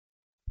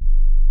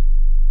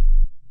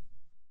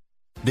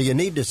Do you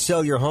need to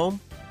sell your home?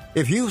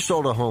 If you've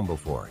sold a home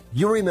before,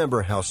 you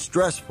remember how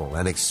stressful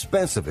and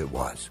expensive it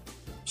was.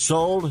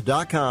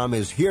 Sold.com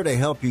is here to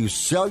help you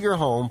sell your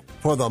home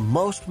for the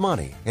most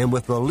money and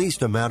with the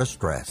least amount of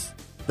stress.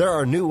 There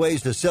are new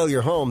ways to sell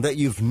your home that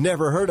you've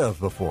never heard of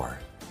before.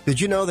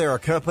 Did you know there are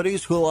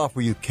companies who'll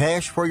offer you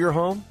cash for your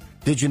home?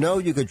 Did you know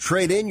you could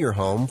trade in your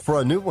home for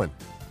a new one?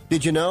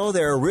 Did you know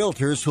there are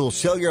realtors who'll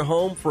sell your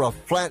home for a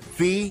flat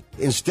fee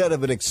instead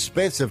of an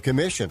expensive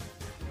commission?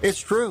 It's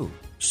true.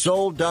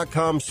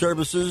 Sold.com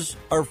services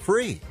are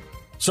free.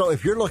 So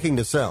if you're looking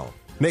to sell,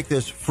 make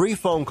this free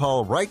phone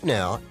call right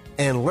now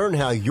and learn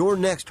how your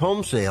next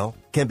home sale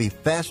can be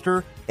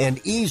faster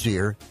and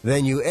easier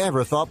than you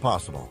ever thought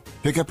possible.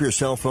 Pick up your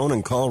cell phone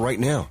and call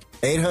right now.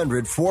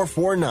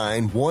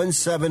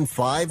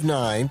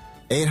 800-449-1759.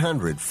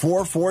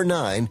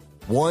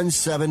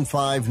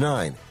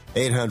 800-449-1759.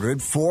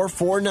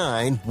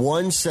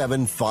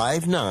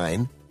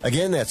 800-449-1759.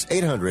 Again, that's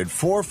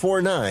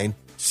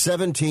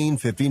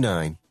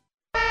 800-449-1759.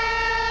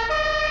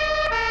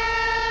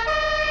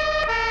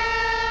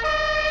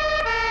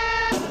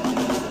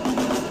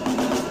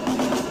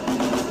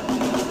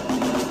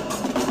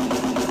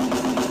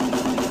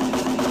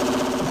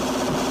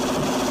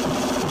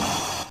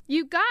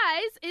 You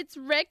guys, it's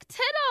Rick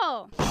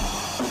Tittle.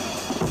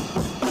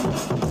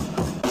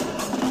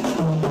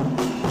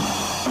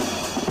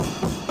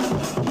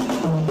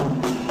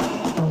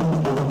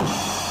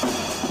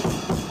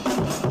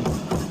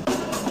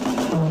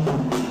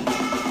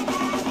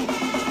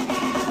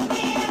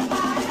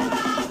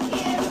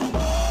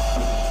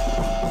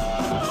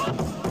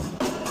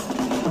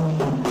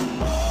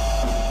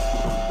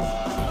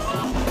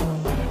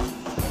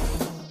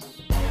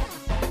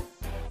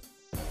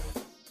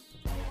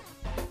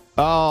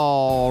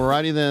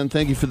 Alrighty then,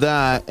 thank you for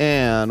that,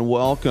 and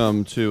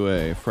welcome to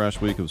a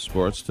fresh week of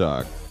Sports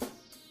Talk.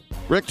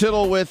 Rick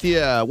Tittle with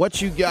you. What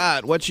you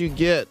got, what you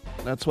get.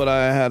 That's what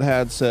I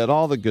had said,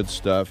 all the good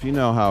stuff. You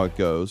know how it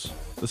goes.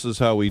 This is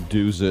how we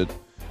do's it.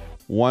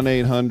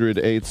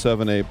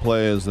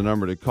 1-800-878-PLAY is the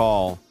number to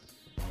call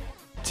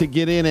to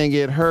get in and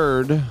get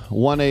heard.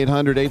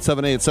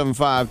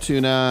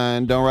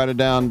 1-800-878-7529. Don't write it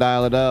down,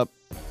 dial it up.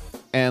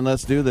 And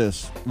let's do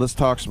this. Let's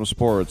talk some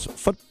sports.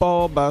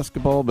 Football,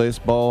 basketball,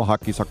 baseball,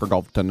 hockey, soccer,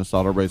 golf, tennis,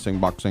 auto racing,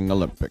 boxing,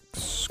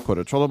 Olympics,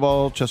 Quidditch,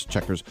 volleyball, chess,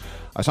 checkers.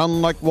 I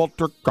sound like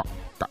Walter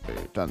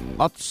Cronkite, and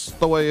that's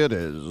the way it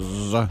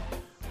is.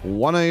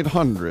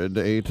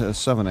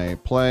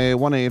 1-800-878-PLAY,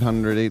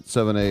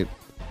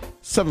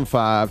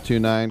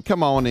 1-800-878-7529.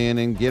 Come on in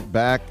and get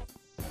back.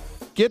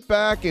 Get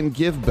back and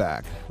give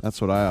back.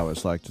 That's what I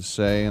always like to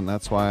say, and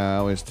that's why I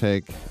always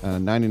take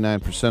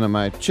 99% of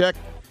my check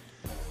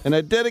and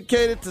I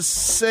dedicate it to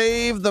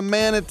save the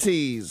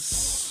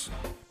manatees.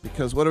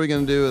 Because what are we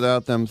going to do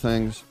without them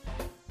things?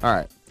 All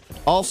right.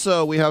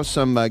 Also, we have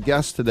some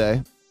guests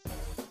today.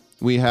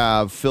 We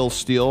have Phil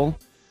Steele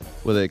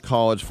with a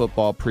college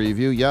football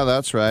preview. Yeah,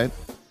 that's right.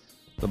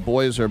 The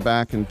boys are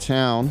back in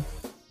town.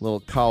 Little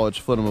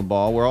college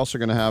football. We're also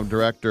going to have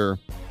director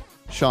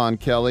Sean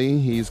Kelly.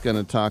 He's going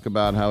to talk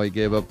about how he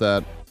gave up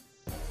that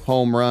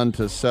home run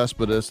to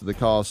Cespedes at the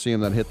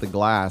Coliseum that hit the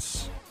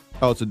glass.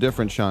 Oh, it's a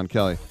different Sean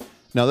Kelly.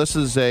 Now, this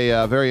is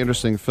a very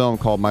interesting film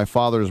called My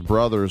Father's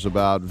Brothers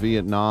about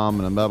Vietnam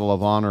and a Medal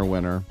of Honor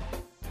winner,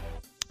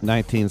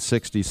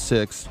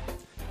 1966.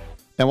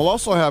 And we'll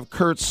also have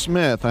Kurt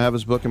Smith. I have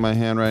his book in my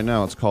hand right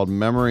now. It's called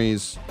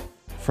Memories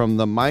from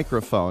the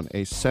Microphone,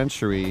 a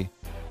Century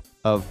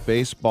of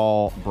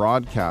Baseball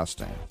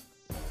Broadcasting,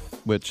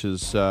 which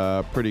is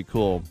pretty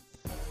cool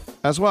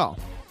as well.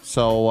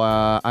 So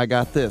I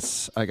got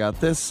this, I got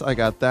this, I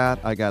got that,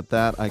 I got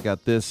that, I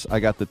got this. I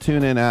got the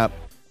TuneIn app,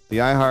 the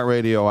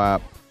iHeartRadio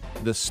app,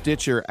 the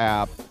Stitcher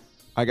app.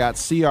 I got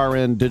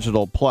CRN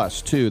Digital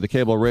Plus, too, the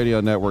cable radio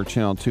network,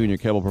 Channel 2, and your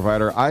cable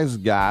provider. Eyes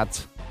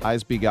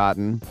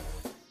Begotten,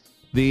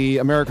 the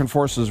American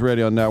Forces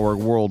Radio Network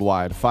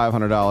worldwide,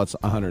 $500,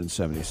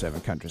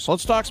 177 countries. So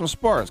let's talk some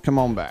sports. Come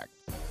on back.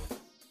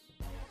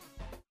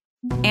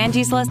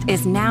 Angie's List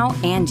is now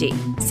Angie.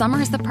 Summer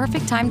is the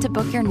perfect time to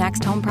book your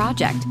next home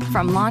project.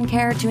 From lawn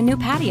care to a new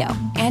patio,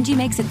 Angie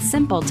makes it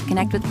simple to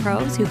connect with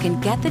pros who can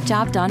get the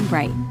job done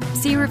right.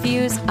 See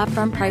reviews,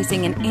 upfront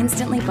pricing, and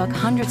instantly book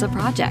hundreds of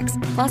projects.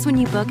 Plus, when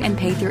you book and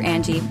pay through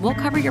Angie, we'll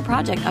cover your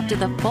project up to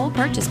the full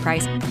purchase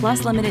price,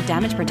 plus limited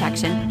damage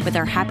protection with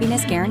our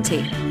Happiness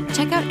Guarantee.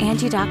 Check out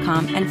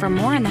Angie.com, and for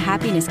more on the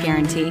Happiness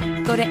Guarantee,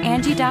 go to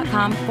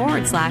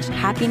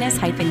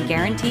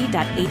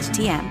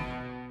Angie.com/happiness-guarantee.htm.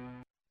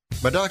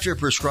 My doctor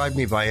prescribed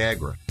me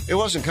Viagra. It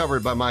wasn't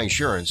covered by my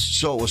insurance,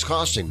 so it was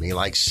costing me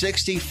like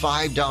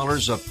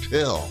 $65 a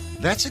pill.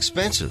 That's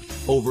expensive.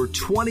 Over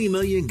 20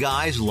 million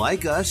guys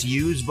like us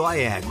use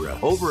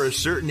Viagra. Over a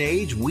certain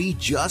age, we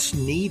just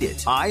need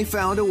it. I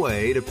found a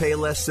way to pay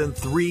less than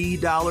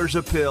 $3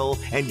 a pill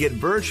and get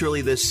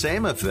virtually the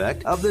same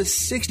effect of the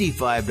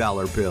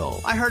 $65 pill.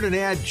 I heard an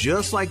ad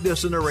just like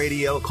this on the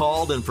radio,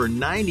 called, and for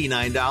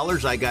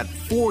 $99, I got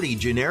 40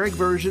 generic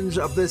versions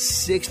of the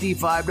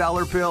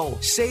 $65 pill.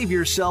 Save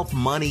yourself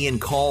money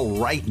and call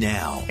right right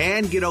now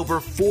and get over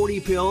 40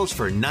 pills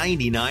for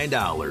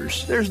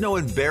 $99. There's no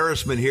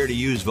embarrassment here to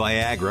use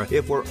Viagra.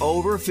 If we're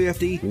over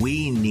 50,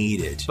 we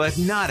need it, but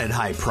not at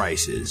high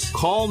prices.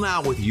 Call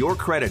now with your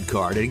credit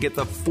card and get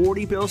the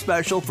 40 pill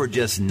special for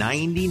just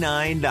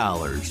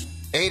 $99.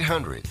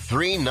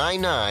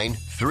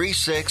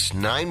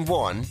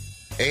 800-399-3691.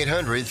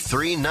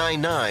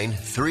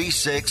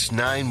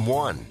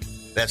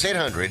 800-399-3691. That's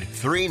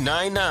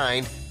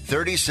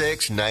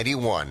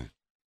 800-399-3691.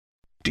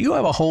 Do you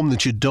have a home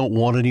that you don't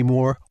want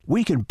anymore?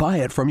 We can buy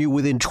it from you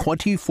within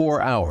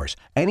 24 hours.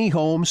 Any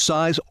home,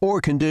 size,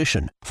 or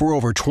condition. For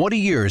over 20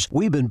 years,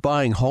 we've been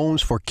buying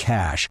homes for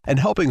cash and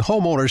helping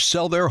homeowners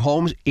sell their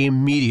homes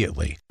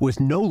immediately with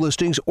no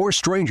listings or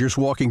strangers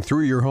walking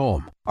through your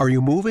home. Are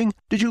you moving?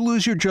 Did you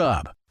lose your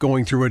job?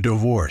 Going through a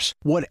divorce?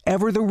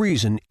 Whatever the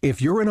reason,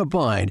 if you're in a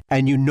bind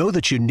and you know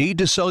that you need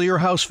to sell your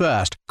house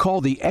fast,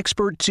 call the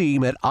expert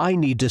team at I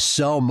Need to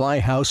Sell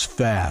My House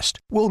Fast.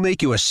 We'll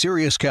make you a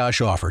serious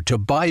cash offer to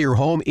buy your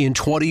home in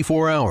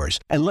 24 hours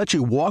and let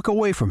you walk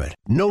away from it.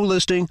 No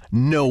listing,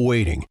 no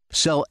waiting.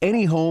 Sell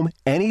any home,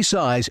 any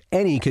size,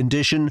 any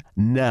condition,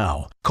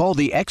 now. Call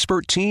the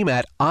expert team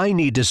at I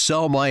Need to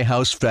Sell My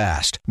House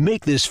Fast.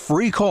 Make this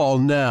free call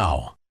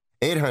now.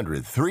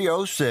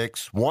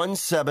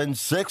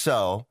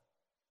 800-306-1760.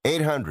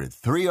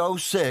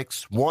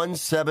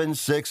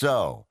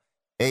 800-306-1760.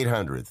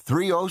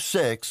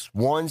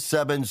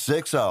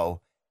 800-306-1760.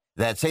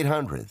 That's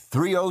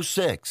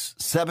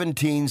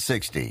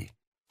 800-306-1760.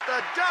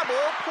 The double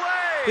play!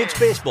 It's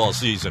baseball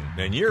season,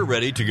 and you're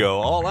ready to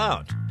go all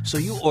out. So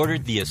you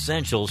ordered the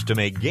essentials to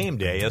make game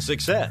day a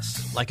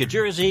success, like a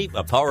jersey,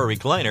 a power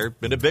recliner,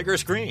 and a bigger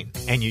screen.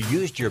 And you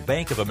used your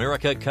Bank of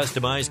America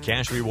customized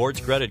cash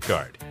rewards credit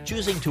card,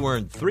 choosing to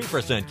earn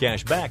 3%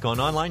 cash back on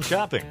online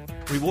shopping.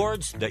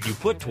 Rewards that you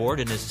put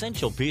toward an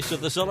essential piece of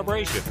the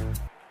celebration,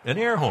 an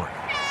air horn.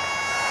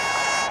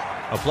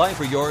 Apply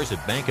for yours at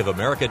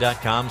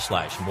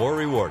bankofamerica.com/more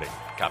rewarding.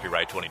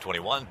 Copyright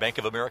 2021, Bank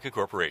of America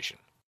Corporation.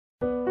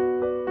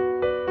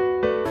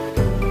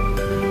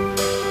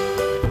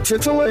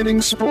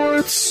 Titillating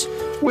Sports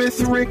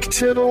with Rick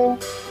Tittle.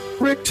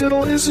 Rick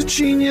Tittle is a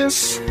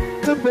genius,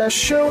 the best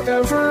show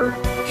ever.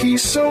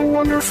 He's so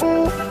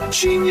wonderful,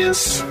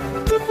 genius,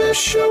 the best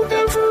show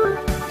ever.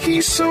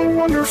 He's so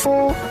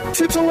wonderful.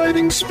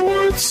 Titillating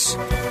Sports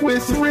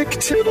with Rick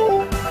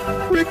Tittle.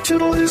 Rick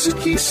Tittle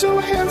he's so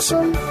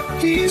handsome,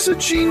 he's a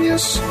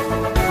genius.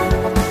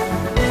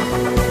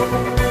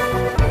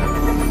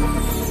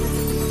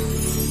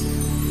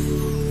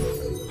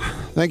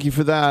 Thank you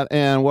for that,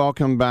 and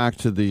welcome back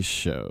to the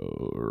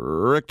show.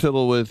 Rick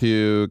Tittle with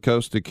you,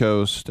 coast to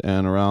coast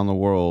and around the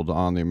world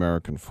on the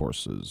American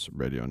Forces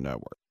Radio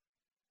Network.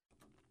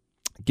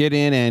 Get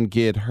in and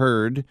get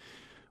heard.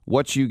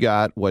 What you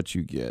got, what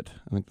you get.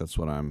 I think that's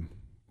what I'm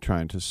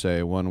trying to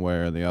say one way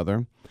or the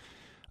other.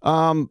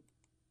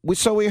 We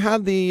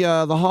had the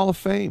Hall of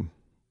Fame.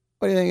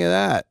 What do you think of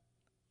that?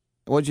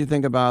 What did you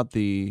think about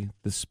the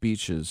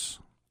speeches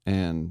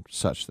and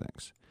such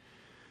things?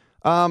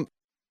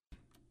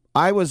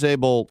 I was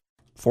able,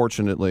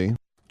 fortunately,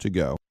 to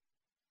go.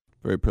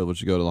 Very privileged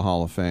to go to the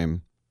Hall of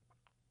Fame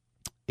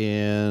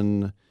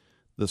in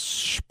the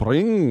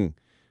spring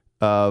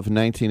of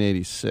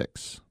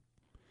 1986.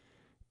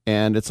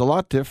 And it's a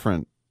lot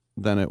different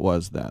than it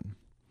was then.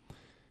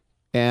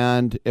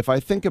 And if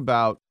I think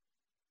about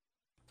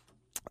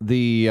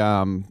the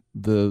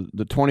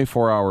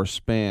 24-hour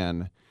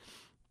span,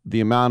 the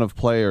amount of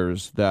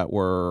players that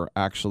were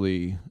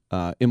actually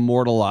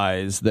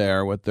immortalized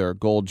there with their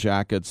gold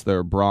jackets,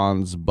 their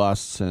bronze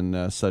busts,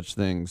 and such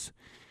things.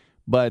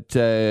 But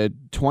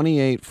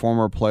 28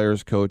 former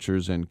players,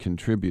 coaches, and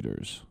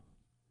contributors.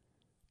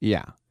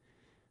 Yeah.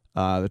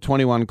 The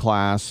 21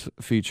 class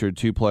featured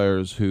 2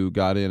 players who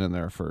got in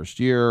their first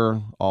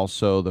year,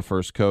 also the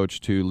first coach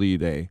to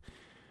lead a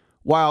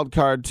wild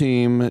card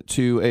team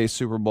to a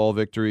Super Bowl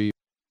victory,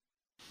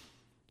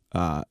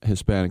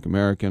 Hispanic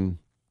American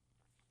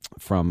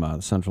from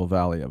the Central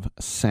Valley of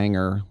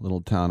Sanger,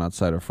 little town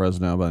outside of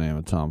Fresno by the name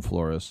of Tom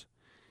Flores.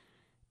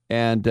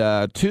 And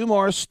 2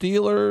 more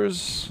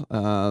Steelers.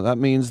 That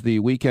means the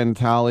weekend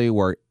tally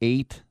were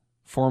 8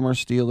 former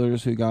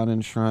Steelers who got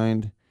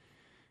enshrined.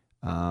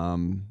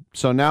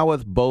 So now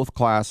with both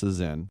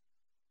classes in,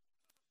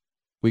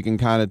 we can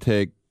kind of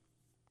take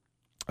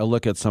a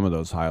look at some of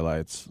those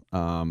highlights.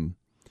 And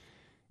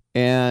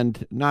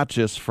not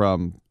just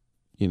from,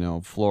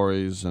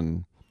 Flores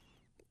and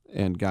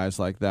guys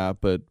like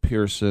that, but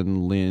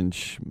Pearson,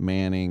 Lynch,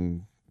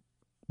 Manning,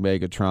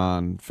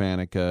 Megatron,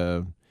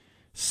 Faneca,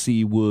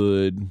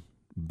 Seawood,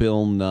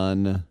 Bill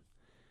Nunn.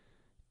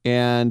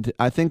 And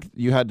I think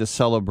you had to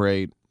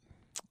celebrate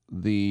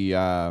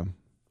the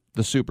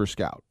Super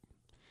Scout.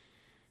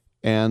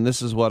 And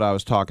this is what I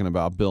was talking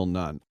about, Bill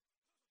Nunn.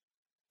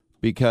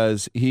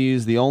 Because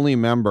he's the only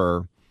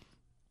member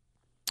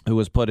who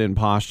was put in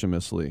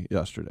posthumously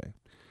yesterday.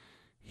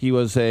 He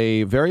was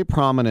a very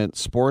prominent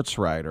sports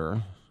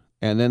writer,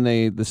 and then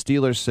the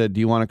Steelers said, "Do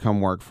you want to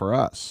come work for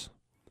us?"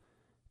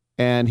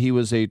 And he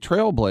was a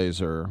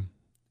trailblazer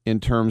in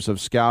terms of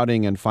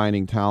scouting and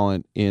finding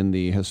talent in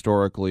the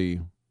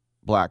historically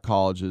black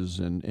colleges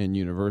and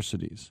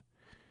universities.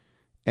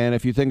 And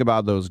if you think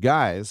about those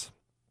guys,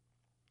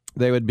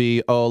 they would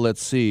be,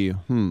 let's see,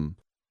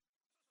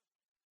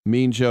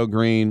 Mean Joe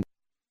Green,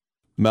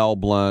 Mel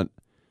Blount,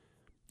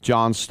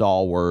 John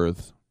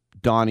Stallworth,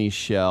 Donnie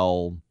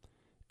Shell,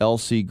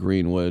 L.C.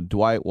 Greenwood,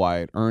 Dwight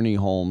White, Ernie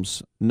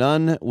Holmes.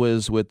 None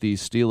was with the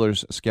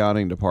Steelers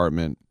scouting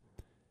department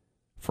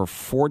for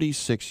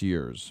 46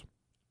 years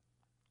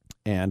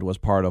and was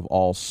part of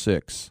all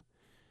 6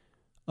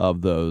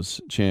 of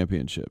those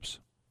championships.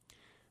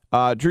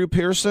 Drew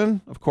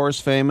Pearson, of course,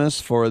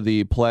 famous for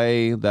the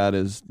play that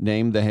is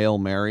named the Hail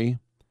Mary.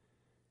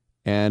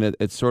 And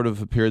it sort of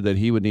appeared that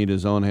he would need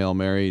his own Hail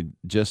Mary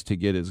just to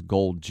get his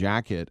gold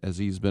jacket, as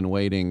he's been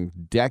waiting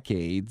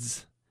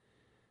decades.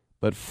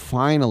 But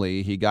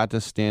finally, he got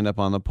to stand up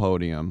on the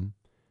podium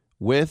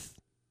with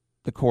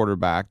the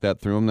quarterback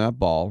that threw him that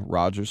ball,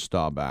 Roger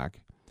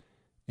Staubach.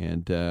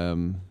 And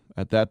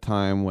at that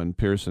time, when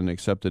Pearson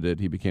accepted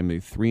it, he became the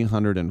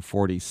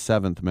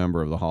 347th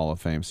member of the Hall of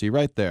Fame. See,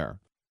 right there,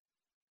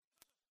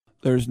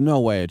 there's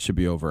no way it should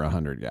be over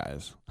 100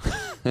 guys.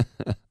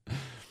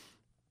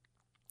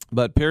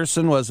 But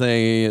Pearson was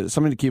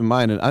something to keep in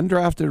mind, an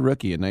undrafted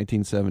rookie in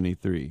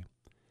 1973.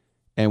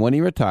 And when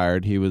he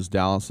retired, he was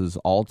Dallas's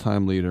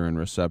all-time leader in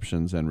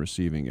receptions and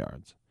receiving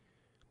yards.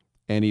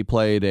 And he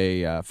played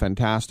a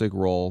fantastic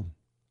role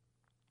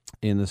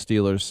in the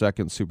Steelers'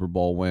 second Super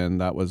Bowl win.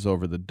 That was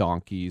over the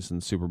Donkeys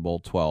in Super Bowl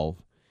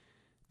 12.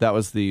 That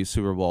was the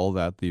Super Bowl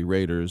that the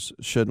Raiders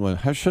should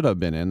have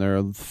been in. There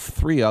are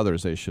 3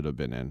 others they should have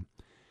been in.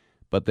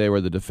 But they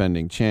were the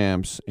defending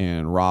champs,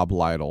 and Rob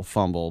Lytle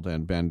fumbled,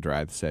 and Ben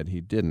Drath said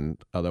he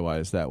didn't.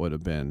 Otherwise, that would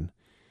have been...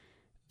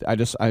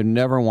 I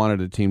never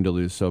wanted a team to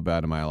lose so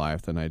bad in my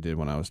life than I did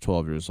when I was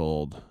 12 years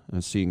old.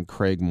 And seeing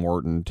Craig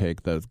Morton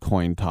take the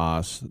coin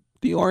toss,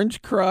 the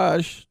Orange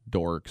Crush,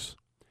 dorks.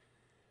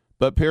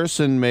 But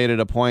Pearson made it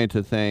a point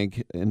to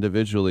thank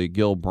individually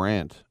Gil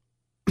Brandt,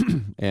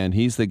 and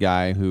he's the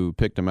guy who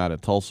picked him out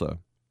of Tulsa.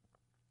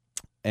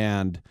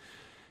 And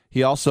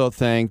he also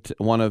thanked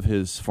one of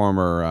his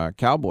former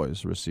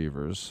Cowboys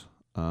receivers,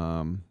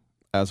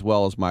 as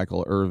well as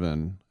Michael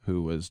Irvin,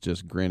 who was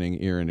just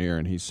grinning ear and ear,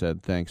 and he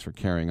said, thanks for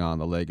carrying on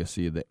the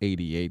legacy of the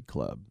 88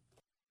 Club.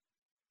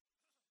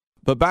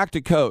 But back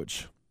to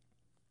Coach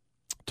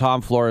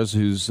Tom Flores,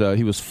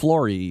 he was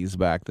Flores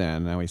back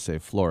then. Now we say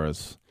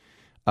Flores.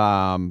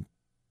 Been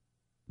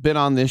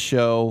on this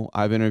show.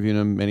 I've interviewed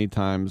him many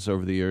times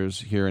over the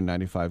years here in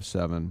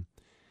 95.7.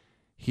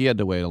 He had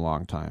to wait a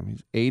long time.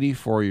 He's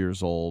 84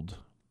 years old,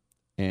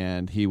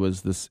 and he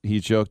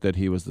joked that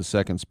he was the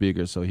second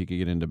speaker so he could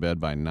get into bed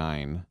by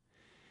 9.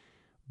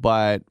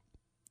 But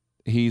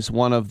he's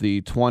one of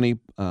the 20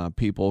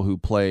 people who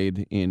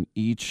played in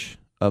each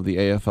of the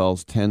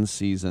AFL's 10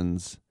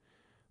 seasons,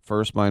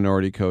 first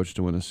minority coach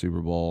to win a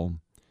Super Bowl,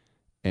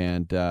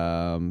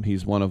 and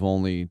he's one of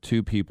only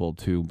 2 people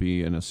to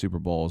be in a Super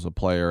Bowl as a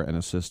player, an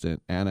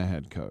assistant, and a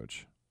head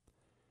coach.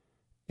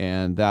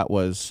 And that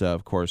was,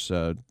 of course,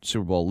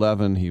 Super Bowl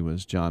 11. He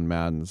was John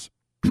Madden's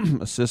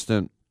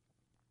assistant,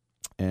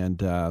 and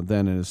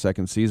then in his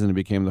second season, he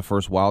became the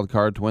first wild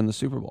card to win the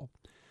Super Bowl.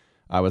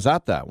 I was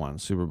at that one,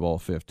 Super Bowl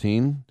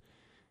 15,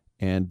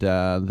 and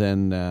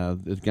then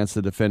against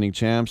the defending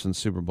champs in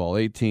Super Bowl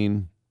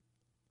 18,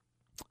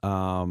 he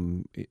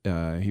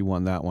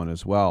won that one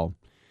as well.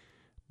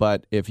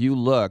 But if you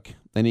look,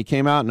 and he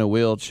came out in a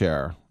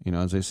wheelchair,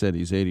 as I said,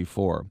 he's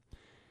 84.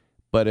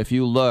 But if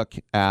you look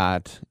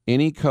at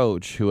any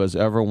coach who has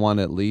ever won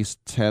at least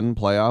 10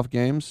 playoff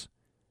games,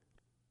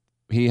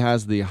 he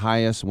has the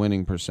highest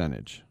winning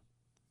percentage,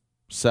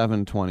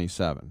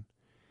 727.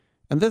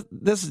 And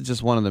this is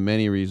just one of the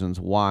many reasons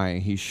why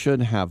he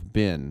should have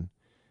been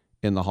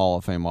in the Hall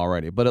of Fame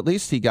already. But at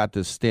least he got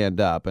to stand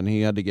up, and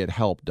he had to get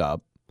helped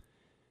up.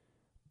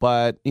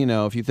 But,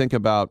 if you think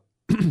about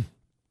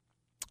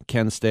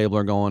Ken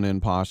Stabler going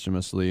in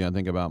posthumously, I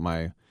think about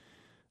my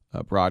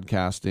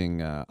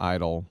broadcasting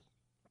idol,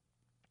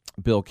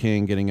 Bill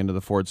King, getting into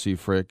the Ford C.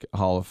 Frick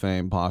Hall of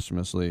Fame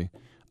posthumously.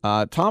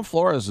 Tom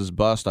Flores'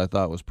 bust, I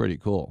thought, was pretty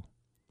cool.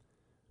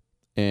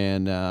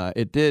 And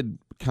it did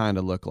kind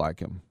of look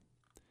like him.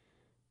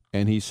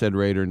 And he said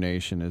Raider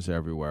Nation is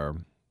everywhere,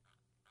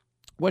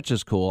 which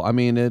is cool. I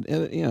mean,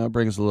 it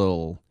brings a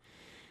little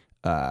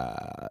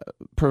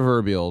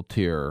proverbial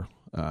tear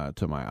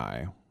to my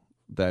eye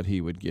that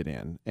he would get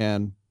in.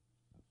 And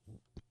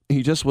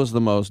he just was the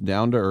most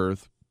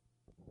down-to-earth,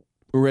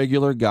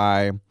 regular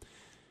guy.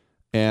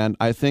 And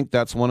I think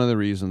that's one of the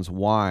reasons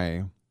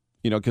why,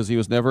 because he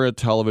was never a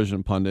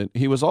television pundit.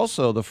 He was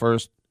also the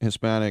first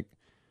Hispanic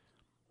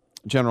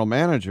general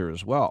manager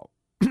as well.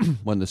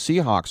 When the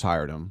Seahawks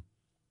hired him,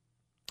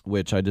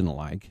 which I didn't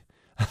like,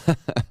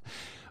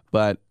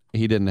 but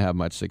he didn't have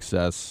much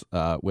success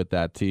with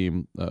that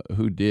team.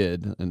 Who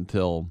did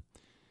until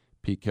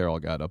Pete Carroll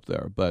got up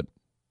there. But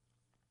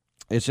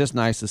it's just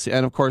nice to see.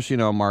 And, of course,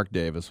 Mark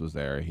Davis was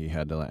there.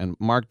 And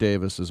Mark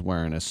Davis is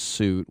wearing a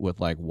suit with,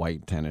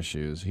 white tennis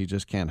shoes. He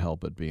just can't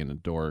help but being a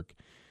dork.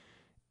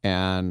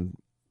 And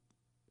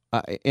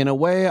in a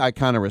way, I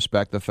kind of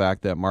respect the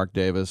fact that Mark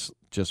Davis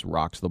just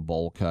rocks the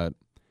bowl cut.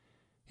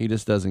 He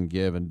just doesn't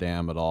give a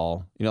damn at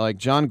all. You know, like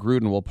John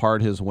Gruden will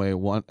part his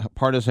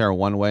hair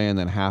one way, and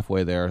then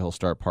halfway there he'll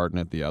start parting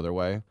it the other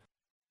way.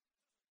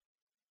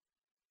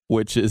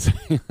 Which is,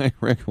 like,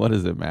 Rick, what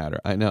does it matter?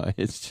 I know,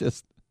 it's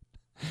just,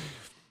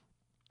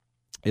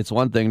 it's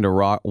one thing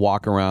to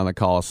walk around the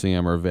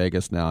Coliseum or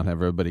Vegas now and have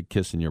everybody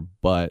kissing your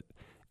butt.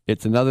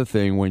 It's another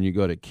thing when you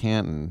go to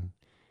Canton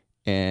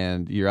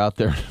and you're out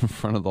there in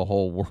front of the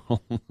whole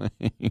world.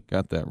 You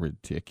got that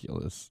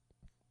ridiculous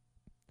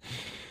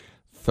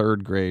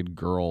third grade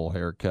girl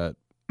haircut.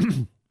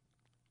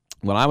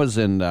 When I was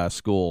in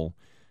school,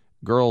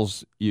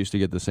 girls used to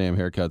get the same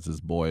haircuts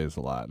as boys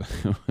a lot.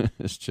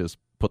 It's just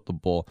put the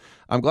bowl.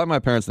 I'm glad my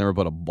parents never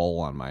put a bowl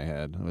on my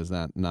head. It was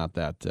not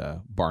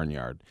that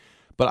barnyard.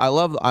 But I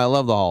love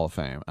the Hall of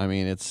Fame. I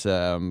mean, it's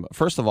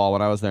first of all,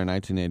 when I was there in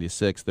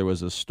 1986, there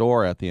was a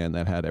store at the end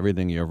that had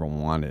everything you ever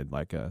wanted,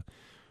 like a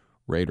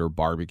Raider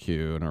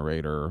barbecue and a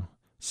Raider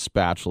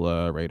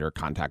spatula, Raider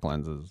contact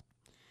lenses.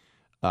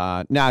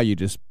 Now you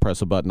just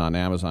press a button on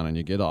Amazon and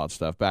you get all that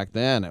stuff. Back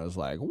then, it was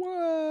like,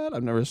 what?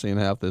 I've never seen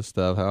half this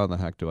stuff. How in the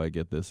heck do I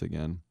get this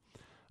again?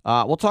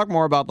 We'll talk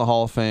more about the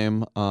Hall of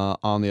Fame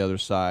on the other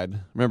side.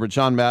 Remember,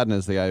 John Madden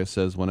is the guy who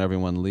says when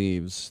everyone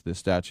leaves, the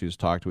statues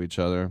talk to each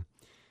other.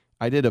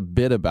 I did a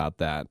bit about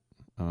that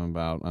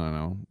about,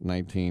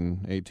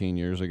 18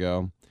 years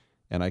ago,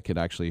 and I could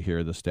actually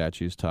hear the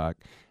statues talk.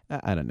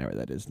 I don't know where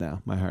that is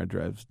now. My hard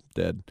drive's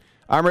dead.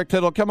 I'm Rick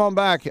Tittle. Come on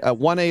back at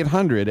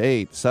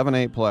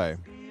 1-800-878-PLAY.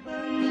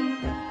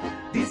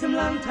 Diesem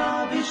Land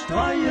hab ich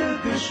Treue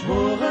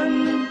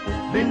geschworen,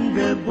 bin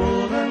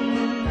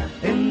geboren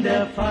in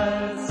der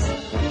Pfalz.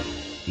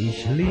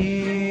 Ich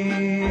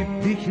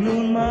lieb dich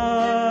nun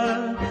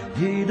mal,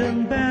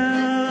 jeden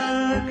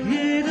Berg,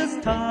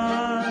 jedes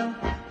Tal,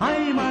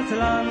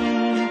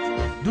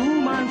 Heimatland, du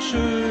mein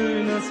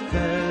schönes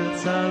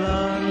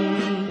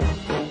Pfälzerland.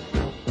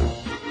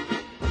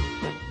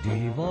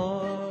 Die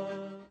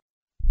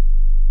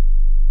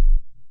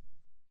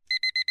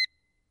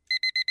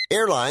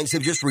Airlines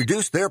have just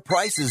reduced their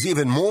prices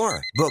even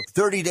more. Book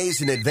 30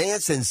 days in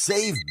advance and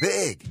save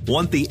big.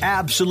 Want the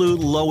absolute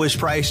lowest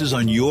prices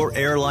on your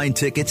airline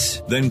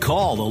tickets? Then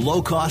call the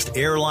Low Cost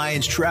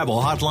Airlines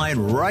Travel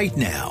Hotline right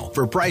now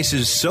for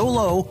prices so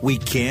low we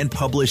can't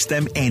publish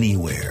them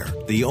anywhere.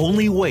 The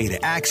only way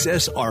to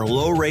access our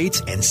low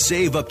rates and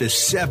save up to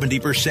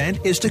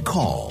 70% is to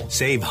call.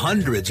 Save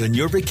hundreds on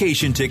your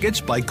vacation tickets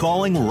by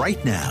calling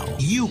right now.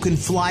 You can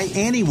fly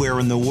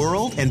anywhere in the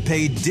world and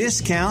pay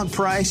discount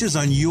prices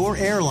on your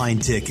airline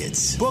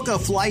tickets. Book a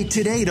flight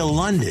today to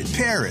London,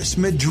 Paris,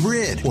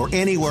 Madrid, or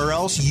anywhere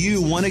else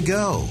you want to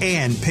go.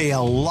 And pay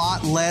a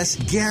lot less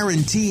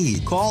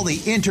guaranteed. Call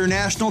the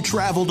International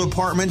Travel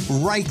Department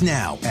right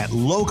now at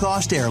Low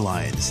Cost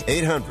Airlines.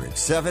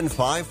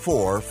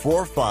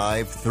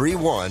 800-754-4531.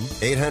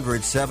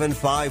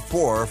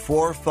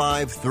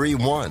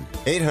 800-754-4531.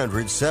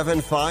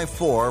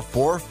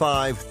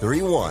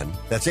 800-754-4531.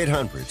 That's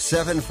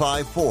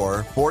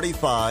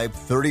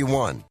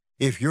 800-754-4531.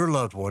 If your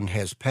loved one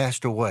has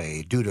passed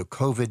away due to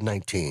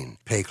COVID-19,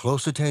 pay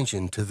close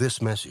attention to this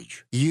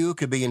message. You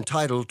could be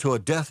entitled to a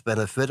death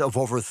benefit of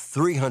over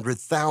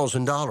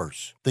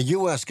 $300,000. The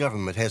U.S.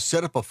 government has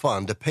set up a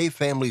fund to pay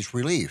families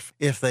relief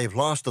if they've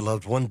lost a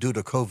loved one due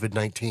to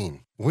COVID-19.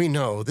 We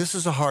know this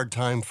is a hard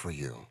time for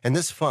you, and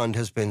this fund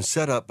has been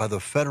set up by the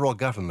federal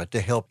government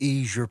to help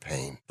ease your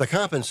pain. The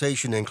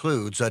compensation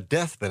includes a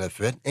death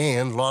benefit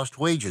and lost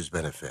wages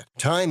benefit.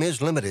 Time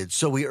is limited,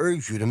 so we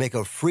urge you to make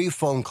a free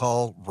phone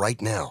call right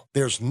now.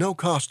 There's no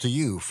cost to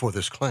you for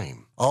this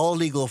claim. All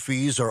legal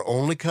fees are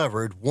only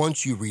covered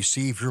once you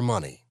receive your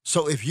money.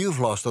 So if you've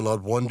lost a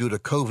loved one due to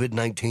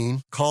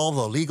COVID-19, call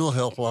the legal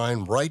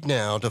helpline right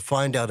now to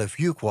find out if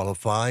you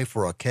qualify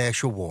for a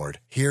cash award.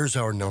 Here's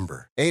our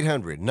number: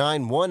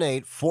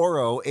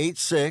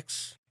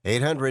 800-918-4086.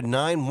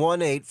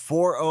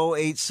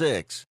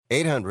 800-918-4086.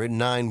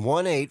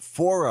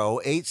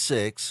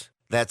 800-918-4086.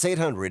 That's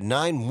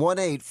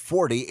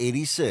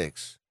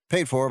 800-918-4086.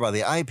 Paid for by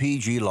the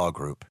IPG Law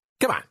Group.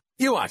 Come on.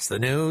 You watch the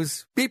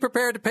news. Be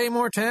prepared to pay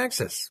more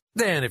taxes.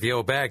 Then if you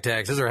owe back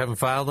taxes or haven't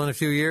filed in a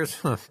few years,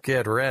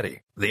 get ready.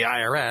 The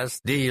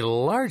IRS, the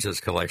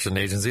largest collection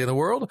agency in the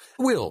world,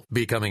 will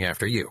be coming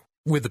after you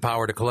with the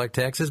power to collect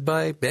taxes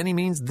by any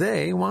means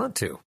they want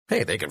to.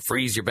 Hey, they can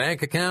freeze your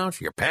bank account,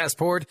 your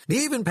passport,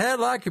 even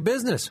padlock your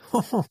business.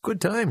 Oh,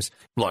 good times.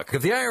 Look,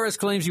 if the IRS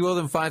claims you owe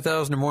them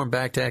 $5,000 or more in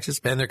back taxes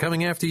and they're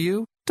coming after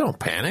you, don't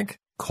panic.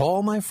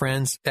 Call my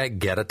friends at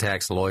Get a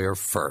Tax Lawyer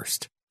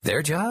first.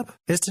 Their job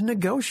is to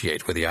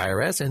negotiate with the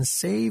IRS and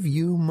save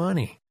you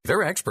money.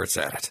 They're experts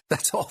at it.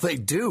 That's all they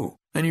do.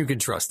 And you can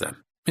trust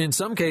them. In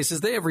some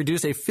cases, they have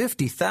reduced a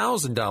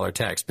 $50,000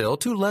 tax bill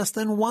to less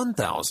than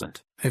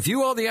 $1,000. If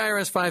you owe the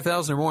IRS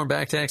 $5,000 or more in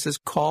back taxes,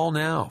 call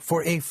now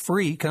for a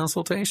free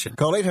consultation.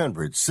 Call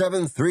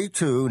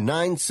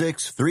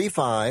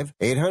 800-732-9635.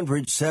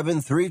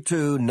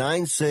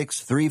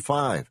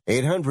 800-732-9635.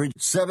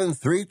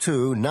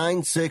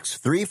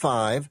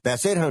 800-732-9635.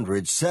 That's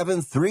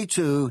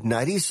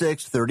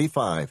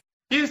 800-732-9635.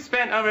 You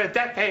spent over a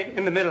decade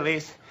in the Middle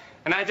East,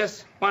 and I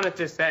just wanted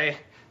to say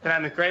that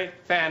I'm a great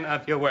fan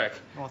of your work.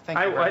 Well, thank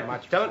you very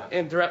much. Don't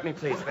interrupt me,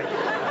 please. Thank you.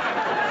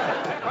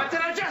 What did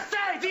I just say?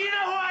 Do you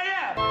know who I am?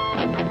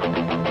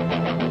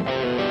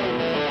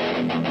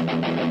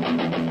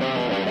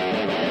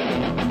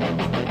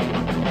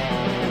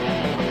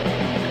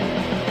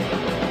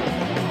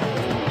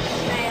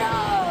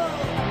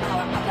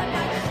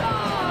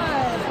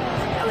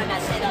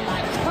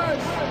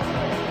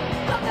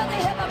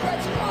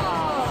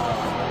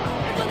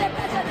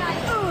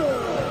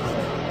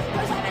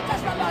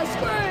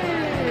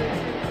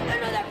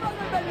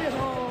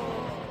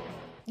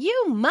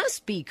 You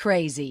must be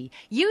crazy.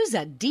 Use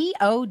a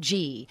DOG.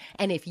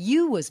 And if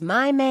you was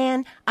my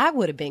man, I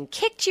would have been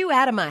kicked you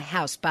out of my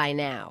house by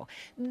now.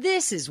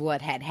 This is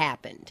what had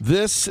happened.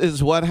 This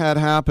is what had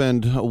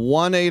happened.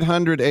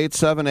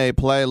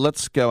 1-800-878-PLAY.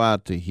 Let's go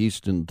out to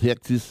Houston,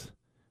 Texas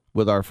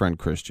with our friend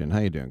Christian. How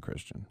you doing,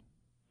 Christian?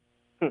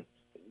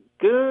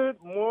 Good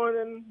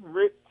morning,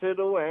 Rick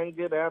Tittle, and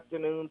good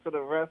afternoon to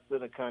the rest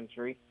of the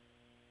country.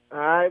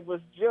 I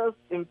was just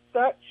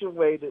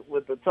infatuated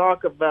with the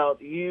talk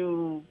about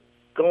you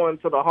going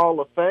to the Hall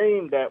of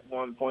Fame at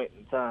one point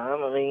in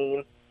time. I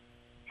mean,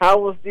 how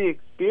was the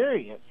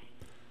experience?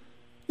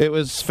 It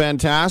was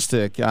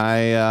fantastic.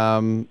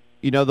 The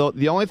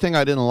only thing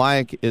I didn't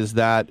like is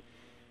that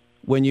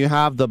when you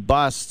have the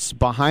busts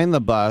behind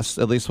the bust,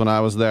 at least when I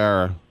was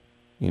there,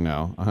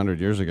 100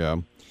 years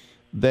ago,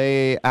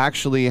 they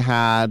actually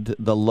had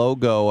the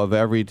logo of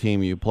every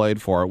team you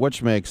played for,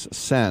 which makes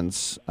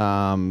sense.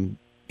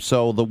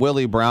 So the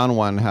Willie Brown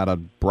one had a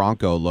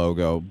Bronco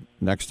logo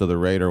next to the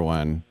Raider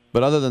one.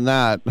 But other than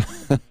that,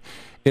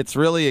 it's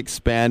really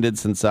expanded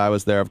since I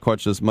was there. Of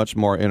course, it's much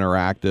more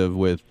interactive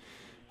with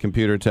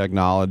computer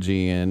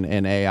technology and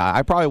AI.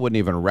 I probably wouldn't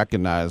even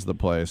recognize the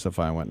place if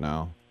I went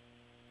now.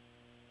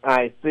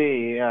 I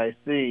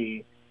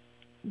see.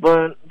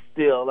 But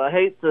still, I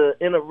hate to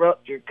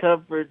interrupt your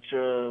coverage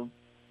of,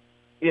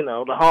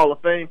 the Hall of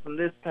Fame from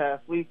this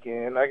past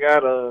weekend. I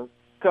got a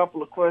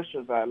couple of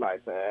questions I'd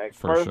like to ask.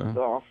 First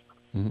off,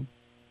 when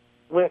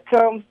it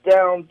comes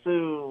down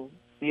to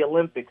the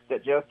Olympics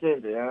that just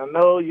ended, and I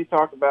know you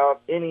talk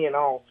about any and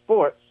all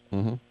sports,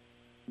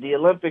 the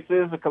Olympics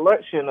is a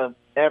collection of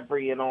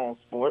every and all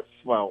sports,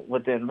 well,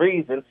 within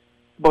reason,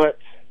 but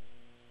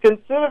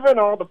considering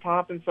all the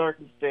pomp and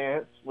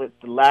circumstance with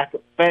the lack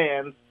of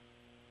fans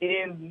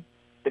in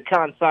the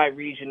Kansai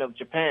region of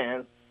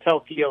Japan,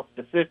 Tokyo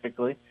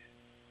specifically,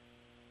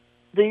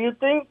 do you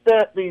think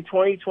that the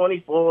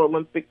 2024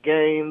 Olympic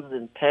Games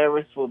in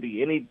Paris will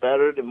be any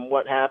better than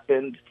what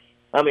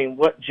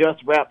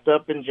just wrapped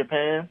up in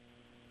Japan?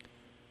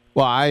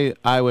 Well,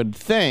 I would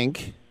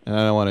think, and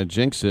I don't want to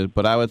jinx it,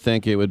 but I would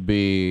think it would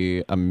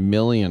be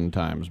 1,000,000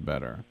 times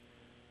better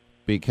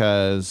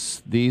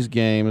because these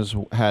games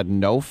had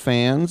no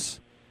fans.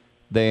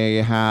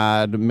 They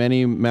had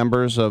many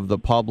members of the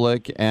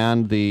public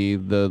and the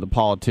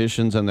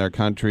politicians in their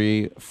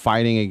country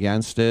fighting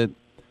against it.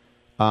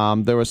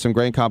 There was some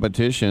great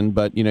competition,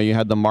 but, you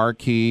had the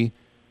marquee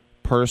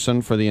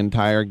person for the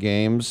entire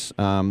games.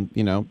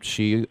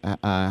 She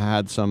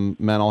had some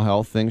mental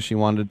health things she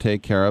wanted to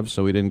take care of,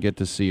 so we didn't get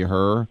to see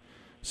her.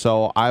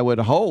 So I would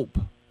hope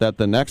that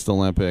the next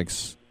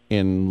Olympics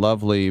in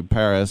lovely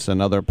Paris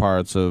and other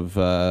parts of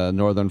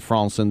northern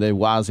France and the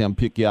Oise and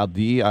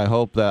Picardie,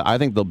 I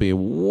think they'll be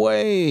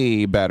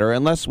way better,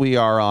 unless we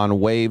are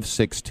on wave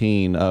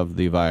 16 of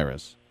the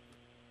virus.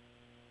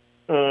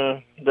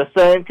 The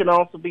same can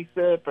also be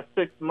said for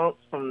 6 months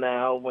from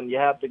now when you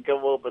have to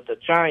go over to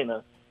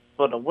China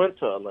for the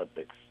Winter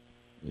Olympics.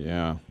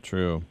 Yeah,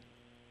 true.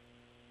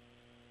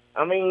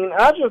 I mean,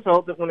 I just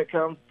hope that when it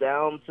comes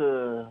down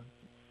to,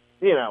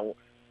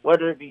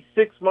 whether it be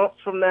 6 months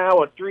from now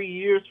or 3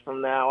 years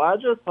from now, I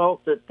just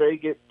hope that they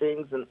get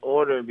things in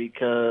order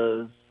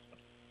because,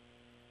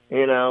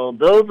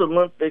 those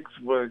Olympics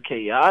were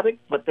chaotic,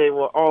 but they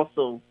were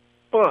also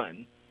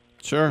fun.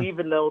 Sure.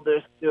 Even though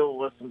there still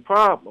was some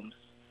problems.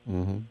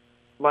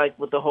 Like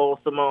with the whole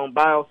Simone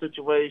Biles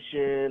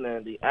situation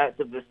and the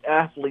activist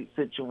athlete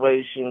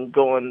situation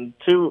coming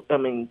into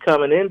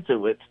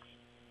it.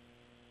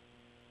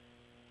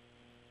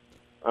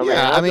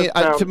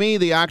 To me,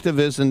 the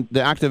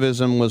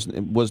activism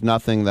was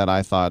nothing that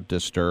I thought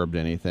disturbed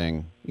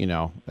anything.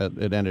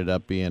 It ended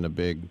up being a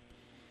big,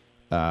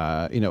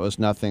 it was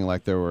nothing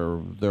like there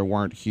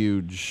weren't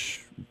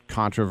huge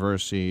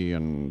controversy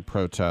and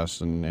protests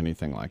and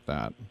anything like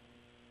that.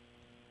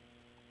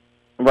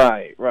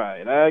 Right.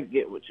 I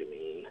get what you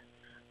mean.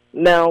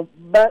 Now,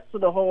 back to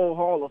the whole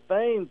Hall of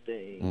Fame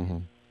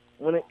thing.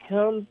 When it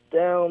comes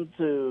down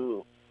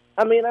to,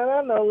 I mean, and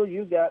I know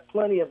you got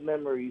plenty of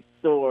memories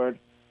stored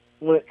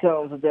when it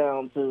comes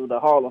down to the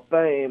Hall of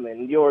Fame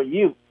and your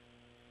youth.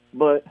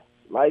 But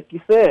like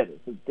you said,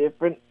 it's a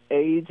different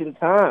age and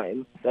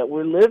time that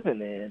we're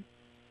living in.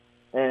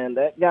 And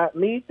that got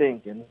me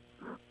thinking,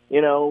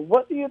 you know,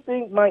 what do you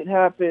think might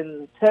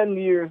happen 10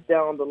 years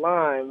down the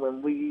line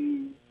when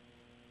we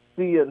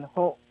see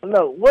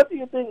what do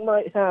you think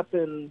might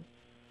happen,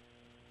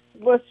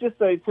 let's just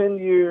say 10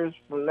 years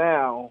from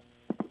now,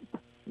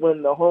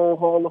 when the whole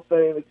Hall of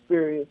Fame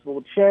experience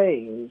will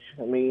change?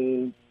 I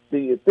mean, do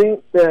you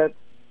think that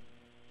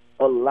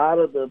a lot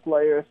of the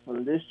players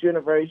from this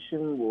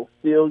generation will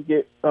still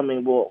get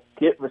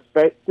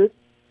respected?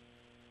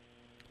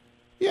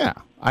 Yeah,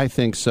 I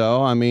think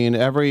so. I mean,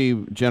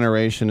 every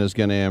generation is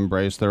going to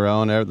embrace their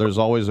own. There's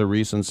always a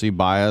recency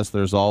bias.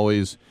 There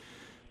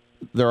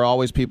are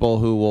always people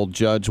who will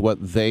judge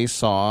what they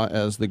saw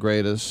as the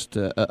greatest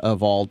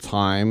of all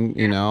time,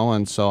 you know,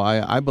 and so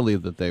I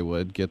believe that they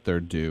would get their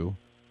due.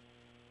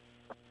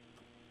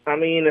 I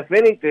mean, if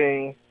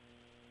anything,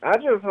 I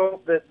just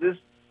hope that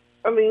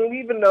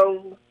even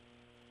though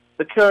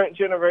the current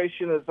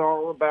generation is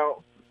all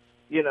about,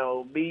 you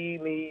know,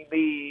 me,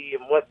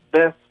 and what's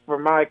best for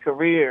my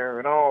career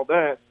and all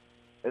that,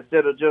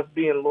 instead of just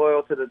being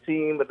loyal to the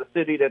team or the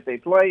city that they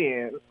play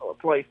in or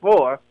play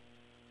for,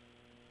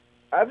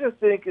 I just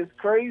think it's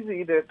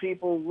crazy that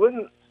people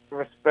wouldn't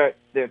respect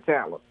their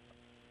talent.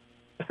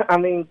 I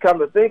mean, come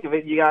to think of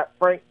it, you got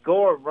Frank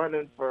Gore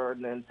running for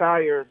an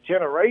entire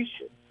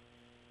generation.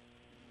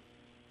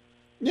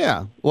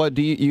 Yeah. What,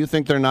 do you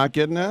think they're not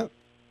getting it?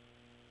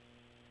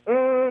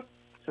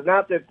 So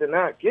not that they're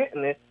not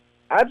getting it.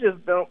 I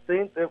just don't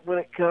think that when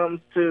it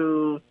comes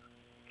to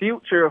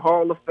future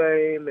Hall of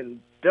Fame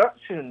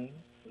induction,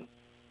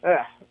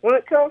 when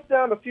it comes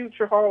down to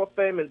future Hall of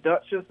Fame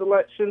induction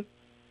selection,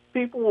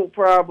 people will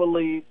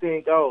probably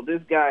think, oh,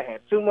 this guy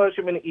had too much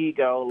of an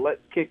ego, let's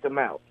kick him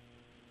out.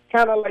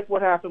 Kind of like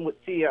what happened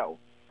with T.O.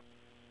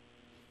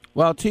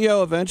 Well,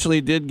 T.O.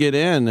 eventually did get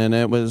in, and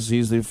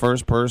he's the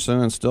first person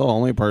and still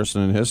only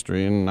person in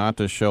history and not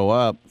to show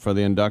up for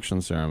the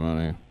induction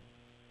ceremony.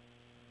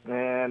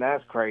 Man,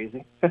 that's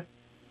crazy.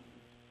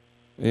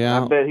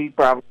 Yeah. I bet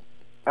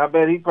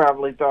he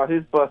probably thought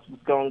his bus was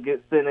going to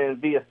get sent in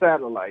via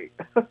satellite.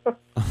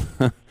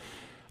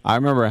 I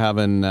remember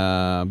having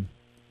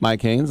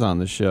Mike Haynes on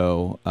the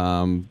show,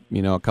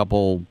 a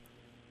couple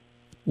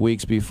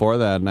weeks before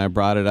that, and I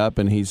brought it up,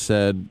 and he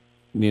said,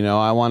 you know,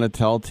 I want to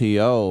tell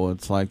T.O.,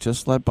 it's like,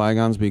 just let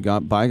bygones be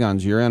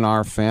bygones. You're in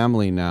our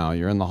family now.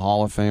 You're in the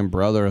Hall of Fame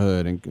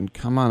Brotherhood, and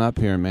come on up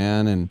here,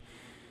 man, and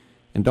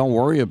don't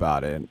worry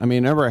about it. I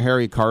mean, remember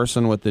Harry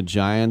Carson with the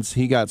Giants?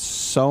 He got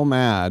so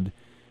mad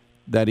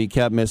that he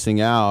kept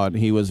missing out.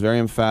 He was very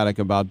emphatic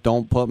about,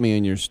 don't put me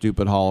in your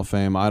stupid Hall of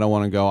Fame. I don't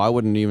want to go. I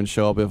wouldn't even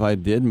show up if I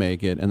did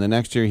make it. And the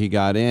next year he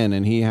got in,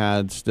 and he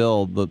had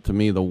still, to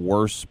me, the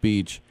worst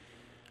speech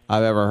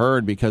I've ever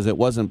heard, because it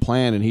wasn't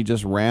planned, and he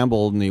just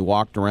rambled, and he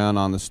walked around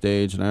on the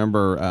stage. And I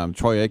remember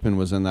Troy Aikman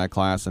was in that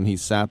class, and he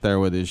sat there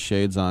with his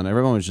shades on.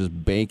 Everyone was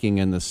just baking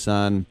in the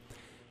sun.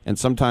 And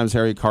sometimes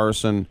Harry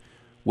Carson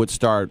would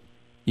start,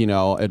 you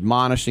know,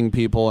 admonishing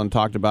people and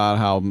talked about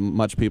how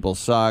much people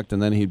sucked,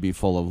 and then he'd be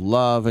full of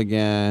love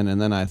again.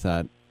 And then I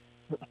thought,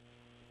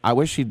 I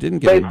wish he didn't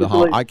get into the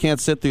Hall. I can't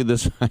sit through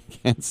this. I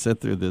can't sit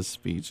through this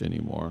speech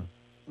anymore.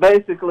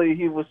 Basically,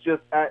 he was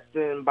just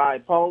acting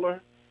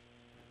bipolar.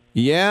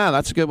 Yeah,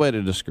 that's a good way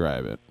to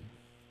describe it.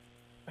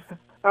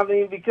 I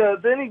mean,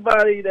 because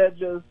anybody that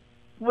just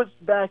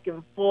switched back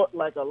and forth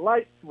like a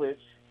light switch,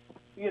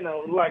 you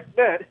know, like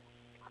that,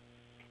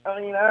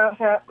 I mean, I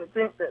have to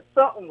think that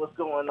something was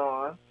going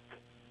on.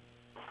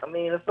 I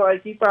mean, it's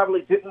like he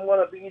probably didn't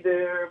want to be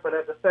there, but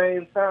at the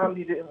same time,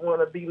 he didn't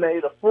want to be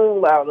made a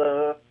fool out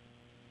of,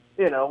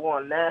 you know,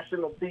 on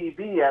national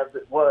TV as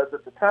it was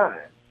at the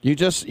time. You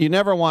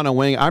never want to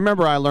wing. I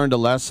remember I learned a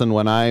lesson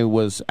when I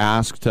was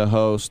asked to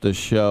host a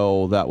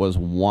show that was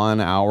 1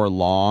 hour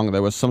long.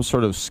 There was some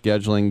sort of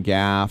scheduling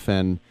gaffe,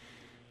 and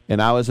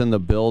I was in the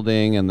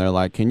building, and they're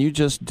like, can you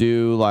just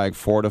do like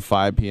 4 to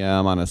 5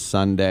 p.m. on a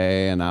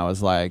Sunday? And I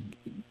was like,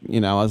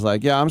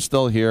 yeah, I'm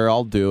still here.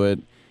 I'll do it.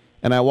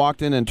 And I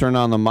walked in and turned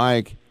on the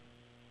mic,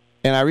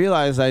 and I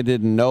realized I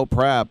did no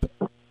prep.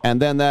 And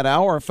then that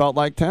hour felt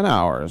like 10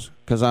 hours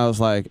because I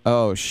was like,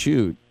 oh,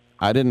 shoot.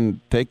 I didn't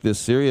take this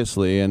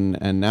seriously,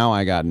 and now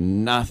I got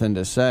nothing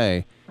to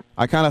say.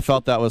 I kind of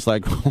felt that was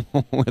like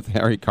with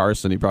Harry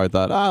Carson. He probably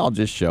thought, I'll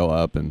just show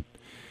up. And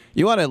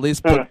you want to at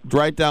least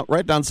write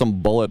down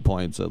some bullet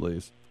points at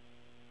least.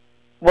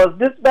 Was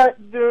this back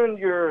during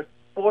your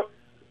sports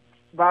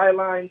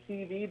byline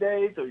TV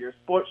days or your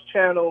sports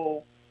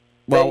channel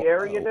Bay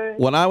Area days?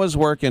 When I was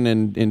working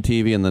in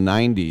TV in the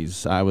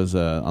 90s, I was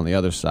on the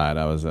other side.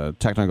 I was a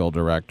technical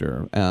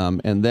director.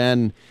 And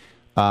then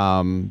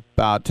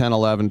about 10,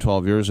 11,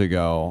 12 years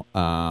ago,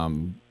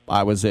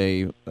 I was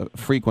a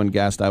frequent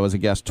guest. I was a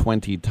guest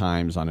 20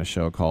 times on a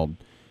show called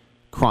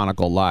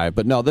Chronicle Live.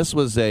 But no, this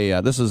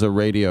is a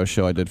radio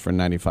show I did for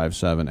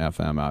 95.7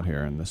 FM out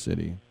here in the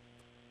city.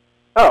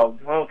 Oh,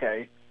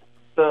 okay.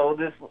 So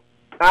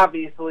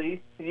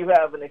obviously, you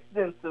have an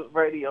extensive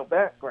radio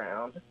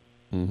background.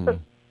 Mm-hmm.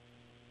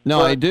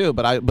 No, I do,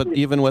 but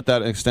even with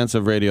that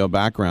extensive radio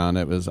background,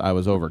 I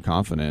was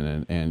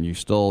overconfident, and you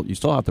still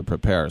have to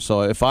prepare.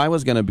 So if I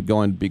was going to be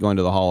going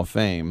to the Hall of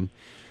Fame,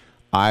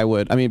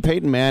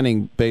 Peyton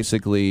Manning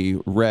basically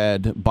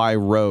read by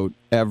rote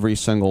every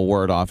single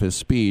word off his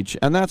speech,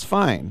 and that's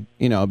fine,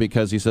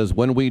 because he says,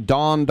 when we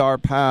donned our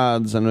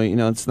pads, and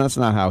that's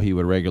not how he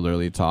would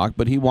regularly talk,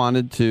 but he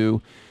wanted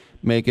to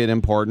make it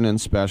important and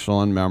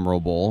special and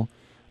memorable.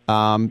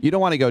 You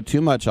don't want to go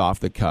too much off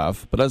the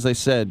cuff, but as I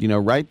said,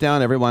 write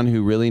down everyone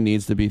who really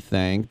needs to be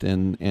thanked,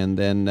 and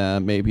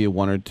then maybe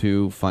one or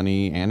two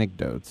funny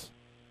anecdotes.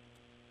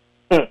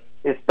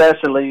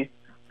 Especially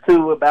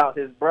two about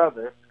his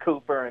brothers,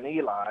 Cooper and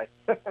Eli.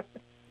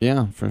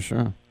 Yeah, for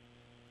sure.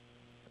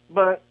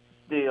 But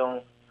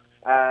still,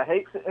 I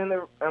hate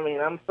to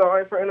I'm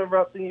sorry for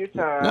interrupting your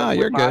time. No,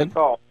 you're good.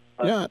 Call,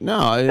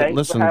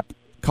 listen,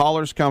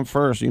 callers come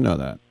first. You know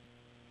that.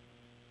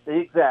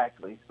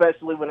 Exactly,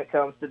 especially when it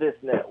comes to this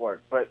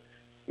network. But,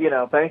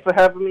 thanks for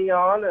having me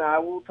on, and I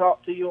will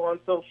talk to you on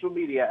social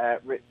media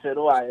at Rick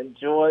Tittle. I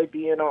enjoy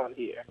being on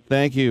here.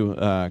 Thank you,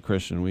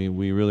 Christian.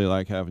 We really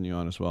like having you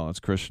on as well.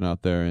 It's Christian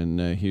out there in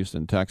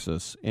Houston,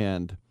 Texas.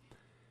 And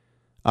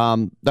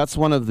that's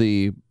one of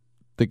the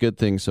good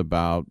things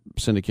about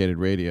syndicated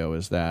radio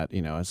is that,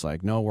 it's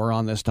like, no, we're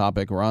on this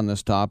topic.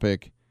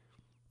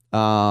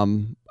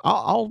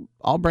 I'll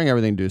bring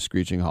everything to a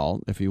screeching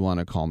halt if you want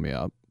to call me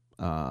up.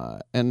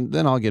 And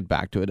then I'll get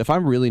back to it. If I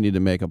really need to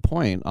make a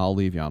point, I'll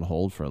leave you on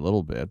hold for a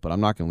little bit, but I'm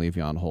not going to leave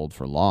you on hold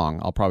for long.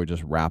 I'll probably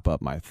just wrap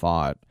up my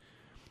thought,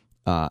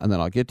 and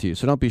then I'll get to you.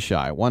 So don't be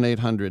shy.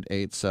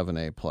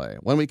 1-800-878-PLAY.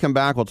 When we come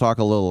back, we'll talk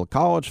a little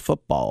college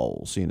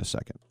football. See you in a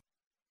second.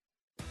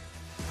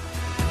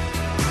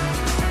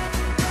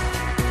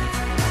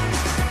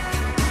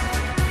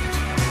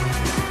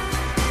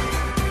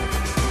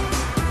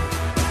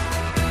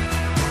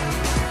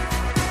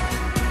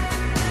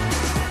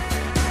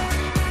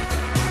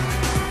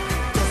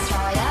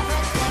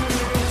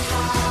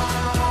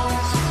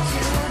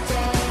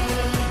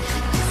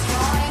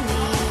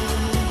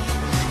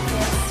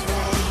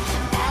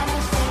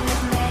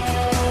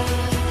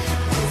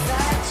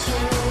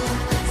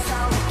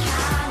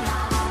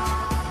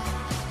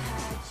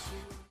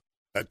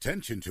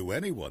 Attention to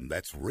anyone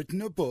that's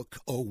written a book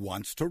or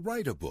wants to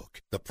write a book.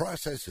 The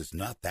process is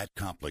not that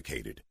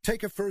complicated.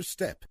 Take a first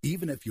step.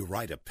 Even if you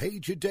write a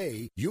page a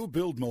day, you'll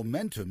build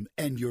momentum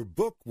and your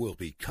book will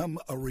become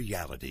a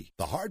reality.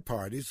 The hard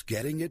part is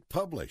getting it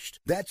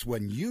published. That's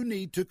when you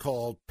need to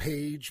call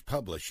Page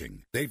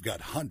Publishing. They've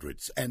got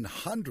hundreds and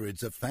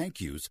hundreds of thank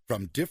yous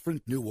from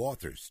different new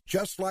authors,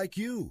 just like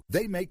you.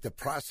 They make the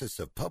process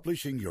of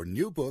publishing your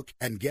new book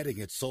and getting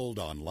it sold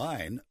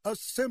online a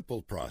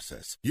simple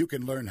process. You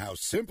can learn how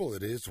simple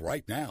it is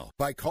right now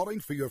by calling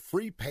for your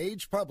free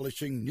Page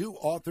Publishing New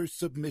Author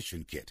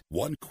Submission Kit.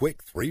 One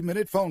quick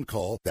 3-minute phone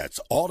call, that's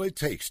all it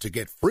takes to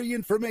get free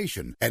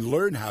information and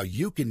learn how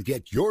you can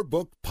get your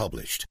book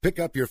published. Pick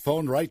up your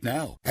phone right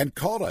now and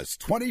call us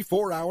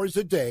 24 hours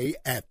a day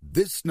at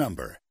this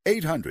number.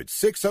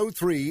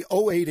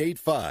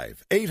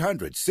 800-603-0885.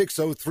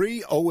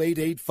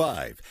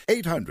 800-603-0885.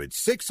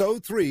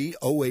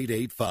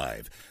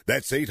 800-603-0885.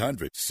 That's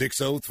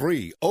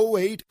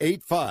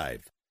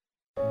 800-603-0885.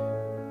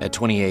 At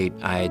 28,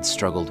 I had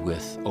struggled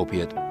with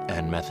opiate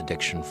and meth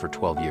addiction for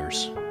 12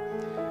 years.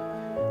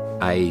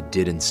 I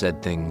did and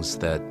said things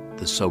that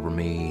the sober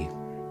me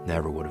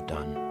never would have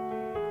done.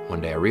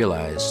 One day I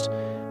realized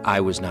I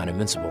was not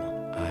invincible.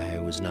 I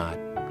was not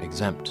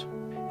exempt.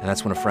 And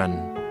that's when a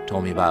friend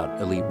told me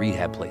about Elite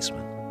Rehab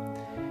Placement.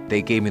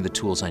 They gave me the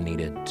tools I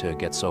needed to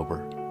get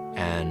sober,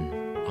 and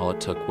all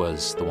it took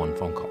was the one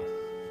phone call.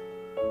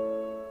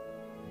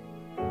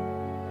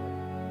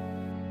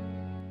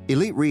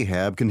 Elite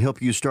Rehab can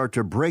help you start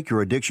to break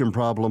your addiction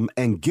problem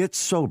and get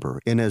sober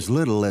in as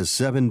little as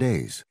 7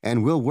 days.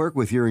 And we'll work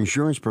with your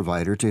insurance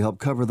provider to help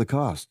cover the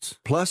costs.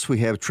 Plus, we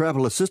have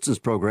travel assistance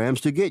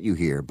programs to get you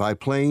here by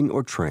plane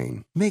or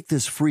train. Make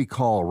this free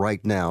call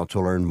right now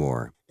to learn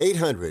more.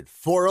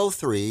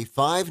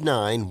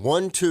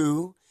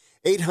 800-403-5912.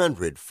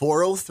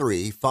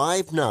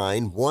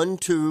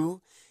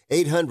 800-403-5912.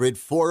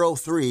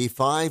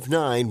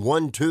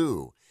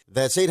 800-403-5912.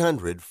 That's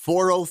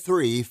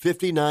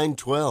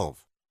 800-403-5912.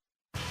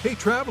 Hey,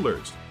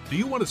 travelers, do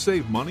you want to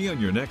save money on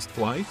your next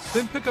flight?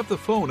 Then pick up the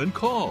phone and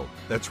call.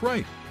 That's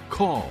right,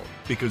 call,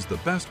 because the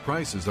best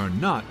prices are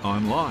not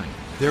online.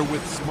 They're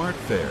with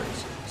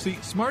SmartFares. See,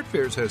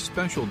 SmartFares has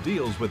special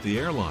deals with the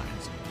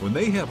airlines. When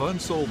they have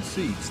unsold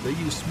seats, they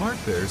use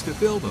SmartFares to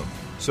fill them.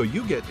 So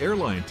you get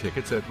airline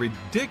tickets at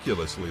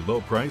ridiculously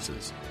low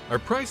prices. Our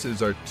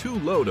prices are too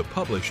low to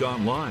publish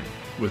online.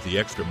 With the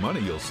extra money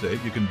you'll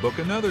save, you can book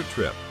another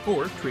trip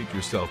or treat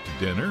yourself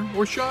to dinner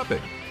or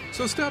shopping.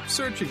 So stop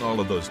searching all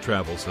of those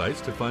travel sites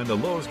to find the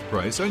lowest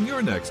price on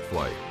your next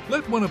flight.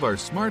 Let one of our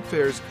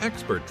SmartFares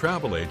expert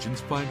travel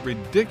agents find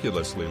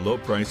ridiculously low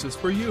prices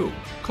for you.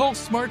 Call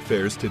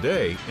SmartFares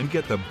today and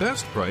get the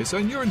best price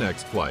on your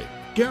next flight.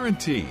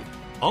 Guaranteed.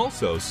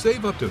 Also,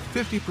 save up to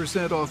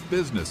 50% off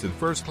business and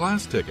first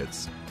class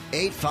tickets.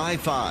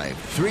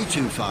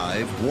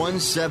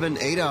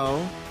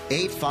 855-325-1780.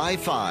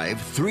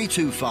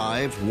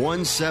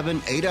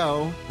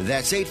 855-325-1780.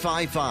 That's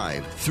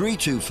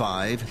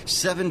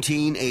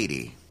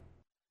 855-325-1780.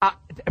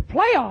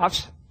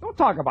 Playoffs? Don't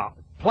talk about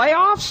it.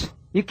 Playoffs?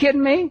 You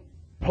kidding me?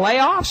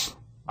 Playoffs?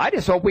 I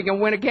just hope we can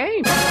win a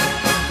game.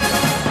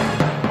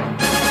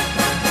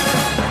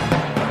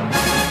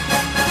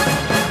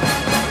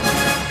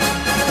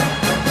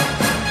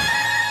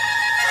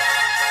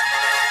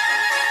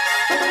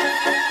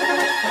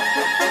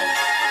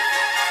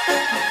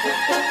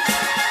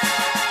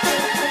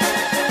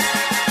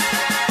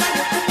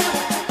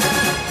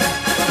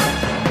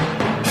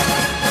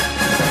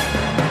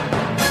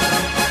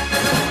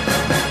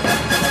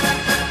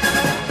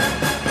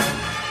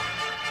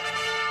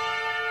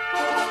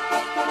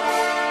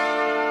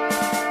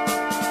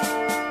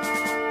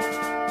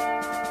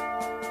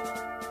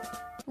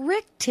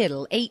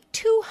 Tittle ate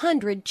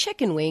 200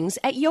 chicken wings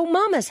at Yo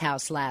Mama's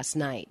house last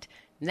night.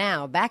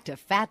 Now, back to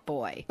Fat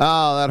Boy.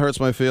 Oh, that hurts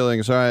my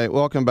feelings. All right,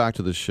 welcome back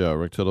to the show.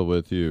 Rick Tittle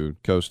with you,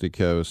 coast to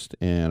coast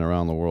and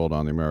around the world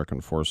on the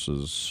American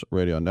Forces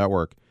Radio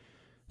Network.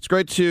 It's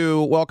great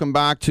to welcome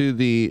back to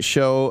the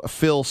show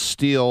Phil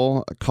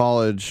Steele,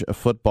 college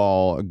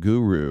football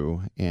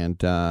guru.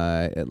 And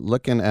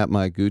looking at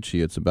my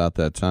Gucci, it's about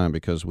that time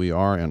because we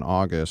are in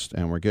August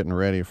and we're getting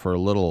ready for a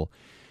little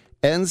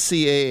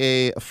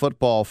NCAA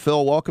football.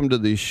 Phil, welcome to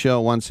the show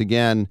once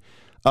again.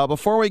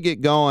 Before we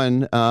get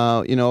going,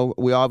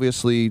 we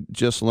obviously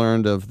just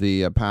learned of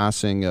the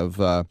passing of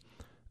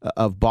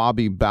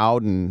Bobby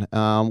Bowden.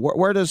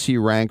 Where does he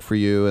rank for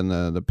you in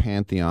the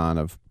pantheon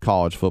of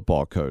college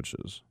football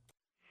coaches?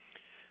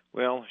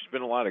 Well, there's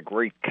been a lot of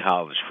great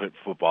college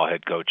football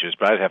head coaches,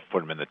 but I'd have to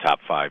put him in the top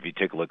 5. You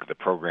take a look at the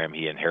program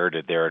he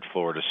inherited there at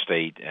Florida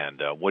State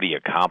and what he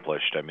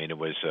accomplished. I mean, it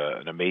was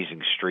an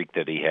amazing streak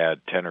that he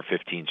had, 10 or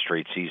 15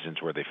 straight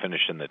seasons where they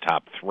finished in the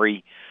top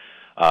 3.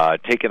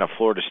 Taking a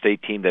Florida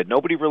State team that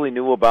nobody really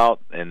knew about,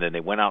 and then they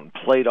went out and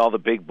played all the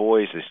big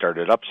boys. They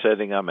started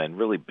upsetting them and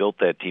really built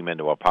that team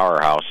into a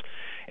powerhouse,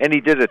 and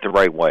he did it the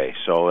right way.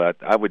 So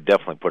I would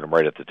definitely put him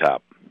right at the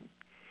top.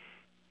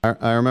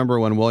 I remember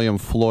when William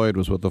Floyd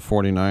was with the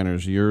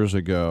 49ers years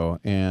ago,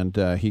 and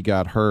he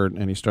got hurt,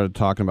 and he started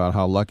talking about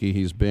how lucky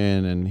he's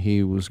been, and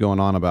he was going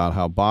on about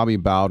how Bobby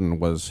Bowden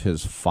was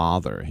his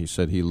father. He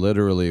said he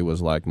literally was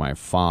like my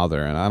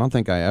father, and I don't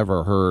think I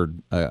ever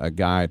heard a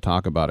guy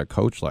talk about a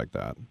coach like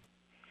that.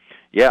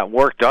 Yeah,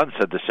 Warwick Dunn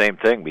said the same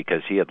thing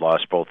because he had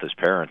lost both his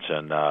parents,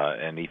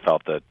 and he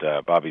felt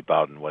that Bobby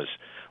Bowden was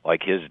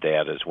like his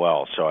dad as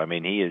well. So, I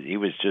mean, he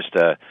was just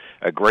a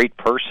great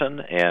person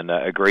and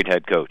a great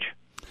head coach.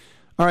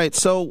 All right,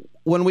 so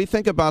when we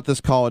think about this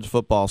college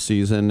football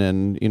season,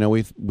 and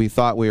we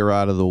thought we were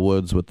out of the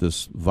woods with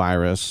this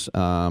virus,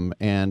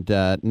 and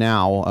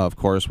now, of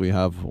course, we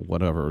have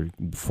whatever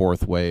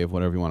fourth wave,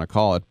 whatever you want to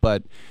call it.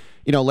 But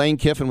Lane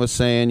Kiffin was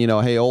saying,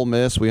 hey, Ole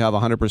Miss, we have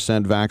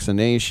 100%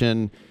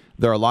 vaccination.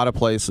 There are a lot of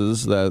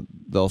places that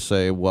they'll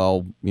say,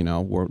 well,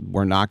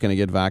 we're not going to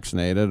get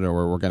vaccinated,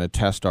 or we're going to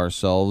test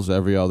ourselves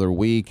every other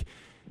week.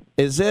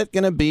 Is it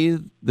going to be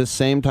the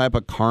same type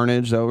of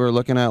carnage that we were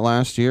looking at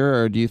last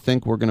year, or do you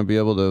think we're going to be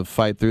able to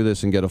fight through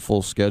this and get a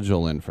full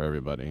schedule in for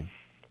everybody?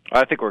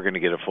 I think we're going to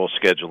get a full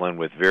schedule in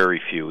with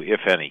very few,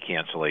 if any,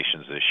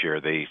 cancellations this year.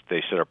 They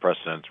set a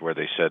precedent where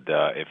they said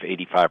if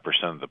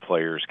 85% of the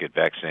players get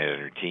vaccinated on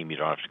your team, you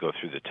don't have to go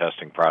through the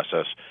testing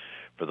process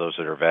for those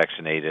that are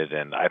vaccinated,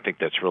 and I think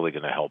that's really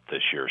going to help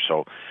this year.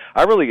 So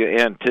I'm really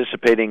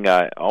anticipating,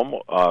 I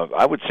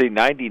would say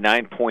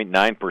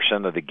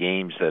 99.9% of the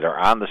games that are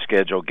on the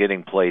schedule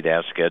getting played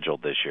as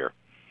scheduled this year.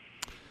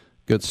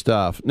 Good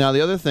stuff. Now,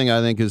 the other thing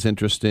I think is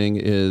interesting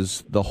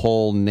is the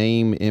whole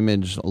name,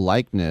 image,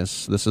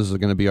 likeness. This is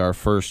going to be our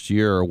first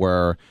year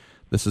where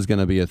this is going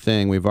to be a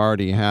thing. We've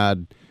already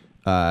had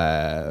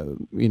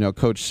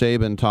Coach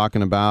Saban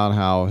talking about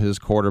how his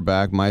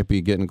quarterback might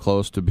be getting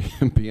close to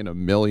being a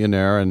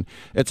millionaire, and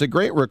it's a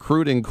great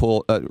recruiting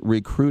tool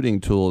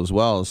as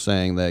well as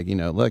saying that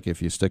look,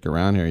 if you stick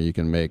around here, you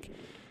can make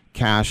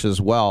cash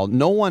as well.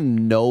 No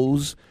one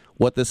knows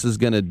what this is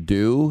going to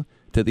do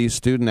to these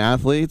student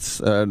athletes.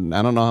 I don't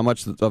know how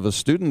much of a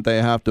student they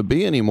have to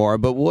be anymore,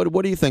 but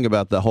what do you think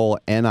about the whole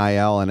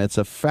NIL and its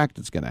effect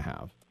it's going to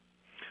have?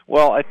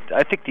 Well,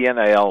 I think the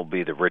NIL will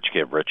be the rich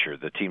get richer.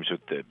 The teams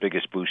with the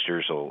biggest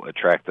boosters will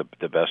attract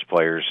the best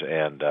players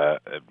and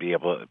be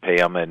able to pay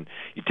them. And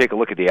you take a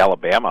look at the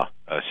Alabama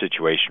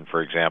situation,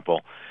 for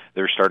example.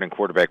 Their starting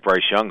quarterback,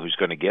 Bryce Young, who's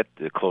going to get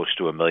close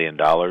to $1 million,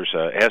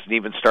 hasn't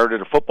even started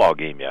a football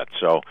game yet.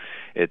 So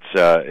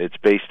it's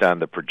based on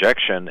the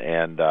projection.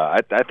 And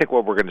I think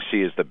what we're going to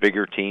see is the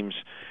bigger teams,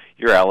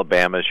 your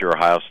Alabamas, your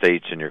Ohio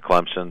States, and your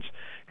Clemsons,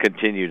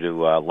 continue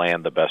to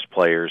land the best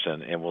players,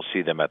 and we'll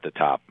see them at the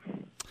top.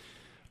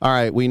 All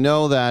right, we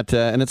know that,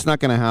 and it's not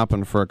going to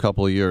happen for a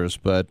couple of years,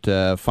 but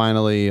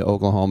finally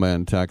Oklahoma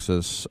and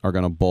Texas are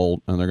going to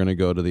bolt, and they're going to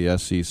go to the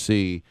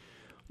SEC.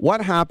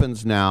 What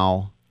happens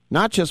now,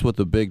 not just with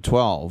the Big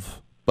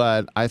 12,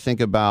 but I think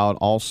about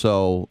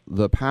also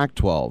the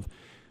Pac-12.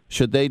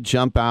 Should they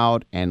jump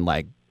out and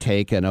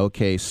take an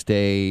OK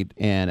State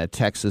and a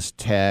Texas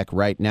Tech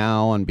right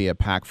now and be a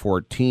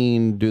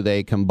Pac-14? Do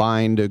they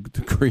combine to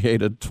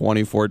create a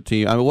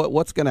 2014? I mean,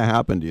 what's going to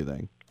happen, do you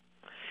think?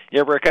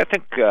 Yeah, Rick, I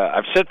think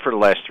I've said for the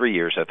last 3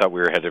 years I thought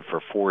we were headed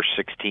for 4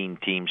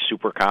 16-team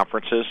super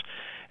conferences,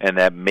 and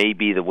that may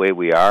be the way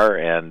we are.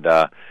 And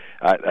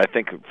I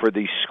think for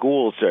these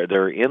schools,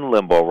 they're in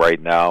limbo right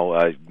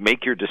now.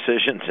 Make your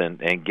decisions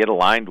and get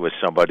aligned with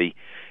somebody.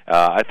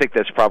 I think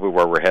that's probably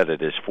where we're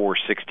headed, is 4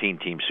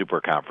 16-team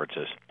super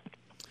conferences.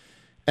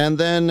 And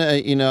then,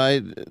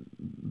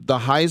 the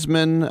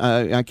Heisman,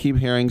 I keep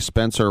hearing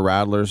Spencer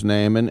Rattler's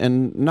name,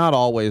 and not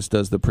always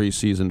does the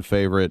preseason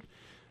favorite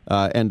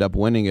end up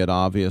winning it,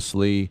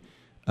 obviously,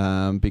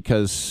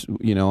 because,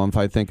 if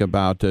I think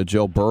about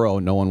Joe Burrow,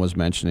 no one was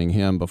mentioning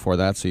him before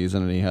that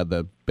season, and he had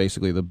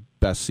basically the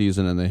best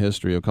season in the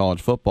history of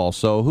college football.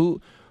 So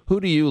who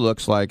to you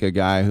looks like a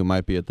guy who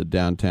might be at the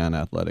Downtown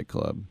Athletic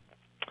Club?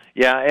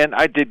 Yeah, and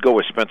I did go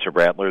with Spencer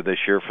Rattler this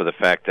year for the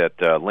fact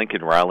that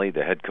Lincoln Riley,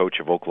 the head coach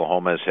of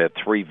Oklahoma, has had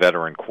 3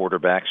 veteran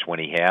quarterbacks when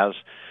he has.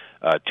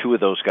 2 of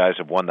those guys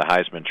have won the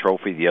Heisman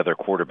Trophy. The other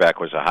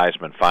quarterback was a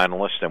Heisman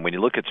finalist. And when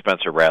you look at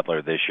Spencer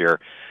Rattler this year,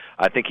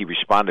 I think he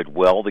responded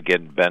well to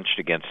getting benched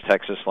against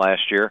Texas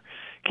last year.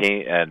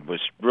 And was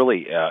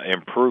really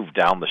improved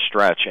down the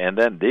stretch. And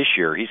then this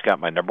year, he's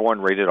got my number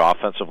 1 rated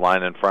offensive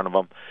line in front of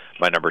him,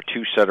 my number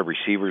 2 set of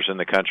receivers in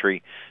the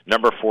country,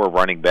 number 4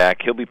 running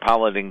back. He'll be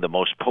piloting the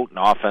most potent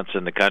offense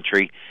in the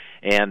country.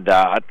 And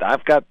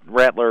I've got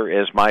Rattler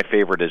as my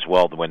favorite as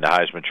well to win the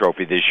Heisman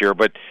Trophy this year.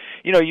 But,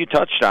 you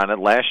touched on it.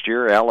 Last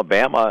year,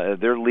 Alabama,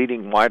 their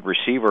leading wide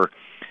receiver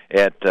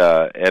at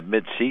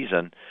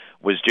midseason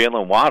was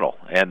Jalen Waddle,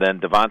 and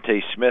then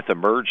Devontae Smith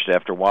emerged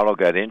after Waddle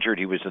got injured.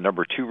 He was the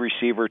number 2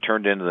 receiver,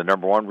 turned into the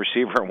number 1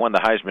 receiver, and won the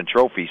Heisman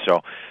Trophy. So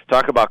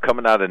talk about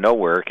coming out of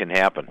nowhere. It can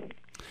happen.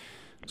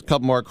 A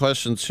couple more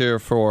questions here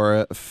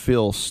for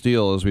Phil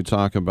Steele as we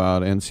talk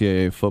about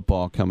NCAA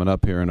football coming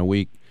up here in a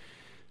week.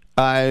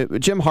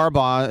 Jim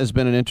Harbaugh has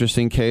been an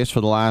interesting case for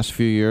the last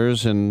few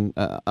years, and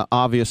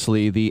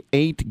obviously the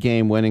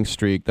 8-game winning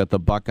streak that the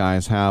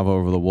Buckeyes have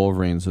over the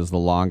Wolverines is the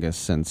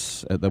longest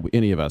since that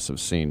any of us have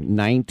seen.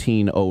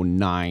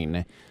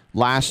 1909.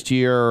 Last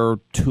year,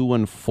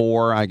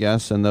 2-4, I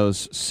guess, in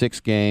those 6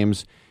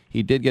 games.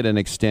 He did get an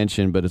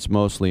extension, but it's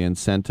mostly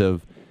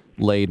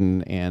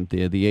incentive-laden, and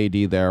the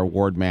AD there,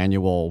 Ward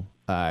Manuel,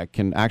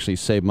 can actually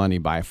save money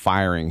by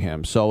firing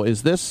him. So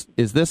is this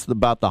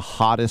about the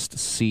hottest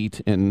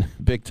seat in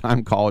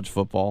big-time college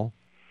football?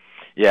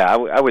 Yeah,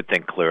 I would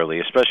think clearly,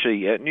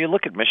 especially, and you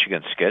look at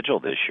Michigan's schedule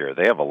this year.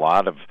 They have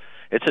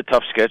it's a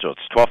tough schedule.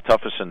 It's 12th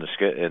toughest in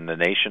the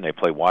nation. They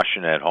play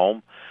Washington at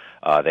home.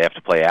 They have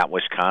to play at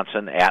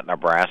Wisconsin, at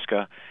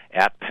Nebraska,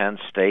 at Penn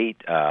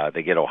State.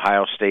 They get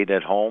Ohio State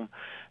at home,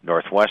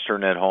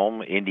 Northwestern at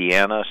home,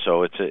 Indiana.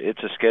 So it's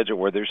a schedule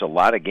where there's a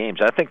lot of games.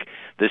 I think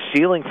the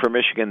ceiling for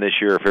Michigan this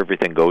year, if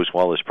everything goes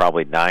well, is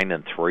probably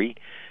 9-3,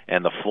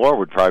 and the floor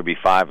would probably be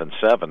 5-7.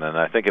 And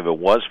I think if it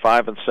was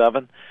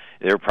 5-7,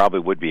 there probably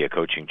would be a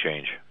coaching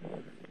change.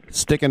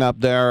 Sticking up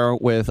there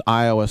with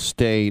Iowa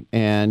State,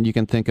 and you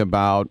can think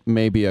about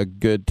maybe a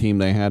good team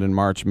they had in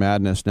March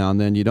Madness now and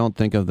then. You don't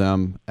think of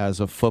them as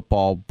a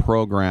football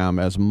program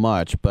as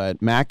much, but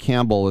Matt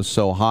Campbell is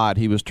so hot.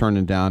 He was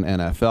turning down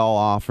NFL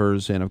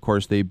offers, and, of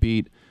course, they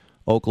beat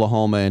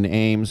Oklahoma in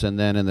Ames and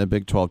then in the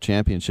Big 12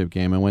 championship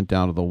game and went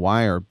down to the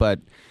wire. But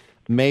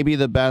maybe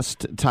the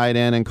best tight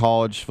end in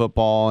college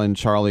football in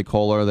Charlie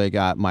Kolar. They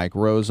got Mike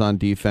Rose on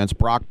defense.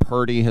 Brock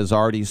Purdy has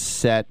already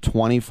set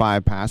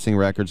 25 passing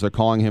records. They're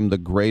calling him the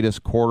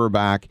greatest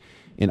quarterback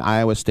in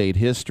Iowa State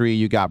history.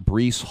 You got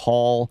Breece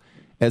Hall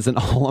as an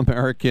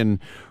All-American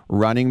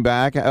running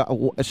back.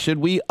 Should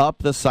we up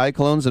the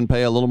Cyclones and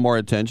pay a little more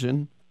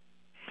attention?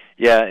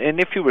 Yeah, and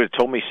if you would have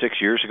told me 6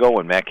 years ago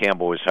when Matt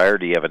Campbell was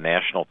hired, you have a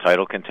national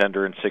title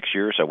contender in 6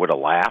 years, I would have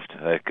laughed.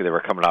 They were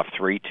coming off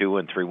 3-2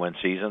 and 3-win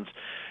seasons,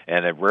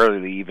 and have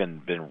rarely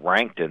even been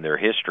ranked in their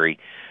history.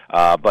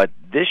 But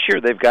this year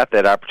they've got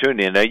that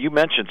opportunity. And now you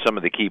mentioned some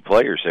of the key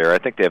players there. I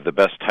think they have the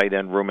best tight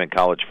end room in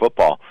college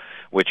football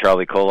with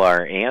Charlie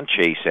Kolar and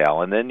Chase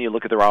Allen. And then you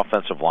look at their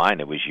offensive line.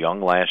 It was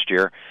young last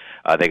year.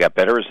 They got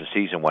better as the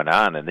season went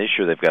on, and this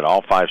year they've got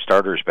all 5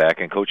 starters back.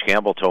 And Coach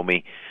Campbell told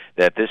me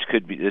that this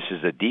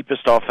is the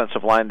deepest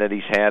offensive line that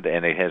he's had,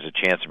 and it has a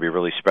chance to be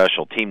really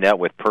special. Team that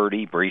with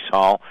Purdy, Breece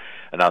Hall,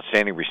 an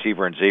outstanding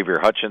receiver in Xavier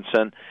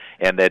Hutchinson,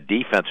 and that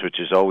defense, which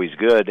is always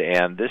good.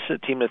 And this is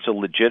a team that's a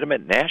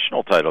legitimate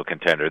national title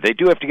contender. They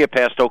do have to get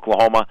past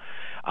Oklahoma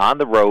on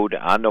the road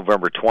on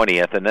November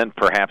 20th, and then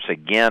perhaps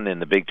again in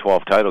the Big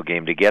 12 title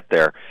game to get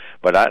there.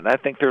 But I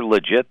think they're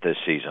legit this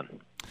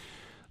season.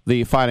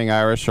 The Fighting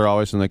Irish are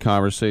always in the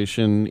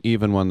conversation,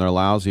 even when they're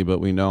lousy, but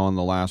we know in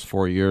the last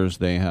 4 years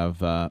they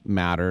have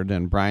mattered.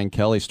 And Brian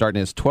Kelly starting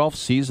his 12th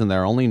season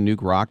there, only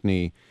Nuke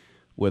Rockne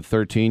with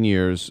 13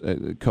 years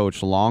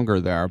coached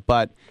longer there.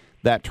 But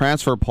that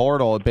transfer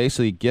portal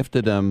basically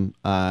gifted him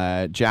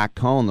Jack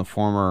Cohn, the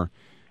former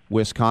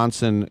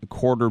Wisconsin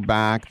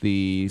quarterback,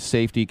 the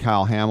safety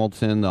Kyle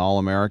Hamilton, the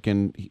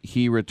All-American,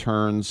 he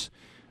returns.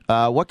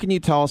 What can you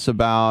tell us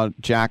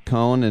about Jack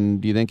Coan, and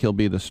do you think he'll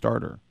be the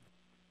starter?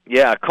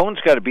 Yeah,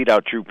 Cohn's got to beat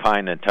out Drew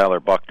Pine and Tyler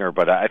Buckner,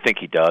 but I think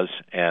he does.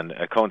 And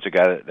Cohn's a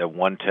guy that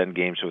won 10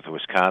 games with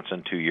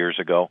Wisconsin 2 years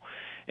ago,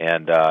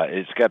 and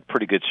it's got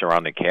pretty good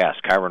surrounding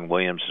cast. Kyron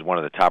Williams is one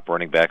of the top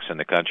running backs in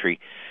the country.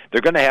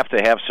 They're going to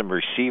have some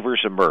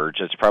receivers emerge.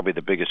 That's probably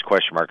the biggest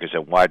question mark is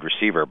at wide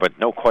receiver, but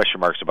no question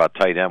marks about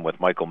tight end with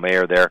Michael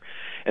Mayer there.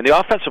 And the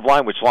offensive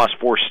line, which lost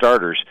 4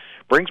 starters,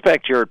 brings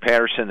back Jared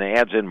Patterson and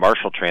adds in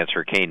Marshall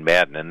transfer Kane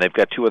Madden, and they've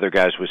got 2 other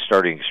guys with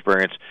starting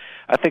experience.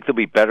 I think they'll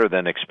be better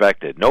than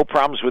expected. No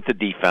problems with the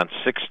defense,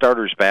 6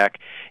 starters back,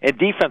 and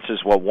defense is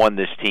what won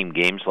this team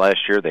games last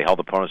year. They held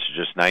opponents to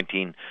just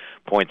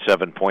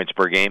 19.7 points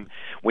per game.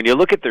 When you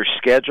look at their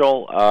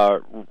schedule,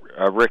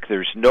 Rick,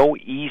 there's no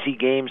easy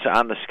games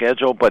on the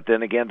schedule, but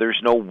then again,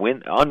 there's no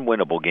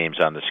unwinnable games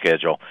on the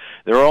schedule.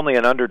 They're only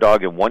an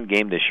underdog in 1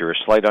 game this year, a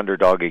slight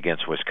underdog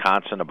against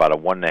Wisconsin, about a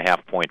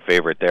 1.5-point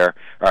favorite there,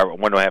 or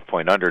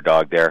 1.5-point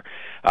underdog there.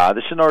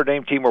 This is a Notre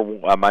Dame team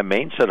where my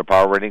main set of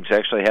power ratings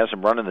actually has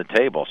them running the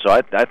table. So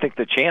I think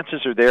the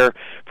chances are there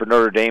for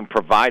Notre Dame,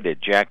 provided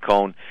Jack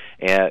Coan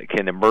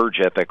can emerge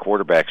at that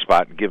quarterback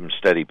spot and give him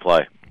steady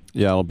play.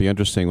 Yeah, it'll be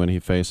interesting when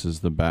he faces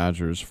the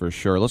Badgers for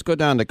sure. Let's go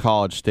down to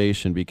College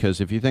Station, because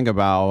if you think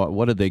about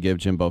what did they give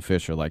Jimbo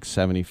Fisher, like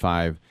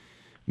 $75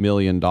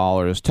 million.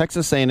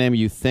 Texas A&M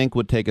you think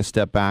would take a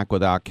step back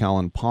without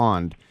Kellen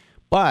Pond,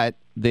 but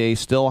they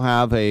still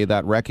have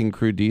that wrecking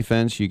crew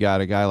defense. You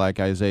got a guy like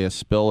Isaiah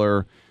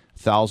Spiller,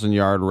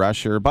 1,000-yard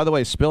rusher. By the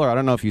way, Spiller, I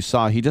don't know if you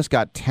saw, he just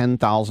got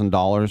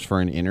 $10,000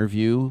 for an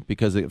interview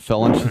because it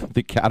fell into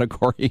the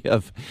category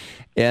of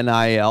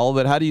NIL.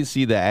 But how do you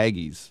see the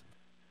Aggies?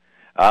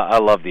 I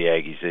love the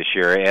Aggies this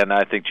year, and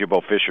I think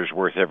Jimbo Fisher's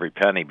worth every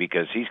penny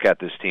because he's got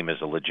this team as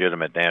a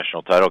legitimate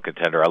national title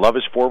contender. I love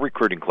his 4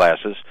 recruiting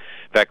classes.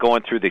 In fact,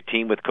 going through the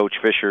team with Coach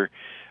Fisher,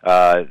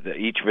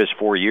 each of his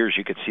 4 years,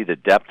 you could see the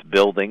depth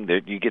building.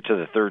 You get to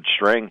the 3rd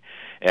string,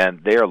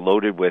 and they are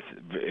loaded with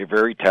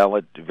very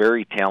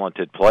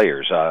talented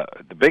players.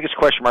 The biggest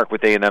question mark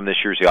with A&M this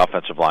year is the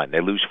offensive line.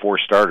 They lose 4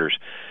 starters,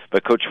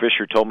 but Coach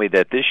Fisher told me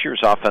that this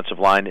year's offensive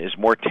line is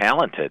more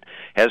talented,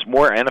 has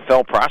more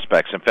NFL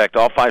prospects. In fact,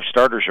 all 5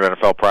 starters are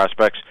NFL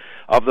prospects.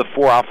 Of the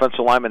 4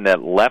 offensive linemen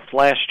that left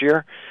last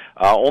year,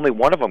 only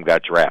one of them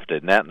got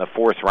drafted, and that in the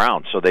 4th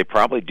round. So they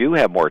probably do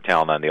have more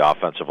talent on the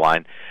offensive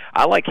line.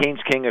 I like Haynes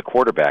King at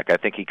quarterback. I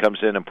think he comes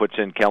in and puts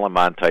in Kellen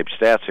Mond-type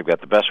stats. They've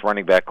got the best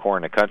running back core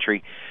in the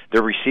country.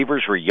 Their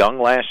receivers were young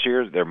last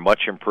year. They're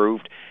much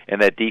improved.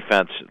 And that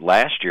defense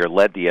last year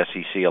led the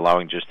SEC,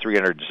 allowing just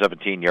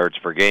 317 yards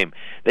per game.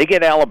 They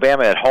get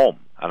Alabama at home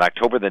on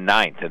October the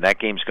 9th, and that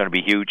game's going to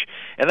be huge.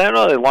 And I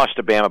know they lost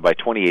to Bama by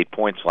 28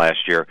 points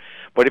last year,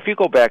 but if you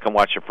go back and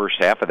watch the first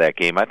half of that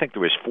game, I think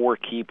there was 4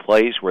 key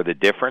plays where the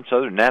difference.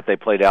 Other than that, they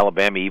played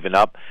Alabama even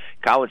up.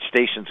 College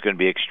Station's going to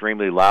be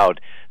extremely loud.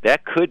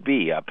 That could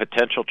be a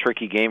potential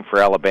tricky game for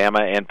Alabama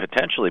and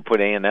potentially put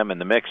A&M in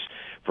the mix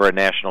for a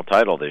national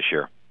title this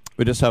year.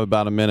 We just have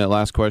about a minute.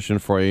 Last question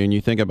for you. And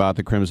you think about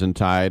the Crimson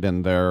Tide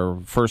and their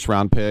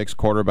first-round picks,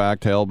 quarterback,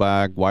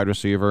 tailback, wide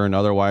receiver,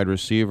 another wide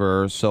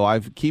receiver. So I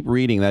keep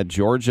reading that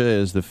Georgia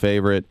is the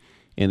favorite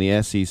in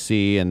the SEC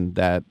and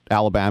that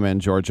Alabama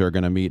and Georgia are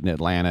going to meet in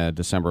Atlanta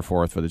December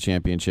 4th for the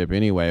championship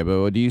anyway.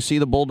 But do you see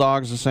the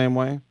Bulldogs the same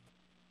way?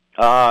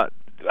 I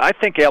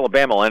think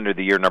Alabama will enter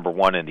the year number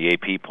 1 in the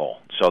AP poll.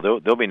 So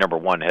they'll be number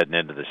 1 heading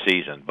into the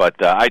season.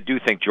 But I do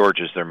think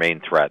Georgia's their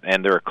main threat,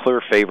 and they're a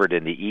clear favorite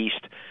in the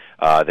East.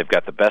 They've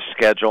got the best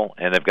schedule,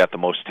 and they've got the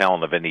most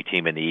talent of any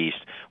team in the East.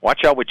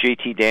 Watch out with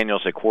JT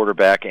Daniels at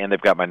quarterback, and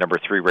they've got my number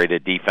 3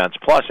 rated defense.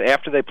 Plus,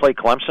 after they play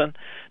Clemson,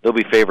 they'll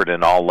be favored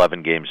in all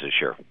 11 games this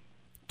year.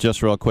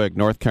 Just real quick,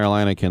 North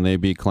Carolina, can they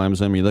beat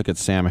Clemson? You look at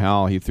Sam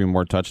Howell, he threw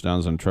more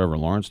touchdowns than Trevor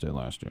Lawrence did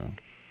last year.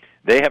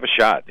 They have a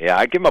shot. Yeah,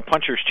 I give them a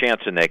puncher's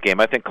chance in that game.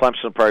 I think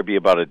Clemson will probably be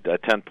about a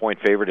 10-point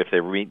favorite if they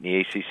meet in the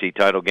ACC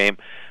title game,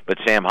 but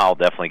Sam Howell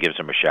definitely gives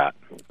them a shot.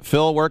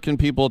 Phil, where can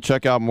people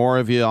check out more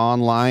of you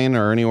online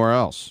or anywhere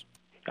else?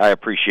 I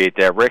appreciate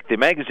that, Rick. The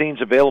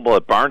magazine's available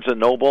at Barnes &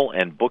 Noble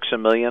and Books A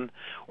Million,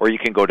 or you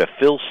can go to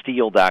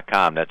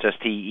philsteele.com. That's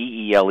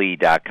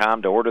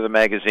STEELE.com to order the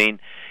magazine.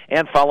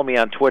 And follow me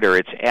on Twitter.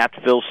 It's at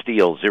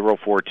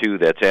PhilSteele042.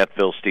 That's at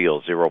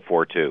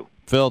PhilSteele042.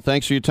 Phil,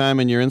 thanks for your time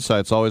and your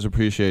insights. Always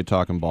appreciate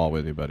talking ball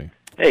with you, buddy.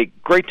 Hey,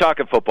 great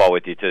talking football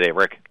with you today,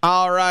 Rick.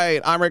 All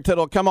right. I'm Rick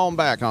Tittle. Come on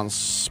back on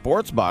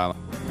Sports Byline.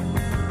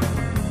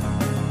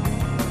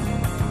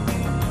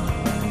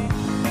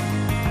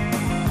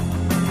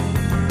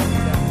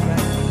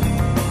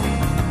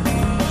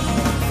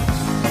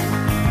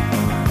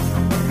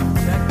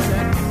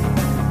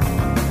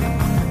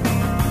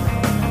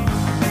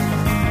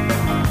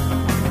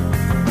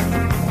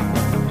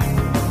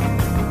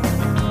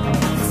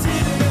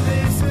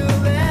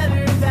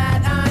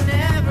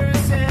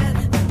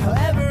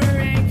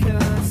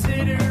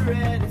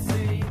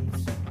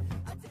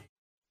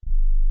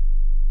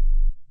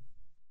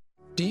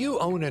 Do you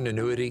own an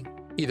annuity?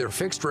 either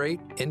fixed rate,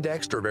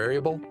 indexed, or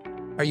variable?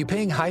 Are you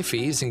paying high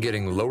fees and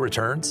getting low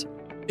returns?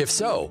 If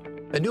so,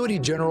 Annuity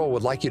General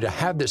would like you to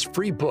have this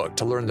free book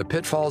to learn the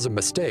pitfalls and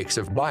mistakes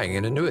of buying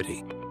an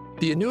annuity.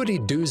 The Annuity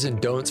Do's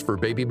and Don'ts for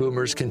Baby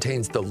Boomers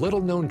contains the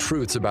little-known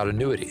truths about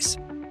annuities,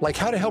 like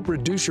how to help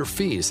reduce your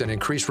fees and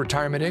increase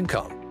retirement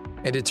income.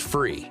 And it's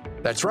free.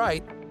 That's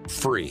right,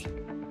 free.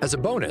 As a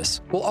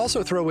bonus, we'll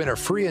also throw in a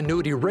free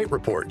annuity rate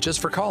report just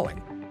for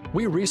calling.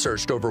 We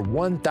researched over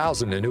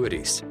 1,000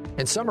 annuities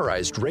and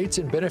summarized rates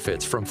and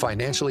benefits from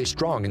financially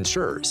strong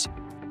insurers.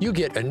 You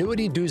get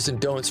Annuity Do's and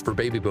Don'ts for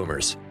Baby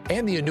Boomers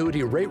and the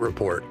Annuity Rate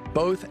Report,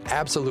 both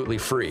absolutely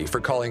free for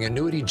calling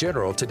Annuity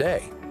General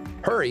today.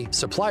 Hurry,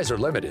 supplies are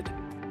limited.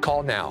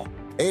 Call now.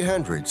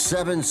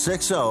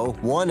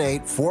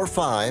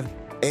 800-760-1845.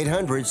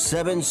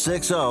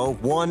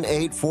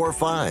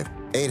 800-760-1845.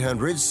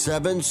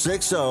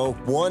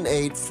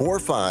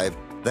 800-760-1845.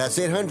 That's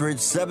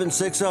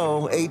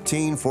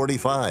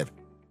 800-760-1845.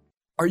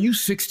 Are you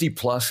 60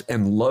 plus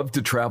and love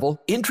to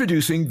travel?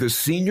 Introducing the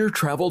Senior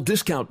Travel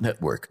Discount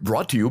Network,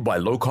 brought to you by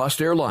Low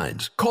Cost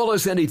Airlines. Call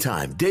us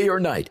anytime, day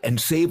or night,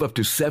 and save up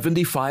to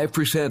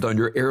 75% on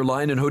your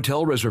airline and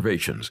hotel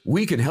reservations.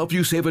 We can help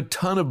you save a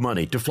ton of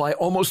money to fly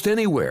almost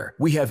anywhere.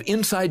 We have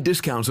inside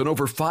discounts on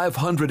over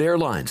 500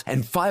 airlines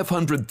and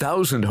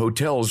 500,000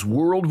 hotels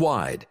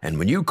worldwide. And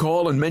when you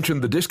call and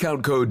mention the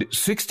discount code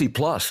 60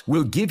 plus,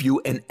 we'll give you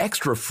an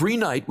extra free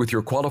night with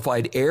your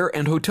qualified air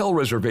and hotel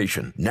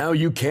reservation. Now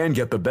you can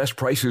get the best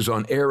prices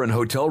on air and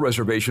hotel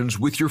reservations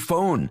with your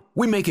phone.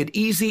 We make it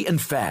easy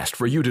and fast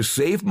for you to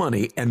save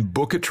money and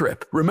book a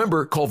trip.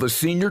 Remember, call the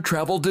Senior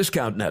Travel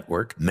Discount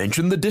Network,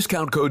 mention the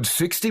discount code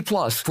 60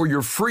 plus for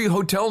your free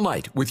hotel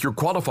night with your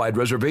qualified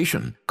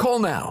reservation. Call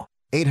now.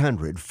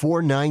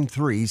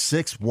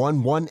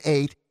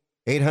 800-493-6118.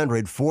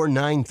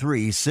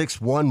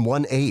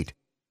 800-493-6118.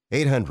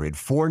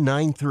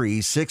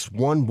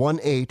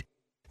 800-493-6118.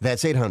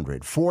 That's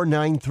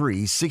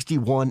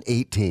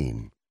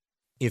 800-493-6118.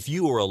 If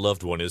you or a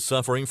loved one is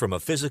suffering from a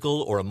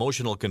physical or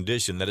emotional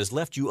condition that has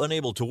left you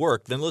unable to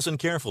work, then listen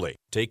carefully.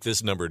 Take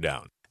this number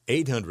down.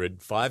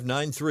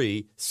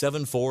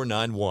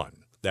 800-593-7491.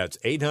 That's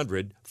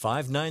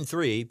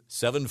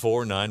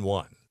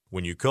 800-593-7491.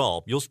 When you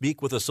call, you'll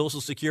speak with a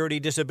Social Security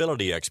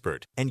disability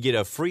expert and get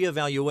a free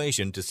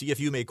evaluation to see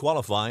if you may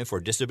qualify for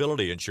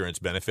disability insurance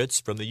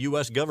benefits from the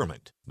U.S.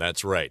 government.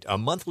 That's right, a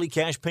monthly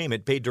cash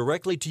payment paid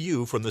directly to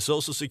you from the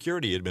Social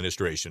Security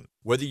Administration.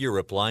 Whether you're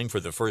applying for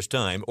the first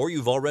time or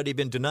you've already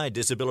been denied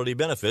disability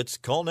benefits,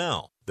 call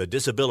now. The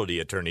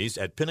disability attorneys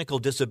at Pinnacle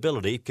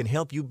Disability can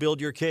help you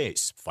build your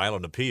case, file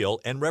an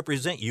appeal, and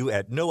represent you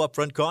at no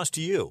upfront cost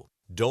to you.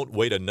 Don't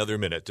wait another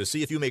minute to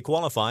see if you may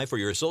qualify for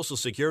your Social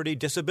Security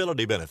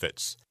disability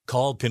benefits.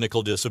 Call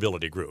Pinnacle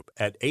Disability Group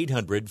at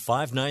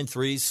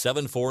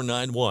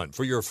 800-593-7491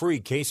 for your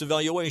free case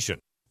evaluation.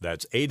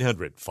 That's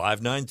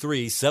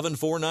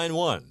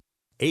 800-593-7491.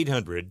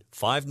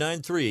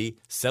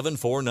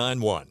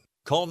 800-593-7491.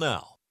 Call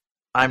now.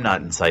 I'm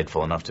not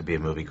insightful enough to be a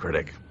movie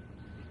critic.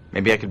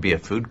 Maybe I could be a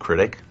food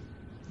critic.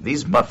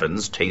 These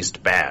muffins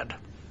taste bad.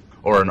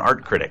 Or an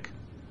art critic.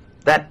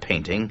 That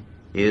painting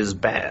is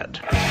bad.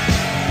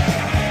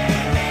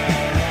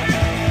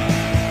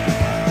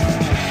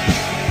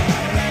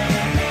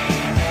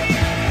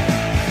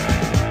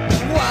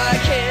 Why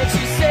can't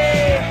you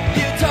say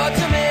you talk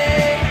to me?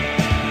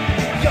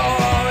 You're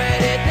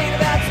already thinking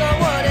about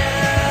someone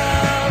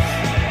else.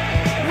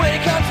 When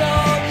it comes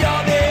home,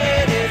 your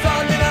bed is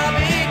on and I'll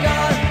be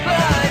gone. But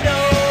I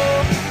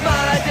know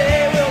my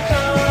day will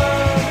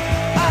come.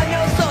 I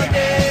know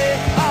someday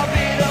I'll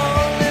be the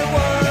only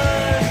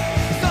one.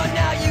 So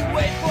now you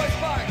wait for a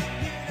spark.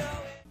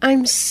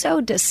 I'm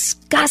so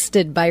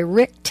disgusted by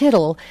Rick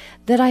Tittle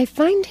that I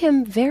find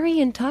him very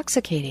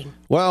intoxicating.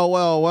 Well,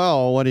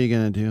 what are you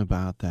going to do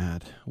about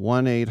that?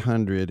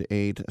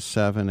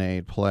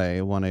 1-800-878-PLAY,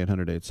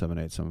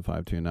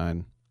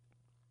 1-800-878-7529.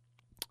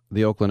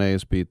 The Oakland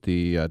A's beat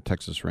the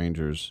Texas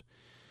Rangers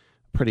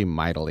pretty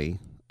mightily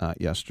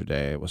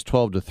yesterday. It was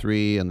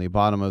 12-3 in the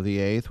bottom of the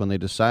eighth when they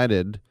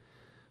decided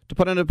to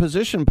put in a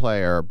position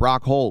player,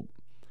 Brock Holt.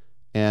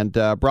 And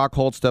Brock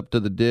Holt stepped to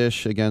the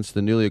dish against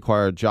the newly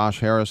acquired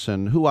Josh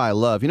Harrison, who I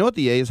love. You know what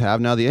the A's have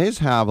now? The A's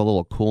have a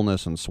little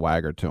coolness and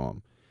swagger to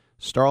them.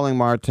 Starling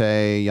Marte,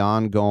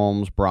 Yan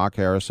Gomes, Brock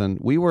Harrison.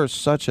 We were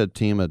such a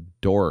team of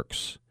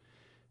dorks.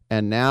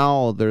 And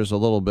now there's a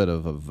little bit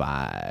of a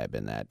vibe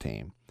in that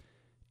team.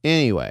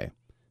 Anyway,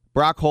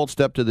 Brock Holt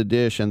stepped to the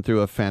dish and threw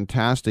a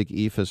fantastic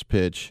eephus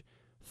pitch,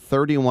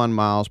 31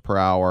 miles per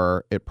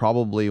hour. It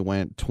probably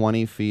went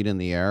 20 feet in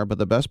the air, but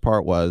the best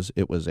part was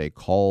it was a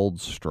called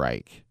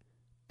strike.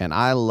 And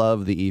I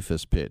love the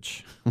eephus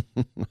pitch.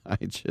 I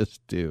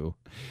just do.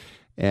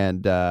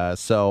 And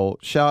so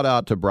shout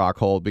out to Brock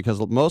Holt, because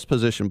most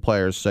position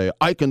players say,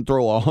 I can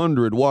throw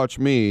 100, watch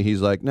me. He's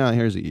like, no,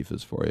 here's the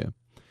eephus for you.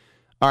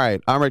 All right,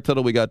 I'm Rick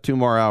Tittle. We got 2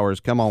 more hours.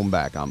 Come on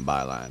back on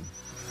Byline.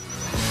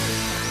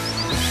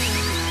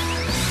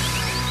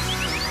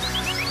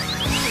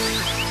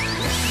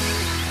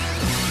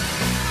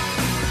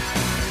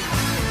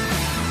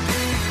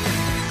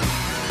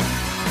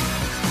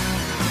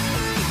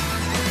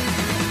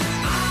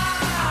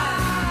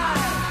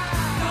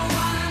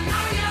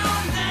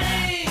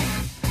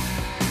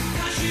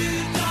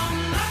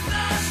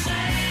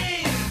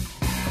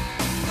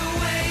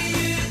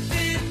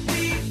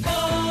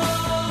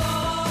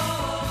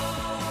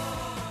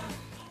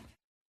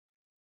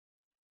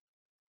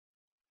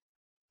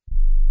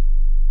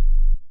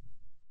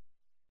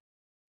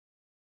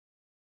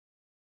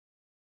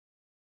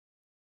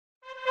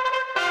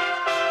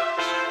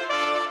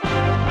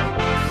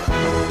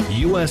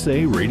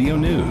 USA Radio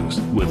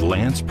News with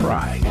Lance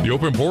Pry. The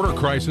open border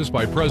crisis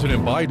by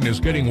President Biden is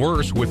getting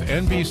worse, with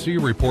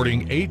NBC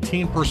reporting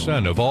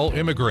 18% of all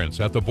immigrants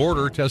at the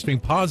border testing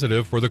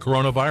positive for the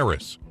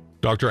coronavirus.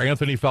 Dr.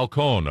 Anthony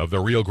Falcone of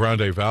the Rio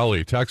Grande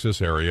Valley,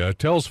 Texas area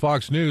tells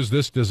Fox News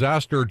this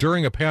disaster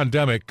during a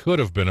pandemic could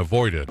have been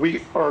avoided.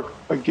 We are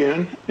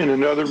again in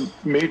another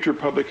major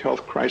public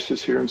health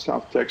crisis here in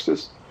South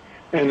Texas,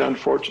 and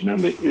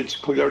unfortunately, it's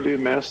clearly a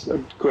mess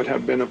that could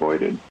have been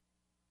avoided.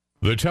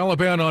 The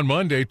Taliban on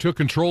Monday took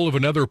control of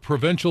another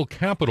provincial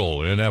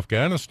capital in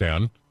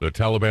Afghanistan. The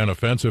Taliban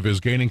offensive is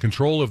gaining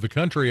control of the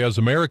country as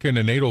American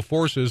and NATO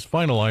forces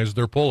finalize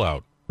their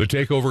pullout. The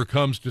takeover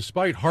comes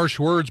despite harsh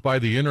words by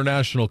the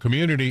international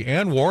community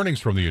and warnings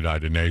from the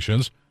United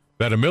Nations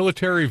that a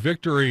military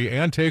victory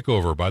and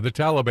takeover by the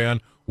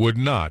Taliban would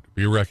not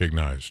be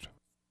recognized.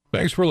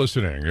 Thanks for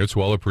listening. It's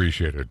well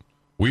appreciated.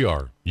 We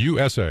are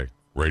USA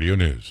Radio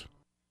News.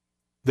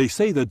 They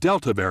say the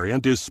Delta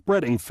variant is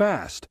spreading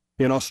fast.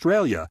 In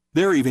Australia,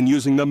 they're even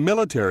using the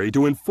military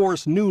to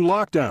enforce new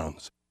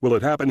lockdowns. Will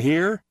it happen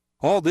here?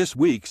 All this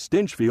week,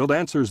 Stinchfield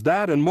answers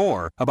that and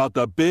more about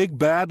the big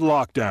bad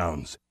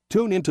lockdowns.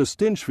 Tune into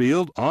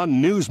Stinchfield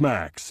on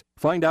Newsmax.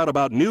 Find out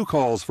about new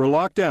calls for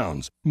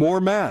lockdowns,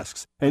 more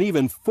masks, and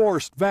even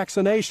forced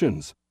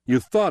vaccinations. You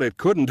thought it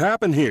couldn't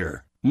happen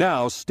here.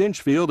 Now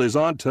Stinchfield is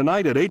on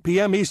tonight at 8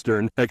 p.m.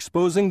 Eastern,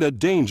 exposing the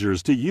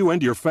dangers to you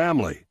and your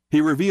family. He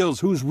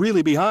reveals who's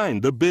really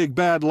behind the big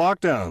bad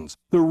lockdowns,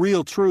 the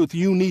real truth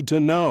you need to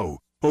know.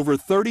 Over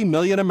 30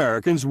 million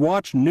Americans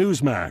watch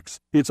Newsmax.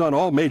 It's on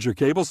all major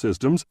cable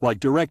systems like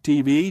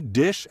DirecTV,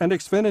 Dish, and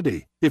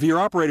Xfinity. If your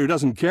operator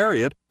doesn't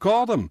carry it,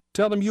 call them.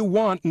 Tell them you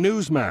want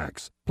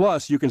Newsmax.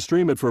 Plus, you can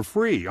stream it for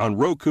free on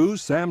Roku,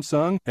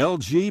 Samsung,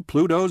 LG,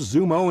 Pluto,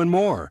 Zumo, and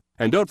more.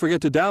 And don't forget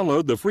to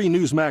download the free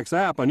Newsmax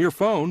app on your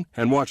phone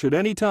and watch it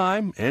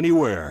anytime,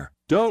 anywhere.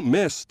 Don't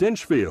miss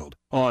Stinchfield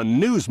on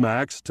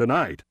Newsmax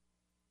tonight.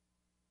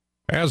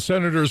 As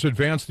senators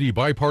advance the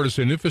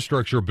bipartisan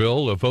infrastructure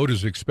bill, a vote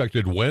is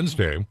expected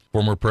Wednesday.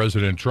 Former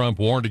President Trump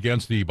warned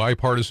against the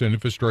bipartisan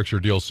infrastructure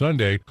deal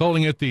Sunday,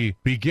 calling it the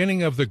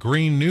beginning of the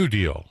Green New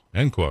Deal,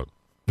 end quote.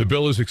 The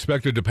bill is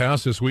expected to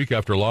pass this week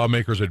after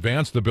lawmakers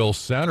advanced the bill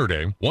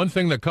Saturday. One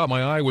thing that caught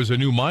my eye was a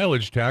new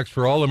mileage tax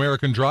for all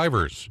American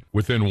drivers.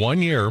 Within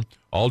 1 year,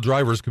 all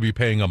drivers could be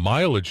paying a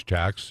mileage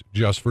tax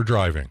just for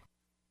driving.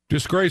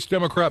 Disgraced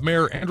Democrat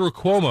Mayor Andrew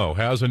Cuomo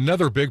has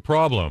another big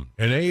problem.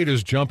 An aide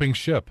is jumping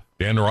ship.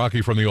 Dan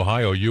Naraki from the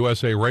Ohio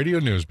USA Radio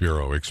News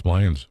Bureau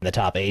explains. The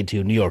top aide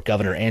to New York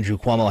Governor Andrew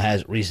Cuomo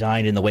has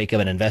resigned in the wake of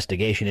an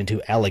investigation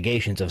into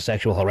allegations of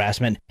sexual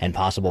harassment and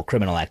possible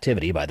criminal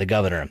activity by the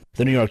governor.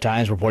 The New York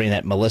Times reporting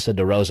that Melissa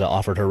DeRosa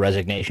offered her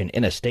resignation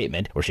in a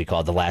statement where she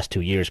called the last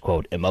 2 years,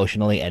 quote,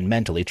 emotionally and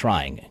mentally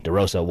trying.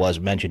 DeRosa was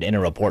mentioned in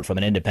a report from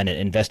an independent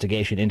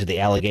investigation into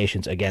the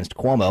allegations against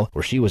Cuomo,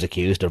 where she was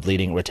accused of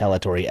leading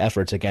retaliatory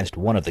efforts against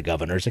one of the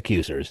governor's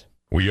accusers.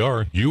 We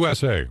are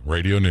USA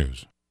Radio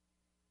News.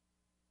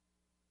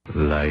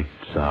 Lights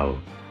out,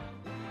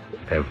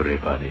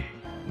 everybody.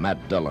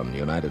 Matt Dillon,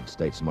 United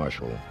States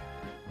Marshal.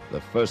 The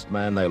first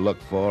man they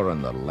look for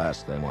and the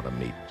last they want to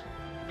meet.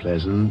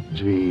 Pleasant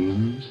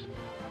dreams.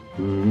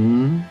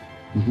 The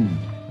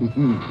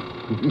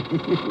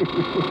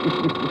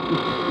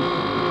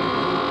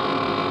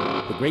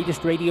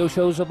greatest radio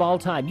shows of all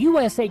time,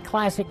 USA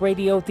Classic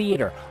Radio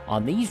Theater,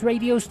 on these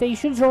radio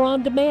stations or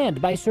on demand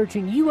by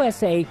searching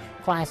USA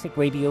Classic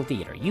Radio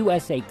Theater.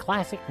 USA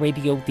Classic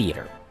Radio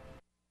Theater.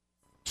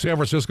 San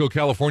Francisco,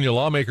 California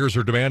lawmakers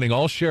are demanding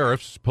all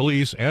sheriffs,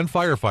 police, and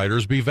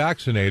firefighters be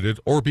vaccinated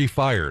or be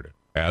fired.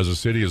 As the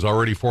city is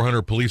already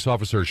 400 police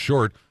officers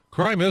short,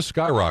 crime is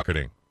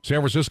skyrocketing. San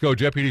Francisco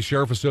Deputy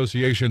Sheriff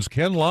Association's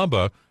Ken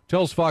Lamba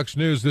tells Fox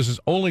News this is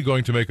only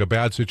going to make a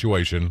bad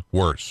situation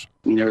worse.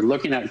 They're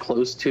looking at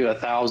close to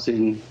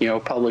 1,000,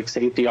 public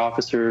safety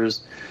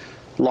officers,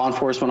 law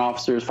enforcement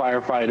officers,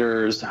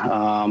 firefighters,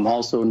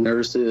 also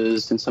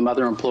nurses and some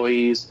other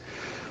employees.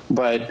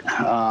 But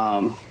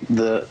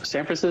the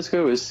San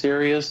Francisco is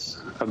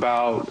serious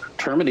about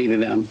terminating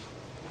them.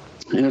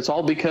 And it's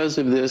all because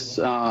of this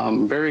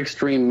very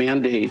extreme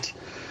mandate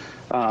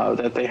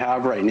that they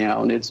have right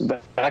now. And it's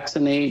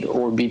vaccinate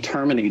or be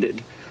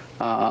terminated.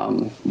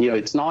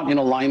 It's not in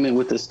alignment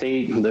with the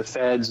state, the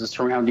feds, the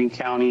surrounding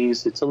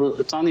counties. It's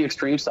on the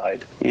extreme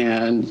side,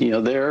 and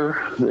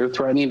they're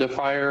threatening to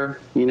fire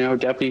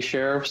deputy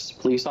sheriffs,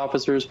 police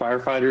officers,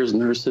 firefighters,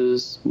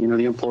 nurses,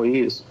 the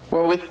employees.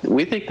 Well,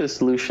 we think the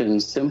solution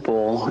is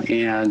simple,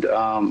 and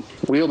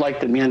we would like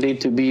the mandate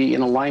to be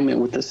in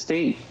alignment with the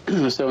state.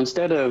 So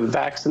instead of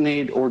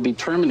vaccinate or be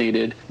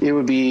terminated, it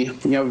would be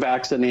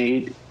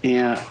vaccinate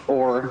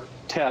or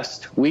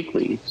test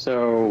weekly.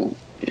 So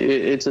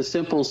it's a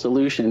simple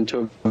solution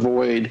to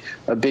avoid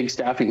a big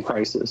staffing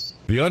crisis.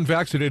 The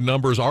unvaccinated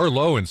numbers are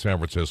low in San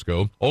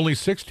Francisco. Only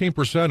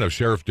 16% of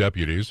sheriff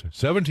deputies,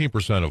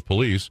 17% of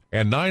police,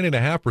 and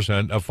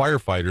 9.5% of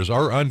firefighters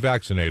are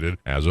unvaccinated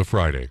as of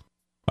Friday.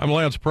 I'm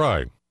Lance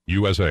Pry,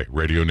 USA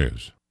Radio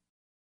News.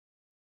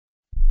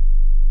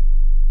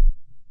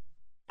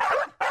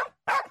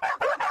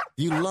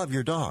 You love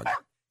your dog.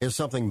 Is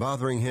something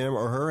bothering him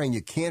or her and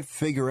you can't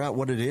figure out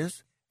what it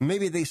is?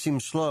 Maybe they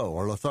seem slow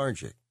or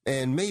lethargic,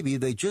 and maybe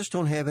they just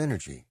don't have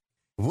energy.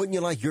 Wouldn't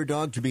you like your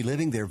dog to be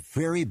living their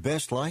very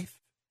best life?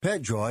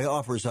 PetJoy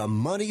offers a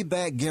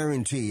money-back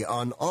guarantee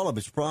on all of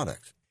its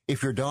products.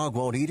 If your dog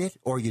won't eat it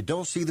or you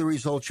don't see the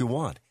results you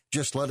want,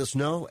 just let us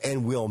know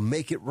and we'll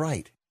make it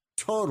right.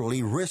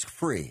 Totally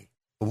risk-free.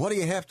 What do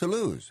you have to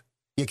lose?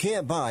 You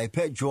can't buy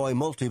PetJoy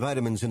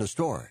multivitamins in a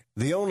store.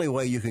 The only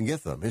way you can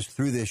get them is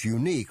through this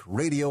unique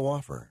radio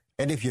offer.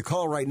 And if you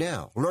call right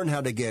now, learn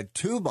how to get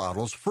 2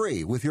 bottles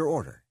free with your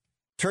order.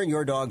 Turn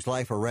your dog's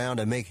life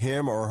around and make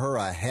him or her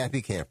a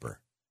happy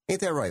camper.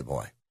 Ain't that right,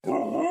 boy?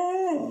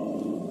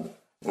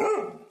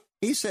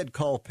 He said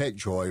call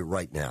PetJoy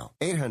right now.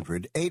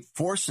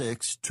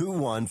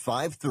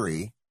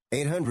 800-846-2153.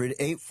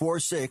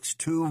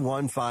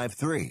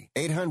 800-846-2153.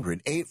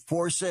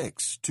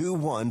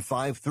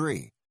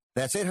 800-846-2153.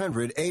 That's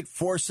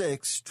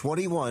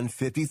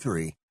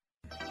 800-846-2153.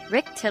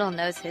 Rick Tittle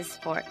knows his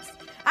sports.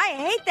 I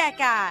hate that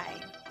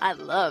guy. I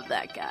love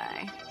that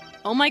guy.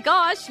 Oh my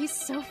gosh, he's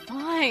so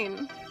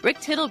fine. Rick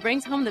Tittle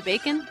brings home the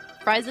bacon,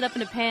 fries it up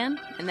in a pan,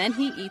 and then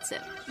he eats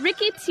it.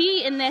 Ricky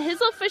T in the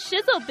hizzle for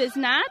shizzle,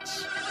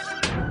 biznatch.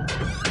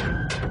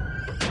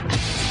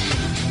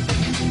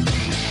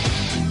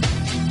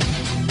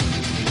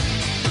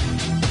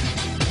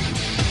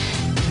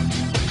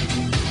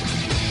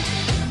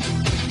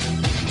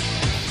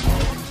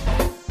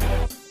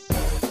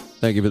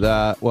 Thank you for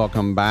that.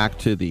 Welcome back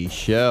to the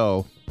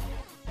show.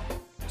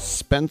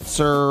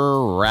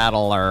 Spencer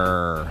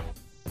Rattler,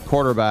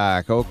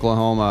 quarterback,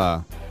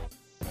 Oklahoma.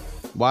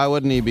 Why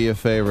wouldn't he be a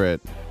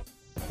favorite?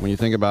 When you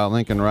think about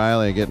Lincoln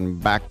Riley getting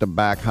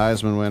back-to-back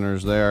Heisman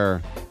winners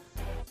there.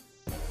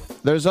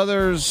 There's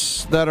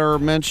others that are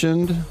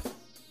mentioned.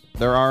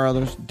 There are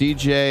others.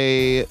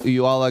 DJ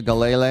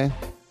Uiagalelei,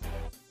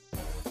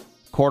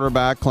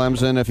 quarterback,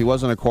 Clemson. If he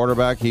wasn't a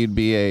quarterback, he'd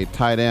be a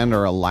tight end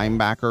or a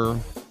linebacker.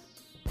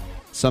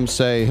 Some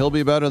say he'll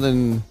be better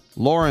than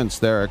Lawrence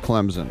there at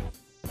Clemson.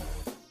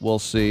 We'll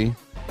see.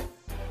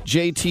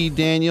 JT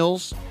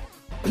Daniels,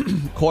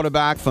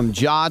 quarterback from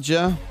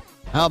Georgia.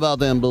 How about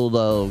them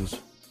Bulldogs?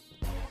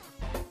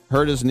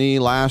 Hurt his knee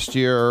last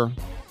year,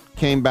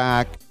 came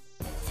back,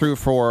 threw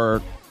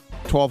for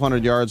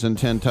 1,200 yards and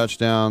 10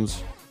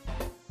 touchdowns.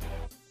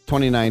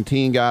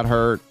 2019 got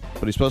hurt,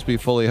 but he's supposed to be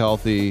fully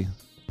healthy.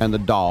 And the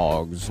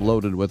Dogs,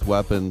 loaded with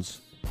weapons.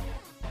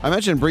 I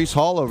mentioned Breece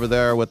Hall over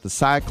there with the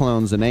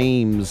Cyclones and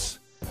Ames.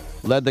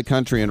 Led the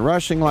country in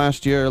rushing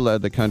last year,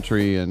 led the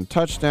country in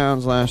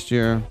touchdowns last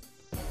year.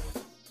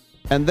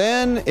 And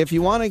then, if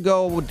you want to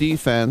go with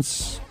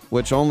defense,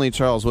 which only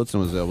Charles Woodson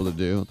was able to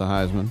do with the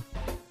Heisman,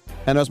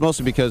 and it was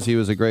mostly because he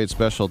was a great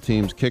special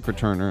teams kick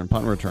returner and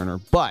punt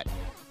returner. But,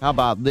 how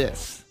about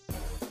this?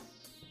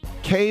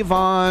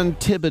 Kayvon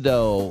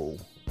Thibodeau.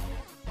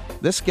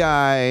 This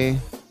guy,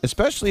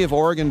 especially if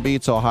Oregon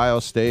beats Ohio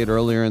State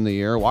earlier in the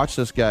year, watch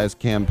this guy's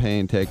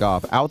campaign take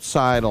off.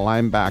 Outside a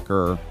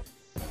linebacker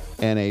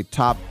and a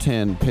top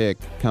 10 pick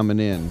coming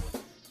in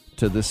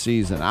to the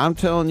season. I'm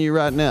telling you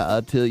right now,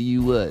 I'll tell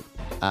you what.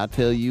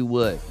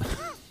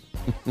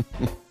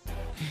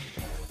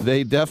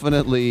 They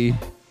definitely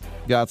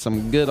got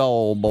some good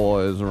old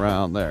boys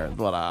around there, is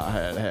what I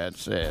had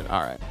said.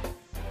 All right.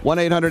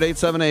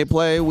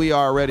 1-800-878-PLAY. We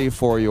are ready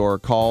for your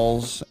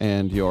calls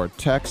and your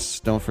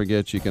texts. Don't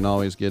forget, you can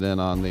always get in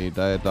on the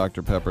Diet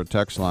Dr. Pepper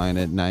text line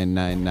at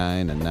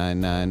 999 and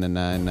 99 and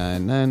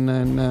 99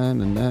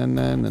 999 and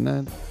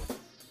 999.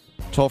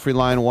 Toll-free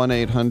line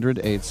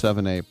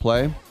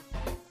 1-800-878-PLAY.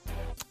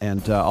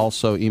 And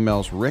also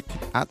emails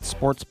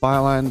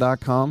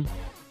rick@sportsbyline.com.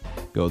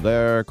 Go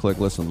there, click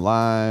listen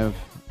live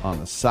on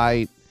the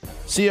site.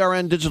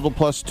 CRN Digital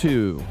Plus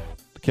 2,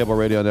 the Cable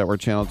Radio Network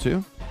Channel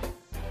 2.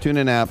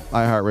 TuneIn app,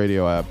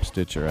 iHeartRadio app,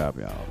 Stitcher app,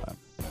 yeah, all that.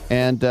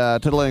 And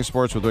Titillating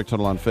Sports with Rick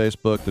Tittle on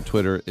Facebook. The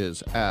Twitter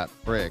is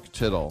 @Rick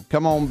Tittle.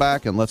 Come on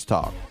back and let's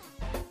talk.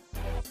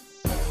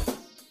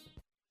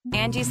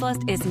 Angie's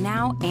List is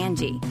now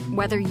Angie.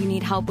 Whether you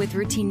need help with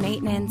routine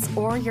maintenance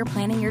or you're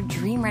planning your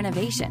dream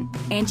renovation,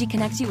 Angie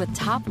connects you with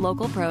top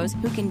local pros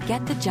who can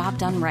get the job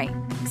done right.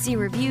 See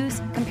reviews,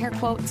 compare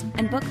quotes,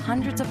 and book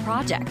hundreds of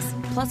projects.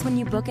 Plus, when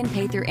you book and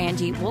pay through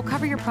Angie, we'll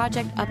cover your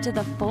project up to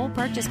the full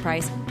purchase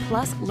price,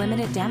 plus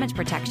limited damage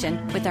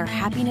protection with our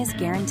Happiness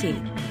Guarantee.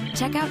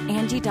 Check out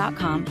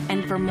Angie.com,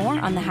 and for more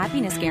on the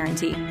Happiness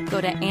Guarantee, go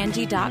to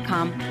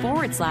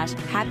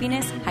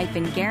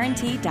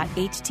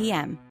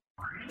Angie.com/happiness-guarantee.htm.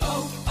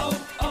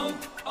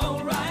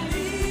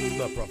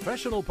 The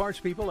professional parts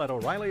people at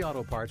O'Reilly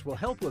Auto Parts will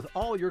help with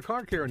all your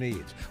car care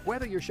needs.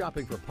 Whether you're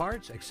shopping for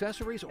parts,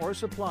 accessories, or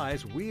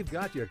supplies, we've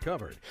got you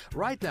covered.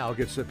 Right now,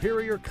 get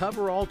Superior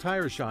Cover-All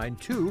Tire Shine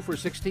 2 for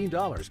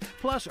 $16.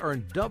 Plus,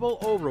 earn double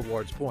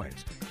O-Rewards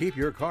points. Keep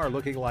your car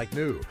looking like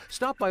new.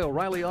 Stop by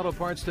O'Reilly Auto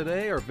Parts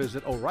today or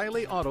visit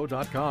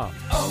O'ReillyAuto.com.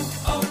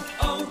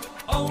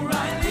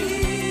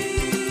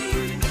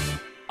 O'Reilly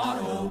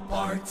Auto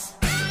Parts.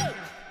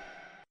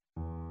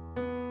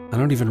 I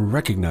don't even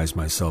recognize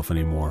myself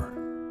anymore.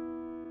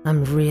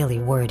 I'm really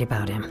worried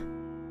about him.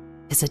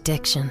 His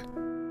addiction.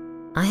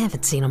 I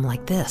haven't seen him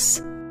like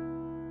this.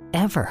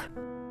 Ever.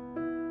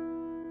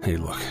 Hey,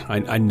 look,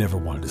 I never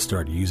wanted to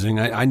start using.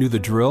 I knew the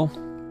drill,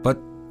 but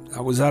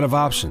I was out of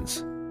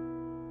options.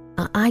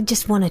 I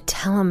just want to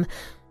tell him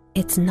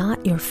it's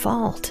not your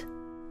fault.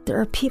 There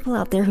are people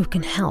out there who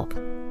can help.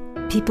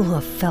 People who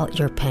have felt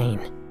your pain.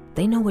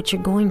 They know what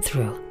you're going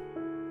through.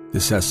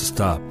 This has to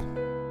stop.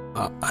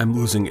 I'm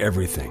losing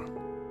everything.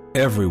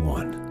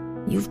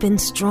 Everyone. You've been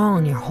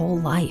strong your whole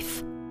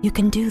life. You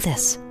can do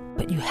this,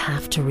 but you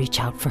have to reach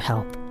out for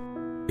help.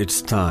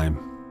 It's time.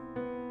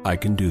 I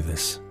can do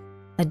this.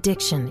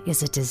 Addiction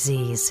is a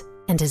disease,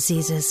 and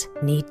diseases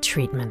need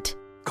treatment.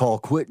 Call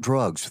Quit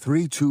Drugs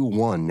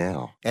 321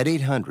 now at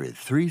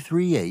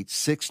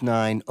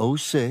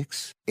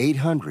 800-338-6906.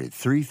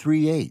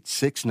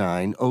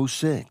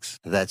 800-338-6906.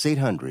 That's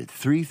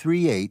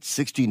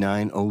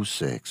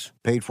 800-338-6906.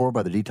 Paid for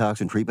by the Detox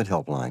and Treatment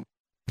Helpline.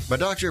 My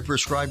doctor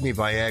prescribed me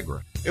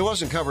Viagra. It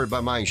wasn't covered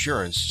by my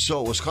insurance,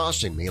 so it was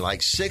costing me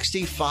like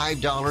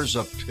 $65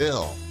 a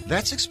pill.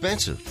 That's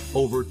expensive.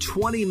 Over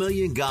 20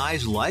 million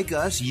guys like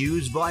us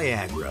use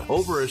Viagra.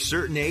 Over a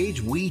certain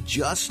age, we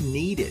just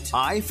need it.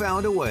 I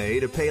found a way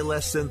to pay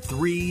less than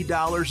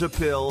 $3 a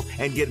pill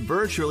and get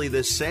virtually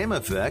the same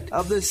effect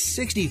of the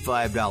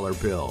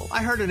 $65 pill.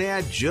 I heard an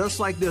ad just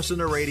like this on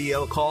the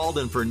radio, called,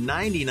 and for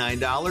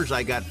 $99,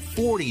 I got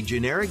 40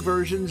 generic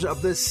versions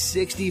of the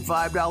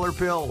 $65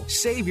 pill.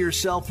 Save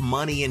yourself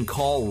money and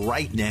call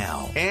right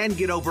now and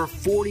get over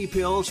 40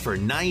 pills for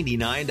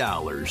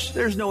 $99.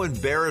 There's no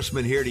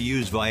embarrassment here to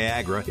use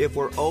Viagra. If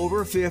we're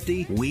over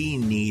 50, we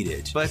need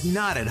it, but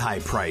not at high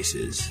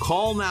prices.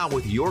 Call now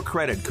with your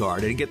credit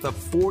card and get the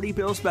 40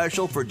 pill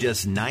special for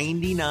just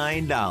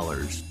 $99.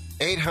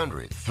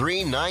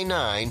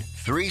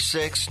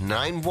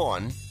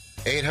 800-399-3691.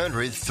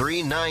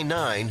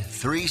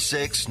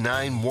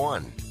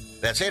 800-399-3691.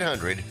 That's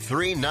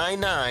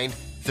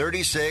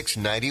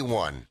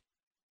 800-399-3691.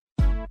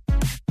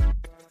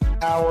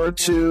 Hour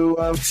 2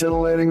 of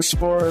titillating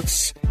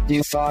sports.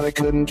 You thought it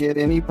couldn't get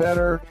any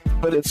better,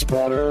 but it's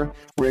better.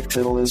 Rick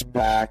Tittle is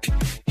back.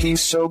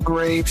 He's so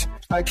great.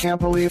 I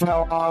can't believe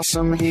how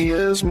awesome he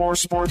is. More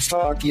sports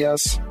talk,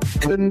 yes.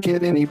 Couldn't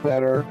get any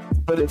better,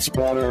 but it's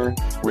better.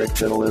 Rick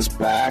Tittle is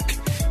back.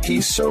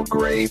 He's so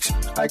great.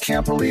 I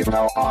can't believe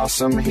how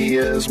awesome he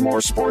is.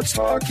 More sports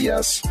talk,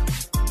 yes.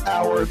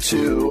 Hour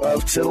 2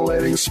 of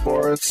titillating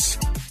sports.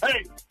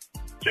 Hey,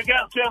 check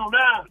out Channel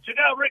 9. Check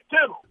out Rick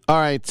Tittle. All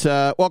right,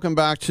 welcome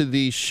back to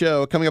the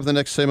show. Coming up in the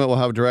next segment, we'll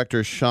have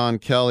director Sean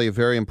Kelly, a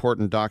very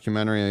important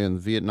documentary in the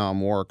Vietnam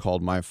War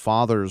called My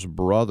Father's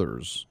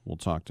Brothers. We'll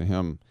talk to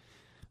him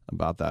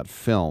about that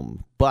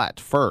film. But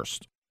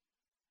first,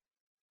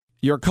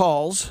 your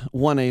calls,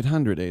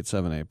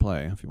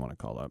 1-800-878-PLAY, if you want to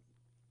call up.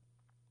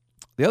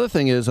 The other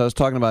thing is, I was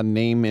talking about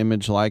name,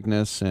 image,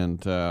 likeness, and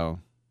there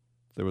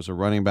was a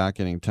running back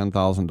getting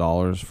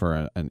 $10,000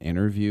 for an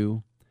interview.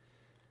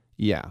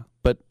 Yeah,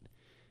 but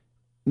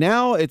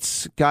now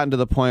it's gotten to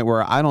the point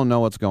where I don't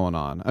know what's going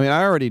on. I mean,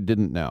 I already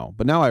didn't know,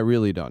 but now I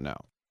really don't know.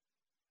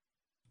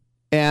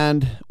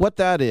 And what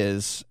that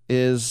is,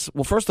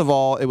 well, first of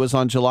all, it was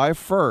on July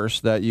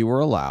 1st that you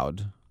were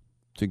allowed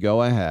to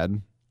go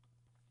ahead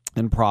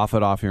and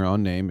profit off your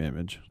own name,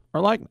 image,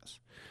 or likeness.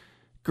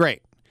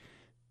 Great.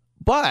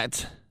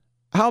 But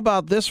how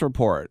about this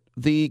report?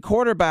 The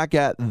quarterback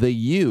at the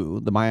U,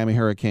 the Miami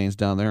Hurricanes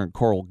down there in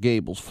Coral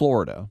Gables,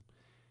 Florida,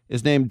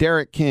 is named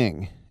Derek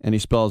King, and he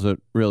spells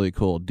it really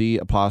cool,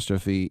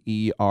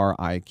 D''ERIQ.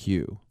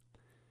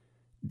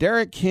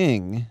 Derek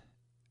King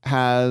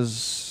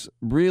has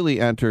really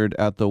entered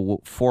at the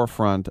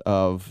forefront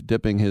of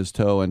dipping his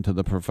toe into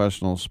the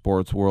professional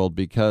sports world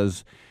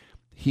because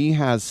he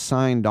has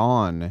signed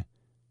on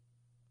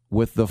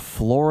with the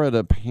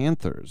Florida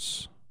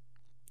Panthers.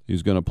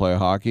 He's going to play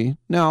hockey?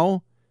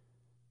 No.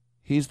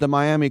 He's the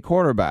Miami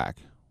quarterback.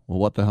 Well,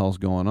 what the hell's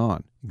going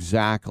on?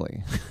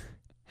 Exactly.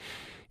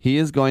 He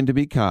is going to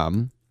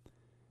become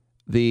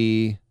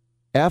the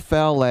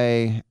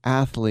FLA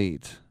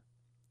athlete.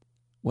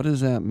 What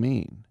does that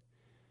mean?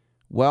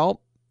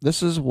 Well,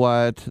 this is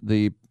what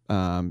the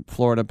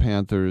Florida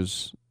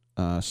Panthers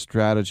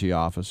strategy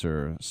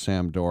officer,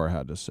 Sam Dorr,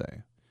 had to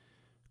say.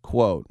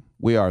 Quote,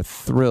 "We are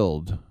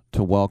thrilled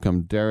to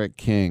welcome Derek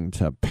King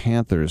to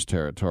Panthers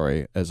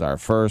territory as our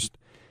first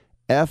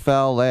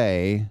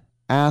FLA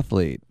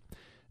athlete.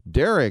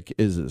 Derek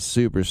is a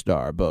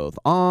superstar both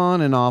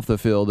on and off the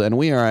field, and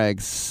we are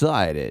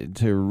excited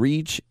to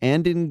reach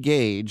and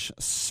engage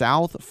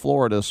South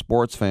Florida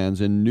sports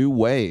fans in new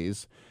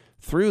ways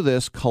through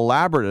this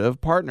collaborative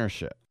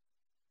partnership."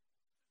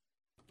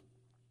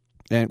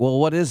 And, well,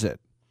 what is it?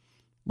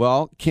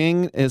 Well,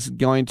 King is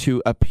going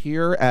to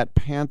appear at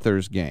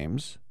Panthers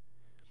games.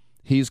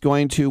 He's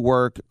going to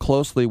work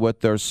closely with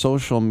their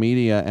social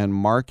media and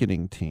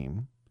marketing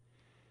team.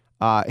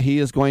 He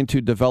is going to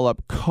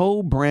develop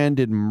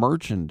co-branded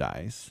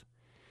merchandise,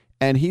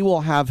 and he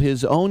will have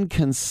his own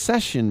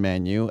concession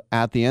menu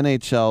at the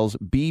NHL's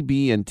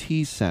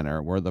BB&T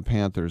Center where the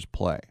Panthers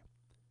play.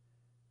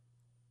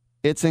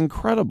 It's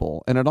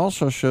incredible, and it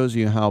also shows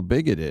you how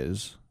big it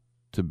is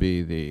to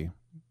be the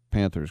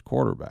Panthers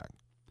quarterback.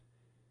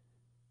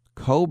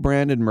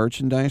 Co-branded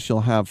merchandise,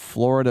 you'll have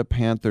Florida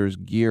Panthers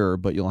gear,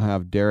 but you'll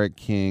have Derek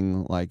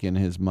King like in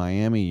his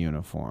Miami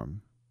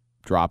uniform,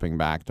 dropping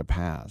back to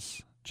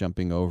pass,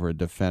 jumping over a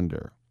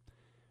defender,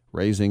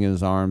 raising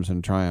his arms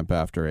in triumph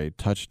after a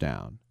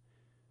touchdown.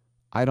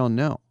 I don't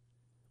know.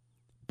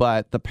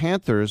 But the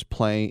Panthers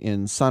play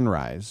in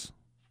Sunrise,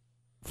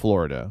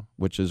 Florida,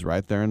 which is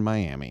right there in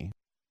Miami.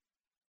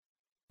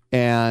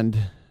 And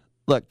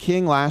look,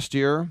 King last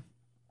year,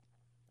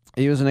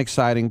 he was an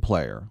exciting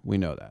player. We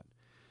know that.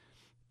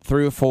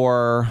 Threw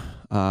for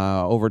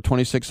over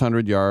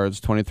 2,600 yards,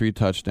 23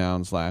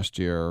 touchdowns last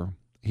year.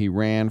 He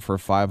ran for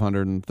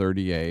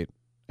 538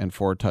 and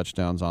 4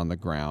 touchdowns on the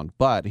ground.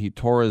 But he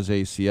tore his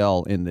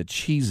ACL in the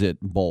Cheez-It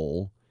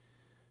Bowl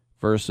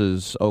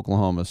versus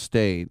Oklahoma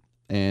State,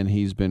 and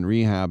he's been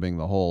rehabbing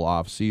the whole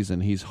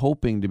offseason. He's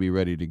hoping to be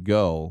ready to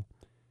go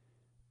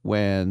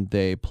when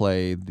they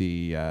play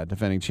the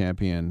defending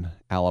champion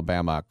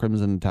Alabama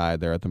Crimson Tide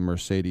there at the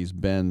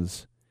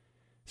Mercedes-Benz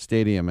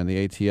Stadium in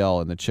the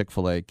ATL in the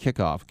Chick-fil-A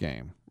kickoff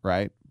game,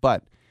 right?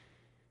 But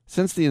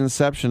since the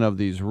inception of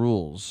these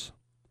rules,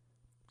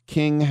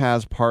 King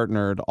has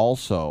partnered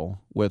also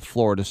with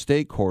Florida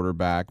State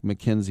quarterback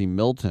Mackenzie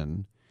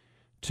Milton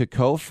to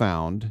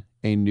co-found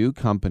a new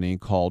company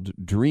called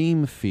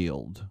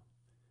Dreamfield.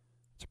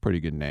 It's a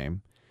pretty good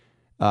name.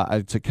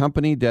 It's a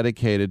company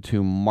dedicated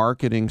to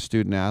marketing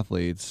student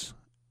athletes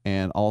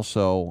and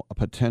also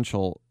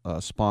potential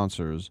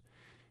sponsors.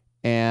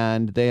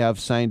 And they have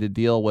signed a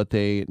deal with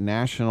a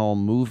national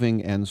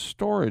moving and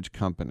storage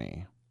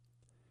company.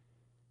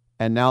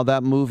 And now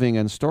that moving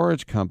and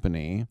storage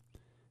company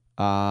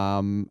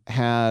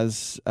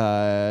has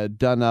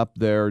done up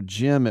their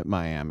gym at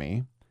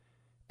Miami.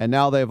 And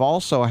now they've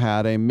also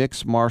had a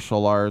mixed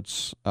martial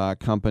arts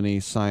company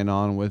sign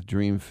on with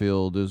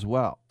Dreamfield as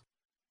well.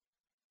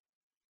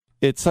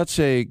 It's such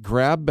a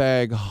grab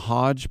bag,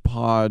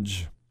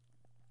 hodgepodge,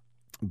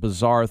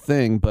 bizarre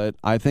thing, but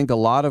I think a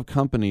lot of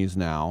companies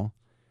now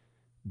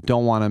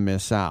don't want to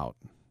miss out.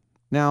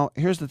 Now,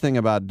 here's the thing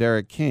about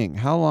Derek King.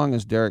 How long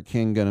is Derek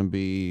King going to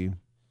be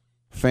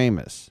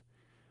famous?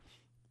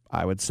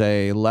 I would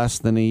say less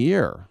than a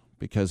year,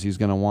 because he's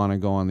going to want to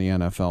go on the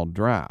NFL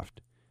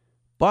draft.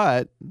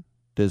 But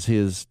does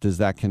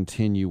that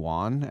continue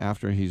on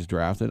after he's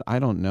drafted? I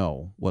don't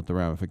know what the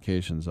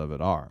ramifications of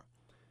it are.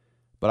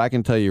 But I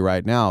can tell you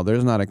right now,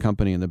 there's not a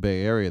company in the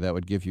Bay Area that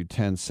would give you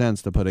 10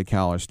 cents to put a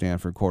Cal or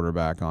Stanford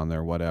quarterback on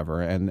there,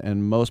 whatever.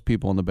 And most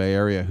people in the Bay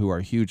Area who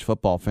are huge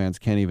football fans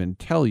can't even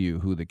tell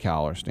you who the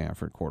Cal or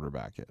Stanford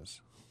quarterback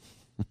is.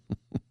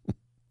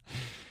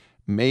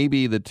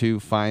 Maybe the two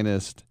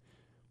finest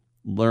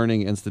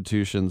learning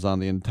institutions on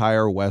the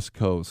entire West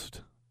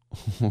Coast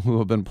who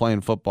have been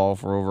playing football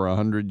for over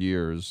 100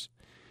 years,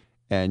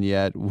 and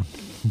yet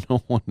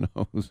no one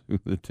knows who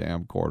the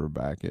damn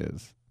quarterback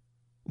is.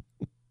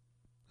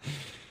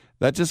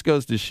 That just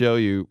goes to show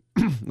you,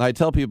 I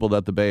tell people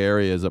that the Bay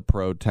Area is a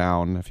pro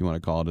town, if you want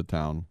to call it a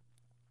town.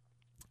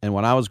 And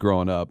when I was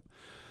growing up,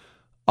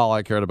 all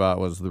I cared about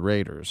was the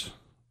Raiders.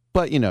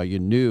 But, you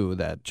knew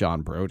that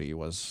John Brody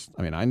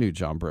I knew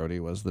John Brody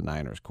was the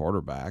Niners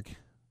quarterback.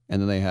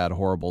 And then they had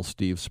horrible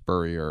Steve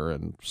Spurrier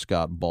and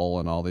Scott Bull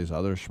and all these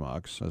other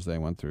schmucks as they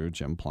went through,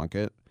 Jim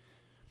Plunkett.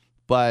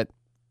 But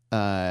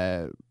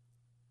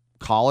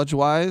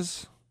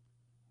college-wise,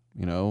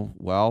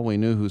 we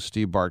knew who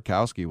Steve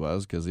Bartkowski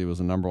was because he was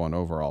the number 1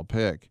 overall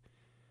pick.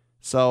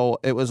 So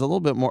it was a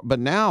little bit more. But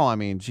now,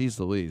 geez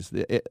Louise.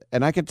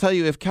 And I can tell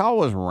you, if Cal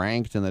was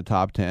ranked in the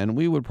top 10,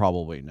 we would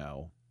probably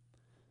know.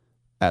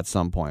 At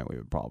some point, we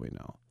would probably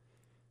know.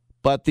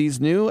 But these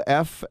new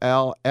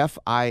FIL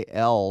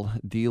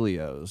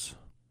dealios,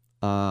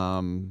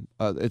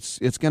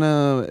 it's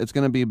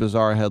gonna be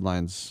bizarre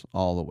headlines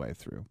all the way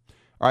through.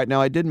 All right,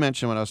 now I did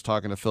mention when I was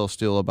talking to Phil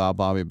Steele about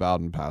Bobby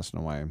Bowden passing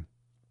away,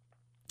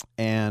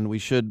 and we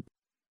should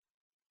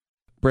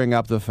bring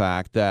up the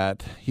fact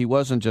that he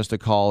wasn't just a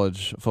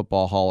college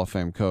football Hall of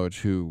Fame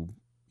coach who,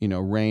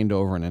 reigned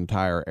over an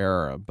entire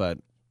era, but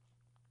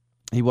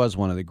he was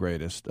one of the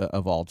greatest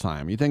of all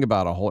time. You think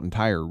about a whole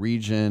entire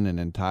region, an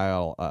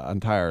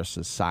entire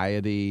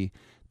society,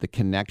 the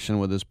connection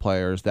with his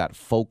players, that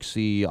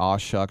folksy, aw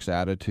shucks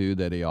attitude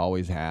that he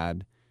always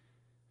had.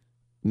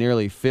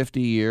 Nearly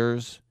 50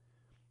 years.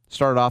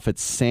 Started off at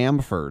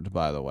Samford,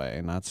 by the way,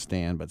 not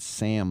Stan, but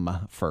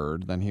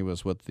Samford. Then he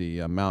was with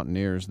the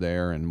Mountaineers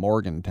there in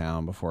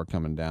Morgantown before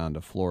coming down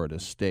to Florida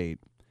State.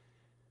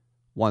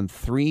 Won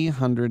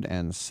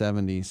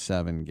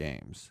 377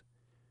 games.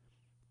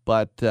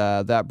 But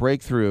that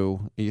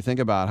breakthrough, you think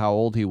about how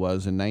old he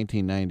was in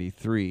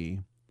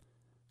 1993.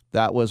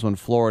 That was when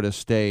Florida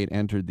State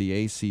entered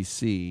the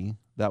ACC.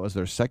 That was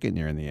their second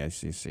year in the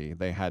ACC.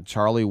 They had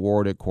Charlie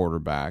Ward at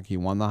quarterback. He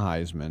won the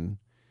Heisman.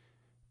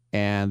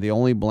 And the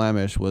only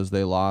blemish was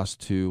they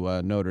lost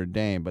to Notre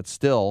Dame. But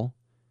still,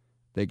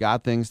 they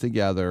got things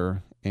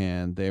together,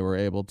 and they were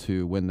able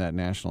to win that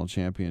national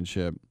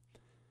championship.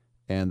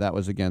 and that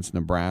was against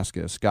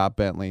Nebraska. Scott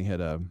Bentley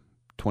hit a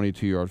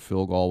 22-yard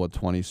field goal with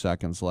 20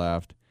 seconds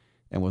left,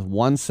 and with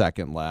 1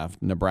 second left,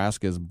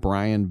 Nebraska's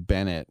Brian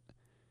Bennett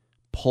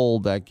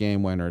pulled that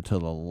game winner to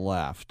the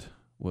left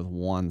with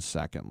 1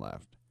 second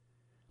left.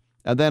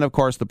 And then, of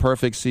course, the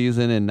perfect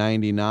season in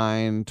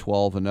 99,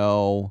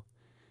 12-0,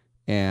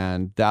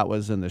 and that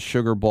was in the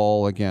Sugar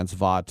Bowl against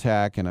Va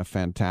Tech and a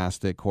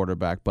fantastic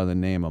quarterback by the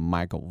name of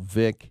Michael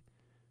Vick.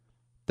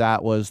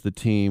 That was the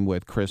team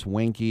with Chris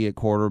Winkie at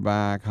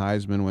quarterback,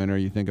 Heisman winner.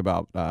 You think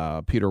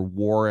about Peter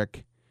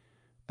Warwick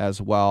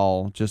as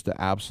well, just an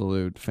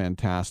absolute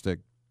fantastic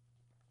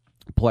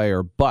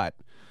player. But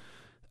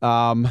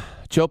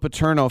Joe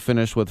Paterno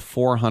finished with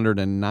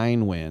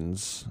 409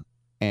 wins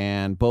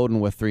and Bowden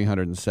with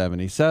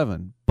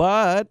 377.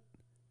 But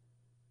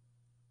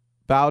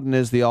Bowden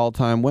is the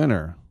all-time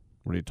winner.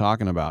 What are you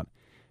talking about?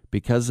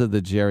 Because of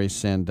the Jerry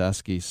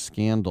Sandusky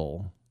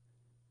scandal,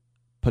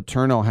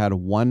 Paterno had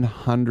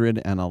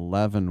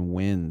 111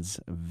 wins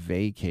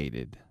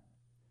vacated.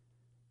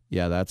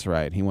 Yeah, that's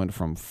right. He went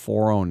from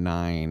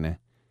 409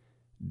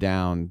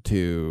 down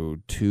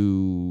to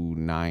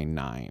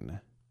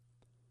 299.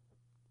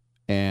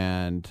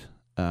 And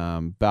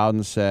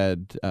Bowden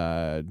said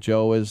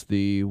Joe is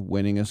the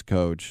winningest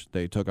coach.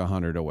 They took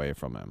 100 away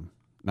from him.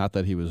 Not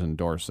that he was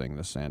endorsing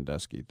the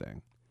Sandusky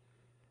thing.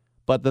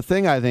 But the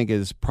thing I think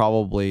is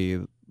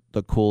probably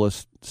the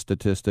coolest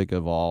statistic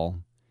of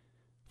all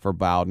for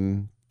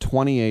Bowden,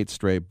 28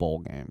 straight bowl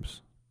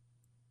games.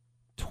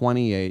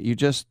 28. You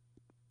just,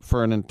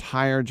 for an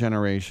entire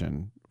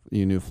generation,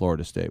 you knew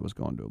Florida State was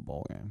going to a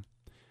bowl game.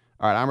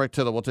 All right, I'm Rick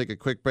Tittle. We'll take a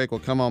quick break.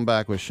 We'll come on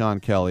back with Sean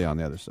Kelly on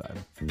the other side.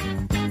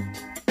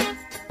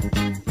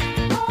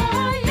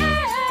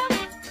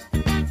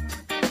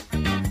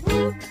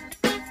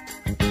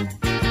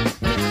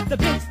 The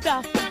big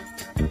stuff.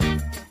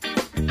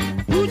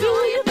 Who do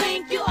you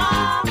think you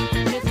are?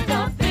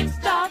 Mr. Big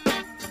Stuff.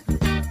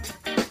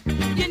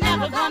 You're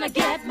never gonna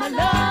get my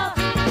love.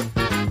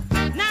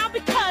 Now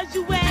because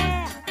you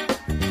wear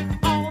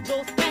all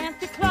those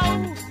fancy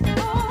clothes.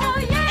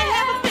 Oh, yeah. And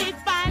have a big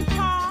fine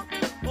car.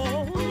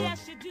 Oh,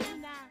 yes, you do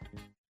now.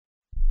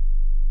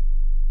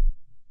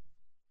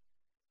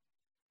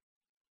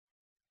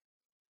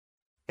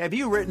 Have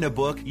you written a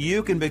book?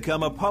 You can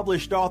become a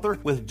published author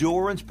with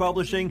Dorrance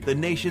Publishing, the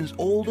nation's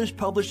oldest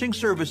publishing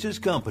services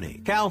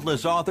company.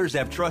 Countless authors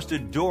have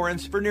trusted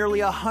Dorrance for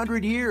nearly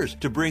 100 years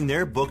to bring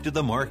their book to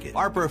the market.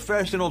 Our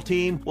professional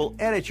team will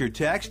edit your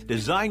text,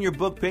 design your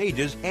book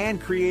pages, and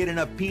create an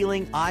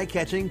appealing,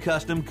 eye-catching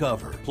custom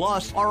cover.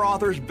 Plus, our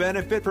authors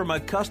benefit from a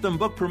custom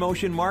book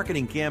promotion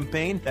marketing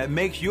campaign that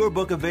makes your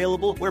book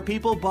available where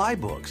people buy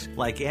books,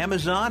 like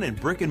Amazon and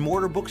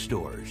brick-and-mortar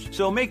bookstores.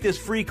 So make this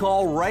free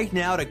call right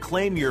now to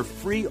claim your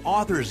free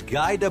author's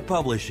guide to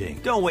publishing.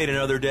 Don't wait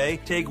another day.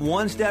 Take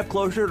one step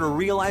closer to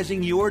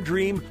realizing your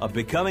dream of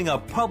becoming a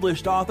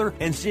published author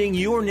and seeing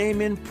your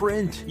name in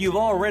print. You've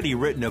already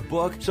written a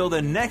book, so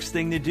the next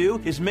thing to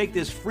do is make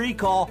this free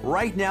call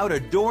right now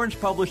to Dorrance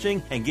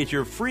Publishing and get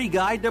your free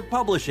guide to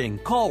publishing.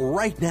 Call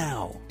right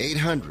now.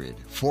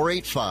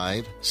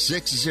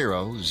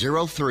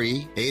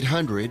 800-485-6003.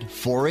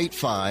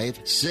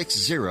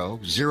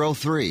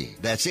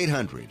 800-485-6003. That's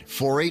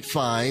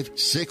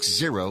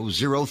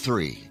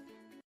 800-485-6003.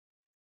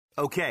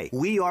 Okay,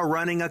 we are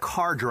running a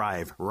car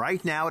drive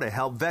right now to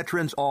help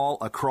veterans all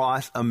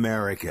across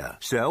America.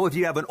 So if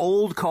you have an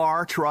old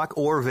car, truck,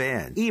 or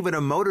van, even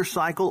a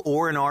motorcycle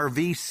or an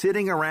RV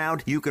sitting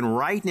around, you can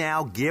right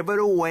now give it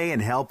away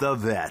and help the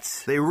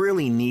vets. They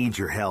really need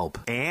your help.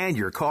 And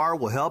your car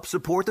will help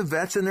support the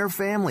vets and their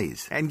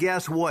families. And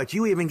guess what?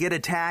 You even get a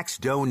tax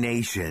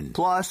donation.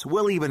 Plus,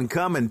 we'll even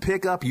come and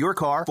pick up your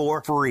car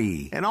for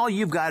free. And all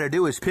you've got to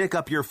do is pick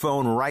up your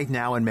phone right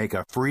now and make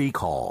a free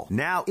call.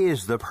 Now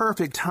is the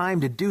perfect time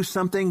to do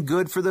something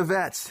good for the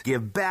vets.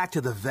 Give back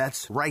to the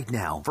vets right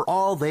now for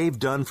all they've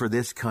done for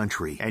this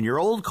country. And your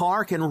old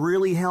car can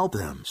really help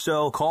them.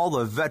 So call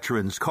the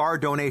Veterans Car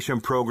Donation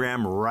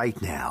Program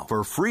right now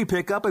for free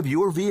pickup of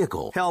your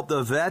vehicle. Help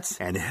the vets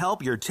and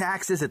help your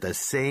taxes at the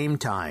same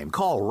time.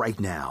 Call right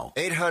now.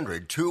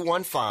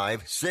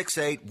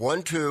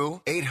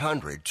 800-215-6812.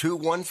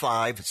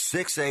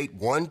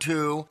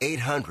 800-215-6812.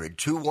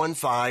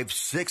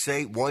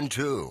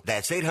 800-215-6812.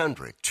 That's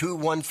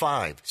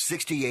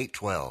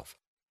 800-215-6812.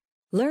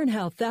 Learn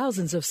how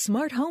thousands of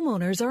smart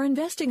homeowners are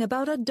investing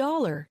about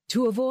 $1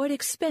 to avoid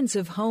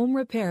expensive home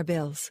repair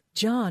bills.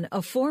 John,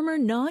 a former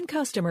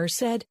non-customer,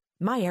 said,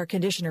 "My air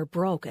conditioner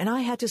broke and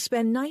I had to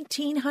spend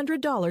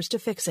 $1,900 to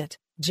fix it."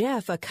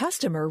 Jeff, a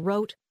customer,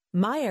 wrote,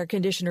 "My air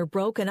conditioner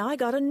broke and I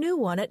got a new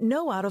one at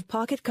no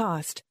out-of-pocket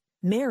cost."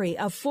 Mary,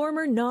 a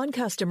former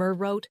non-customer,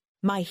 wrote,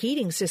 "My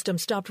heating system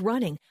stopped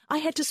running. I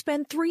had to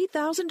spend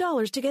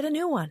 $3,000 to get a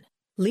new one."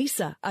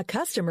 Lisa, a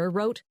customer,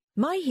 wrote,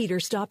 "My heater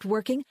stopped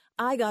working.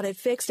 I got it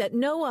fixed at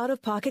no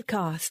out-of-pocket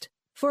cost."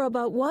 For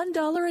about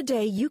 $1 a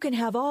day, you can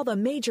have all the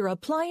major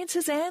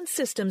appliances and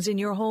systems in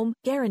your home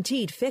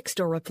guaranteed fixed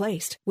or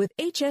replaced with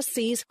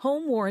HSC's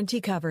home warranty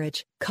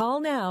coverage.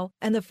 Call now,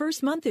 and the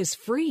first month is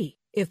free.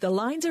 If the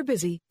lines are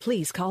busy,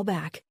 please call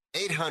back.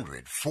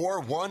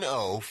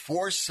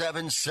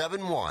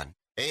 800-410-4771.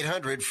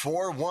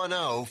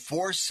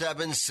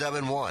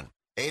 800-410-4771.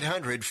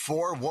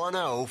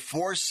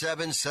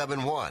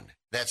 800-410-4771.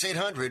 That's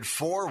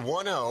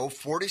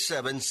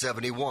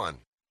 800-410-4771.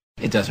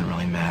 It doesn't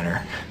really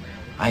matter.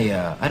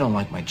 I don't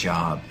like my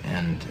job,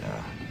 and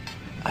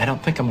I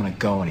don't think I'm going to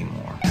go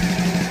anymore.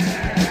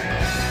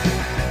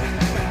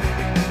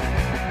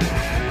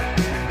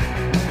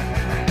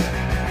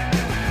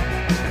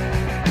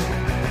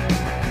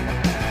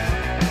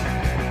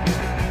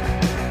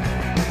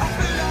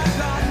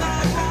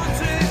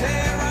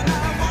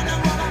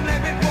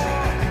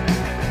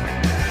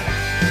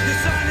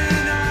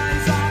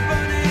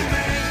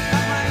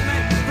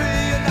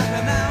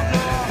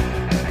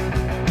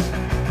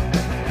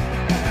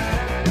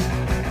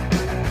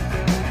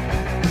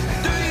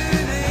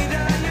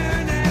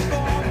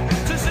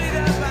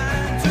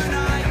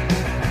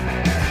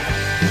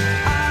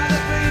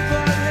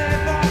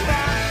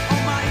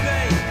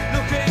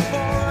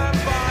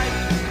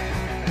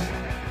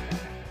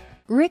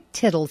 Rick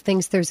Tittle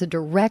thinks there's a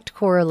direct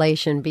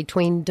correlation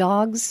between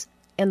dogs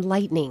and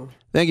lightning.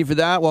 Thank you for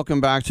that. Welcome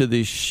back to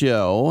the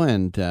show.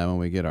 And when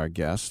we get our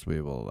guest,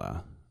 we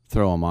will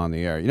throw them on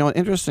the air. You know, an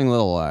interesting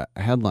little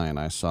headline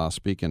I saw,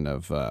 speaking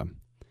of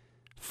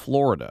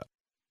Florida.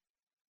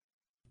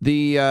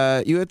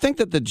 You would think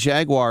that the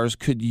Jaguars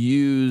could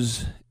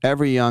use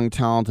every young,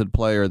 talented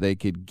player they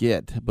could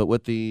get. But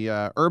with the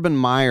Urban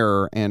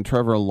Meyer and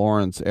Trevor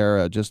Lawrence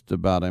era just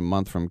about a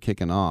month from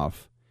kicking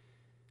off,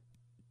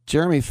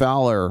 Jeremy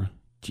Fowler,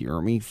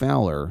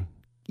 ESPN,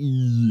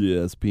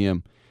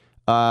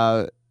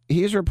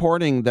 he's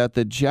reporting that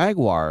the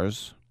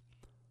Jaguars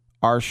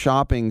are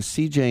shopping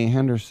C.J.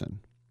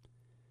 Henderson.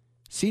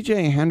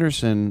 C.J.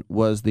 Henderson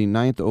was the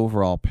 9th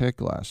overall pick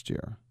last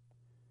year.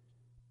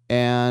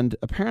 And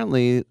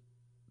apparently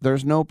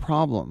there's no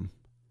problem.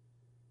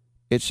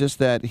 It's just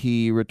that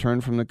he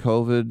returned from the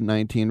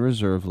COVID-19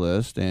 reserve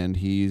list and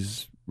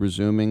he's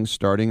resuming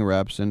starting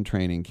reps in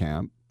training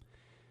camp.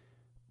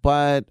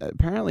 But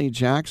apparently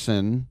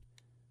Jackson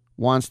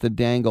wants to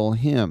dangle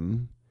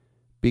him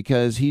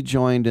because he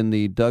joined in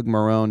the Doug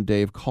Marrone,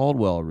 Dave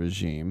Caldwell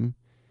regime,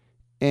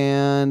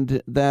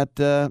 and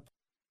that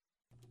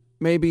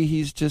maybe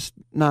he's just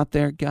not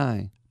their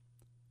guy.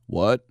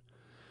 What?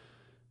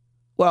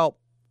 Well,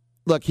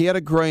 look, he had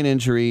a groin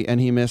injury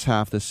and he missed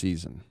half the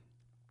season.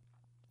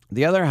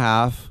 The other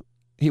half,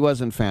 he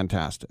wasn't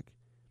fantastic.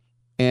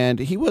 And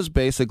he was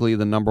basically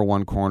the number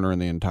one corner in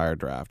the entire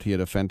draft. He had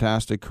a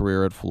fantastic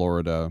career at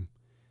Florida.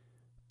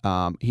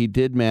 He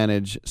did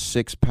manage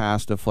 6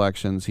 pass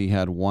deflections. He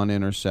had 1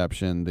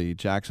 interception. The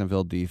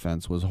Jacksonville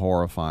defense was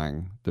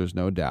horrifying. There's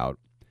no doubt.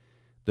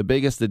 The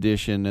biggest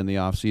addition in the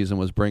offseason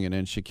was bringing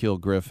in Shaquille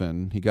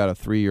Griffin. He got a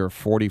 3-year,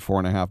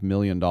 $44.5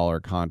 million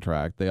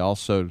contract. They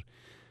also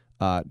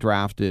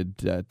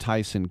drafted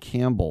Tyson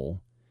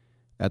Campbell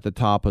at the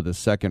top of the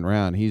second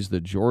round. He's the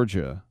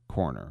Georgia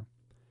corner.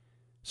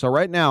 So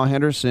right now,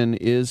 Henderson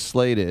is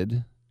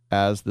slated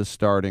as the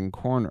starting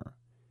corner,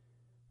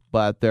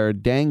 but they're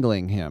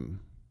dangling him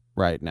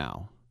right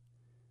now.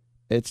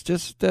 It's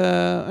just,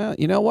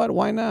 you know what?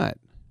 Why not?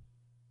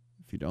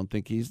 If you don't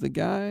think he's the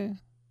guy,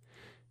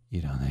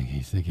 you don't think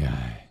he's the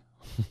guy.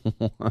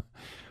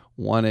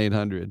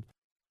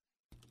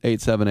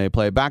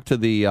 1-800-878-PLAY. Back to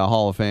the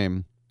Hall of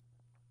Fame.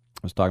 I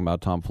was talking about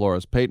Tom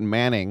Flores. Peyton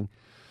Manning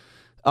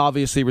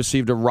obviously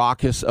received a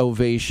raucous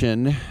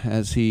ovation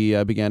as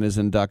he began his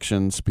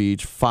induction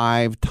speech.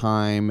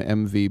 5-time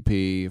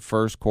MVP,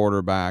 first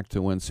quarterback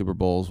to win Super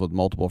Bowls with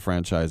multiple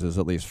franchises,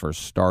 at least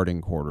first starting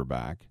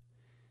quarterback.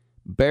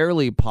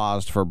 Barely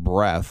paused for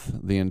breath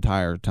the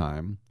entire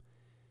time.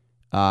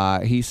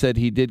 He said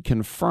he did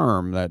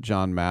confirm that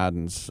John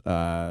Madden's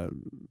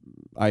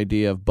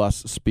idea of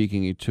bus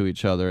speaking to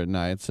each other at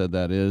night, said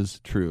that is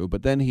true.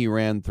 But then he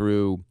ran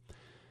through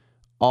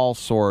all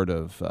sort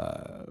of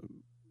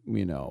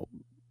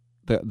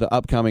the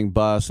upcoming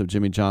bust of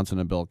Jimmy Johnson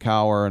and Bill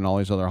Cowher and all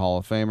these other Hall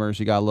of Famers.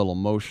 He got a little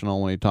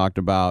emotional when he talked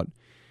about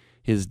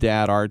his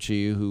dad,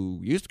 Archie,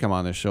 who used to come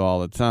on this show all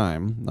the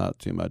time, not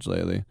too much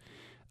lately.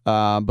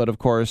 But, of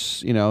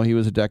course, he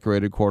was a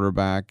decorated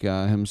quarterback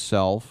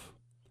himself.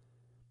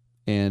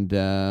 And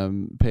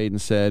Peyton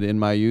said, in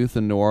my youth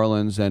in New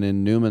Orleans and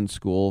in Newman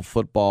School,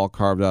 football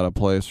carved out a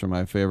place for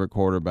my favorite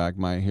quarterback,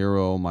 my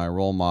hero, my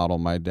role model,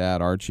 my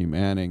dad, Archie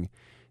Manning,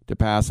 to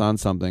pass on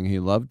something he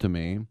loved to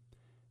me.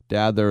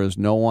 Dad, there is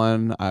no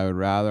one I would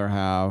rather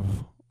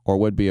have or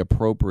would be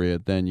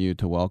appropriate than you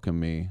to welcome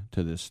me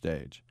to this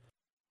stage.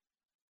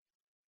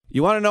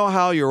 You want to know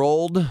how you're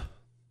old?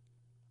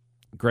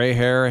 Gray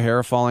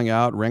hair falling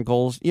out,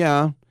 wrinkles?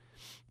 Yeah.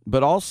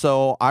 But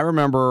also, I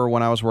remember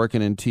when I was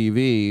working in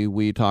TV,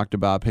 we talked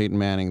about Peyton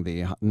Manning,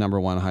 the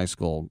 #1 high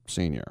school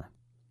senior.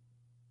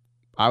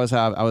 I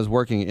was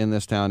working in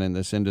this town, in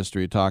this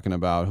industry, talking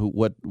about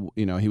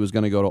he was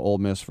going to go to Ole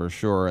Miss for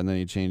sure, and then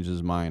he changed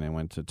his mind and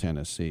went to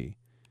Tennessee.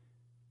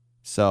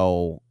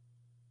 So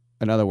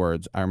In other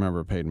words, I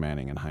remember Peyton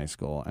Manning in high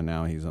school, and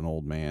now he's an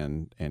old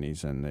man, and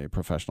he's in the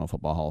Professional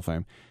Football Hall of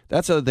Fame.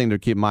 That's the other thing to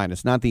keep in mind.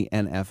 It's not the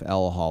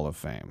NFL Hall of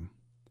Fame.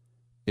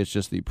 It's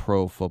just the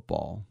Pro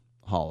Football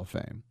Hall of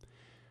Fame.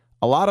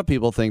 A lot of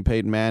people think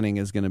Peyton Manning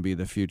is going to be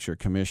the future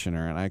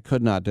commissioner, and I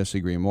could not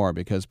disagree more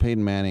because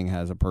Peyton Manning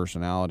has a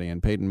personality,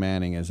 and Peyton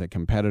Manning is a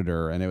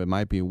competitor, and it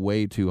might be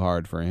way too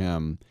hard for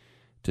him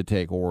to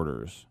take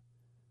orders.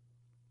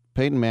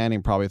 Peyton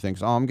Manning probably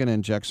thinks, I'm going to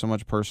inject so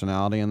much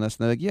personality in this.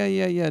 And they're like,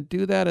 yeah,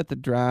 do that at the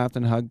draft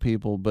and hug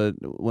people, but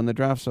when the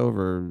draft's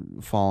over,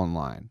 fall in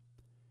line.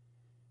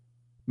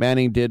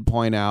 Manning did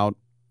point out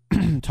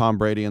Tom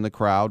Brady in the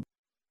crowd.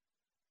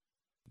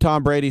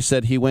 Tom Brady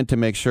said he went to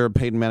make sure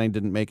Peyton Manning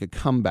didn't make a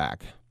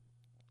comeback.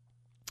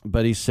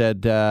 But he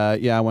said,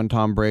 when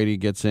Tom Brady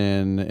gets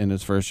in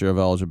his first year of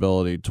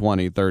eligibility,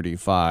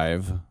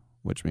 2035,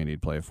 which means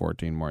he'd play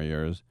 14 more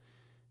years,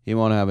 he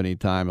won't have any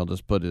time. He'll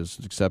just put his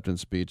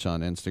acceptance speech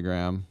on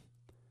Instagram.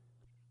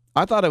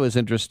 I thought it was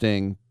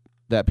interesting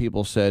that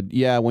people said,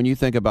 when you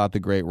think about the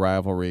great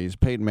rivalries,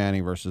 Peyton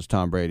Manning versus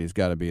Tom Brady's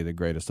got to be the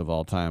greatest of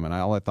all time. And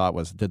all I thought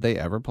was, did they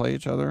ever play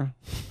each other?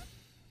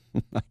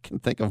 I can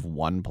think of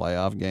one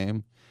playoff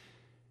game.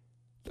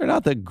 They're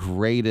not the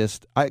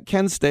greatest.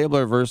 Ken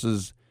Stabler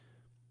versus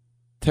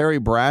Terry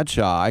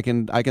Bradshaw. I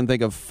can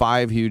think of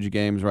 5 huge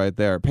games right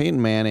there.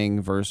 Peyton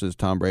Manning versus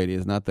Tom Brady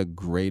is not the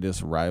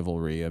greatest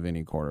rivalry of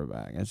any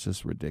quarterback. It's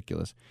just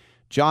ridiculous.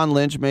 John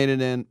Lynch made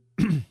it in.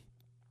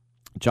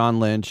 John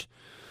Lynch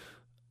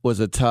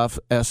was a tough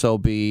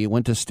SOB,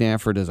 went to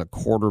Stanford as a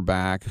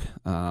quarterback,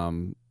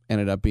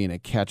 ended up being a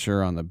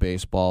catcher on the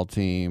baseball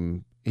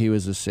team. He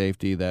was a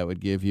safety that would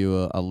give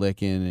you a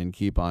licking and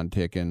keep on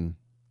ticking.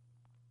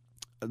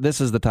 This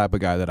is the type of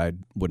guy that I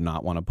would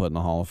not want to put in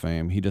the Hall of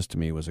Fame. He just, to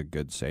me, was a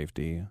good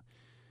safety.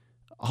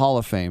 Hall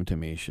of Fame, to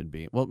me, should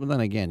be. Well,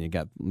 then again, you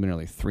got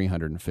nearly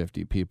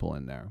 350 people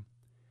in there.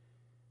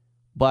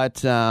 But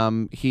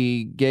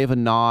he gave a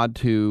nod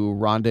to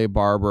Rondé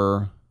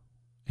Barber,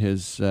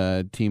 his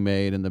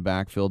teammate in the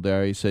backfield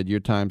there. He said, your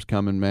time's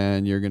coming,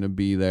 man. You're going to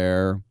be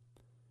there.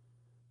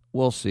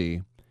 We'll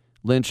see.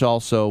 Lynch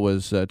also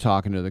was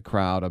talking to the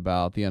crowd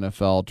about the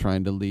NFL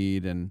trying to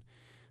lead and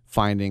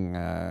finding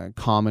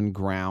common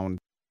ground.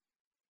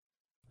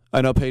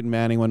 I know Peyton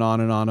Manning went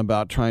on and on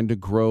about trying to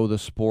grow the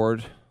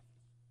sport.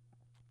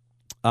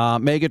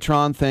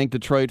 Megatron thanked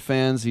Detroit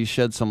fans. He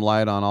shed some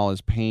light on all his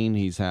pain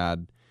he's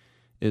had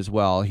as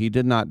well. He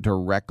did not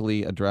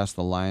directly address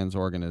the Lions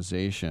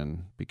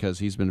organization because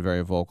he's been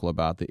very vocal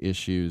about the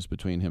issues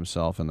between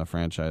himself and the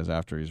franchise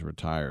after he's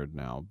retired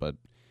now. But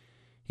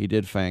he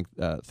did thank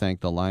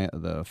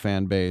the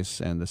fan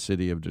base and the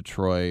city of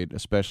Detroit,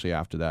 especially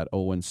after that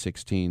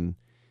 0-16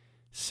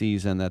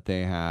 season that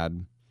they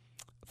had.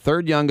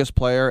 3rd youngest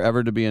player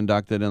ever to be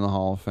inducted in the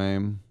Hall of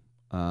Fame.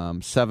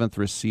 7th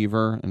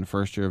receiver in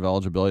first year of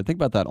eligibility. Think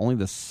about that. Only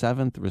the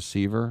 7th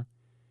receiver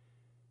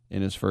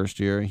in his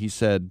first year. He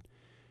said,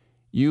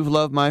 you've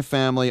loved my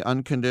family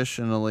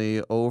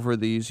unconditionally over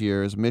these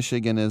years.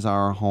 Michigan is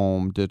our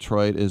home.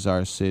 Detroit is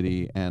our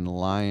city. And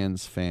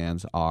Lions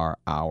fans are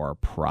our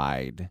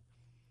pride.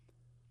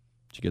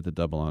 Did you get the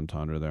double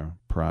entendre there?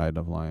 Pride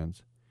of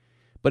Lions.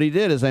 But he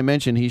did, as I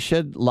mentioned, he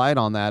shed light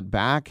on that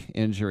back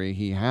injury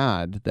he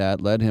had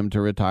that led him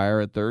to retire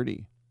at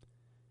 30.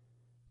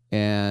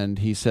 And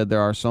he said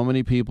there are so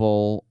many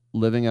people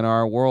living in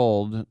our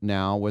world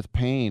now with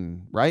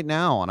pain right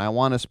now, and I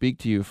want to speak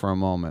to you for a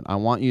moment. I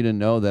want you to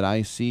know that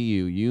I see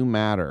you. You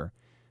matter.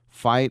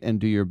 Fight and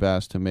do your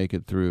best to make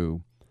it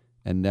through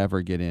and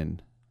never get into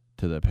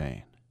the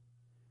pain.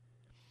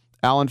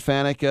 Alan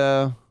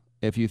Faneca,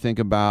 if you think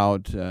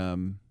about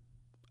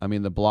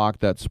the block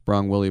that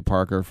sprung Willie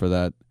Parker for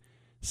that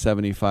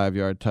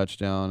 75-yard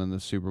touchdown in the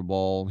Super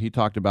Bowl. He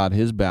talked about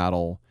his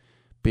battle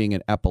being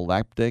an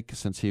epileptic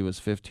since he was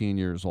 15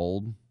 years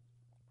old.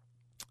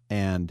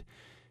 And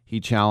he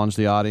challenged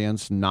the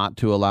audience not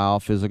to allow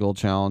physical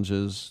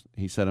challenges.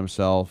 He said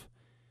himself,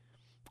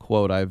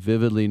 quote, I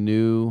vividly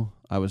knew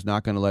I was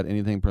not going to let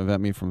anything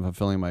prevent me from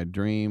fulfilling my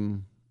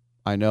dream.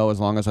 I know as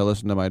long as I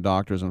listened to my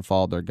doctors and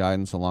followed their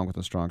guidance along with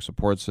a strong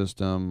support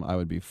system, I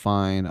would be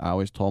fine. I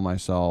always told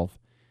myself,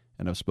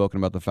 and I've spoken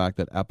about the fact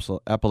that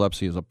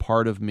epilepsy is a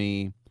part of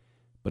me,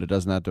 but it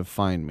does not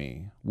define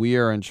me. We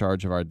are in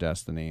charge of our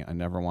destiny. I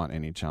never want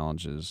any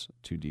challenges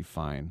to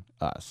define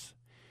us.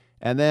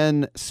 And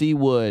then C.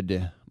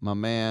 Wood, my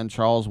man,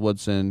 Charles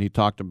Woodson, he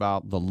talked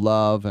about the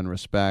love and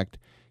respect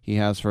he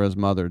has for his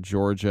mother,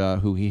 Georgia,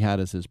 who he had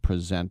as his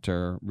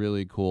presenter.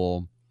 Really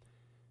cool.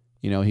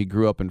 You know, he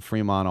grew up in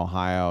Fremont,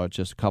 Ohio,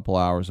 just a couple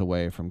hours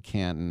away from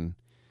Canton.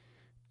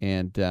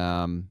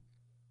 And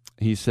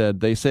he said,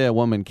 they say a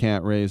woman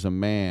can't raise a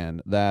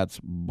man. That's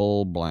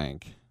bull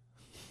blank.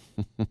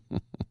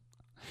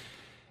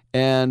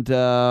 And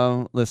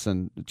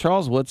listen,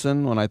 Charles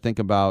Woodson, when I think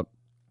about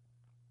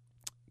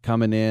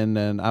coming in,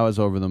 and I was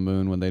over the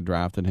moon when they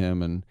drafted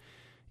him. And,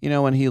 you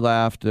know, when he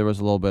left, there was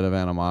a little bit of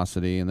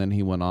animosity. And then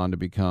he went on to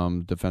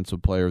become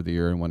Defensive Player of the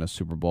Year and win a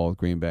Super Bowl with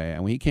Green Bay.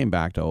 And when he came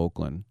back to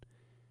Oakland,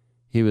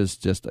 he was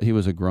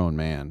a grown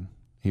man.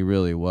 He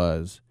really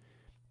was.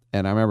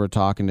 And I remember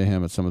talking to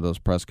him at some of those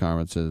press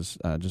conferences,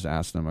 just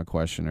asking him a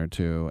question or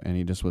two, and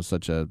he just was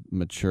such a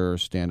mature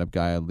stand-up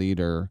guy, a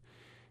leader.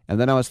 And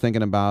then I was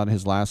thinking about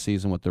his last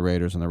season with the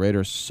Raiders, and the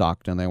Raiders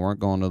sucked, and they weren't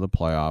going to the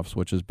playoffs,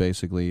 which is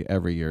basically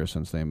every year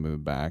since they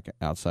moved back,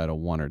 outside of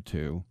one or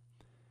two.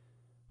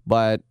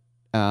 But,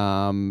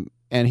 and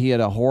he had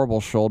a horrible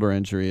shoulder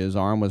injury. His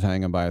arm was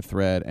hanging by a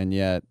thread, and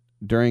yet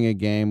during a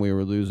game we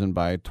were losing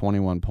by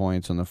 21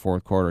 points in the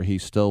fourth quarter, he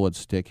still would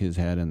stick his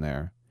head in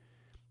there.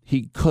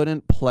 He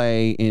couldn't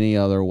play any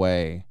other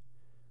way,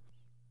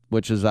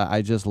 which is,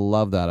 I just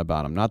love that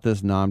about him. Not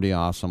this Nnamdi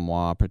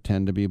Asomugha,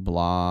 pretend to be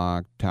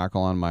blocked,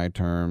 tackle on my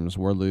terms,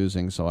 we're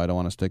losing, so I don't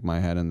want to stick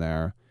my head in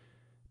there.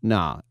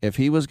 Nah, if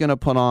he was going to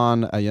put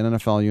on an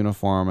NFL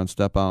uniform and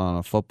step out on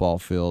a football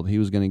field, he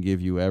was going to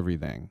give you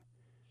everything.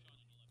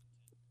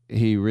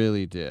 He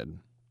really did.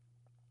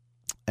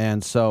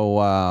 And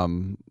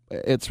so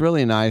it's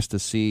really nice to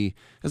see,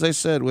 as I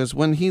said, was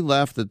when he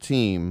left the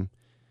team,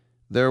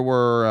 there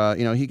were,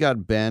 he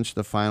got benched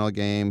the final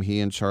game. He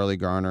and Charlie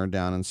Garner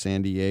down in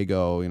San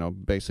Diego,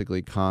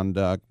 basically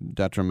conduct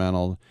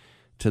detrimental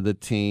to the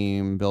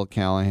team. Bill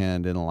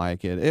Callahan didn't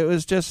like it. It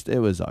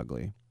was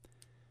ugly.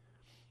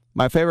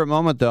 My favorite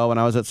moment, though, when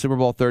I was at Super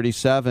Bowl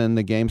 37,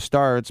 the game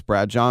starts,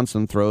 Brad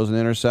Johnson throws an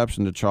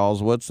interception to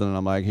Charles Woodson, and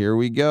I'm like, here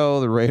we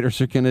go. The Raiders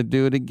are going to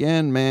do it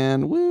again,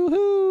 man.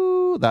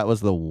 Woo-hoo. That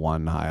was the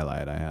one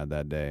highlight I had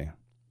that day.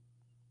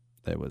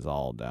 It was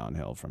all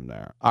downhill from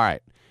there. All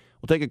right.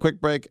 We'll take a quick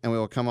break, and we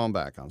will come on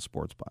back on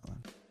Sports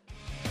Byline.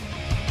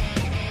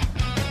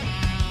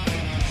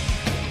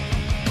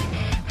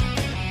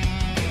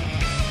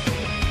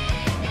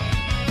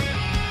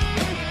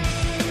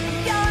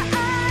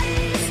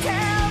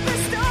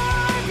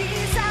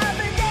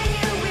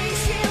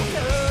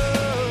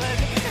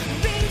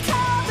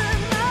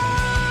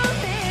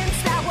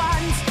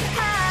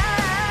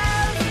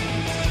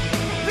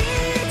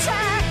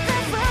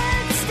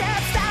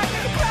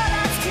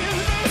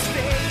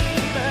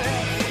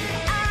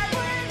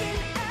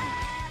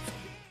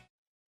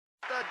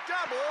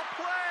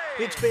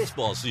 It's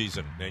baseball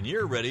season, and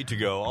you're ready to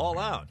go all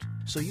out.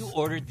 So you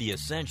ordered the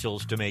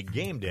essentials to make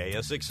game day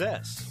a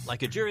success,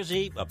 like a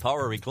jersey, a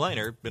power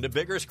recliner, and a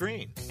bigger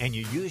screen. And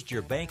you used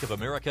your Bank of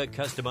America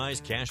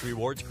customized Cash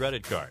Rewards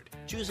credit card,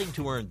 choosing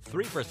to earn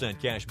 3%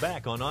 cash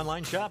back on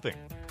online shopping.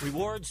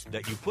 Rewards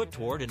that you put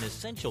toward an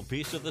essential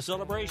piece of the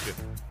celebration,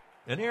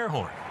 an air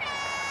horn.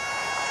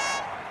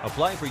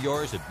 Apply for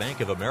yours at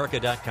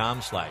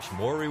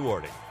bankofamerica.com/more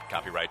rewarding.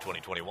 Copyright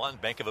 2021,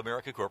 Bank of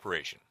America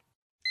Corporation.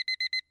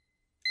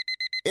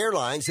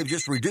 Airlines have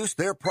just reduced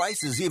their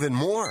prices even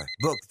more.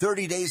 Book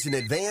 30 days in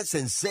advance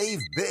and save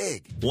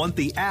big. Want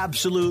the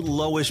absolute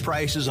lowest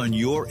prices on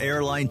your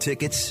airline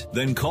tickets?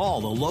 Then call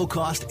the Low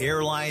Cost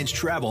Airlines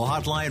Travel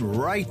Hotline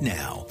right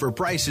now. For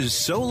prices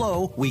so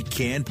low, we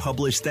can't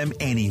publish them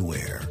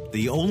anywhere.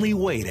 The only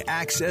way to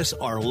access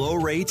our low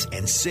rates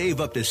and save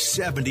up to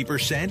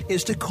 70%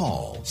 is to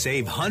call.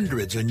 Save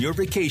hundreds on your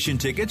vacation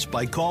tickets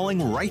by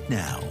calling right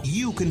now.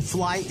 You can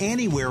fly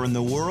anywhere in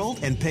the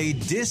world and pay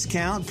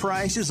discount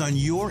prices on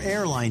your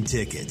airline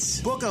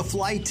tickets. Book a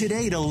flight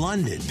today to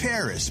London,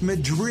 Paris,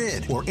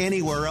 Madrid, or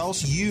anywhere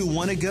else you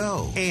want to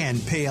go.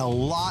 And pay a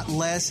lot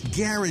less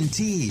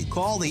guaranteed.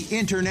 Call the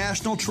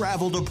International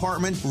Travel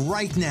Department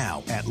right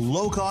now at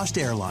Low Cost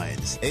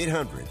Airlines.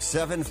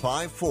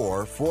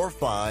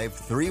 800-754-4531.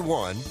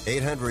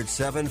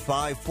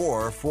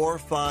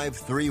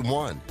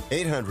 800-754-4531.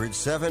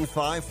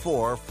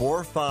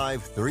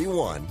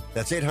 800-754-4531.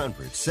 That's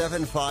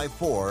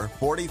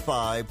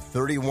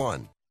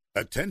 800-754-4531.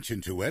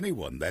 Attention to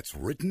anyone that's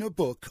written a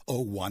book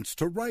or wants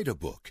to write a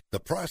book. The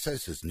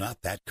process is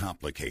not that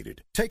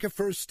complicated. Take a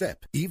first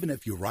step. Even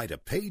if you write a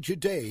page a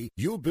day,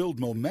 you'll build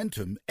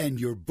momentum and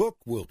your book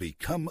will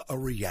become a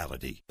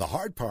reality. The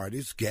hard part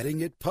is getting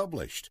it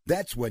published.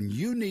 That's when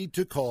you need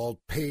to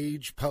call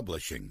Page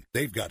Publishing.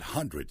 They've got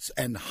hundreds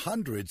and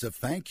hundreds of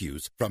thank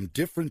yous from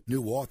different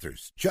new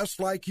authors, just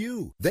like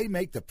you. They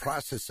make the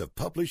process of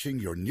publishing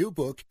your new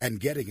book and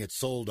getting it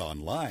sold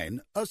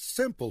online a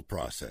simple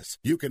process.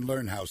 You can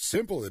learn how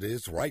simple it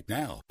is right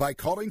now by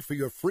calling for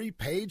your free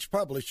Page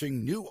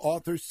Publishing New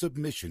Author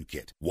Submission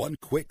Kit. One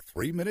quick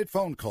 3-minute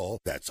phone call,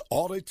 that's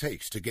all it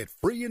takes to get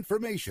free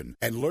information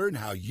and learn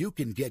how you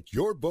can get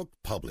your book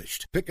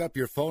published. Pick up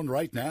your phone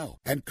right now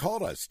and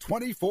call us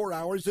 24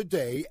 hours a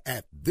day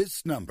at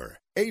this number.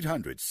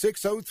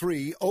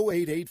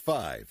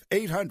 800-603-0885.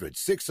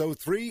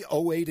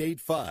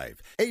 800-603-0885.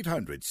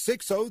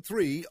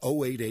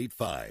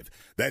 800-603-0885.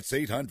 That's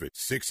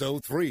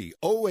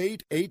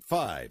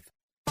 800-603-0885.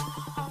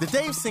 The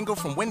Dave single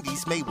from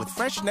Wendy's made with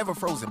fresh, never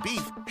frozen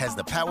beef has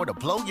the power to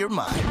blow your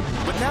mind.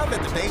 But now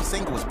that the Dave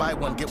single is buy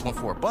one, get one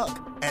for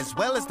 $1, as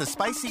well as the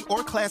spicy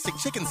or classic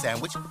chicken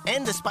sandwich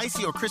and the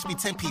spicy or crispy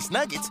 10-piece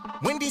nuggets,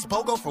 Wendy's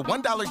BOGO for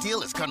 $1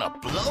 deal is gonna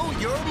blow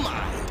your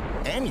mind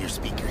and your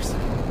speakers.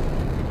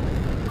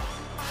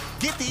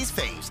 Get these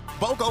faves.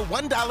 BOGO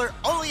 $1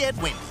 only at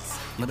Wendy's.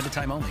 Limited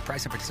time only.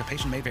 Price and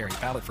participation may vary.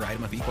 Valid for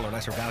item of equal or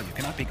lesser value.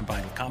 Cannot be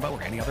combined with combo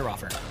or any other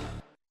offer.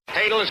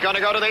 Hadel is going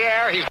to go to the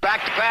air. He's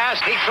back to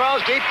pass. He throws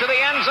deep to the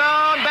end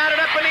zone.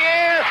 Batted up in the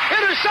air.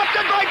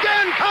 Intercepted by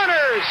Dan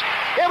Connors.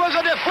 It was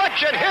a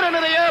deflection hit into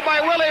the air by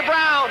Willie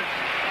Brown.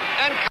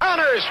 And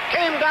Connors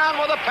came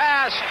down with a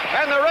pass.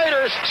 And the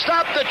Raiders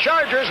stopped the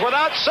Chargers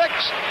without 6,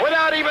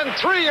 without even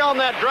 3 on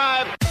that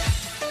drive.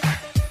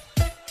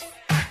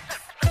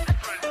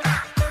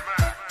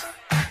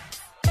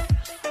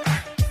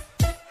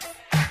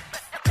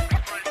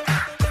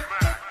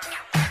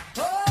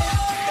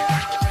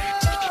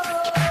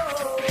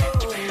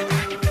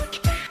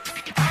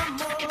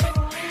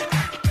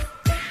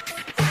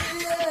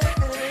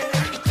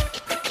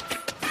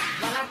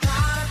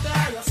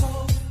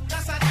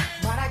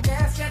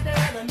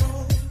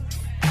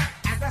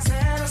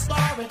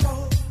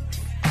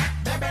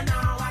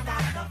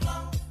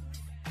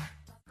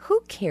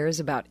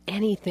 Cares about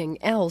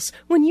anything else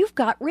when you've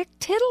got Rick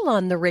Tittle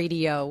on the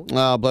radio.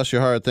 Oh, bless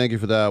your heart. Thank you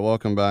for that.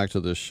 Welcome back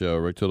to this show.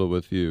 Rick Tittle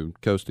with you,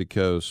 coast to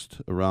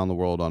coast, around the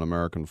world on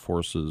American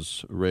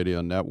Forces Radio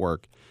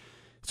Network.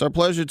 It's our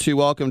pleasure to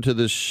welcome to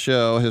this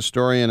show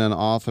historian and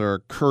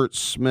author Curt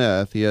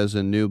Smith. He has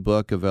a new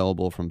book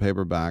available from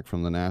paperback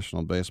from the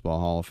National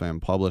Baseball Hall of Fame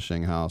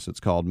Publishing House. It's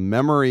called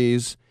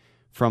Memories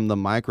from the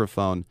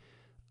Microphone,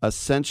 A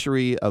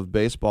Century of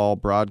Baseball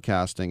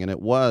Broadcasting. And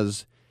it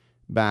was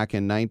back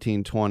in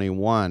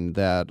 1921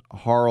 that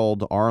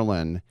Harold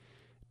Arlen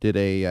did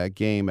a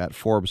game at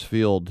Forbes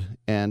Field.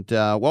 And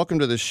welcome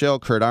to the show,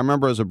 Curt. I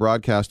remember as a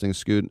broadcasting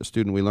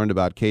student, we learned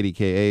about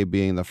KDKA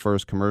being the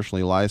first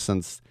commercially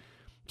licensed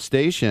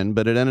station,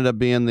 but it ended up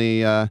being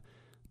the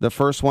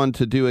first one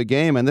to do a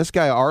game. And this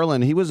guy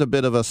Arlen, he was a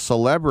bit of a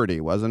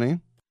celebrity, wasn't he?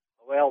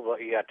 Well,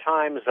 the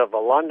Times of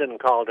London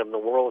called him the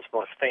world's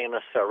most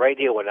famous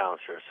radio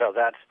announcer, so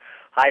that's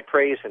high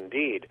praise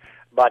indeed.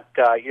 But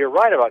you're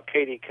right about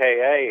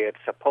KDKA. It's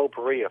a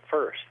potpourri of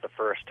firsts. The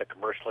first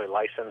commercially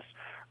licensed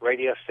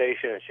radio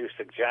station, as you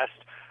suggest,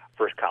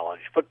 first college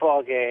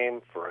football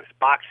game, first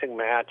boxing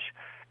match,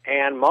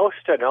 and most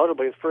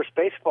notably the first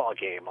baseball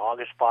game,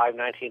 August 5,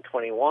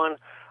 1921,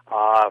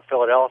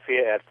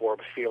 Philadelphia at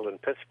Forbes Field in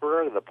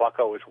Pittsburgh. The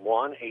Buccos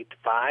won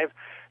 8-5.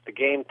 The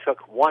game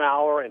took 1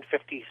 hour and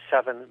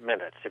 57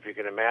 minutes, if you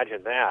can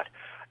imagine that.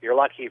 You're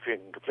lucky if you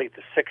can complete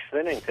the 6th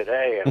inning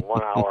today in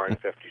 1 hour and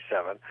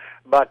 57.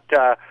 But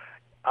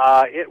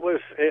it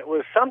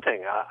was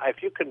something.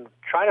 If you can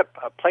try to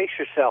place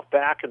yourself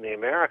back in the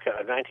America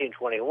of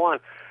 1921,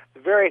 the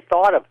very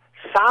thought of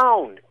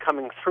sound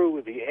coming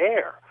through the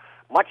air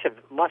must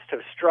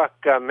have struck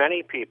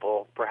many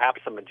people,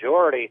 perhaps the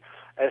majority,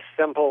 as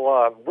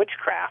simple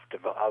witchcraft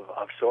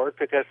of sort,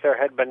 because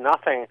there had been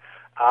nothing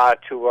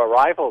to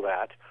rival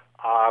that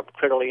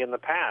clearly in the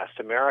past.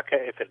 America,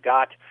 if it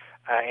got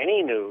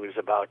any news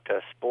about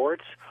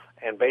sports,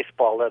 and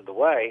baseball led the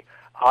way,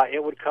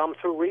 it would come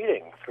through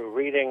reading.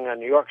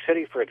 New York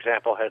City, for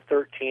example, had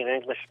 13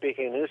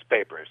 English-speaking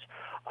newspapers.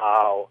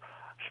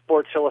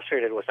 Sports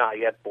Illustrated was not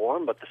yet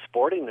born, but the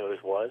Sporting News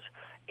was.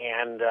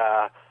 And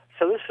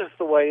so this is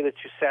the way that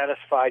you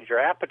satisfied your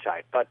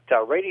appetite. But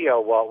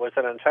radio was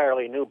an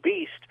entirely new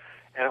beast,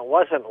 and it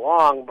wasn't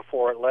long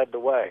before it led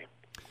the way.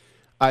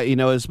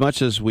 As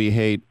much as we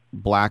hate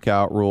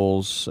blackout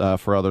rules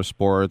for other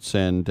sports,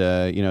 and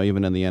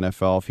even in the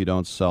NFL, if you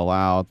don't sell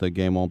out, the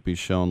game won't be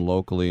shown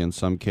locally in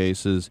some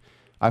cases.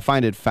 I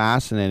find it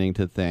fascinating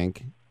to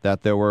think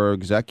that there were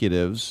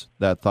executives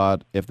that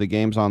thought if the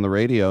game's on the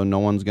radio, no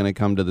one's going to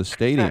come to the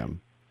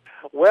stadium.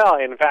 Well,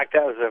 in fact,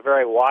 that was a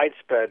very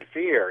widespread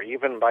fear.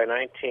 Even by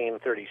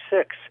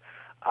 1936,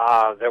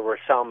 there were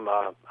some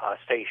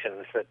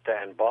stations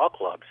and ball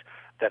clubs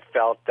that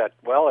felt that,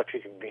 well, if you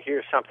can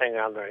hear something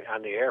on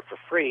the air for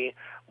free,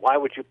 why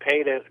would you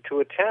pay to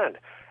attend?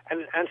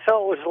 And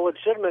so it was a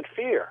legitimate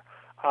fear.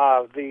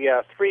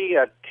 The three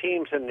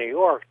teams in New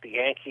York, the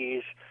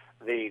Yankees,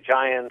 the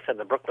Giants, and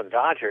the Brooklyn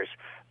Dodgers,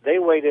 they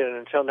waited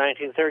until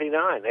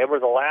 1939. They were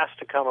the last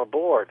to come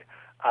aboard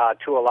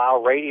to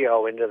allow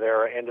radio into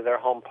their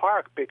home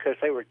park, because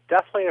they were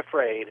deathly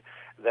afraid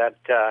that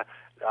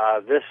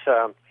this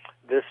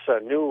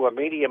new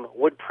medium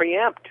would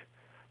preempt,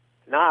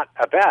 not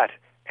abet,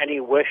 any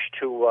wish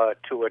to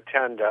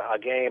attend a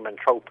game and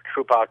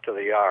troop out to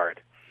the yard.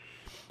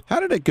 How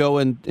did it go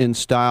in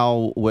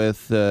style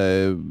with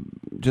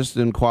just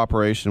in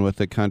cooperation with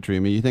the country? I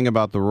mean, you think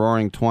about the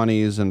Roaring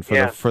 '20s, and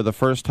for the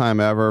first time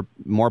ever,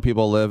 more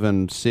people live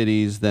in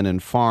cities than in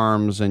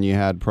farms, and you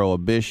had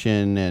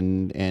Prohibition,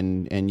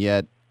 and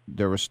yet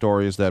there were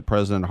stories that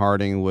President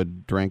Harding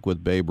would drink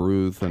with Babe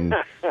Ruth and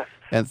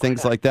and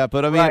things like that.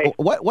 But I mean,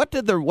 what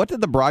did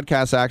the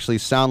broadcast actually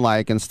sound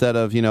like, instead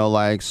of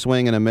like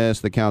swing and a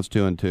miss that counts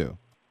 2-2?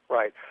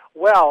 Right.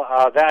 Well,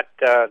 that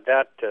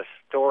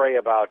story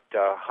about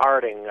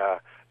Harding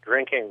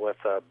drinking with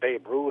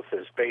Babe Ruth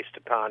is based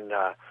upon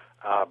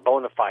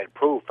bona fide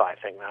proof, I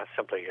think, not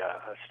simply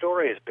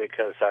stories,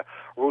 because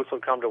Ruth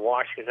would come to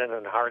Washington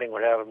and Harding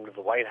would have him to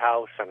the White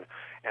House, and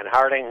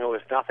Harding, who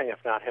was nothing if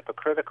not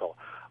hypocritical,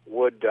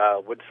 would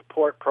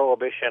support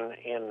Prohibition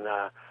in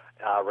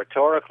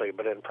rhetorically,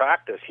 but in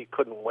practice, he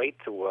couldn't wait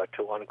to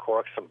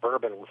uncork some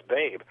bourbon with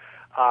Babe.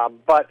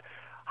 But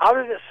how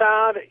did it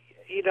sound?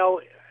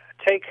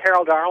 Take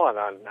Harold Arlen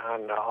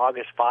on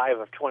August 5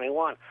 of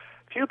 21.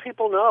 Few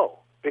people know,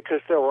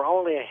 because there were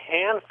only a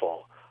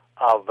handful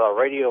of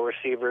radio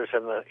receivers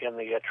in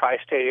the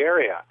tri-state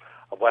area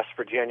of West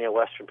Virginia,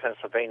 Western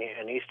Pennsylvania,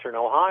 and Eastern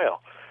Ohio.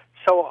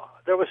 So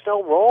there was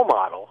no role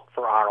model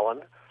for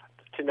Arlen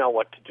to know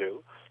what to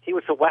do. He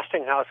was a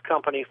Westinghouse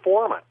company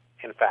foreman,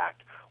 in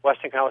fact.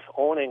 Westinghouse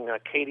owning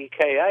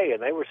KDKA,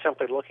 and they were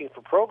simply looking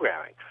for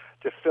programming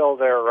to fill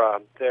their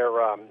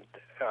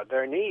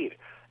need.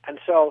 And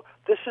so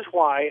this is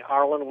why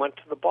Arlen went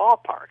to the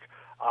ballpark.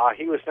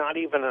 He was not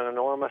even an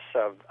enormous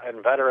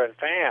inveterate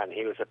fan.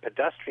 He was a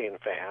pedestrian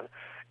fan,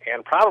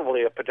 and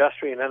probably a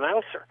pedestrian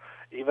announcer,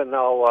 even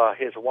though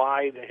his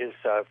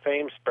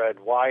fame spread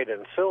wide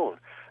and soon.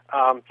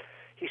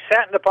 He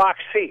sat in the box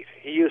seat.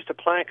 He used a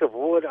plank of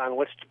wood on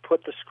which to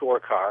put the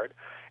scorecard,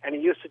 and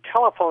he used a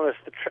telephone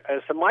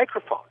as the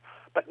microphone.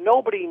 But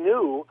nobody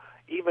knew,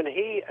 even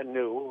he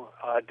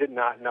did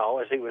not know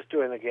as he was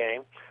doing the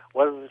game,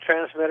 whether the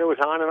transmitter was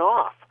on and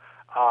off.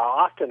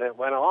 Often it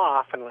went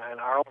off, and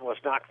Arlen was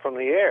knocked from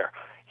the air.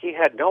 He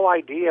had no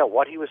idea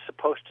what he was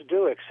supposed to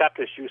do, except,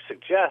 as you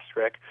suggest,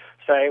 Rick,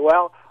 say,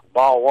 well,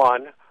 ball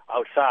one,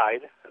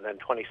 outside, and then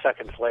 20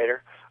 seconds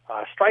later,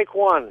 strike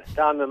one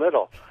down the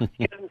middle.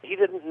 He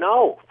didn't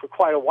know for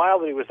quite a while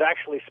that he was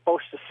actually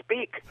supposed to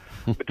speak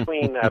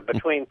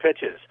between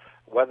pitches,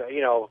 whether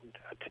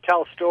to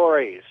tell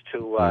stories,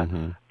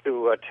 to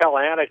tell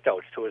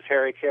anecdotes, to, as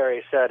Harry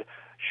Carey said,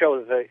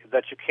 show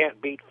that you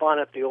can't beat fun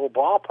at the old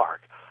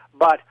ballpark.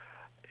 But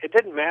it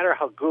didn't matter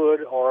how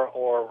good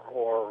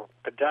or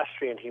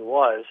pedestrian he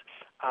was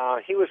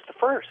the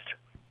first,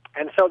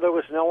 and so there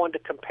was no one to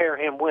compare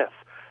him with.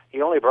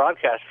 He only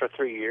broadcast for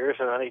 3 years,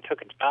 and then he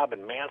took a job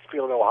in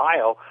Mansfield,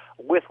 Ohio,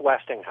 with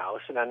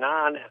Westinghouse in a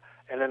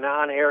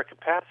non-air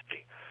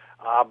capacity.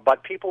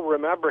 But people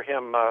remember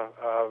him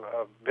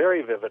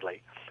very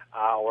vividly,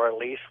 or at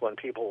least when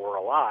people were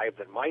alive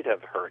that might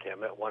have heard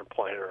him at one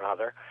point or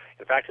another.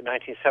 In fact, in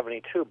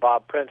 1972,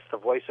 Bob Prince, the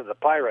voice of the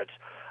Pirates,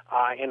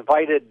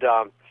 invited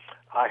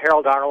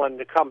Harold Arlen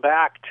to come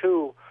back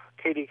to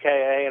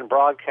KDKA and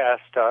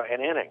broadcast an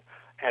inning.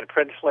 And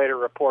Prince later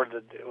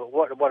reported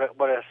what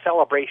a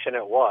celebration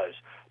it was,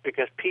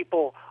 because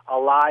people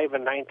alive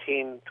in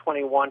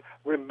 1921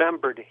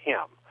 remembered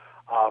him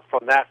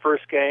from that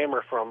first game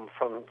or from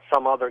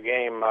some other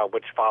game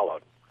which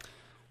followed.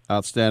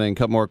 Outstanding. A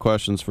couple more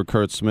questions for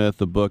Curt Smith,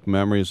 the book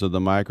Memories of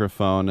the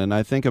Microphone. And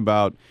I think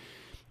about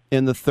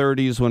in the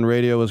 30s when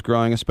radio was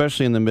growing,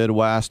 especially in the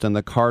Midwest, and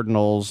the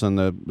Cardinals and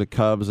the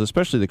Cubs,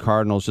 especially the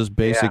Cardinals, just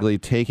basically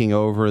taking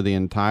over the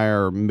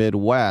entire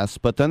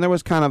Midwest. But then there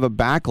was kind of a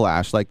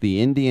backlash, like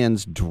the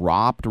Indians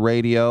dropped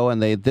radio,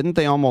 and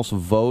they almost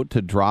vote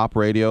to drop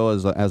radio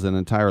as an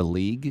entire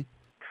league?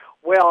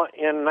 Well,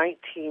 in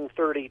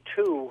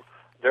 1932,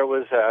 there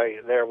was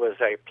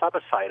a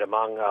plebiscite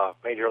among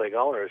major league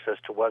owners as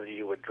to whether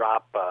you would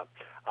drop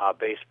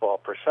baseball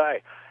per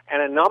se,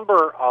 and a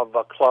number of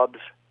clubs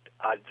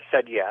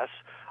said yes.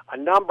 A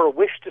number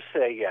wished to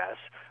say yes,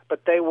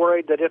 but they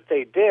worried that if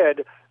they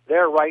did,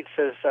 their rights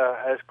as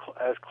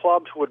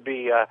clubs would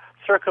be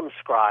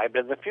circumscribed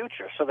in the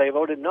future. So they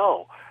voted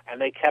no,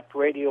 and they kept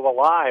radio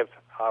alive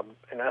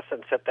in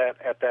essence at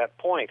that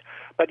point.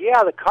 But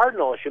yeah, the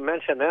Cardinals, you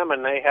mentioned them,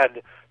 and they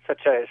had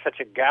such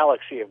a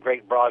galaxy of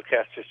great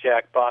broadcasters.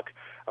 Jack Buck,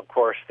 of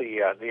course,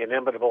 the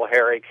inimitable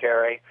Harry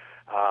Carey.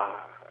 A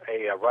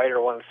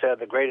writer once said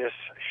the greatest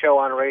show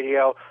on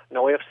radio,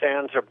 no ifs,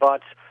 ands, or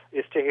buts,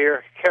 is to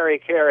hear Harry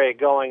Carey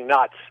going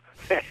nuts.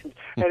 And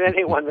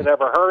anyone that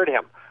ever heard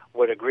him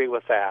would agree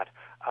with that.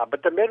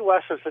 But the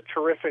Midwest was a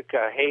terrific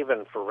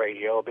haven for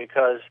radio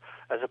because,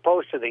 as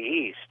opposed to the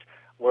East,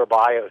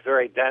 whereby it was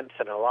very dense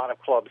and a lot of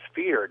clubs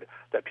feared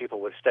that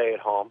people would stay at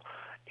home,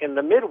 in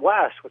the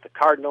Midwest, with the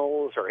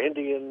Cardinals or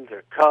Indians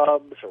or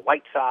Cubs or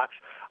White Sox,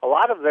 a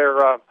lot of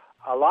their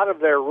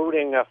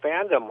rooting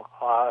fandom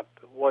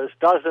was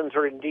dozens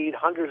or indeed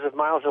hundreds of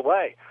miles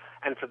away.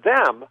 And for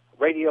them,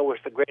 radio was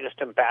the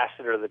greatest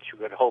ambassador that you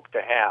could hope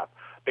to have,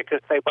 because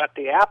they whet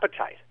the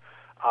appetite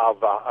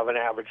of an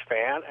average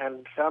fan.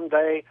 And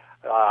someday,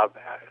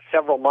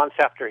 several months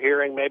after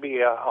hearing maybe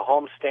a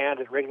homestand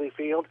at Wrigley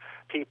Field,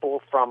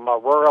 people from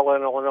rural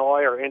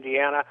Illinois or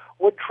Indiana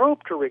would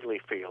troop to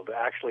Wrigley Field to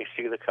actually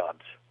see the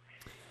Cubs.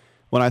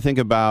 When I think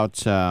about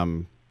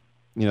that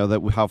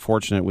how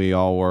fortunate we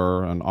all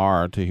were and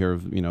are to hear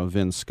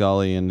Vin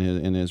Scully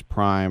in his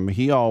prime,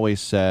 he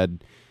always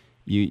said,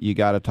 You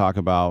got to talk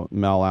about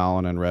Mel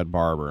Allen and Red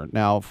Barber.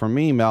 Now, for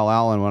me, Mel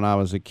Allen, when I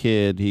was a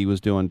kid, he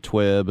was doing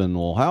Twib and,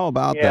 well, how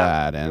about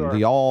that? And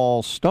the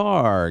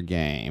All-Star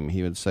Game,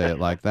 he would say it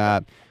like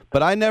that.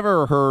 But I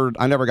never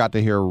got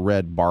to hear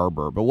Red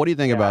Barber. But what do you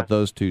think about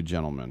those two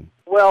gentlemen?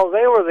 Well,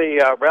 they were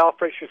the Ralph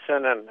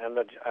Richardson and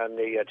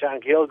the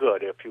John Gielgud,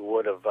 if you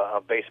would,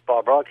 of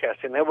baseball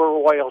broadcasting. They were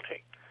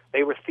royalty.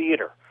 They were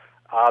theater.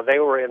 They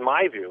were, in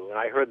my view, and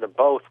I heard them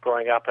both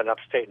growing up in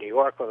upstate New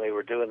York when they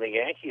were doing the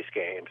Yankees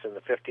games in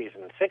the 50s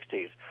and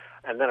 60s,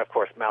 and then, of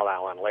course, Mel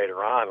Allen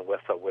later on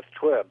with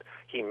Twib.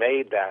 He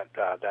made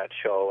that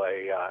show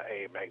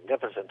a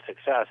magnificent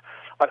success.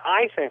 But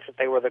I think that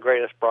they were the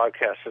greatest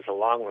broadcasters,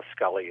 along with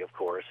Scully, of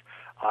course,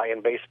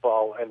 in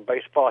baseball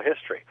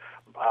history.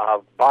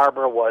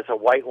 Barber was a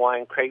white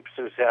wine, crepe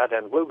Suzette,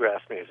 and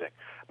bluegrass music.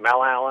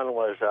 Mel Allen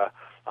was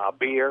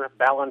beer,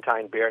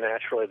 Ballantine beer,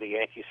 naturally the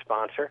Yankees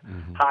sponsor,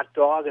 hot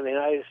dog, and the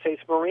United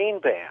States Marine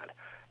Band.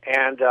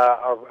 And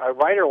a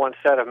writer once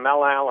said of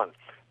Mel Allen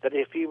that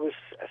if he was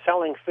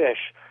selling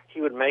fish,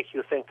 he would make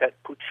you think that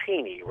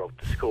Puccini wrote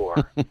the score.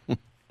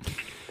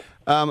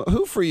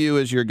 Who for you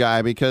is your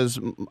guy? Because,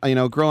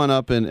 growing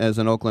up as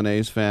an Oakland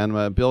A's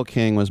fan, Bill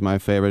King was my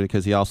favorite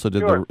because he also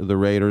did the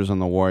Raiders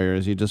and the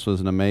Warriors. He just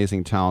was an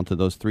amazing talent to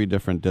those three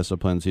different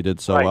disciplines. He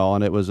did so well,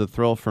 and it was a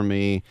thrill for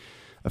me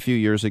a few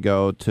years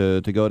ago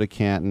to go to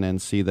Canton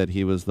and see that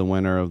he was the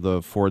winner of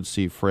the Ford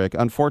C. Frick.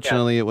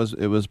 Unfortunately, it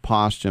was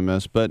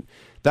posthumous, but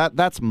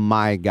that's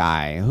my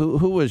guy.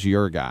 Who was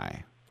your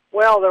guy?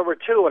 Well, there were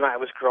two when I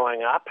was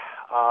growing up.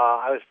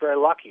 I was very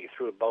lucky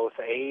through both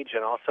age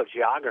and also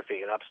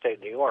geography in upstate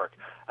New York.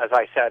 As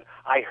I said,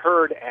 I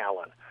heard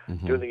Allen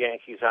do the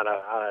Yankees on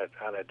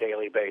a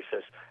daily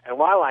basis. And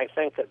while I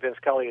think that Vin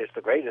Scully is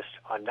the greatest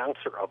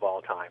announcer of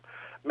all time,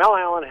 Mel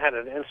Allen had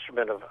an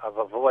instrument of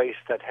a voice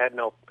that had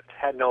no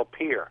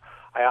peer.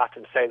 I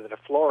often say that a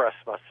florist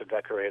must have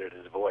decorated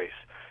his voice.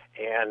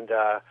 And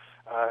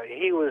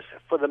he was,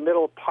 for the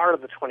middle part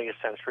of the 20th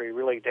century,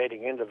 really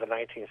dating into the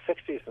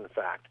 1960s, in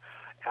fact.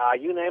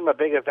 You name a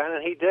big event,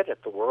 and he did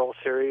it. The World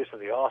Series or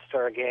the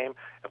All-Star Game.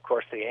 Of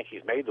course, the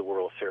Yankees made the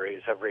World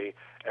Series every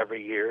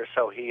year,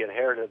 so he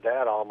inherited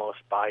that almost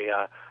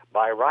by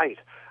right.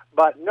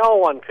 But no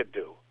one could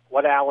do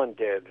what Allen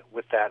did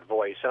with that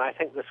voice, and I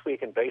think This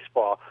Week in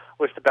Baseball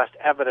was the best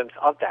evidence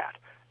of that.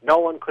 No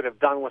one could have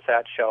done with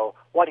that show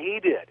what he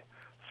did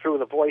through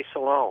the voice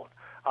alone.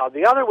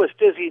 The other was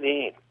Dizzy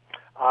Dean,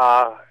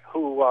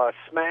 who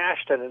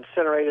smashed and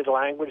incinerated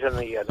language in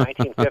the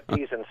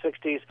 1950s and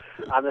 60s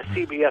on the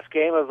CBS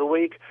Game of the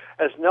Week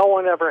as no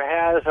one ever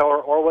has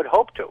or would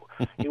hope to.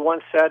 He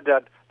once said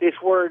that these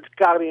words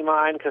got to be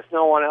mine because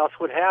no one else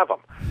would have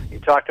them. He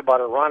talked about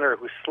a runner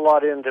who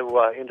slid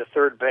into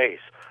third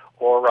base,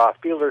 or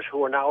fielders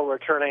who are now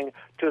returning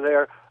to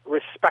their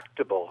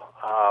respectable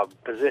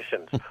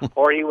positions.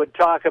 Or he would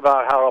talk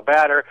about how a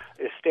batter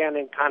is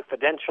standing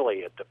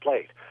confidentially at the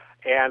plate.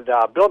 And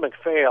Bill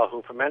McPhail,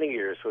 who for many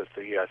years was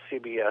the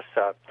CBS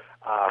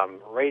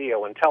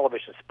radio and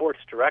television sports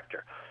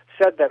director,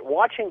 said that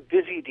watching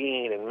Dizzy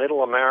Dean in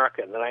Middle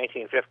America in the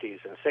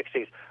 1950s and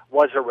 60s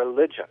was a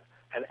religion,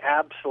 an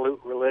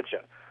absolute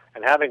religion.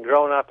 And having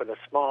grown up in a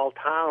small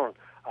town,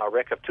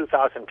 Rick, of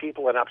 2,000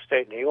 people in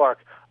upstate New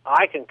York,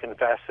 I can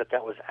confess that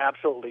was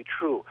absolutely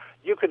true.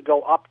 You could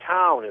go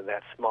uptown in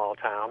that small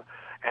town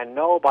and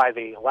know by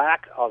the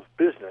lack of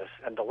business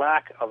and the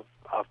lack of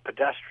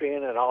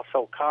pedestrian and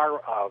also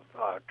car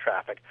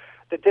traffic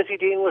that Dizzy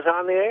Dean was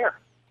on the air.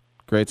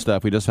 Great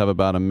stuff. We just have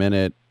about a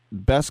minute.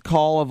 Best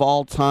call of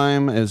all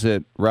time, is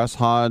it Russ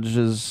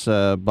Hodges,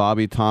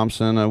 Bobby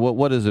Thompson?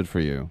 What is it for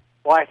you?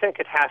 Well, I think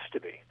it has to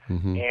be.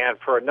 And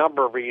for a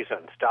number of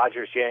reasons.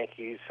 Giants,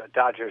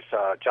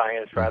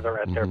 rather,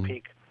 at their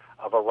peak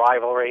of a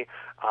rivalry.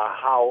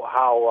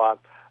 How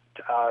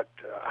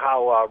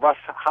Russ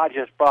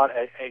Hodges brought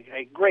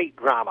a great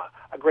drama,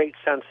 a great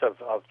sense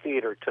of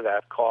theater to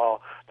that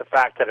call. The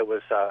fact that it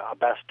was a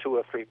best 2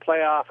 of 3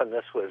 playoff, and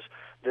this was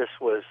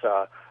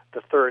the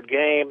third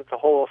game. The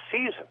whole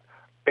season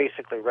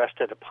basically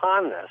rested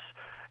upon this,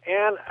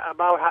 and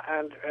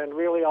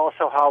really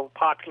also how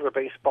popular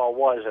baseball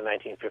was in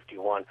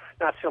 1951.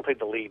 Not simply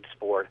the lead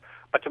sport,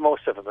 but to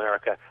most of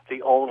America,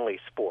 the only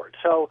sport.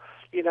 So,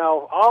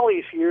 all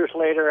these years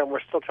later, and we're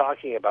still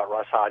talking about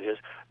Russ Hodges,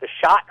 the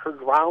shot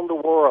heard round the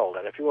world,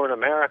 and if you were an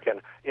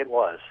American, it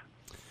was.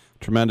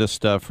 Tremendous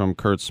stuff from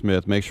Curt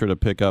Smith. Make sure to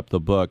pick up the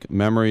book,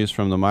 Memories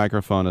from the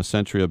Microphone, A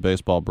Century of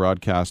Baseball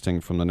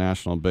Broadcasting from the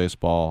National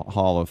Baseball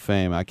Hall of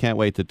Fame. I can't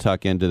wait to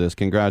tuck into this.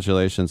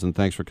 Congratulations, and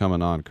thanks for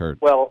coming on, Curt.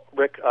 Well,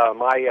 Rick,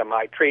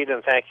 my treat,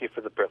 and thank you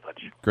for the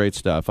privilege. Great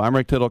stuff. I'm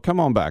Rick Tittle. Come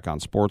on back on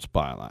Sports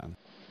Byline.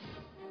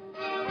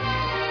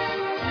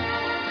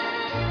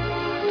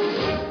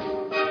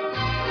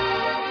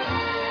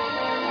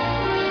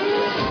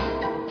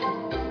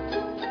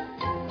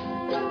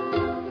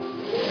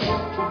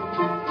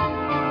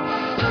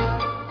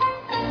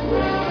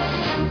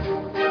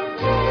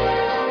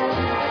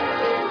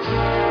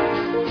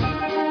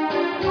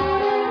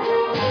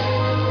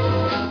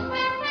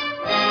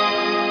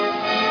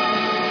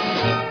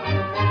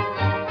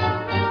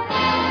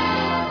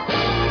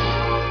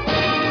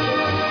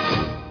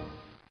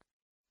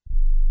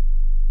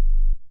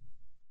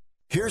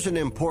 Here's an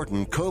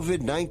important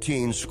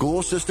COVID-19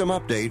 school system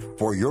update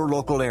for your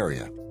local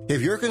area.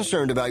 If you're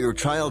concerned about your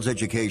child's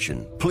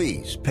education,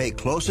 please pay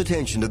close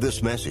attention to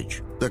this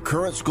message. The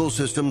current school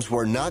systems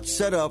were not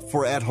set up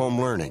for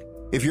at-home learning.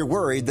 If you're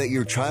worried that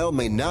your child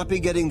may not be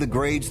getting the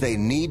grades they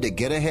need to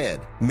get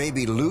ahead,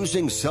 maybe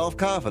losing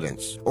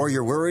self-confidence, or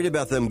you're worried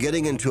about them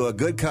getting into a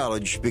good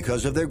college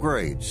because of their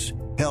grades,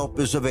 help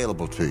is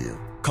available to you.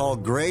 Call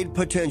Grade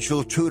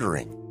Potential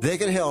Tutoring. They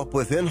can help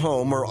with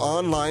in-home or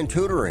online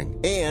tutoring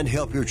and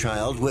help your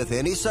child with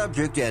any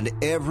subject and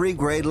every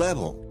grade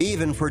level,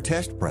 even for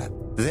test prep.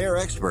 They're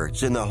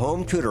experts in the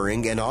home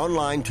tutoring and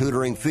online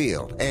tutoring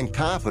field and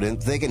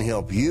confident they can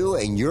help you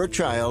and your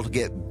child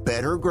get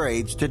better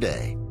grades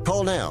today.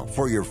 Call now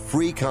for your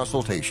free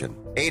consultation.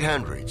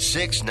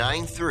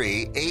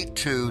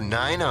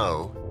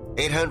 800-693-8290.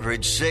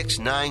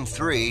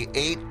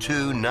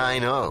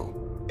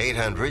 800-693-8290.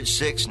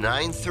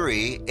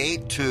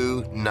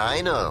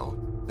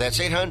 800-693-8290. That's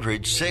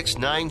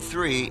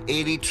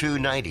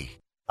 800-693-8290.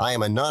 I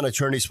am a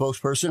non-attorney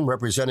spokesperson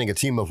representing a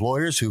team of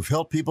lawyers who've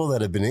helped people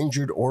that have been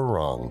injured or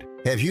wronged.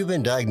 Have you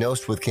been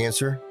diagnosed with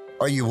cancer?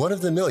 Are you one of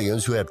the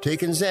millions who have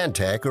taken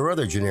Zantac or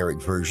other generic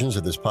versions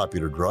of this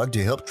popular drug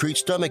to help treat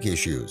stomach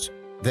issues?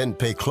 Then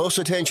pay close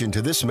attention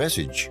to this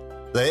message.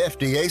 The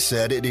FDA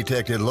said it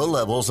detected low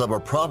levels of a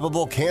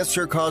probable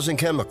cancer-causing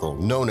chemical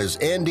known as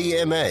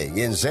NDMA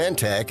in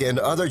Zantac and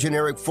other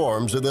generic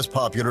forms of this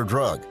popular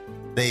drug.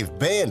 They've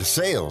banned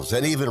sales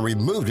and even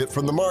removed it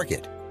from the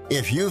market.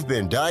 If you've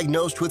been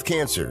diagnosed with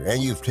cancer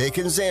and you've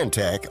taken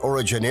Zantac or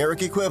a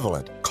generic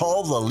equivalent,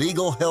 call the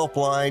legal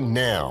helpline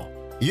now.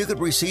 You could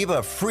receive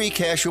a free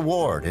cash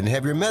award and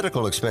have your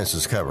medical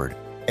expenses covered.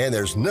 And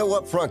there's no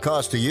upfront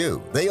cost to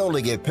you. They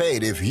only get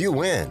paid if you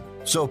win.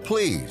 So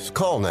please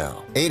call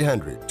now.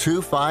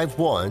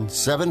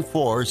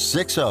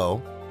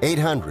 800-251-7460.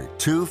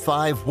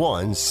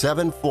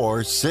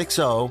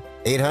 800-251-7460.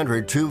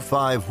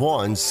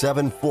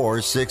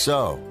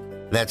 800-251-7460.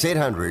 That's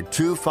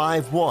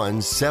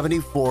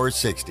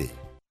 800-251-7460.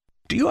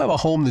 Do you have a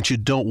home that you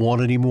don't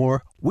want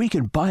anymore? We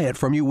can buy it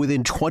from you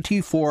within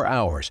 24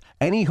 hours.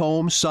 Any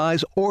home,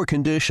 size, or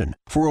condition.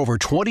 For over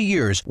 20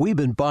 years, we've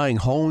been buying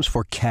homes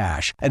for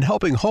cash and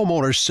helping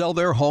homeowners sell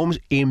their homes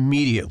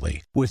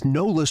immediately with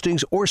no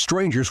listings or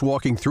strangers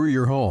walking through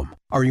your home.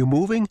 Are you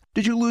moving?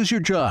 Did you lose your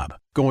job?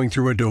 Going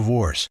through a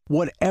divorce?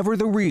 Whatever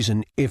the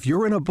reason, if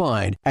you're in a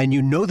bind and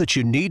you know that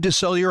you need to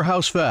sell your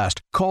house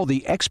fast, call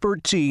the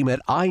expert team at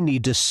I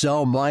Need to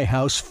Sell My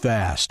House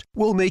Fast.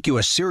 We'll make you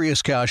a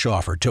serious cash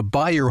offer to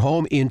buy your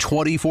home in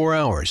 24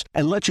 hours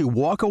and let you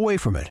walk away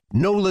from it.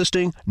 No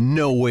listing,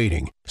 no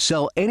waiting.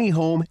 Sell any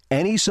home,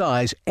 any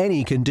size,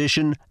 any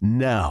condition,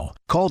 now.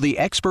 Call the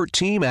expert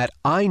team at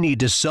I Need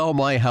to Sell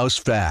My House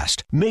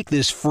Fast. Make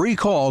this free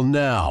call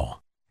now.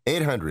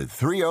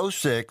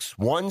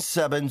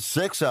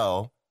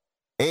 800-306-1760.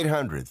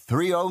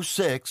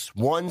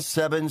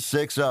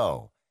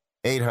 800-306-1760.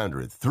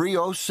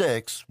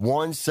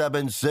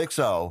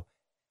 800-306-1760.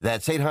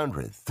 That's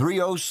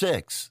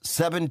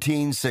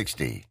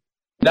 800-306-1760.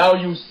 Now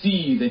you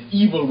see that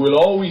evil will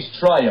always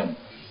triumph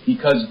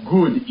because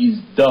good is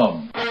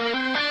dumb.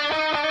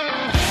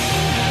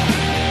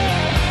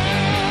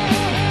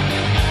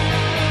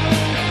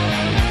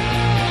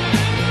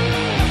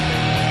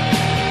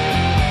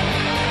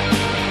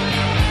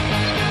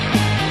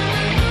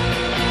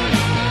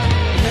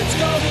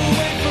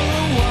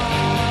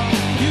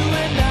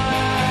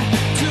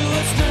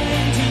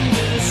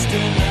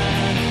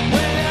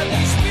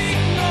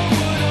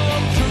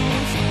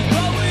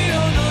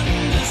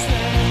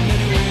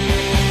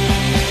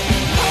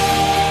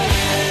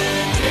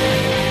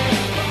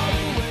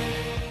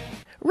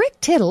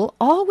 Rick Tittle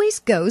always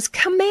goes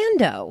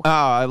commando. Oh,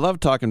 I love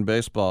talking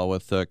baseball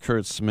with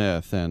Kurt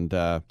Smith, and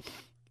I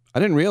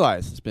didn't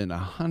realize it's been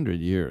 100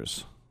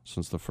 years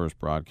since the first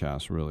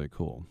broadcast. Really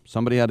cool.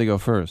 Somebody had to go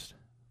first,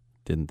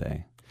 didn't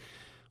they?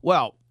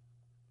 Well,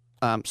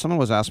 someone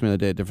was asking me the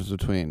other day the difference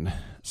between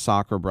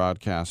soccer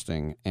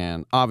broadcasting,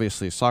 and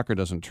obviously soccer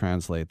doesn't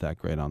translate that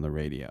great on the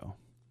radio.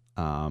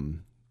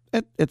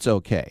 It's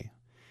okay,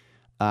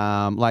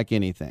 like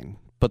anything.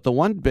 But the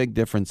one big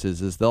difference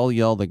is they'll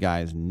yell the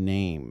guy's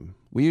name.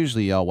 We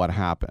usually yell what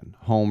happened.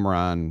 Home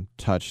run,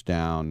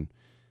 touchdown,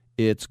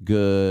 it's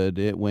good,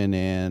 it went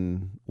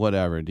in,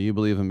 whatever. Do you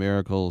believe in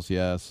miracles?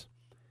 Yes.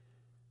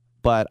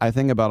 But I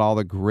think about all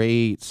the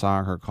great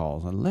soccer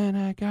calls.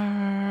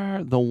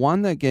 Lineker. The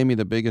one that gave me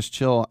the biggest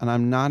chill, and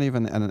I'm not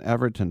even an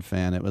Everton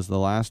fan, it was the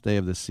last day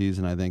of the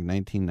season, I think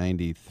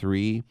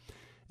 1993.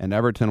 And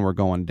Everton were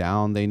going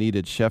down. They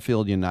needed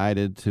Sheffield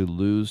United to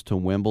lose to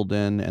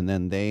Wimbledon, and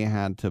then they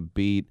had to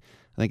beat,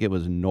 I think it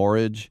was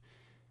Norwich,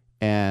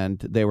 and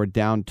they were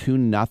down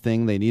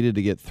 2-0. They needed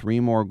to get 3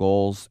 more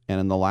goals, and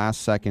in the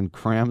last second,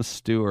 Graham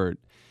Stewart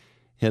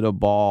hit a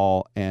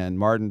ball, and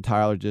Martin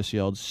Tyler just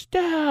yelled,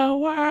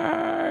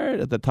 "Stewart!"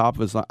 at the top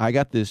of his line. I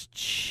got this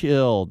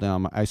chill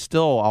down. I'll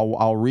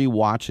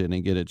rewatch it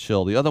and get it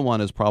chill. The other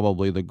one is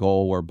probably the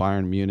goal where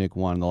Bayern Munich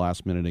won in the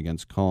last minute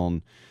against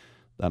Köln.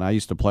 And I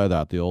used to play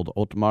that, the old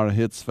Ottmar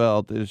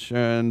Hitzfeld is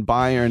schön,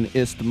 Bayern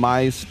ist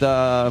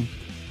Meister,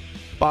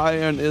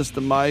 Bayern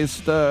ist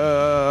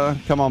Meister.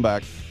 Come on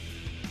back.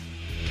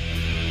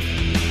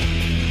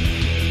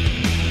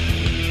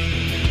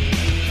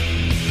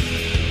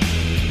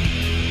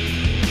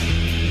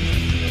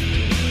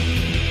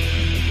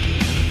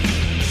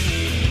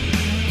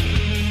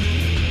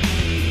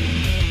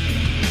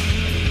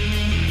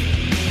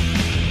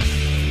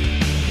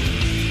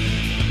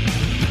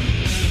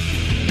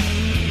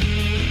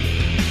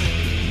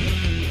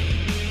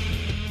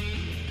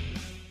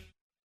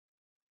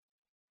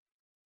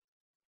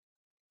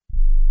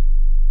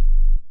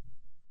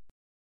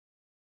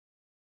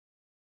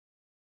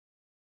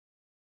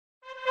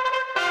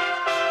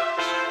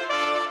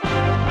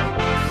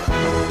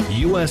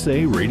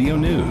 USA Radio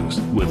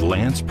News with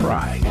Lance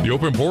Pry. The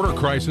open border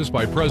crisis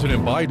by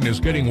President Biden is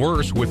getting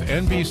worse, with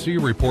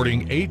NBC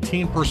reporting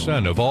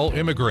 18% of all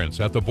immigrants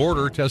at the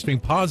border testing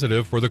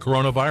positive for the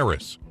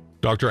coronavirus.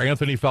 Dr.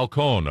 Anthony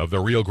Falcone of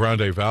the Rio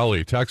Grande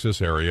Valley,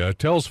 Texas area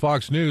tells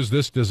Fox News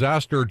this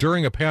disaster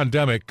during a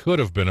pandemic could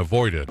have been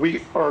avoided.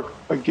 We are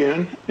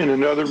again in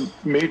another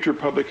major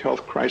public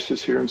health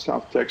crisis here in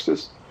South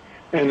Texas,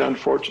 and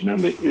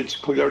unfortunately, it's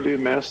clearly a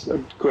mess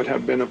that could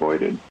have been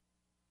avoided.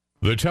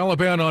 The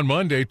Taliban on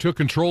Monday took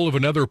control of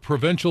another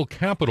provincial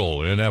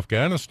capital in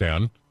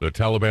Afghanistan. The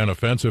Taliban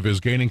offensive is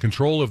gaining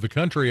control of the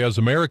country as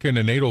American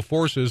and NATO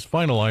forces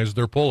finalize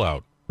their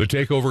pullout. The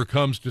takeover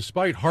comes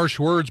despite harsh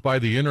words by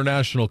the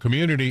international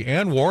community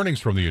and warnings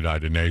from the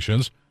United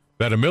Nations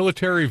that a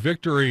military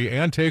victory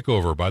and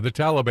takeover by the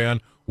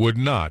Taliban would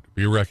not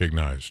be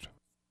recognized.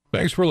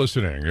 Thanks for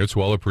listening. It's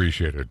well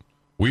appreciated.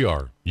 We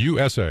are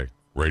USA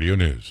Radio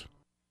News.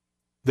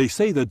 They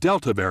say the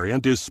Delta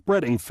variant is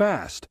spreading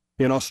fast.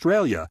 In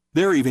Australia,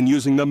 they're even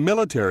using the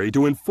military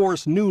to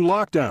enforce new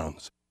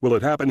lockdowns. Will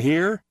it happen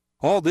here?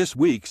 All this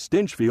week,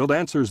 Stinchfield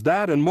answers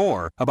that and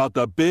more about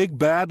the big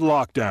bad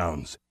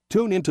lockdowns.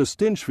 Tune into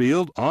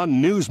Stinchfield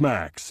on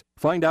Newsmax.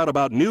 Find out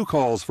about new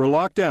calls for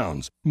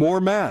lockdowns,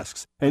 more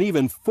masks, and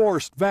even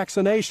forced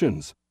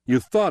vaccinations. You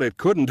thought it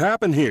couldn't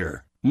happen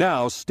here.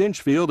 Now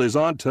Stinchfield is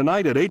on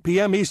tonight at 8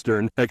 p.m.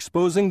 Eastern,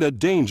 exposing the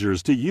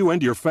dangers to you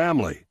and your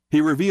family. He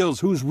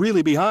reveals who's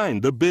really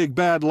behind the big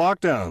bad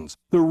lockdowns,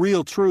 the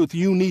real truth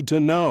you need to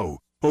know.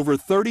 Over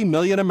 30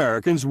 million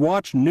Americans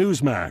watch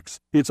Newsmax.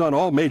 It's on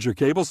all major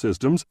cable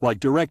systems like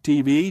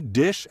DirecTV,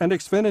 Dish, and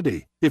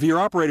Xfinity. If your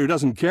operator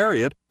doesn't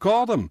carry it,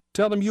 call them.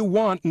 Tell them you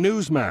want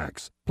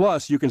Newsmax.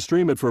 Plus, you can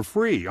stream it for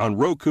free on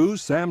Roku,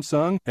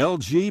 Samsung,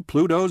 LG,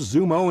 Pluto,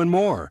 Zumo, and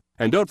more.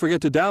 And don't forget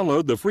to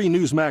download the free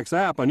Newsmax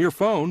app on your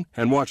phone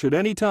and watch it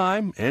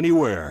anytime,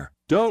 anywhere.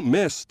 Don't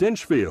miss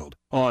Stinchfield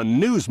on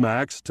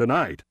Newsmax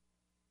tonight.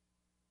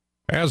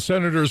 As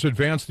senators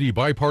advance the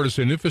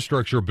bipartisan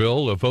infrastructure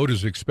bill, a vote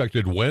is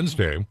expected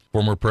Wednesday.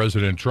 Former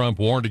President Trump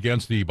warned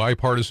against the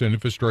bipartisan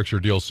infrastructure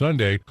deal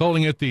Sunday,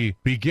 calling it the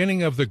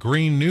beginning of the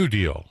Green New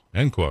Deal,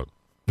 end quote.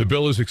 The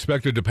bill is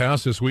expected to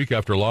pass this week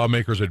after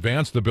lawmakers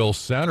advanced the bill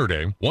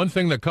Saturday. One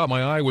thing that caught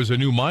my eye was a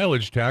new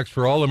mileage tax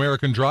for all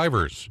American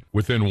drivers.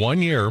 Within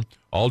 1 year,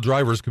 all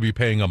drivers could be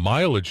paying a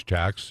mileage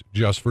tax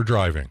just for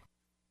driving.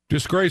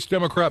 Disgraced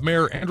Democrat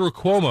Mayor Andrew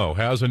Cuomo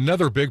has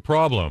another big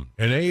problem.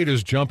 An aide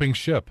is jumping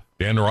ship.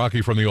 Dan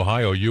Naraki from the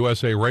Ohio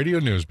USA Radio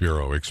News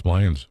Bureau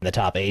explains. The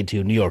top aide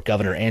to New York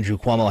Governor Andrew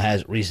Cuomo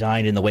has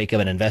resigned in the wake of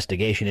an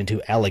investigation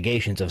into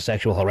allegations of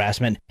sexual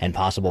harassment and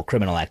possible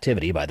criminal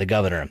activity by the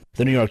governor.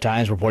 The New York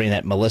Times reporting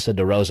that Melissa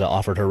DeRosa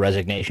offered her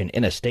resignation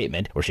in a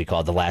statement where she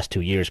called the last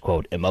 2 years,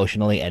 quote,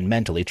 emotionally and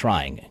mentally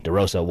trying.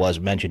 DeRosa was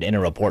mentioned in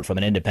a report from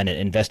an independent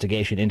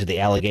investigation into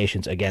the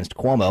allegations against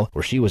Cuomo,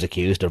 where she was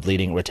accused of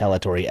leading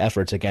retaliatory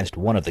efforts against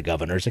one of the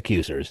governor's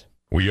accusers.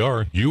 We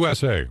are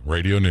USA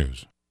Radio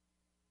News.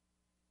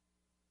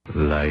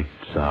 Lights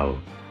out,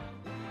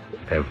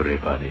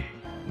 everybody.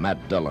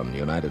 Matt Dillon,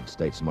 United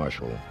States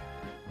Marshal.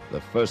 The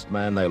first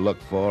man they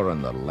look for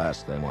and the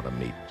last they want to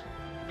meet.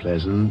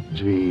 Pleasant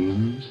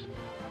dreams.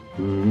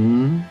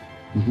 The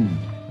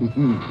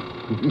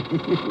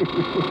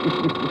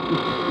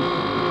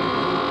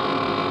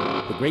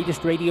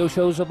greatest radio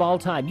shows of all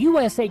time,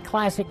 USA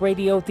Classic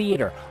Radio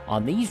Theater,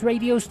 on these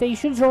radio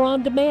stations or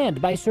on demand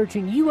by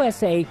searching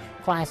USA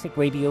Classic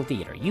Radio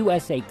Theater.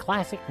 USA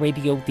Classic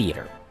Radio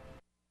Theater.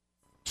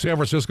 San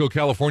Francisco,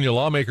 California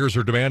lawmakers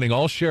are demanding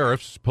all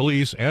sheriffs,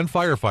 police, and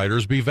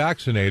firefighters be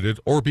vaccinated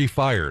or be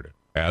fired.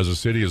 As the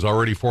city is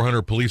already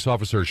 400 police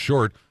officers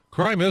short,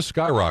 crime is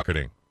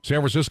skyrocketing. San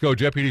Francisco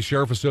Deputy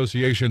Sheriff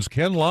Association's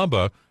Ken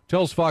Lamba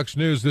tells Fox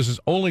News this is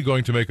only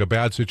going to make a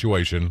bad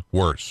situation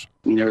worse.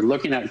 They're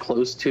looking at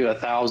close to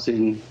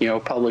 1,000,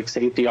 public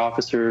safety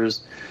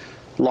officers,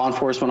 law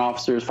enforcement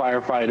officers,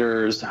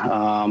 firefighters,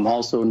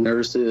 also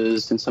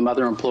nurses and some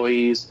other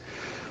employees.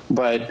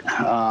 But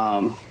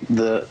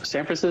the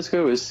San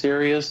Francisco is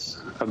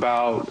serious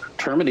about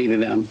terminating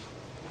them.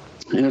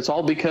 And it's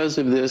all because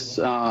of this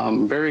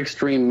very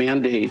extreme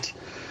mandate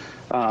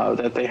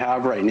that they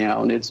have right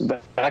now. And it's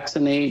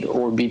vaccinate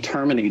or be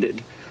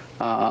terminated.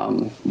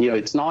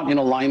 It's not in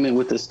alignment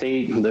with the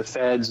state, the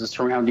feds, the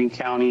surrounding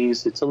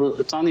counties. It's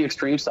on the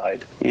extreme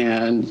side,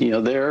 and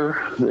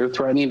they're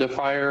threatening to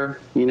fire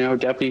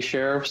deputy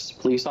sheriffs,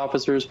 police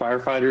officers,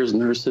 firefighters,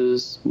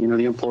 nurses,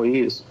 the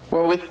employees.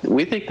 Well,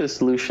 we think the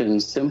solution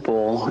is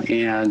simple,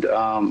 and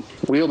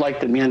we would like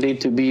the mandate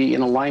to be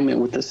in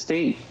alignment with the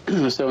state.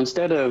 So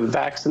instead of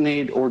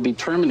vaccinate or be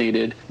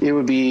terminated, it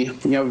would be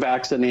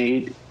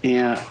vaccinate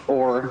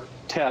or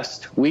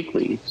test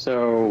weekly.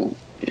 So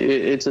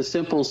it's a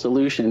simple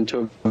solution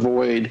to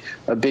avoid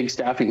a big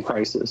staffing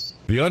crisis.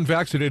 The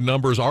unvaccinated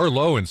numbers are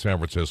low in San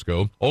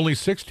Francisco. Only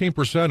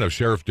 16% of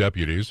sheriff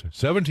deputies,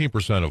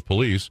 17% of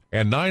police,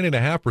 and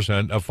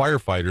 9.5% of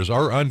firefighters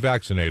are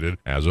unvaccinated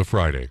as of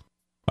Friday.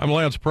 I'm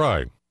Lance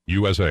Pry,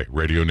 USA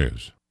Radio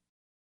News.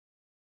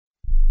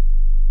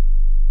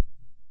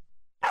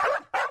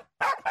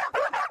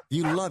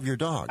 You love your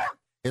dog.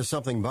 Is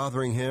something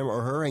bothering him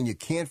or her and you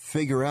can't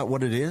figure out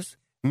what it is?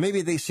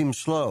 Maybe they seem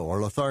slow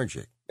or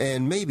lethargic,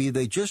 and maybe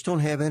they just don't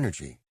have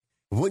energy.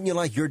 Wouldn't you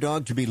like your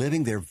dog to be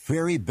living their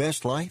very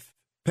best life?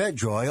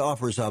 PetJoy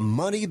offers a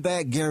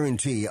money-back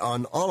guarantee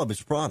on all of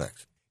its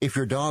products. If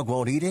your dog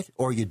won't eat it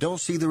or you don't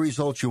see the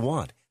results you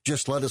want,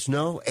 just let us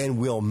know and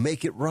we'll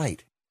make it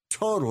right.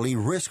 Totally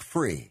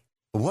risk-free.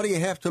 What do you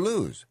have to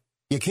lose?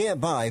 You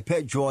can't buy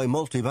PetJoy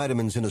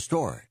multivitamins in a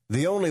store.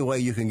 The only way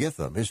you can get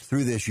them is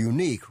through this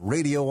unique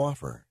radio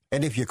offer.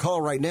 And if you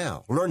call right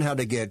now, learn how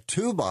to get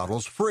 2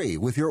 bottles free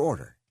with your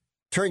order.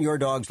 Turn your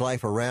dog's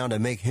life around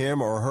and make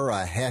him or her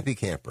a happy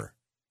camper.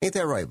 Ain't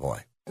that right,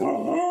 boy?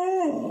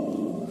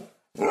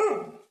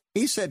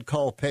 He said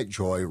call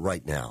PetJoy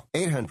right now.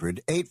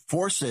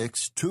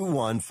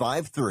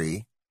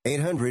 800-846-2153.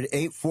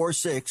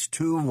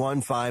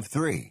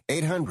 800-846-2153.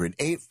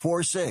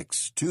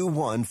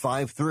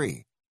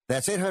 800-846-2153.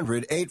 That's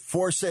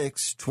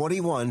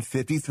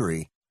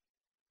 800-846-2153.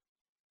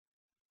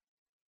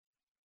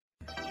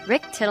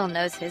 Rick Tittle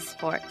knows his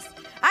sports.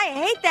 I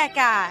hate that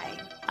guy.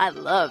 I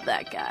love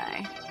that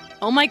guy.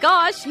 Oh my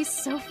gosh, he's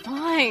so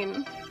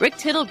fine. Rick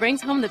Tittle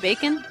brings home the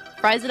bacon,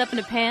 fries it up in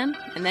a pan,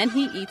 and then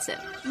he eats it.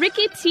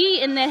 Ricky T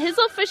in the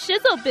hizzle for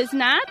shizzle,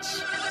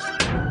 biznatch.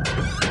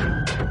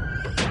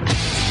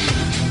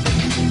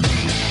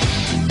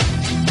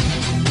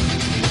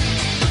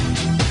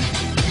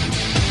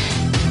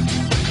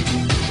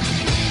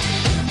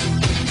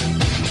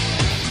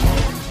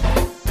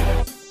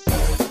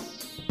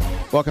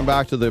 Welcome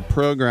back to the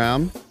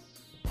program.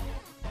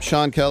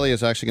 Sean Kelly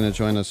is actually going to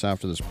join us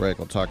after this break.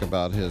 We'll talk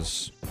about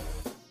his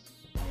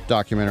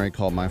documentary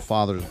called My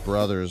Father's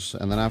Brothers.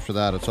 And then after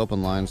that, it's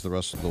open lines the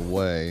rest of the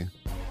way.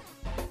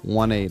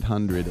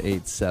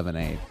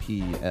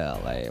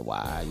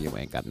 1-800-878-PLAY. You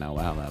ain't got no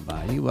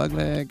alibi, you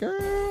ugly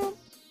girl.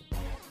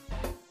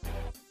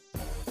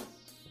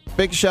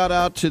 Big shout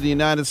out to the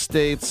United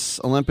States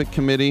Olympic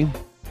Committee.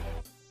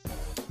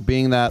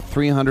 Being that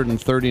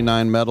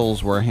 339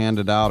 medals were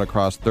handed out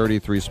across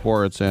 33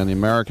 sports, and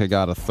America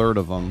got a third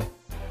of them.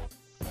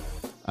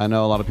 I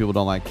know a lot of people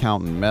don't like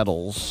counting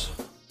medals,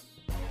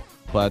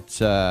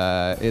 but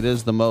it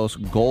is the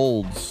most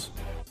golds.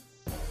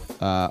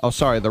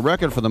 The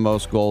record for the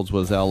most golds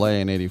was LA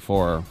in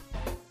 84.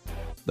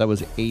 That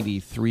was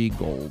 83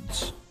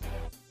 golds.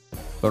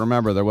 But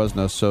remember, there was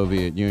no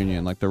Soviet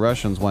Union. Like the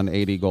Russians won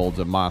 80 golds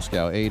at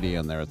Moscow, 80,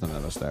 and there was none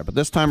of us there. But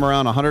this time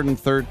around,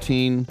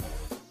 113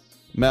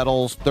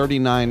 medals,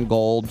 39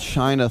 gold.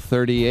 China,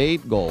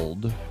 38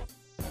 gold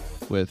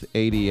with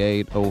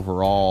 88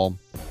 overall.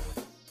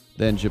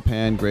 Then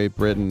Japan, Great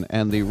Britain,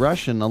 and the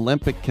Russian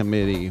Olympic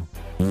Committee.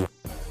 The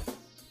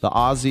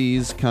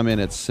Aussies come in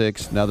at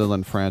 6,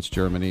 Netherlands, France,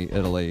 Germany,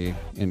 Italy.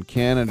 In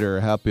Canada,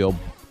 happy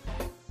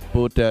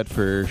about that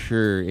for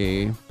sure,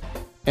 eh?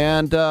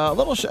 And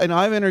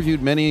I've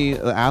interviewed many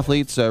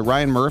athletes.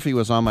 Ryan Murphy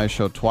was on my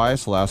show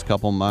twice the last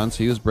couple months.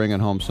 He was bringing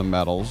home some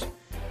medals.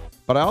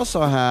 But I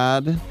also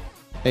had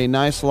a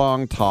nice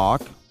long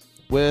talk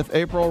with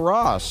April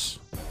Ross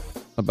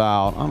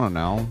about,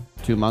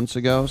 2 months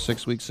ago,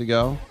 6 weeks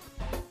ago.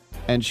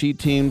 And she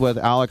teamed with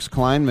Alex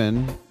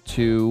Kleinman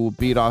to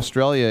beat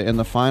Australia in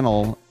the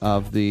final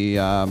of the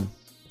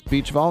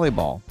beach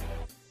volleyball.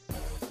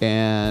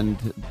 And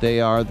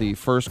they are the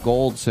first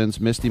gold since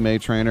Misty May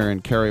Trainer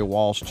and Kerry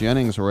Walsh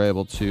Jennings were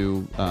able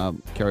to.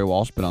 Kerry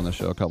Walsh been on the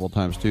show a couple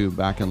times too,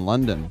 back in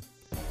London.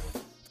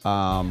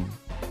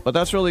 But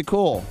that's really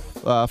cool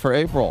for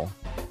April.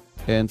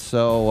 And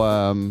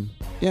so,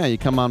 you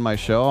come on my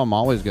show. I'm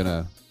always going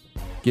to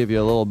give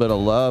you a little bit of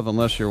love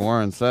unless you're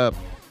Warren Sapp.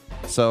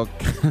 So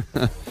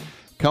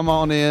come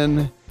on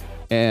in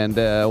and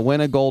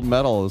win a gold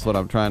medal is what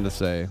I'm trying to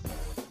say.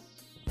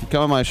 If you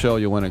come on my show,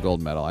 you win a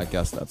gold medal. I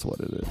guess that's what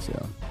it is,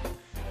 yeah.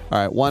 All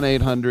right,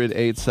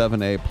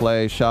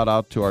 1-800-878-PLAY. Shout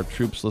out to our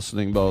troops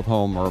listening both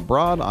home or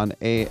abroad on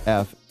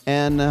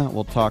AFN.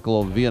 We'll talk a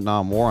little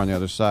Vietnam War on the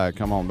other side.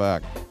 Come on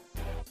back.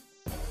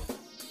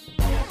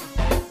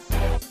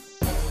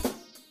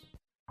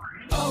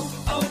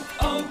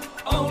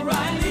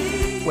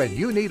 When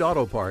you need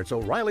auto parts,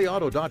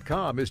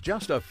 O'ReillyAuto.com is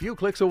just a few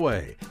clicks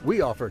away.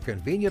 We offer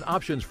convenient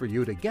options for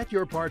you to get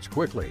your parts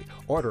quickly.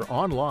 Order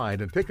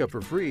online and pick up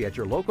for free at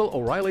your local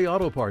O'Reilly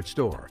Auto Parts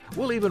store.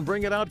 We'll even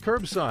bring it out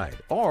curbside.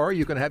 Or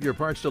you can have your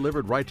parts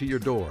delivered right to your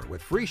door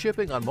with free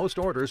shipping on most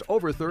orders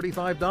over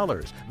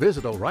 $35.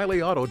 Visit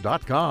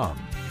O'ReillyAuto.com.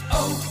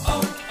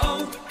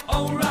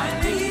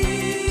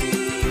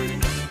 O'Reilly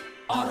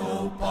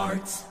Auto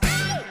Parts.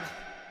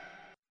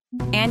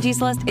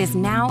 Angie's List is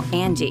now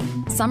Angie.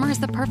 Summer is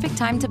the perfect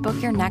time to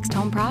book your next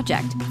home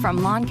project.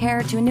 From lawn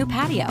care to a new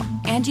patio,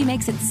 Angie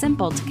makes it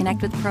simple to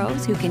connect with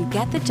pros who can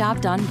get the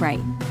job done right.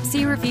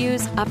 See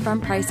reviews,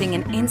 upfront pricing,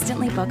 and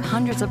instantly book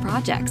hundreds of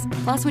projects.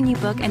 Plus, when you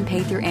book and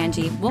pay through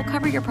Angie, we'll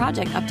cover your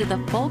project up to the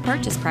full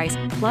purchase price,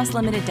 plus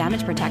limited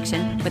damage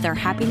protection with our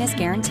Happiness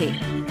Guarantee.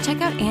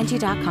 Check out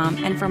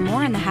Angie.com, and for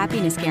more on the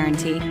Happiness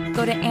Guarantee,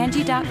 go to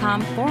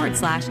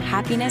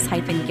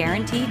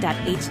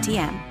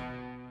Angie.com/happiness-guarantee.htm.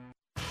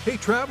 Hey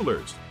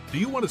travelers, Do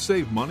you want to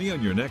save money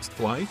on your next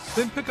flight?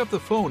 Then pick up the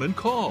phone and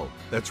call.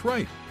 That's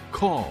right,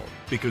 call,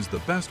 because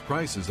the best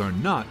prices are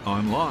not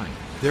online.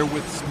 They're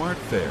with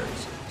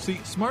SmartFares. See,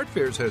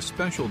 SmartFares has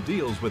special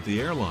deals with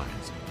the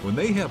airlines. When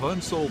they have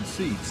unsold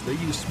seats, they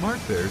use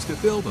SmartFares to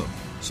fill them.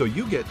 So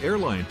you get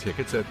airline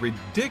tickets at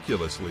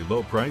ridiculously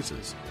low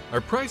prices.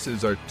 Our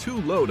prices are too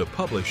low to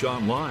publish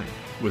online.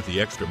 With the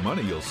extra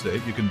money you'll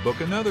save, you can book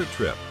another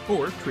trip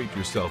or treat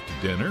yourself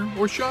to dinner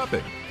or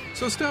shopping.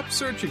 So stop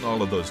searching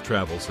all of those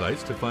travel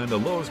sites to find the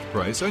lowest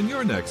price on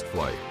your next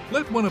flight.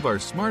 Let one of our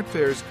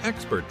SmartFares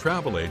expert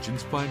travel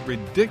agents find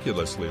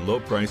ridiculously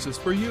low prices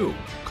for you.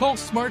 Call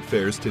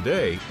SmartFares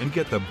today and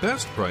get the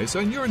best price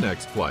on your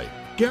next flight.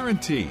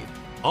 Guaranteed.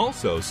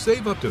 Also,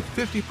 save up to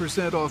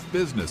 50% off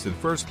business and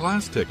first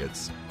class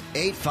tickets.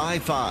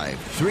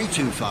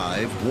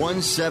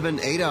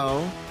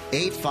 855-325-1780.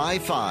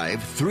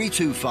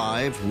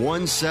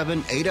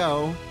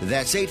 855-325-1780.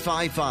 That's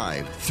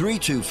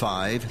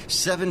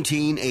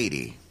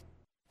 855-325-1780.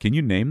 Can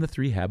you name the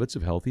 3 habits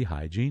of healthy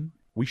hygiene?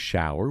 We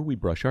shower, we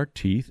brush our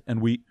teeth,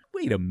 and we...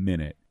 Wait a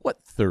minute.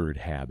 What third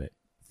habit?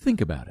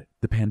 Think about it.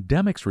 The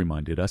pandemics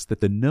reminded us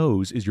that the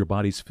nose is your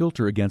body's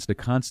filter against a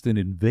constant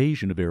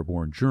invasion of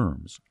airborne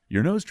germs.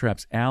 Your nose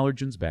traps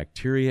allergens,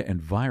 bacteria,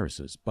 and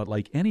viruses, but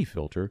like any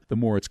filter, the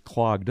more it's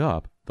clogged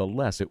up, the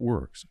less it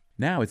works.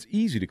 Now it's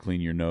easy to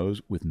clean your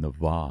nose with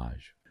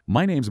Navage.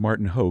 My name's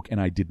Martin Hoke,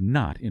 and I did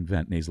not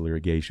invent nasal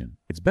irrigation.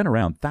 It's been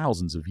around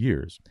thousands of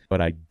years,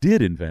 but I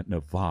did invent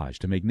Navage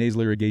to make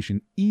nasal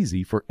irrigation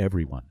easy for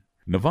everyone.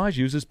 Navage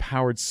uses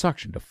powered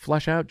suction to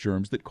flush out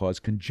germs that cause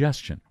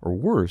congestion, or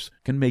worse,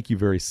 can make you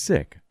very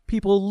sick.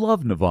 People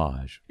love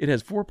Navage. It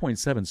has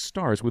 4.7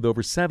 stars with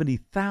over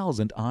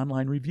 70,000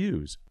 online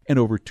reviews. And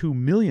over 2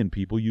 million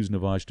people use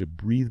Navage to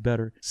breathe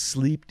better,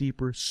 sleep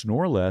deeper,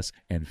 snore less,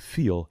 and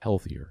feel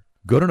healthier.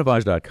 Go to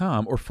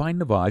Navage.com or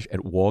find Navage at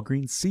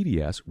Walgreens,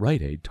 CVS,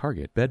 Rite Aid,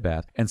 Target, Bed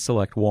Bath, and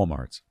select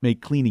Walmarts.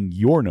 Make cleaning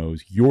your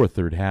nose your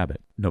third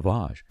habit.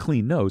 Navage.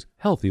 Clean nose,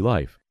 healthy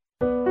life.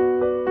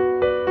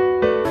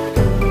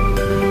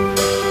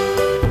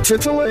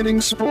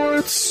 Titillating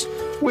Sports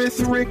with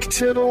Rick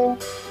Tittle.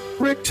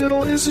 Rick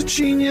Tittle is a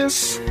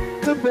genius,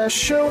 the best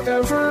show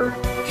ever.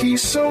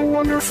 He's so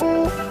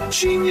wonderful,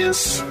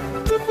 genius,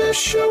 the best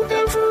show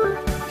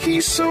ever.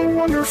 He's so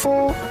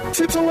wonderful.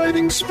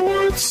 Titillating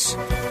Sports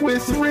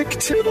with Rick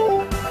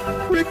Tittle.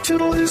 Rick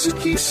Tittle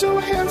he's so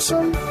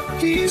handsome.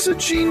 He's a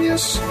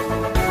genius.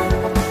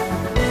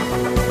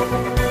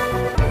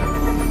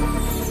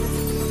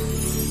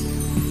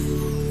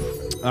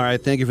 All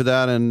right, thank you for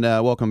that, and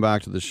welcome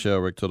back to the show.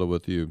 Rick Tittle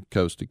with you,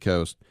 coast to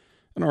coast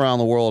and around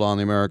the world on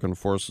the American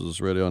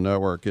Forces Radio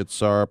Network.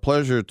 It's our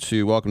pleasure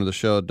to welcome to the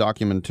show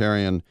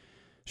documentarian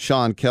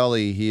Sean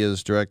Kelly. He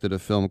has directed a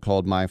film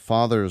called My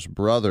Father's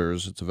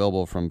Brothers. It's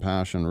available from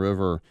Passion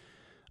River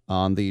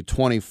on the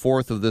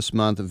 24th of this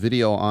month,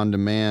 video on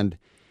demand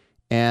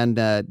and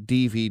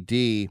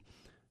DVD.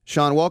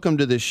 Sean, welcome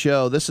to the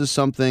show. This is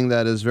something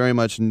that is very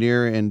much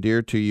near and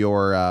dear to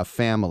your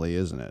family,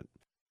 isn't it?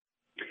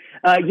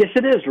 Yes,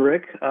 it is,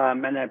 Rick,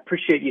 and I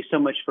appreciate you so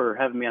much for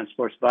having me on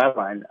Sports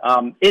Byline.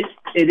 It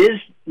is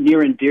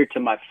near and dear to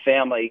my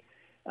family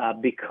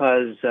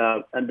because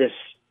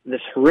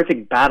this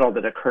horrific battle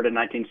that occurred in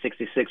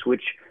 1966,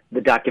 which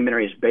the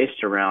documentary is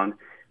based around.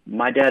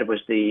 My dad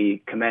was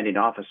the commanding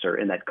officer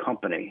in that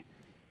company,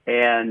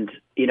 and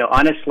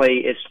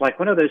honestly, it's like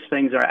one of those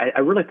things.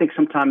 I really think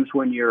sometimes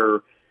when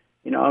you're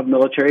a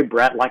military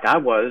brat like I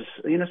was,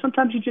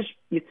 sometimes you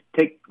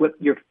take what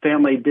your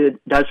family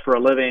does for a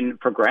living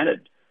for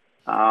granted.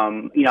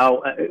 When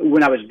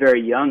I was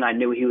very young, I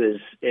knew he was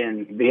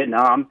in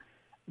Vietnam,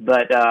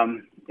 but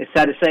it's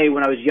sad to say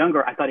when I was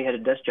younger, I thought he had a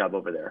desk job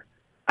over there.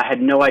 I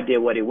had no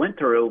idea what he went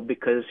through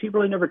because he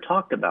really never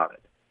talked about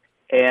it.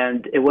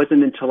 And it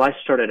wasn't until I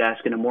started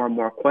asking him more and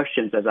more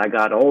questions as I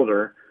got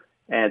older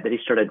and that he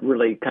started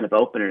really kind of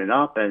opening it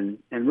up, and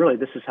really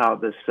this is how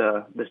this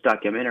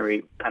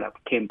documentary kind of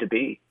came to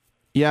be.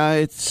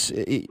 Yeah,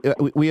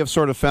 we have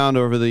sort of found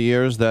over the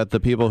years that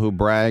the people who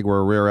brag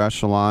were rear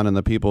echelon, and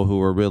the people who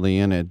were really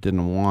in it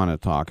didn't want to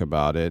talk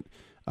about it.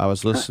 I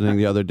was listening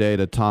the other day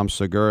to Tom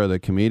Segura, the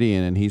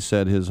comedian, and he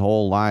said his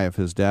whole life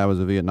his dad was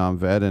a Vietnam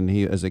vet, and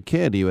as a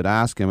kid he would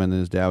ask him, and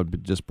his dad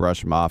would just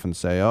brush him off and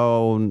say,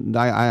 "Oh,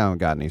 I haven't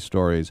got any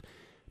stories."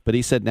 But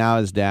he said now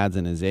his dad's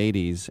in his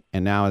 80s,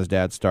 and now his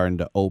dad's starting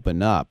to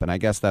open up. And I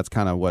guess that's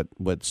kind of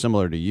what's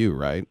similar to you,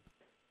 right?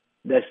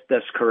 That's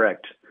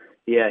correct.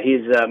 Yeah,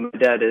 my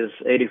dad is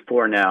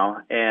 84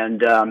 now.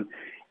 And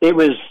it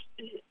was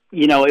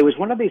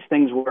one of these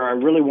things where I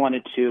really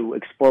wanted to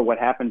explore what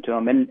happened to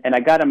him. And I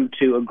got him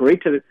to agree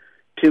to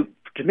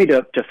me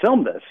to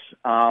film this.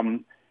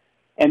 And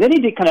then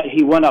he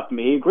went up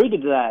me. He agreed to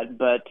that,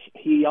 but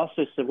he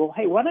also said, well,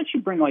 hey, why don't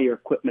you bring all your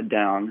equipment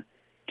down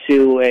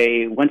to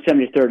a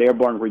 173rd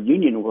Airborne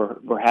reunion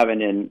we're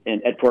having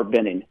at Fort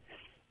Benning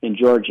in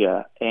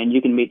Georgia, and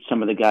you can meet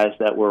some of the guys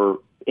that were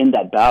in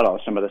that battle,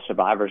 some of the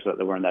survivors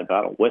that were in that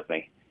battle with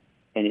me,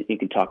 and you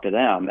can talk to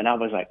them. And I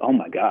was like, oh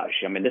my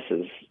gosh, I mean, this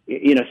is,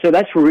 so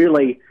that's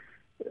really,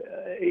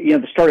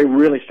 the story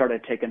really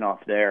started taking off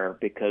there,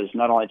 because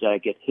not only did I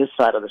get his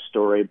side of the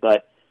story,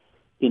 but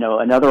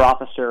another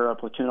officer, a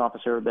platoon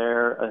officer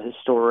there, his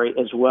story,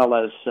 as well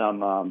as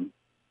some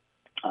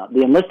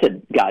the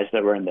enlisted guys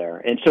that were in there.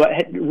 And so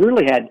I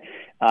really had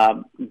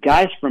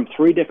guys from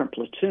 3 different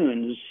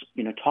platoons,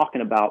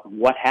 talking about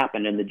what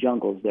happened in the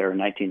jungles there in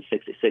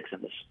 1966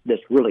 in this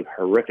really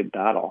horrific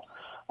battle.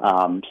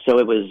 So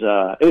it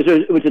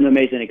was an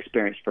amazing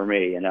experience for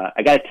me. And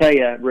I got to tell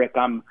you, Rick,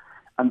 I'm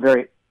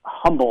very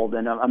humbled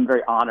and I'm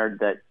very honored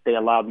that they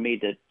allowed me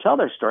to tell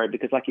their story,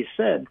 because, like you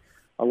said,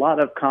 a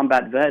lot of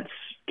combat vets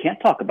can't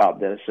talk about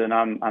this, and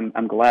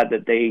I'm glad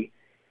that they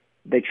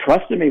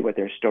trusted me with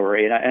their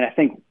story. And I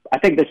think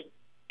there's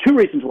 2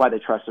 reasons why they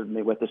trusted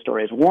me with the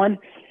story. Is one,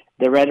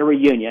 they were at a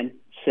reunion,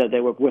 so they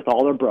were with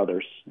all their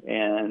brothers,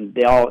 and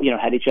they all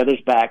had each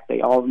other's back.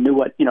 They all knew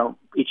what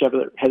each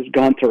other has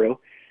gone through.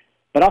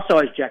 But also,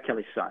 I was Jack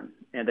Kelly's son,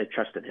 and they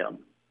trusted him.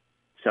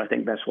 So I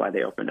think that's why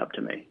they opened up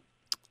to me.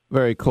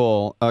 Very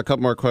cool. A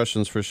couple more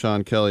questions for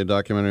Sean Kelly,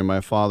 documentary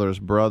My Father's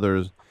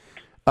Brothers.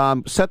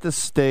 Set the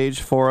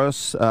stage for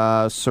us.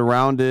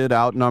 Surrounded,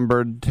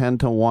 outnumbered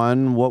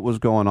 10-1. What was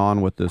going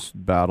on with this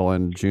battle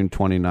in June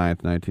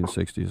 29th,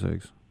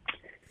 1966?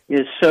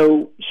 Yeah,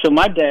 so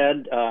my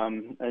dad,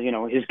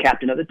 he's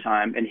captain at the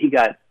time, and he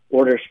got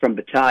orders from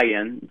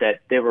battalion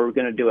that they were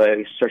going to do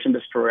a search and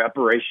destroy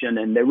operation,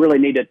 and they really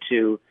needed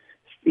to,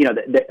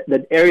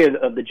 the area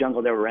of the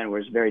jungle they were in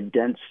was very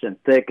dense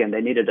and thick, and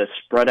they needed to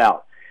spread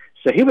out.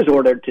 So he was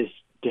ordered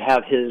to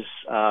have his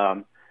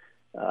 4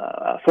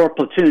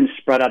 platoons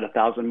spread out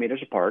 1,000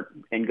 meters apart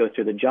and go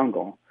through the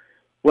jungle.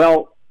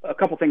 Well, a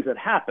couple things that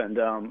happened.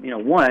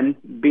 One,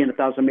 being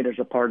 1,000 meters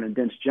apart in a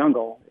dense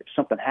jungle, if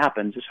something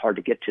happens, it's hard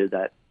to get to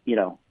that,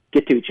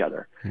 get to each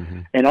other.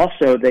 Mm-hmm. And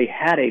also, they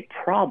had a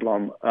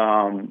problem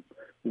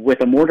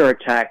with a mortar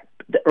attack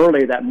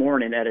earlier that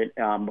morning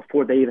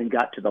before they even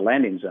got to the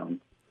landing zone.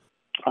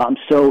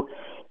 So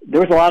there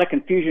was a lot of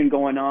confusion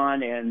going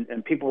on,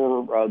 and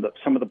people were,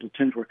 some of the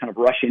platoons were kind of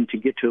rushing to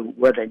get to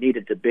where they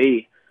needed to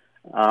be.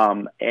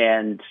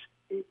 And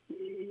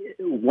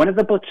one of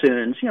the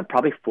platoons,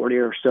 probably 40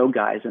 or so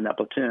guys in that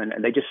platoon,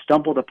 and they just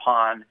stumbled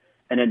upon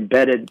an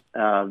embedded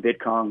Viet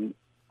Cong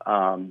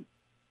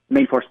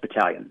main force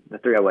battalion, the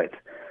 308th.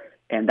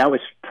 And that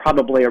was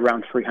probably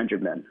around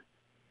 300 men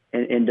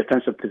in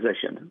defensive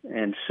position.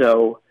 And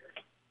so,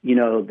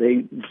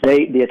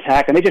 the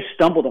attack, and they just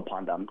stumbled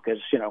upon them because,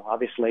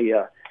 obviously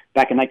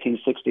back in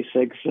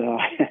 1966,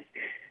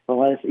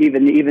 well,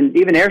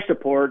 even air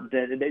support,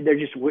 they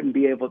just wouldn't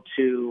be able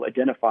to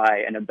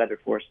identify an embedded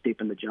force deep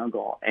in the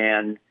jungle.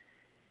 And,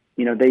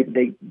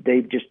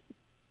 they just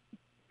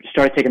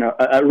started taking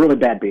a really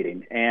bad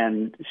beating.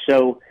 And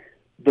so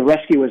the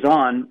rescue was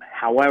on.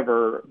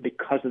 However,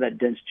 because of that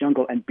dense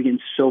jungle and being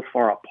so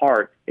far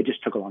apart, it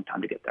just took a long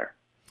time to get there.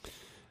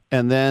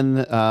 And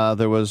then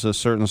there was a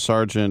certain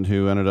sergeant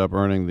who ended up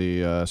earning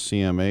the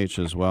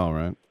CMH as well,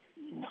 right?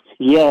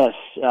 Yes,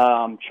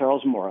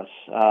 Charles Morris.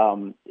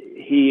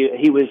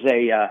 He was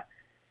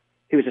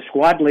a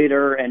squad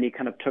leader, and he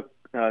kind of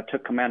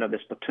took command of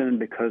this platoon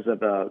because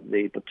of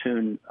the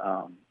platoon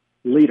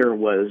leader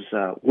was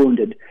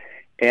wounded,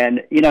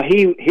 and he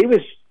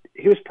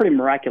was pretty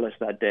miraculous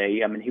that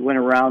day. I mean, he went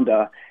around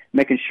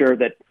making sure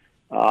that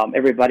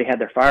everybody had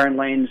their firing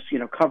lanes,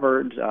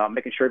 covered,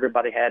 making sure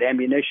everybody had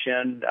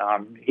ammunition.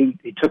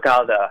 He took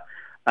out,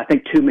 I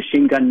think, 2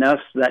 machine gun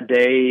nests that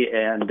day,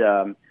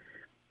 and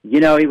he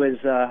was.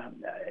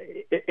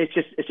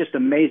 It's just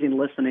amazing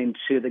listening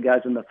to the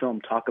guys in the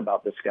film talk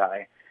about this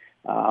guy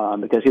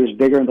because he was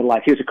bigger than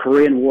life. He was a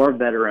Korean War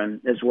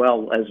veteran as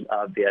well as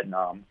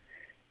Vietnam,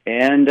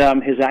 and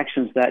his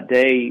actions that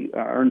day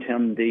earned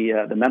him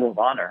the Medal of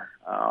Honor.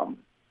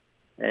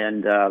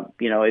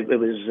 It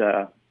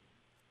was.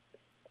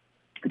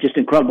 Just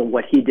incredible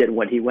what he did,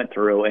 what he went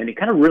through, and he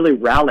kind of really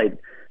rallied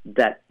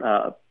that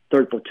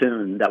 3rd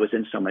platoon that was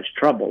in so much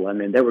trouble. I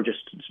mean, they were just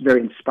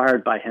very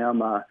inspired by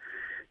him,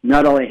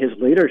 not only his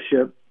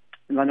leadership,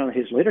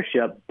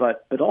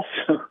 but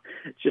also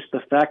just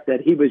the fact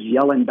that he was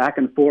yelling back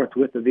and forth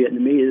with the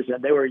Vietnamese,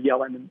 and they were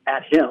yelling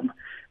at him,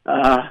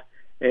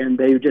 and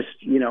they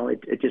just,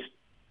 it just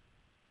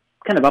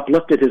kind of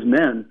uplifted his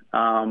men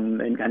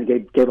and kind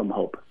of gave them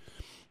hope.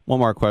 One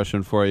more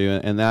question for you,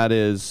 and that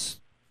is,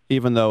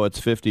 even though it's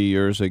 50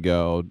 years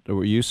ago,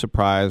 were you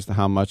surprised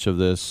how much of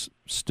this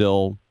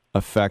still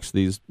affects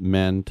these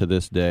men to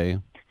this day?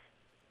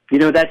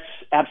 That's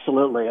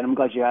absolutely, and I'm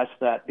glad you asked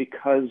that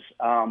because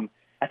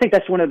I think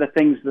that's one of the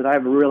things that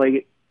I've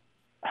really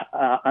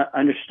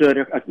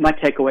understood. My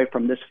takeaway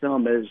from this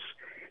film is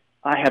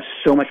I have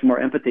so much more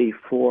empathy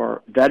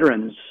for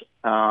veterans.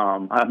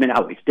 I mean, I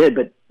always did,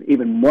 but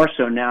even more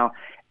so now,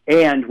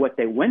 and what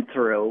they went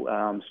through,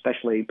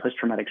 especially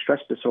post-traumatic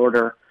stress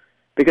disorder.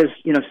 Because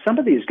some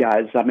of these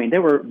guys, I mean, they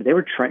were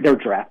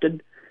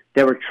drafted,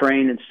 they were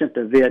trained and sent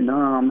to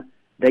Vietnam.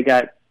 They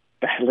got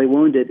badly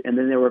wounded, and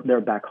then they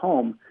were back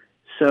home.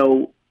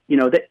 So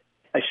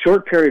a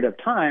short period of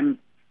time.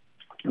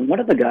 And one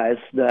of the guys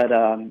that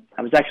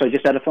I was actually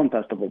just at a film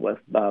festival with,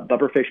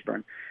 Bubba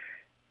Fishburne,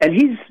 and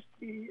he's,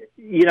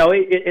 you know,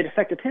 it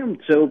affected him.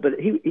 So, but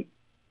he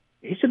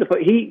should have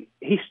put, he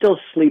still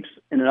sleeps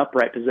in an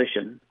upright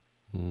position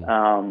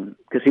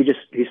because he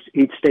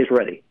stays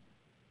ready.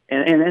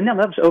 And that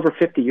was over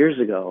 50 years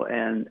ago.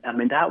 And I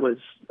mean, that was,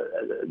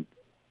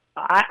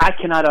 I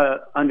cannot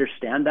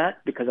understand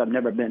that because I've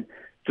never been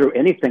through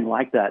anything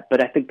like that.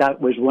 But I think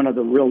that was one of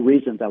the real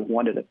reasons I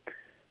wanted to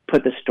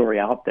put this story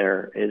out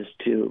there, is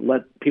to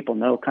let people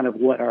know kind of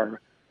what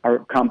our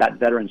combat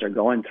veterans are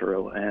going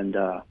through. And,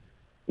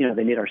 you know,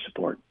 they need our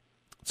support.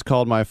 It's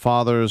called My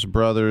Father's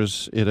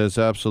Brothers. It has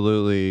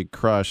absolutely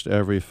crushed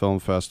every film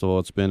festival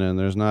it's been in.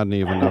 There's not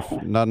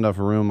enough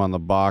room on the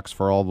box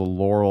for all the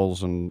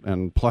laurels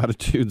and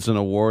platitudes and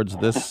awards.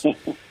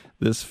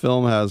 This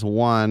film has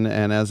won,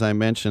 and as I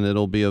mentioned,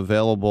 it'll be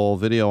available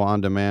video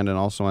on demand and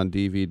also on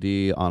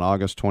DVD on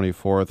August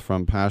 24th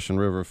from Passion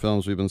River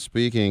Films. We've been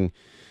speaking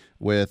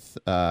with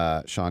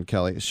Sean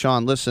Kelly.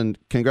 Sean, listen,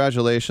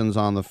 congratulations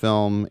on the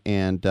film,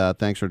 and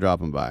thanks for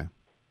dropping by.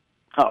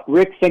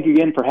 Rick, thank you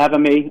again for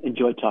having me.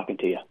 Enjoyed talking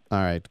to you. All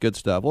right, good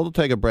stuff. We'll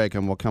take a break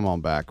and we'll come on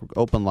back.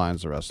 Open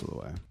lines the rest of the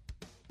way.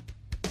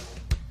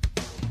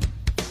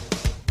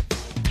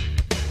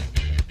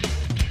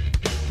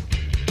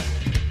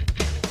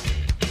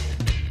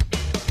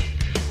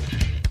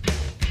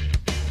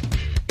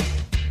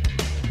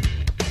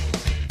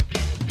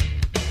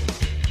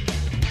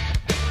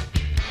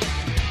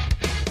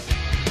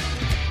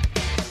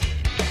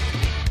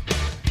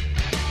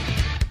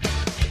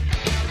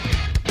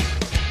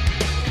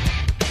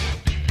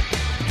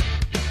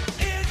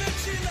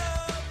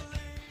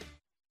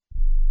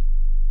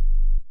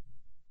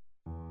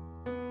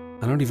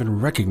 I don't even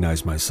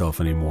recognize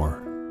myself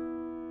anymore.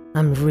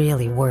 I'm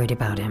really worried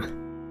about him.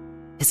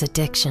 His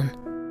addiction.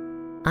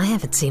 I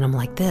haven't seen him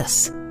like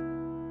this.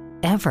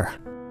 Ever.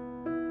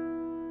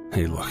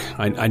 Hey, look,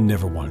 I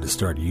never wanted to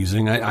start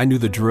using. I knew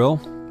the drill,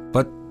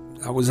 but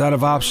I was out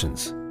of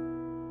options.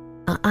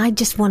 I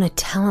just want to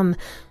tell him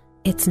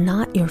it's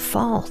not your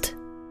fault.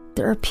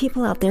 There are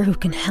people out there who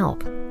can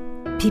help.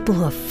 People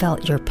who have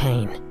felt your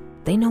pain.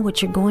 They know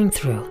what you're going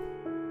through.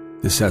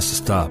 This has to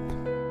stop.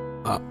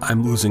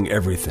 I'm losing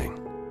everything.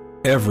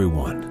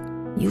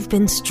 Everyone. You've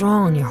been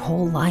strong your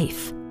whole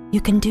life.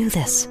 You can do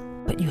this,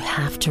 but you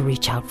have to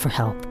reach out for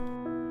help.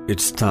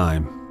 It's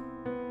time.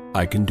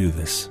 I can do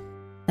this.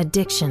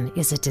 Addiction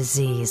is a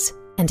disease,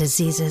 and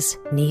diseases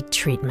need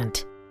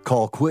treatment.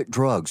 Call Quit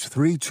Drugs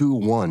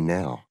 321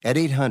 now at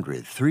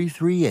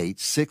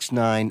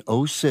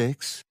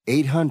 800-338-6906.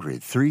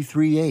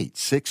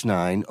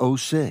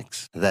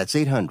 800-338-6906. That's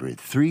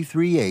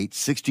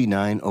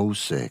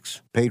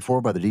 800-338-6906. Paid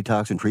for by the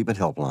Detox and Treatment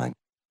Helpline.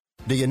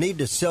 Do you need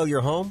to sell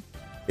your home?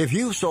 If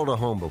you've sold a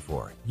home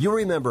before, you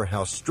remember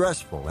how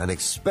stressful and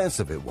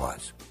expensive it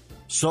was.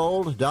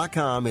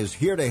 Sold.com is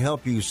here to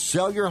help you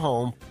sell your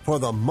home for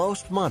the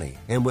most money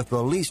and with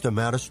the least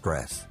amount of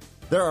stress.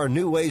 There are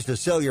new ways to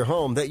sell your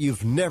home that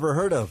you've never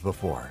heard of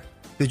before.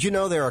 Did you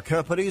know there are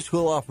companies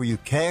who'll offer you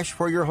cash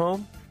for your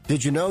home?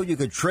 Did you know you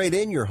could trade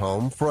in your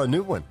home for a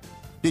new one?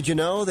 Did you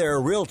know there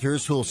are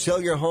realtors who'll sell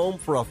your home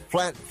for a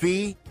flat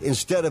fee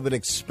instead of an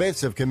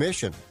expensive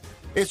commission?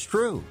 It's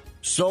true.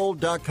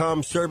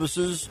 Sold.com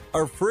services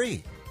are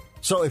free.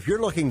 So if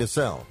you're looking to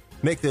sell,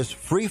 make this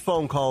free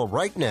phone call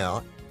right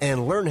now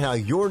and learn how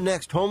your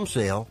next home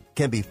sale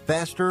can be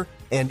faster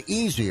and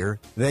easier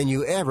than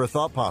you ever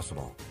thought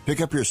possible. Pick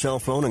up your cell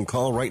phone and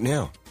call right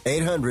now.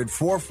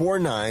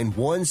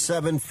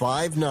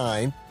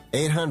 800-449-1759.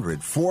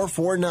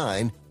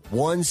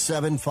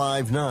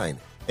 800-449-1759.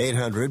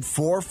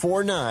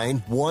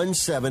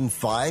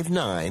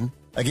 800-449-1759.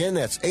 Again,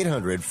 that's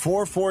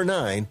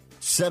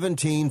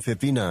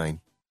 800-449-1759.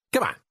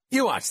 Come on,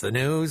 you watch the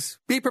news.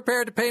 Be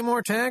prepared to pay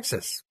more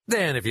taxes.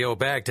 Then if you owe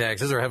back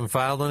taxes or haven't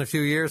filed in a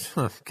few years,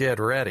 get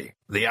ready.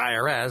 The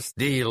IRS,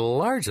 the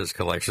largest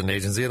collection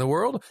agency in the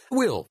world,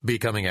 will be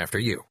coming after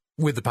you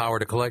with the power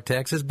to collect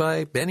taxes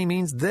by any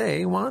means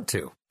they want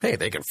to. Hey,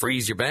 they can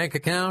freeze your bank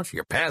account,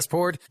 your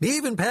passport,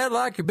 even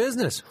padlock your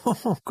business.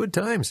 Oh, good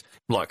times.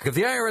 Look, if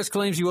the IRS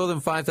claims you owe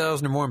them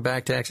 $5,000 or more in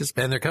back taxes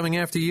and they're coming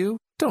after you,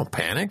 don't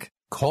panic.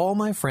 Call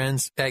my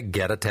friends at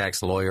Get a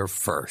Tax Lawyer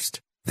first.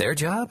 Their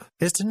job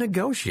is to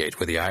negotiate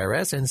with the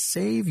IRS and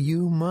save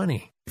you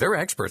money. They're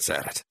experts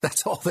at it.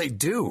 That's all they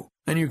do.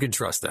 And you can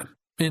trust them.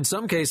 In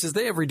some cases,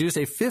 they have reduced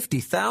a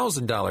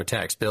 $50,000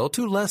 tax bill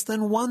to less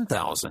than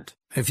 $1,000.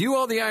 If you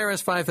owe the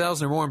IRS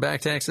 $5,000 or more in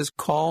back taxes,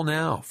 call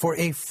now for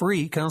a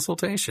free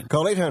consultation.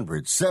 Call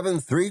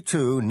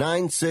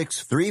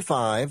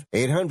 800-732-9635.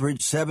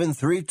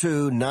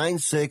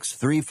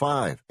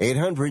 800-732-9635.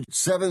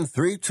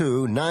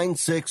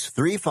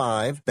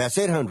 800-732-9635. That's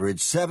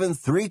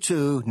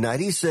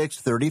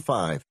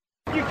 800-732-9635.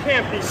 You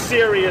can't be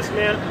serious,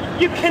 man.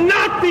 You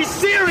cannot be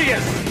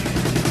serious!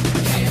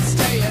 Can't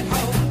stay at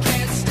home.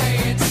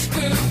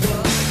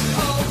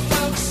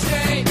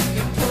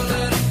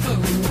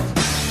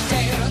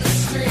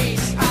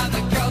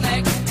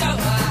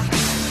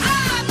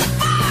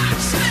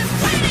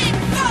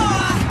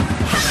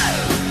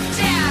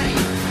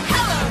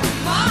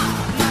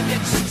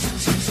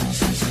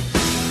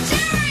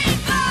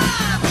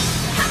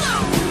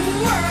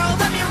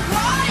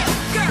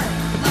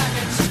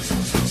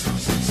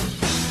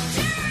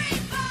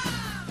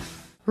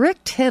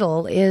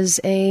 Tittle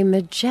is a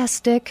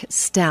majestic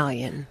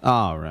stallion.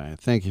 All right.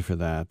 Thank you for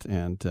that.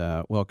 And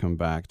welcome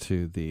back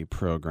to the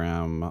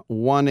program.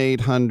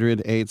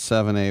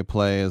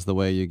 1-800-878-PLAY is the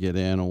way you get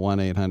in.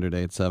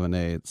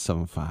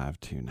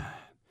 1-800-878-7529.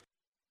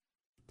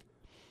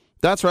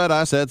 That's right.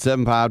 I said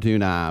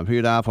 7529.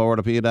 P dot forward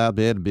to P dot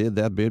bid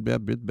that bid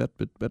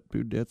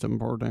that's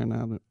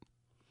important.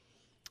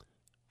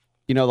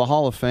 You know, the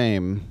Hall of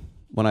Fame,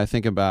 when I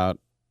think about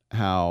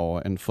how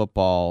in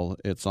football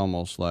it's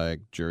almost like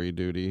jury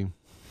duty.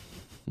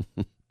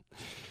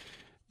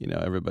 You know,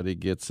 everybody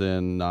gets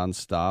in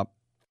nonstop.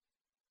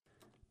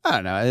 I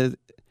don't know.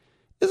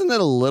 Isn't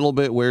it a little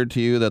bit weird to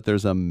you that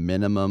there's a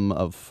minimum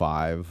of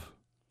 5?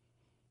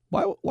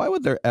 Why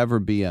would there ever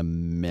be a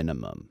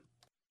minimum?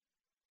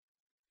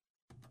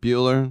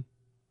 Bueller,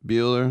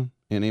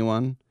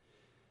 anyone?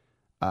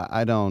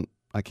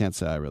 I can't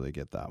say I really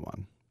get that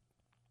one.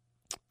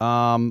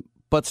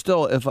 But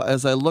still,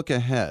 as I look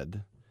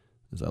ahead,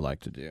 as I like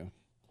to do,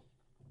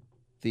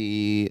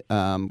 the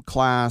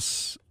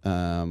class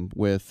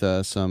with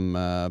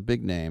some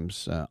big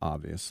names,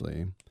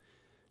 obviously,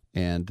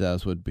 and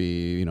those would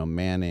be, you know,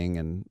 Manning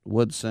and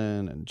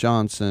Woodson and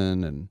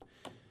Johnson and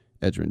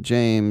Edgerrin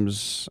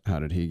James. How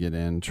did he get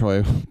in?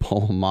 Troy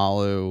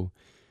Polamalu,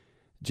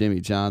 Jimmy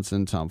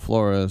Johnson, Tom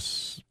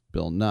Flores,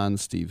 Bill Nunn,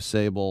 Steve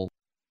Sable.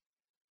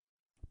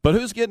 But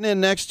who's getting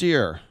in next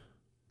year?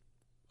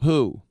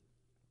 Who?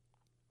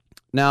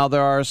 Now,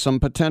 there are some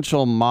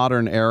potential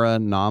modern era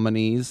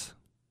nominees,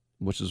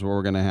 which is what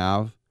we're going to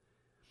have.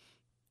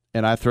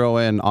 And I throw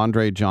in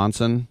Andre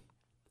Johnson.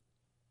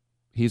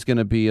 He's going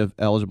to be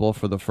eligible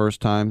for the first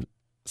time.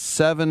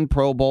 7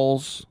 Pro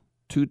Bowls,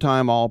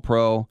 2-time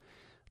All-Pro,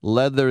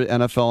 led the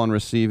NFL in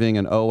receiving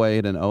in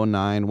 08 and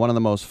 09. One of the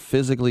most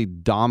physically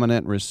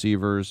dominant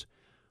receivers.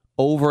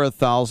 Over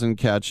 1,000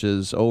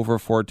 catches, over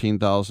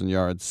 14,000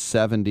 yards,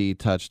 70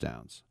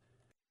 touchdowns.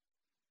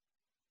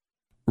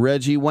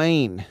 Reggie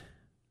Wayne.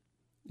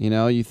 You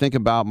know, you think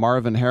about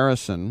Marvin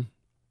Harrison.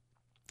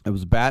 It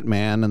was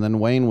Batman, and then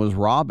Wayne was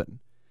Robin.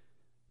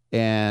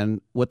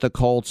 And with the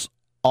Colts,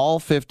 all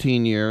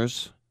 15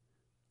 years,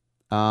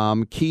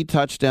 key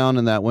touchdown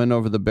in that win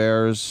over the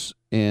Bears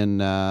in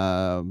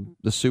the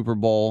Super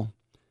Bowl,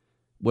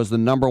 was the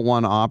number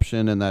one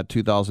option in that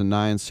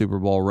 2009 Super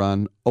Bowl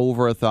run.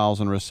 Over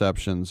 1,000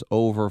 receptions,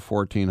 over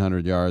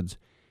 1,400 yards,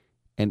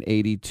 and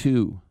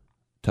 82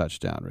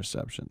 touchdown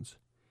receptions.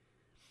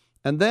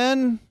 And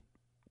then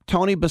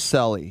Tony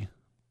Baselli,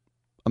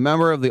 a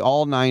member of the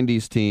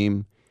All-90s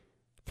team,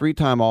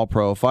 3-time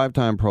All-Pro,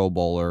 5-time Pro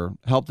Bowler,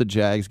 helped the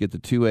Jags get the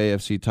 2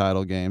 AFC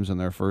title games in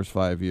their first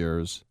 5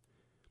 years.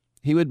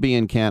 He would be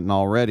in Canton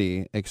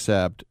already,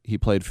 except he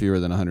played fewer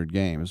than 100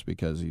 games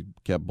because he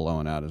kept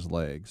blowing out his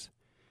legs.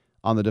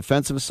 On the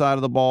defensive side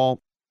of the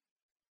ball,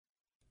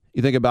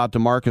 you think about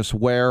DeMarcus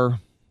Ware,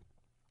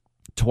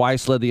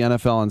 twice led the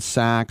NFL in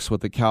sacks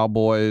with the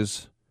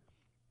Cowboys.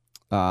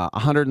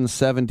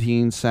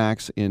 117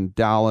 sacks in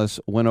Dallas,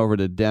 went over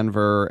to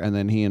Denver, and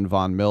then he and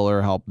Von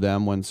Miller helped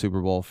them win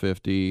Super Bowl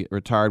 50.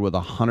 Retired with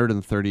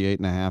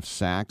 138.5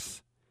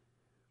 sacks.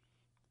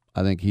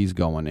 I think he's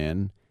going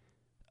in.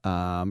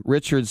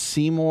 Richard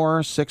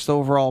Seymour, 6th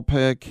overall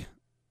pick,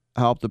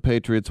 helped the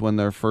Patriots win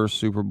their first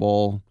Super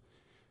Bowl.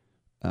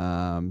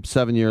 7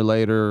 years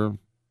later,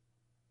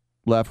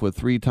 left with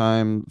 3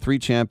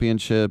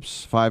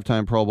 championships,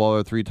 5-time Pro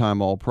Bowler,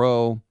 3-time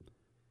All-Pro.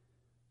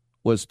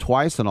 Was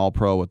twice an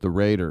All-Pro with the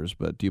Raiders,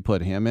 but do you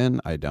put him in?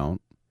 I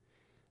don't.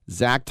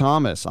 Zach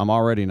Thomas, I'm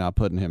already not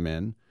putting him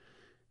in,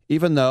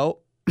 even though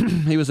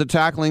he was a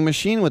tackling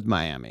machine with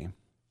Miami.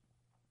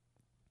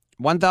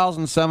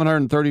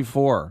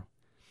 1,734.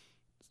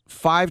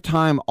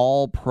 5-time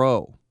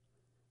All-Pro.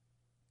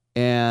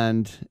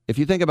 And if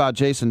you think about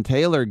Jason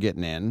Taylor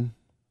getting in,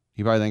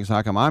 he probably thinks,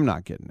 how come I'm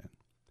not getting in?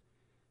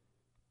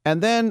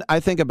 And then I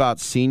think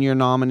about senior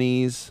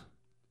nominees.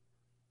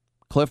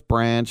 Cliff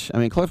Branch. I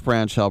mean, Cliff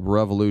Branch helped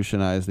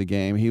revolutionize the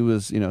game. He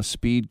was,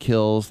 speed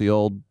kills, the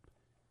old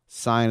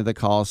sign of the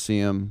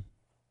Coliseum.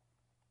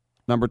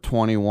 Number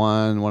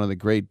 21, one of the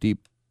great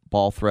deep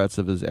ball threats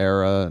of his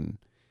era. And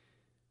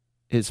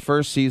his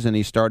first season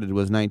he started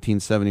was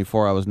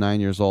 1974. I was 9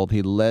 years old.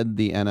 He led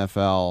the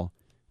NFL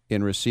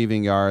in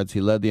receiving yards.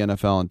 He led the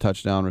NFL in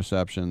touchdown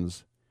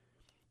receptions.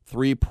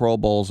 3 Pro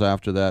Bowls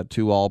after that,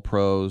 2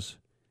 All-Pros.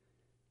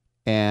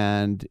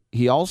 And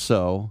he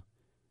also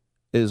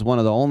is one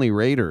of the only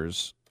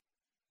Raiders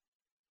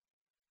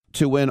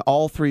to win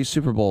all 3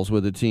 Super Bowls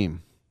with the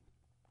team.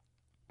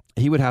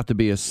 He would have to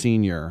be a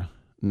senior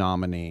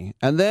nominee.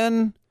 And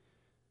then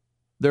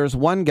there's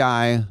one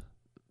guy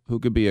who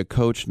could be a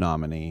coach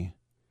nominee,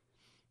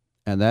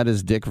 and that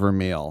is Dick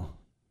Vermeil.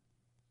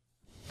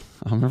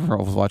 I remember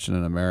I was watching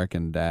An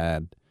American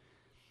Dad,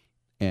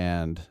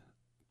 and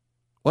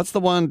what's the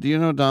one, do you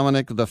know,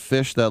 Dominic, the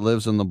fish that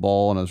lives in the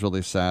bowl and is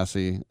really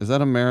sassy? Is that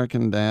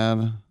American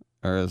Dad?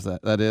 Or is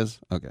that is?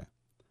 Okay.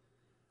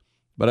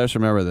 But I just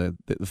remember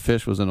that the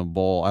fish was in a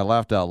bowl. I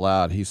laughed out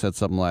loud. He said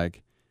something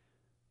like,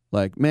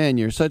 man,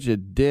 you're such a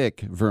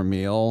dick,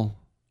 Vermeil.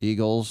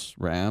 Eagles,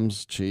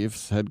 Rams,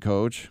 Chiefs, head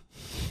coach.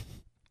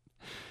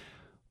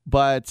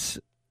 But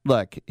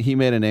look, he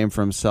made a name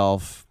for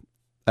himself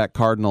at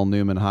Cardinal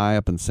Newman High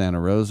up in Santa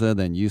Rosa,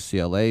 then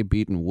UCLA,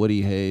 beating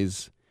Woody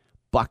Hayes'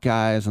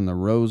 Buckeyes in the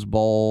Rose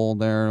Bowl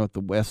there with the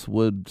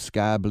Westwood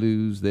Sky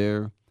Blues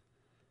there.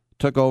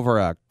 Took over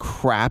a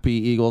crappy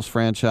Eagles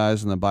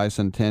franchise in the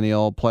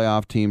Bicentennial,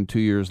 playoff team 2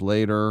 years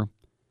later.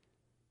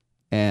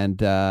 And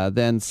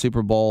then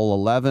Super Bowl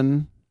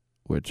 11,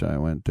 which I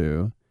went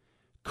to,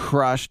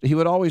 crushed. He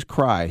would always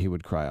cry. He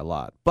would cry a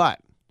lot. But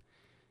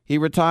he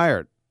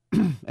retired,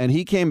 and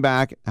he came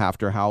back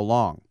after how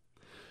long?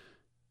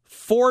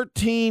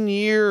 14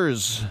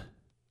 years.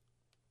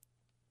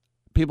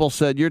 People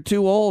said, "You're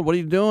too old. What are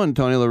you doing,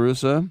 Tony La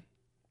Russa?"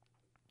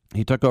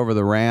 He took over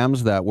the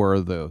Rams that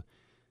were the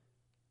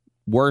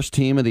worst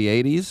team of the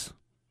 80s.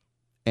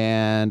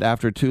 And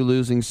after 2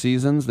 losing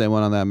seasons, they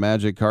went on that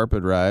magic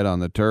carpet ride on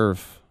the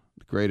turf,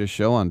 the greatest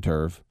show on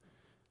turf.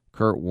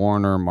 Kurt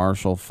Warner,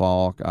 Marshall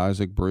Faulk,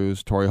 Isaac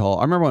Bruce, Torrey Hall.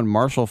 I remember when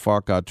Marshall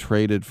Faulk got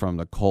traded from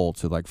the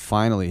Colts, like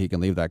finally he can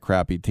leave that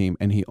crappy team,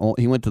 and he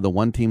went to the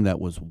one team that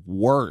was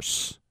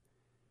worse,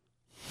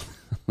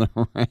 the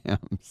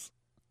Rams.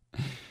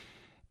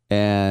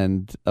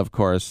 And of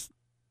course,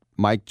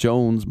 Mike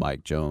Jones,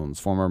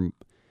 former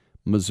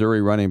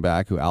Missouri running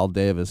back who Al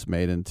Davis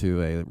made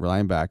into a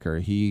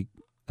linebacker, he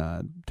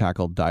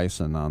tackled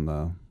Dyson on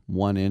the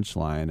 1-inch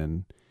line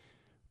and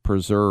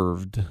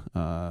preserved,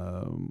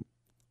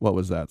 what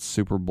was that,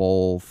 Super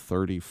Bowl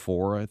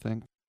 34, I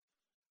think.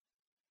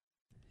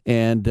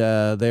 And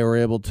they were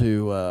able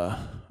to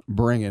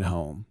bring it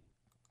home.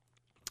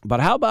 But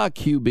how about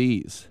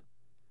QBs?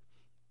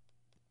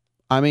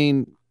 I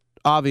mean,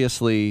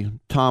 obviously,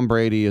 Tom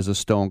Brady is a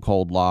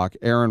stone-cold lock.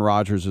 Aaron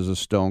Rodgers is a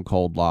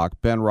stone-cold lock.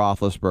 Ben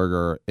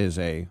Roethlisberger is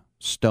a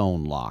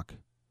stone lock.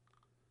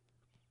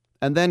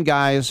 And then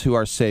guys who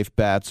are safe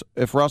bets.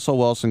 If Russell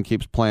Wilson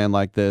keeps playing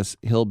like this,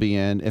 he'll be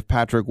in. If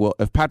Patrick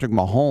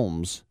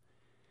Mahomes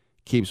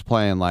keeps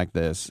playing like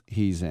this,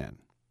 he's in.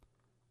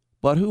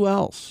 But who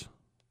else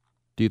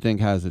do you think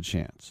has a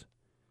chance?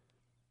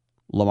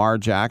 Lamar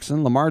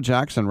Jackson? Lamar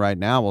Jackson right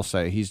now will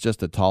say he's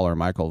just a taller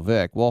Michael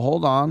Vick. Well,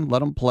 hold on.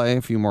 Let him play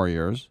a few more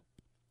years.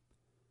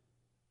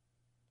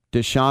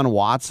 Deshaun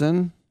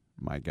Watson?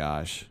 My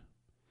gosh.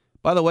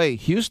 By the way,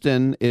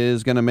 Houston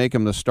is going to make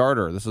him the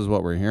starter. This is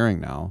what we're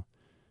hearing now.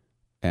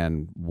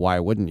 And why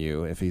wouldn't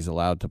you if he's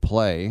allowed to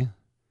play?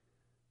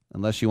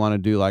 Unless you want to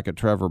do like a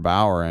Trevor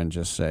Bauer and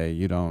just say,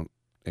 you don't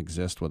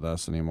exist with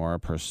us anymore,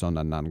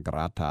 persona non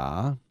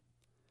grata.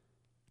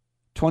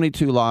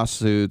 22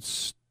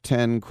 lawsuits,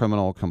 10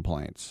 criminal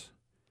complaints.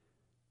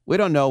 We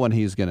don't know when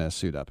he's going to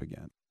suit up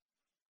again.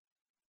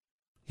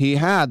 He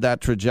had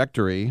that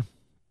trajectory.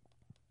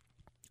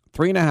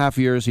 3.5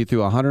 years, he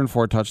threw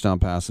 104 touchdown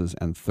passes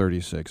and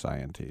 36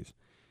 INTs.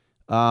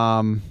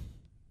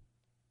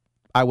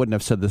 I wouldn't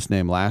have said this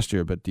name last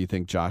year, but do you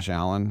think Josh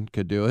Allen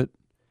could do it?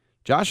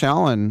 Josh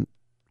Allen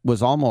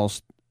was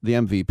almost the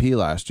MVP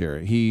last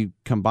year. He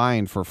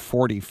combined for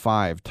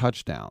 45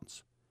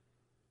 touchdowns.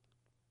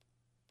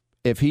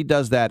 If he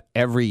does that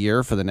every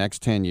year for the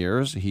next 10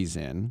 years, he's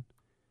in.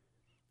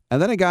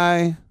 And then a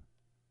guy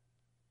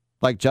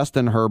like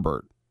Justin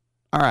Herbert.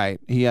 All right,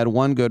 he had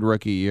one good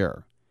rookie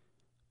year,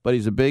 but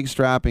he's a big,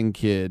 strapping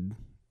kid.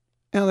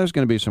 There's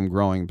going to be some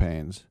growing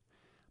pains.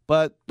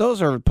 But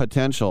those are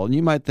potential. And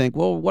you might think,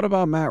 well, what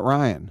about Matt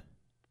Ryan?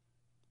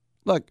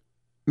 Look,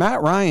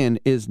 Matt Ryan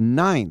is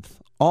 9th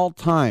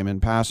all-time in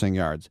passing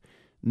yards,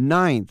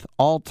 9th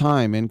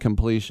all-time in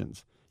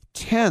completions,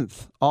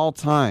 10th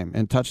all-time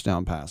in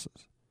touchdown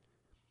passes.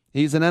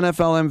 He's an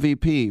NFL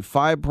MVP,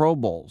 5 Pro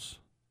Bowls.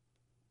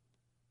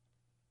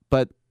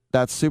 But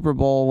that Super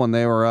Bowl when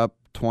they were up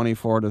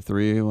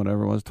 24-3,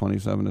 whatever it was,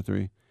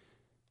 27-3,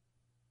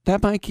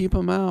 that might keep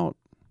him out.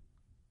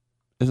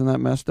 Isn't that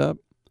messed up?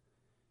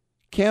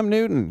 Cam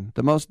Newton,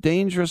 the most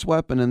dangerous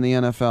weapon in the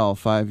NFL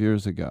 5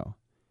 years ago.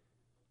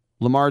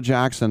 Lamar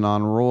Jackson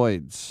on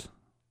roids.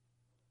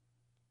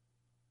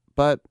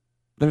 But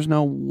there's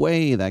no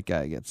way that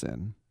guy gets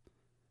in.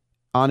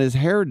 On his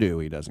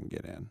hairdo, he doesn't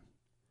get in.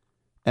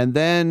 And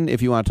then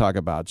if you want to talk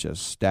about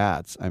just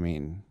stats, I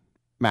mean,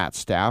 Matt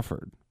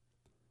Stafford.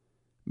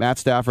 Matt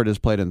Stafford has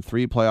played in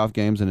 3 playoff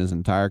games in his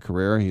entire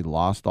career. He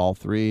lost all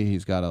 3.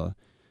 He's got a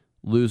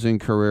losing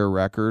career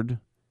record.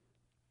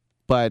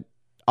 But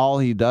all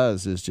he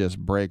does is just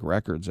break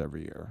records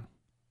every year.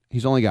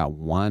 He's only got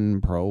 1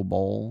 Pro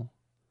Bowl.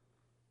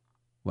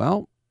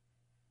 Well,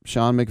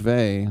 Sean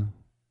McVay,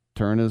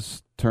 turn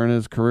his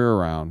career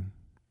around.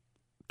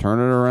 Turn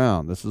it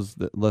around.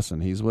 Listen,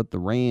 he's with the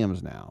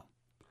Rams now.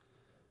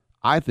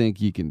 I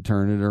think you can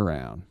turn it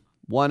around.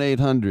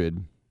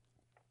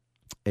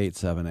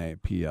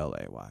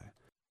 1-800-878-PLAY.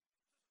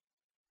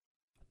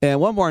 And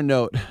one more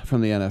note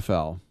from the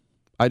NFL.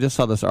 I just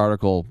saw this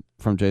article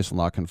from Jason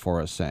La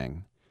Canfora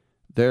saying,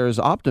 there's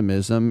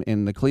optimism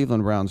in the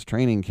Cleveland Browns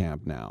training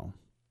camp now.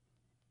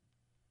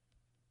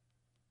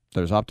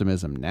 There's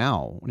optimism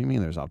now? What do you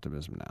mean there's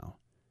optimism now?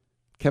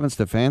 Kevin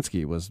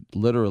Stefanski was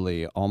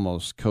literally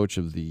almost coach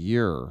of the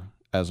year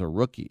as a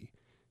rookie.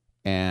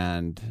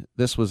 And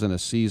this was in a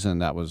season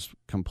that was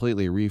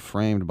completely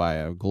reframed by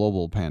a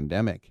global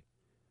pandemic.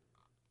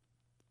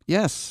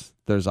 Yes,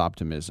 there's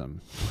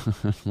optimism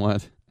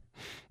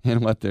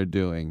in what they're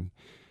doing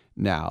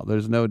now.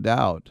 There's no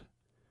doubt.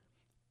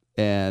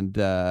 And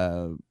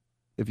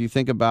if you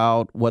think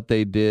about what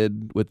they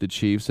did with the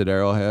Chiefs at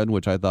Arrowhead,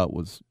 which I thought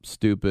was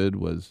stupid,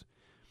 was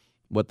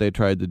what they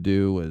tried to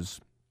do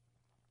was,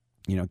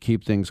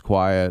 keep things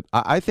quiet.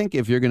 I think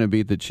if you're going to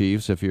beat the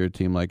Chiefs, if you're a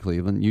team like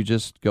Cleveland, you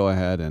just go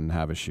ahead and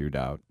have a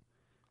shootout.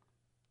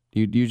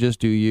 You just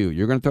do you.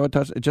 You're going to throw a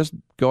touch. Just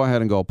go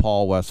ahead and go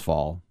Paul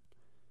Westphal,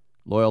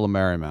 Loyola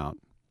Marymount.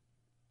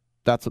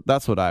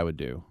 That's what I would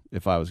do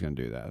if I was going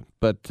to do that.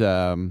 But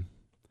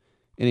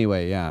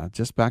anyway, yeah,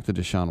 just back to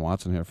Deshaun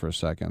Watson here for a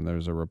second.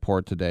 There's a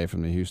report today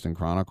from the Houston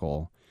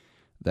Chronicle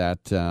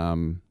that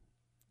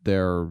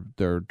they're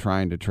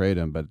trying to trade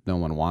him, but no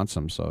one wants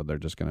him, so they're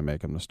just going to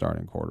make him the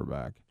starting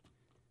quarterback.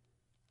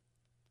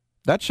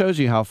 That shows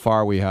you how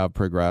far we have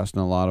progressed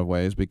in a lot of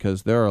ways,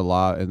 because there are a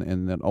lot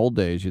in the old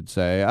days you'd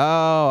say, oh,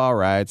 all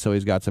right, so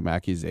he's got some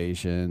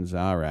accusations.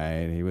 All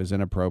right, he was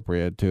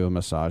inappropriate to a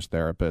massage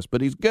therapist, but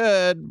he's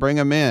good. Bring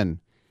him in.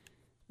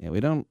 Yeah,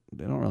 they don't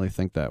really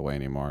think that way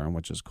anymore,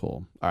 which is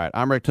cool. All right,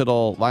 I'm Rick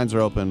Tittle. Lines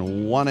are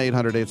open,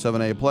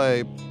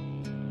 1-800-878-PLAY.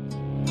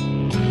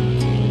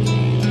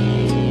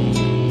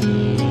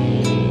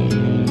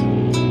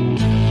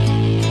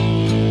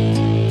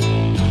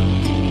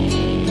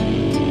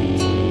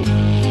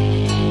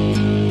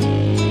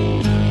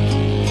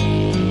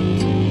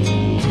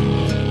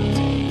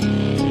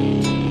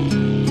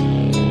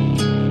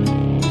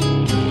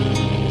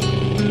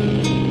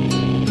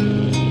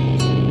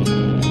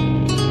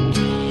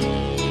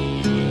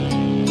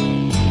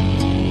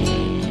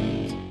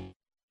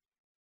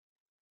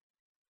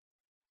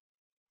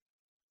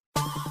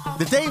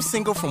 The Dave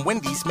single from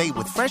Wendy's, made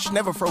with fresh,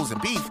 never frozen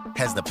beef,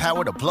 has the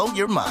power to blow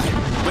your mind.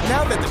 But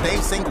now that the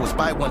Dave single is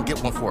buy one,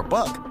 get one for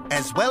 $1,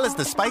 as well as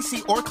the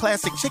spicy or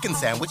classic chicken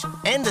sandwich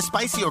and the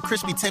spicy or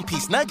crispy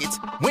 10-piece nuggets,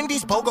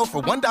 Wendy's BOGO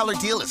for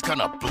 $1 deal is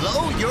gonna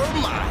blow your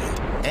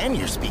mind and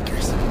your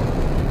speakers.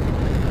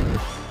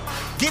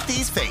 Get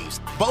these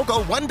faves.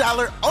 BOGO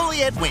 $1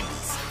 only at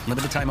Wendy's.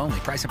 Limited time only.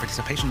 Price and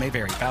participation may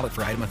vary. Valid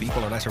for item of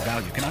equal or lesser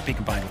value. Cannot be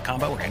combined with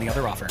combo or any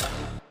other offer.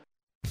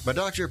 My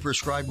doctor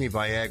prescribed me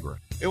Viagra.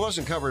 It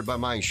wasn't covered by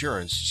my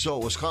insurance, so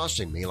it was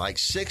costing me like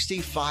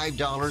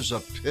 $65 a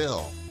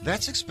pill.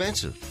 That's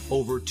expensive.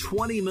 Over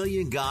 20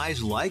 million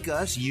guys like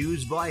us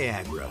use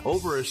Viagra.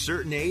 Over a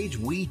certain age,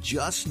 we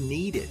just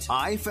need it.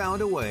 I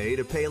found a way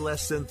to pay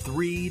less than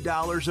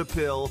 $3 a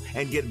pill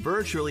and get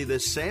virtually the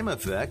same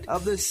effect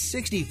of the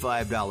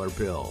 $65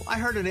 pill. I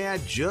heard an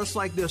ad just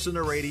like this on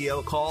the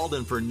radio, called,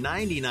 and for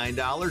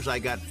 $99, I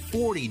got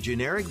 40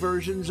 generic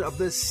versions of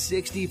the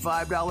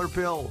 $65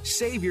 pill.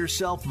 Save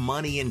yourself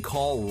money and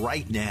call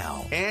right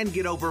now and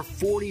get over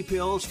 40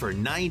 pills for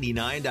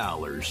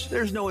 $99.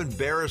 There's no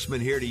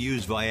embarrassment here to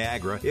use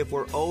Viagra. If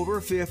we're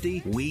over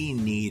 50, we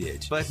need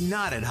it, but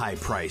not at high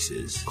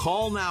prices.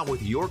 Call now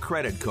with your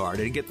credit card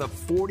and get the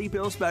 40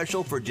 pill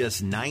special for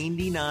just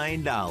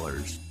 $99.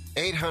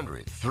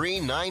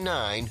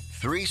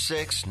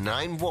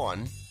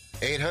 800-399-3691.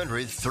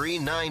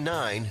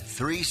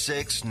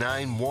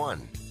 800-399-3691.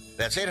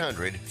 That's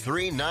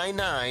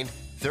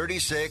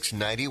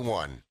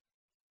 800-399-3691.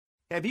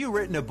 Have you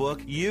written a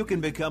book? You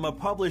can become a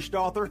published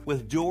author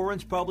with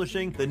Dorrance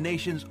Publishing, the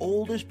nation's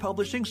oldest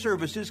publishing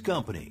services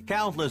company.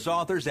 Countless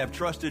authors have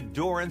trusted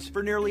Dorrance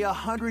for nearly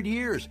 100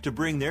 years to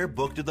bring their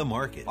book to the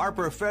market. Our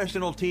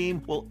professional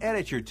team will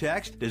edit your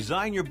text,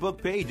 design your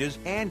book pages,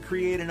 and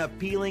create an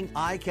appealing,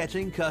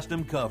 eye-catching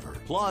custom cover.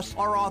 Plus,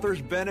 our authors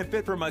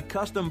benefit from a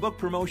custom book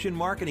promotion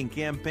marketing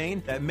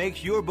campaign that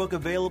makes your book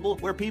available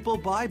where people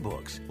buy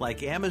books,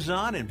 like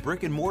Amazon and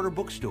brick-and-mortar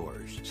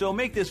bookstores. So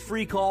make this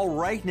free call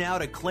right now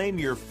to claim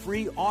your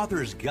free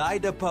author's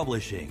guide to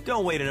publishing.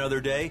 Don't wait another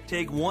day.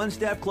 Take one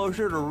step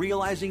closer to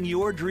realizing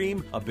your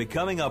dream of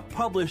becoming a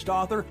published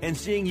author and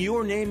seeing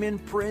your name in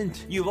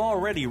print. You've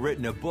already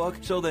written a book,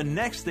 so the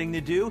next thing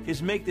to do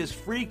is make this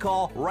free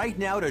call right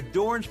now to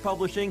Dorrance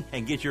Publishing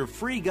and get your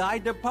free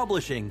guide to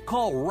publishing.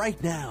 Call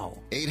right now.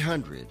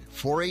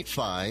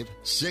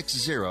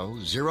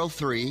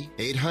 800-485-6003.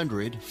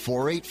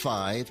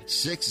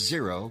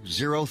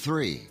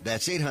 800-485-6003.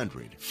 That's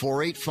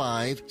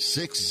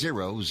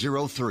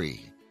 800-485-6003.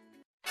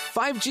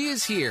 5G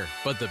is here,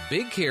 but the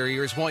big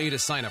carriers want you to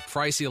sign a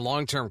pricey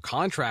long-term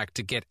contract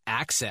to get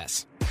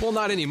access. Well,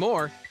 not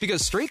anymore,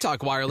 because Straight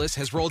Talk Wireless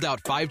has rolled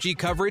out 5G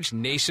coverage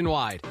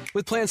nationwide,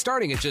 with plans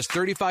starting at just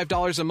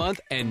 $35 a month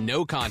and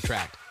no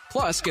contract.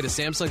 Plus, get a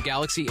Samsung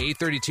Galaxy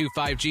A32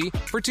 5G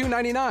for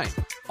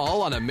 $299.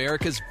 All on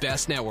America's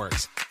best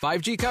networks.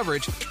 5G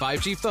coverage,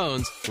 5G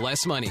phones,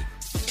 less money.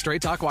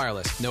 Straight Talk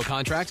Wireless. No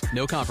contract,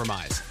 no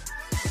compromise.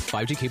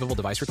 5G capable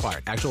device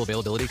required. Actual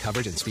availability,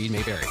 coverage, and speed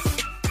may vary.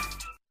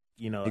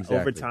 Exactly.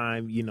 over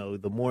time,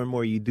 the more and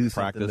more you do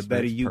something, Practice the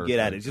better makes you get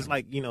at it. perfect. Just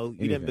like, you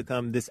Anything. didn't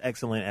become this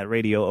excellent at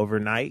radio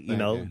overnight. You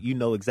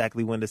know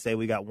exactly when to say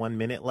we got 1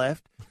 minute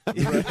left.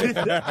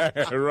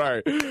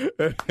 Right.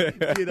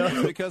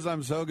 Because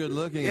I'm so good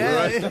looking.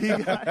 Right? You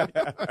got it.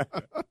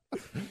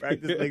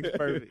 Practice makes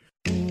perfect.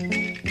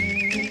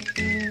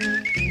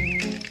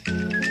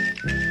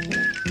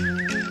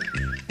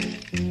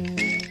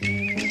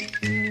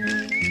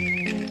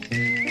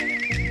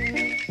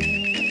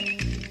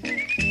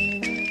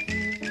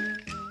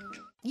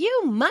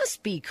 You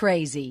must be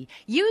crazy.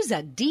 Use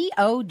a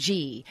DOG.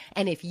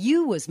 And if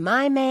you was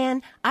my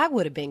man, I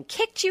would have been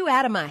kicked you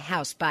out of my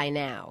house by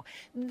now.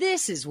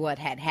 This is what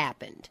had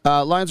happened.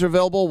 Lines are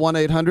available,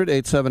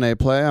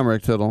 1-800-878-PLAY. I'm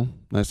Rick Tittle.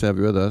 Nice to have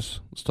you with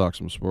us. Let's talk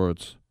some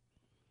sports.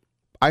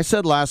 I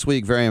said last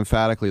week very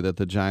emphatically that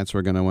the Giants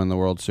were going to win the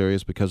World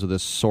Series because of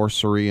this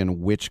sorcery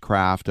and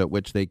witchcraft at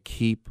which they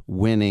keep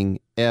winning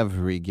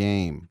every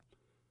game.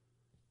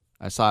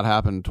 I saw it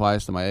happen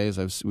twice to my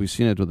A's. We've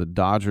seen it with the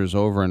Dodgers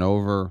over and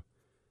over.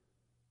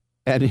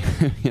 And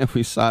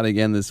we saw it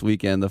again this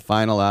weekend, the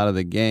final out of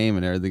the game,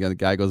 and the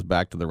guy goes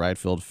back to the right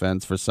field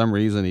fence. For some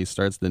reason, he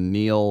starts to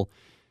kneel.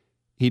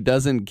 He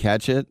doesn't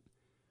catch it.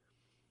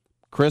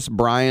 Chris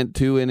Bryant,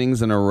 2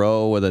 innings in a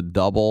row with a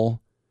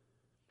double.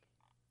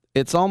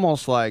 It's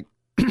almost like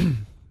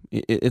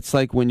it's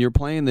like when you're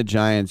playing the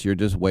Giants, you're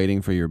just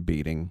waiting for your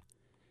beating.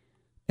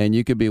 And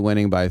you could be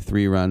winning by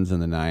 3 runs in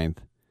the 9th.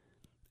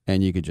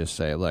 And you could just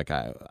say, look,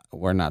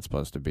 we're not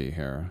supposed to be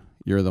here.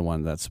 You're the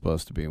one that's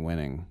supposed to be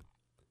winning.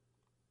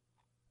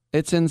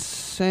 It's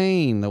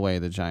insane the way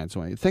the Giants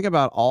win. Think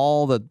about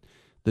all that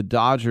the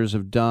Dodgers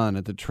have done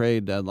at the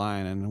trade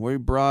deadline. And we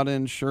brought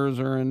in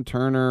Scherzer and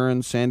Turner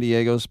and San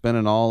Diego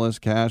spending all this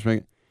cash.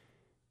 And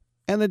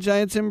the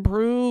Giants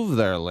improve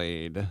their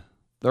lead.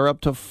 They're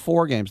up to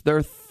 4 games.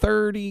 They're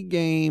 30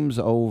 games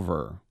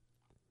over.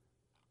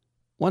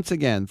 Once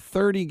again,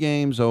 30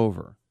 games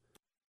over.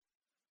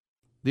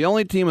 The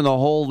only team in the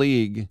whole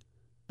league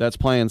that's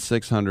playing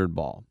 600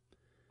 ball.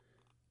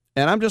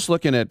 And I'm just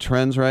looking at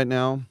trends right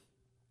now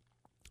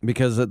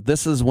because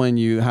this is when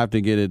you have to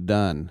get it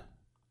done,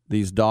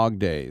 these dog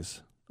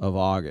days of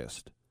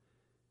August.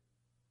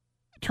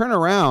 Turn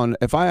around,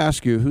 if I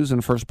ask you who's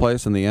in first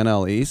place in the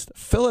NL East,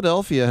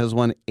 Philadelphia has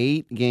won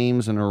 8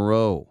 games in a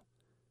row.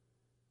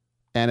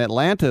 And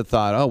Atlanta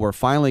thought, we're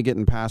finally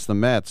getting past the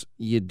Mets.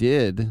 You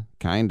did,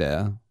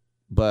 kinda,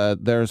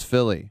 but there's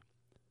Philly.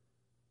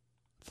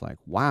 It's like,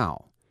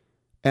 wow.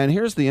 And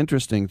here's the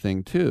interesting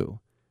thing, too,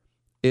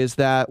 is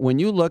that when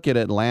you look at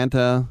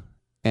Atlanta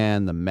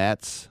and the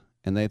Mets,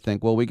 and they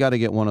think, well, we got to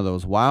get one of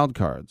those wild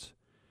cards.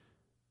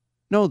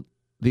 No,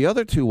 the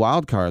other 2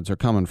 wild cards are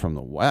coming from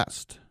the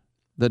West.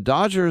 The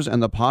Dodgers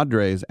and the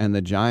Padres and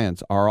the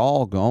Giants are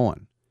all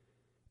going.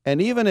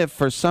 And even if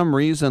for some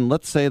reason,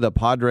 let's say the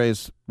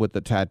Padres with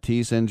the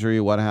Tatis injury,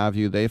 what have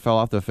you, they fell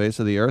off the face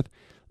of the earth,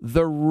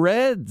 the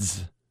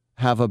Reds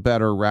have a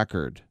better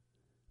record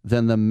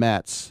than the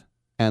Mets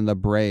and the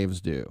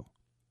Braves do.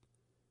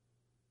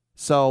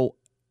 So,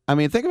 I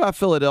mean, think about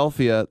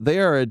Philadelphia. They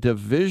are a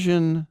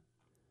division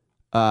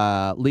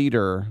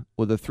leader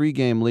with a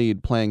 3-game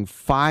lead playing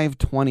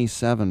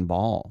 .527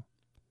 ball.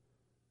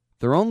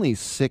 They're only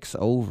 6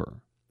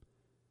 over.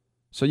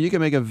 So you can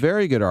make a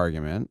very good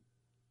argument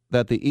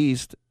that the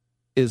East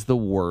is the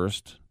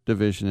worst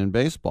division in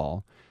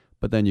baseball.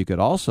 But then you could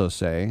also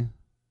say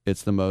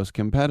it's the most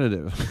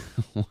competitive.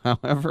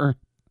 However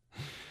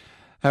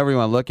you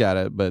want to look at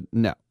it, but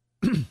no.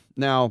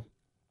 Now,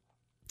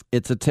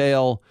 it's a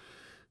tale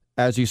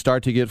as you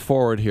start to get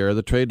forward here.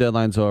 The trade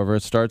deadline's over.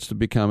 It starts to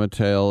become a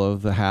tale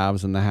of the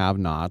haves and the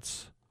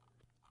have-nots.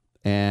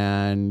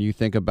 And you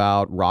think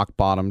about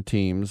rock-bottom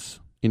teams.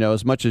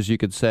 As much as you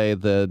could say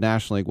the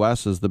National League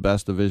West is the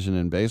best division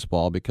in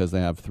baseball because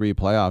they have 3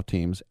 playoff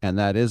teams, and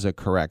that is a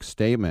correct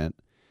statement,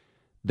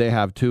 they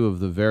have 2 of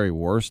the very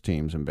worst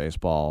teams in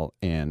baseball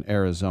in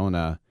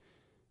Arizona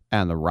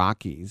and the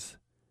Rockies.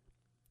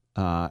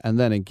 And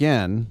then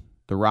again,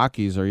 the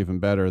Rockies are even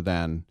better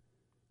than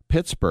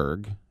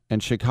Pittsburgh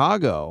and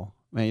Chicago.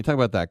 Man, you talk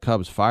about that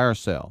Cubs fire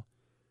sale.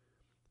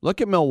 Look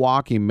at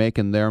Milwaukee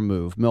making their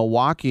move.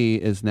 Milwaukee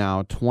is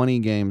now 20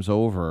 games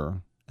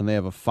over, and they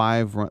have a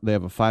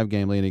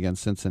 5-game lead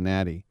against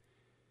Cincinnati.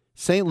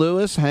 St.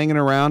 Louis, hanging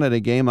around at a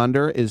game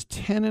under, is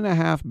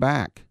 10.5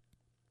 back.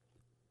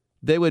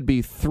 They would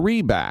be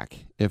 3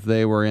 back if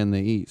they were in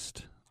the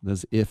East.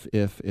 Those if,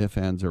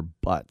 ands, or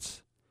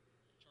buts.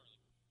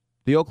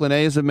 The Oakland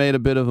A's have made a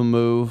bit of a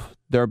move.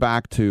 They're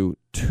back to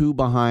 2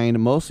 behind,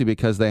 mostly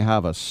because they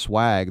have a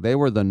swag. They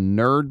were the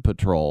nerd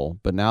patrol,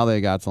 but now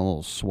they got some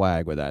little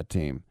swag with that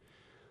team.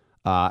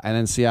 And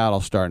then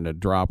Seattle's starting to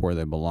drop where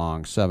they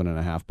belong,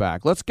 7.5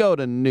 back. Let's go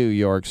to New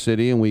York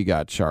City, and we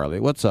got Charlie.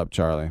 What's up,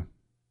 Charlie?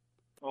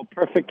 Well,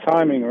 perfect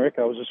timing, Rick.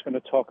 I was just going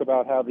to talk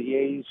about how the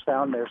A's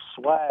found their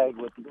swag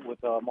with an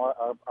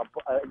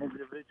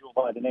individual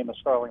by the name of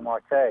Starling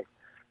Marte.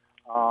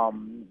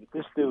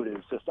 This dude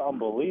is just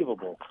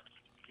unbelievable.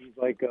 He's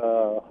like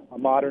a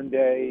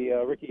modern-day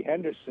Ricky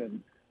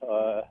Henderson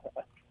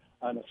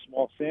on a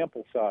small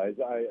sample size.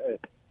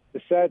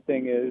 The sad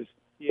thing is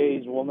the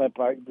A's will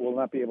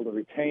not be able to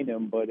retain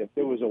him. But if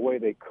there was a way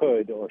they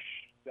could,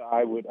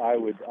 I would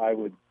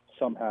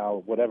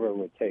somehow, whatever it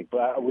would take.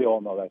 But we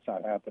all know that's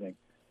not happening.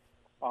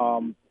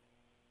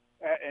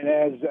 And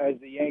as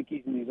the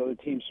Yankees and these other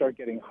teams start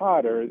getting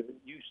hotter,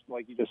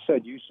 like you just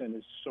said, Houston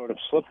has sort of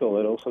slipped a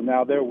little. So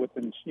now they're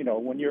within,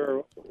 when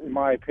you're, in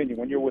my opinion,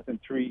 when you're within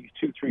 2,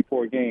 3,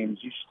 4 games,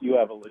 you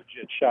have a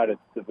legit shot at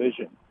the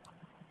division.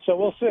 So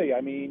we'll see. I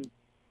mean,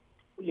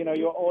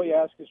 all you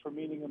ask is for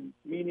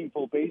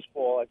meaningful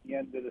baseball at the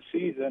end of the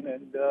season,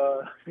 and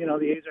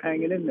the A's are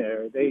hanging in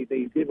there. They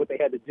did what they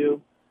had to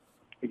do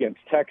against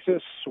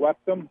Texas,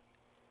 swept them,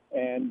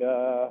 and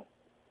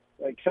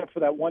except for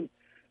that one.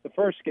 The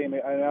first game,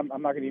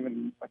 I'm not going to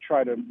even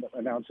try to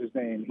announce his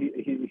name.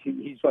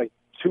 He's like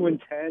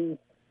 2-10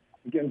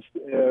 against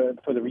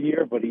for the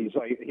year, but he has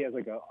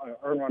like a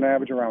earned run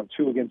average around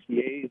 2 against the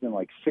A's and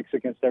like 6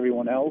 against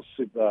everyone else.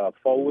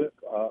 Forward,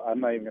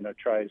 I'm not even going to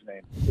try his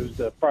name. It was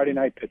the Friday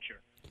night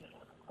pitcher.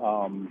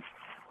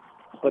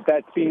 But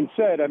that being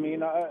said, I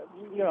mean, I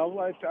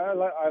like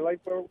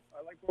where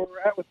we're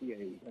at with the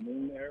A's. I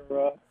mean,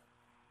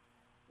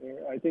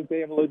 I think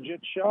they have a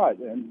legit shot,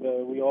 and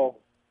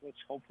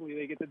hopefully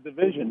they get the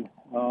division.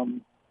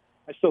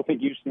 I still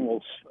think Houston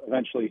will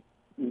eventually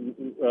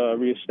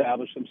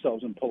reestablish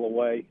themselves and pull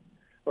away,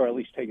 or at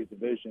least take a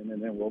division,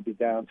 and then we'll be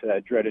down to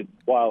that dreaded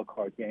wild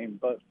card game.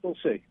 But we'll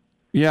see.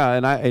 Yeah,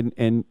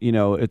 and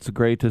it's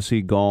great to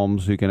see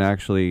Gomes, who can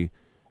actually,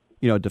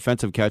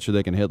 defensive catcher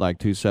that can hit like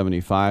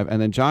 275,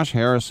 and then Josh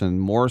Harrison,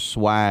 more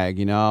swag.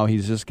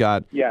 He's just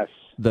got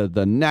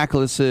the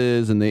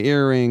necklaces and the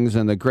earrings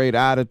and the great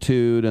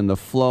attitude and the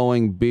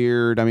flowing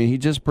beard. I mean, he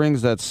just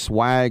brings that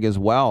swag as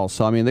well.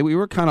 So, I mean, we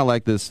were kind of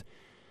like this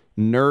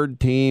nerd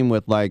team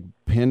with like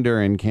Pinder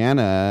and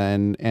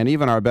Canna, and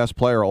even our best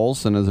player,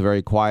 Olsen, is a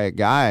very quiet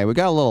guy. We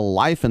got a little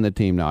life in the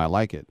team now. I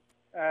like it.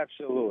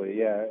 Absolutely,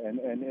 yeah. And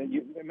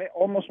it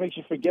almost makes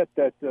you forget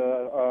that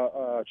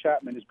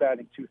Chapman is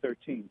batting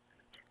 .213.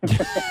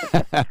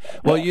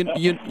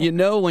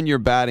 Well, when you're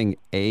batting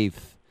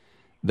 8th,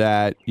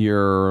 that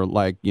you're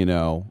like,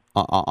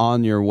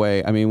 on your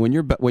way. I mean, when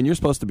you're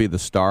supposed to be the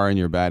star and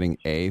you're batting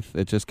 8th,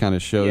 it just kind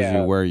of shows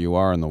you where you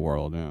are in the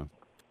world. Yeah.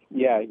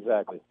 Yeah,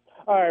 exactly.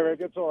 All right, Rick,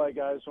 that's all I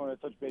got. I just want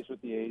to touch base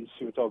with the A's.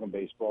 We're talking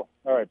baseball.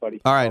 All right,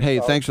 buddy. All right. Hey,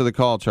 thanks for the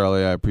call,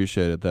 Charlie. I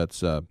appreciate it.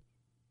 That's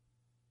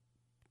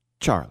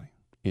Charlie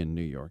in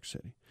New York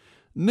City.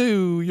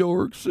 New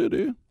York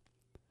City.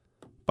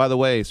 By the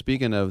way,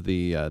 speaking of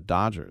the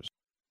Dodgers,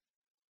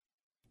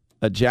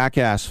 a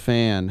jackass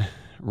fan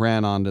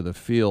ran onto the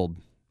field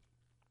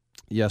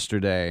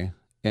yesterday.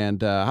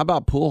 And how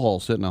about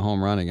Pujols hitting a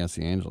home run against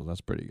the Angels? That's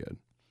pretty good.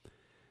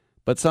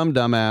 But some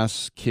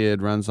dumbass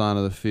kid runs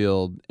onto the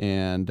field,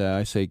 and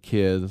I say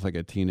kid, it's like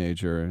a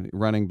teenager,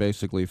 running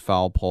basically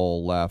foul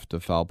pole left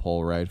to foul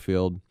pole right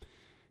field.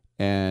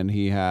 And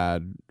he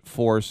had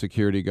 4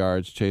 security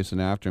guards chasing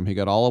after him. He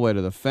got all the way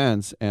to the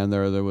fence, and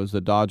there was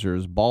the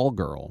Dodgers ball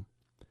girl.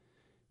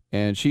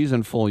 And she's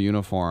in full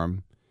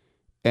uniform.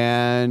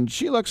 And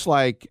she looks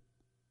like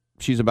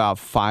she's about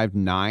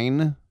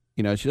 5'9".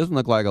 She doesn't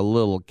look like a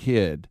little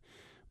kid.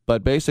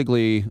 But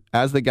basically,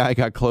 as the guy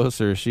got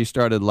closer, she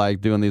started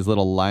like doing these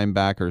little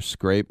linebacker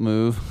scrape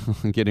move,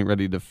 getting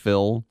ready to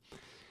fill.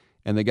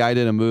 And the guy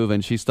did a move,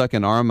 and she stuck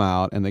an arm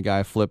out, and the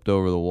guy flipped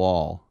over the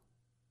wall.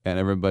 And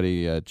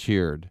everybody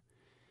cheered.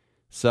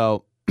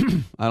 So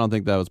I don't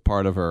think that was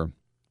part of her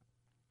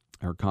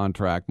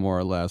contract, more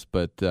or less.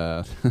 But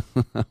that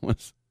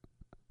was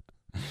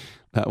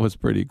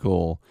pretty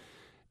cool.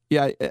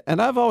 Yeah,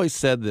 and I've always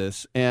said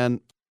this, and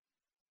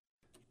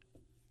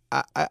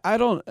I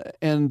don't,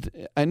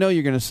 and I know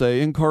you're going to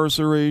say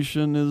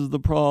incarceration is the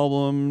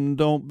problem,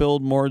 don't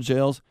build more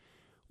jails.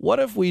 What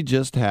if we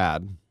just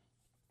had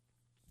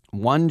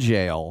one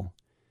jail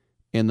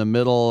in the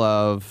middle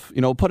of,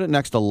 put it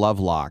next to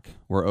Lovelock,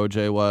 where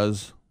OJ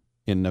was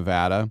in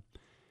Nevada?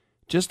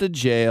 Just a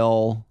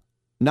jail,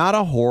 not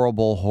a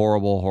horrible,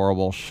 horrible,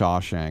 horrible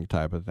Shawshank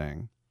type of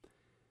thing,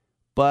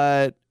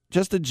 but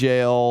just a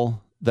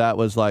jail that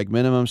was like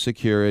minimum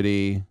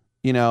security,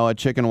 a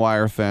chicken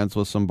wire fence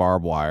with some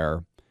barbed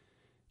wire.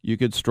 You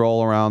could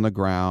stroll around the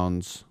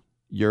grounds.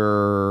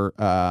 I'm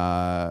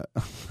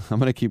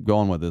going to keep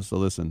going with this, so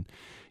listen.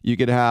 You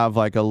could have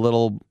like a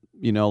little,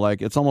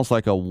 like it's almost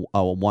like a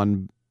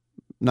one,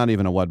 not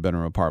even a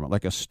one-bedroom apartment,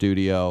 like a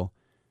studio.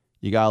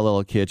 You got a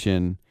little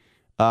kitchen,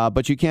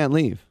 but you can't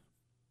leave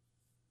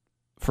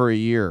for a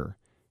year.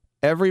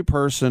 Every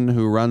person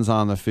who runs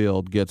on the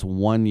field gets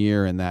 1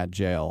 year in that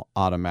jail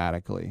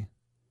automatically.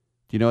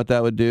 Do you know what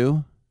that would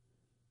do?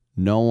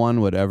 No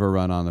one would ever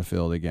run on the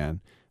field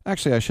again.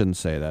 Actually, I shouldn't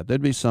say that.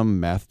 There'd be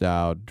some methed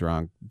out,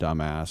 drunk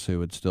dumbass who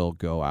would still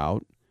go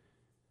out.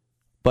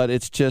 But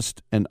it's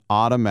just an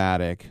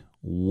automatic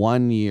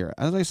 1 year.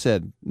 As I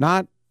said,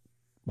 not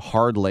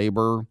hard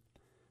labor,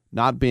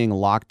 not being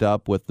locked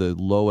up with the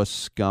lowest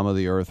scum of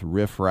the earth,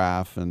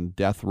 riffraff and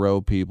death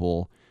row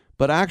people,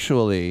 but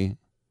actually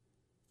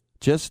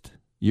just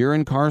you're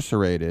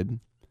incarcerated.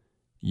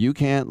 you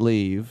can't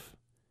leave,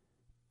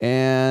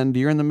 and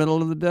you're in the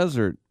middle of the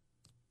desert,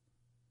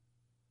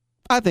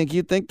 I think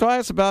you'd think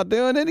twice about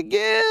doing it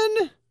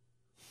again.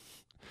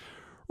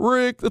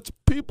 Rick, that's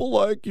people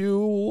like you,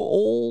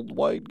 old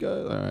white guy.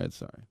 All right,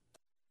 sorry.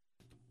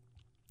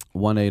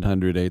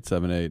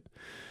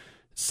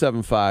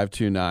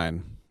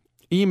 1-800-878-7529.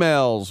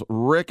 Emails,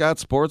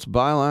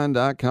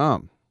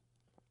 rick@sportsbyline.com.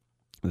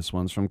 This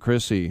one's from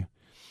Chrissy.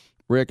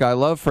 Rick, I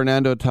love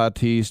Fernando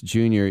Tatis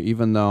Jr.,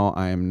 even though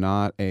I am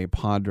not a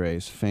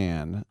Padres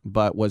fan.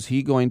 But was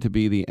he going to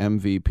be the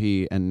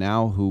MVP, and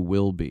now who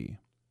will be?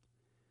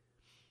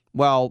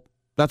 Well,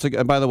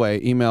 by the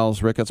way,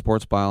 emails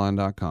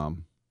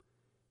rick@sportsbyline.com.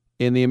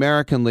 In the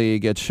American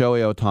League, it's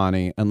Shohei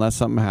Ohtani, unless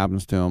something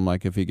happens to him,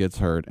 like if he gets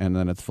hurt, and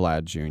then it's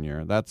Vlad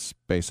Jr. That's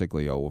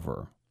basically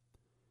over.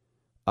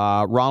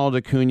 Ronald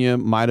Acuna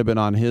might have been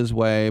on his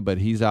way, but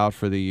he's out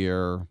for the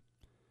year.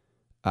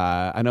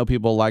 I know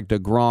people like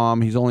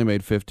DeGrom. He's only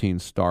made 15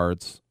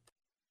 starts.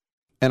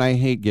 And I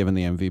hate giving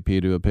the MVP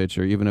to a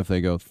pitcher, even if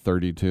they go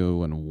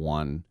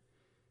 32-1.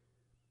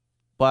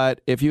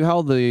 But if you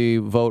held the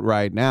vote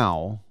right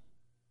now,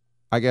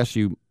 I guess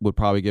you would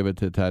probably give it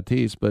to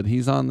Tatis, but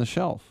he's on the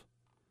shelf.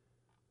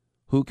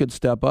 Who could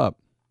step up?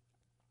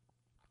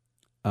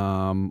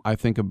 I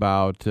think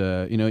about,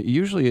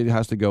 usually it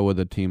has to go with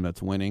a team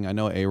that's winning. I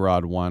know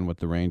A-Rod won with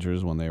the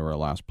Rangers when they were a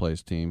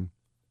last-place team.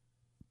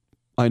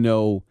 I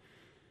know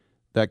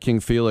that King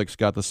Felix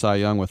got the Cy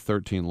Young with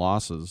 13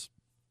 losses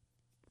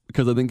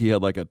because I think he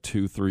had like a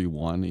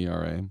 2.31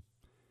 ERA.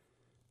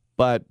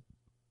 But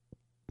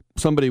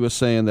somebody was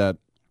saying that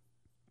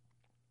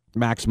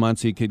Max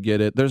Muncy could get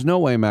it. There's no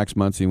way Max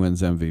Muncy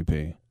wins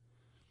MVP.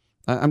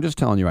 I'm just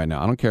telling you right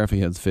now. I don't care if he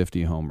hits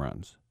 50 home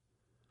runs.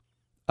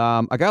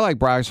 A guy like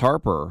Bryce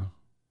Harper,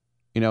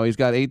 he's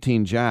got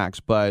 18 jacks,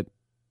 but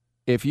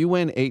if you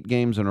win 8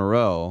 games in a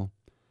row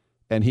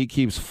and he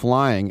keeps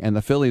flying and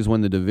the Phillies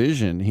win the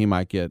division, he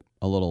might get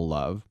a little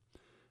love.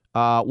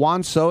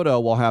 Juan Soto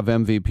will have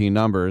MVP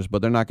numbers,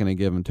 but they're not going to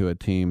give him to a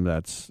team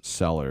that's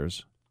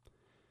sellers.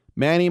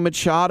 Manny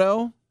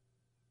Machado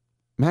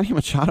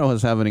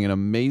is having an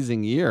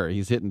amazing year.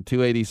 He's hitting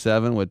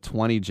 287 with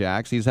 20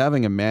 jacks. He's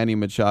having a Manny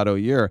Machado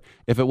year.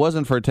 If it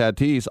wasn't for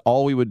Tatis,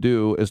 all we would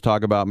do is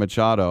talk about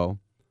Machado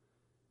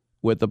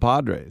with the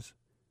Padres.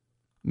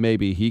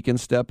 Maybe he can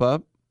step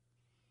up.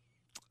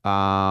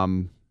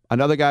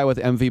 Another guy with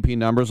MVP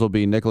numbers will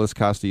be Nicholas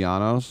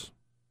Castellanos.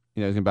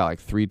 He's going to be about like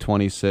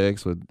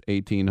 326 with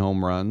 18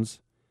 home runs.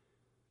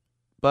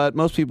 But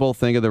most people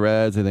think of the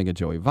Reds. They think of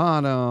Joey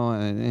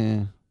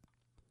Votto.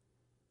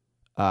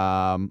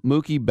 And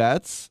Mookie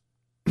Betts.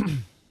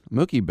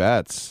 Mookie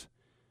Betts,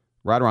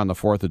 right around the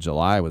 4th of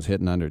July, was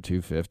hitting under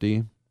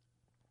 250.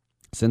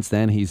 Since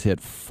then, he's hit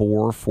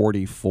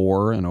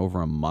 444 in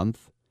over a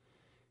month.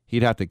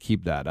 He'd have to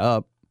keep that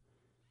up.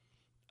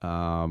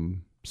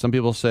 Some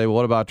people say, well,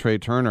 what about Trey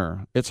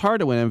Turner? It's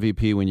hard to win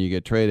MVP when you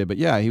get traded, but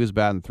yeah, he was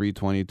batting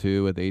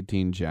 322 with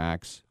 18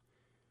 jacks.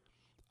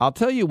 I'll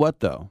tell you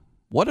what, though.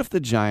 What if the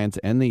Giants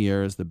end the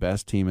year as the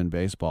best team in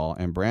baseball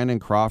and Brandon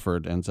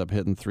Crawford ends up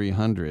hitting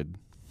 300?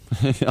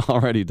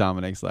 Already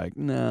Dominic's like,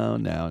 no.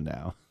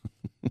 No,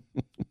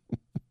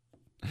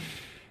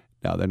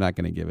 they're not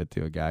going to give it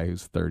to a guy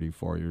who's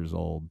 34 years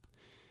old.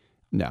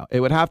 No,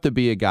 it would have to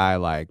be a guy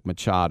like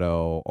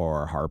Machado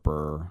or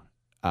Harper.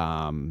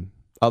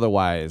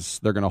 Otherwise,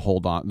 they're going to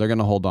hold on. They're going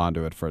to hold on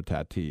to it for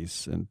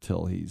Tatis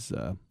until he's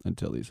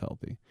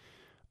healthy.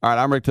 All right,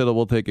 I'm Rick Tittle.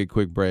 We'll take a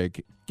quick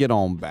break. Get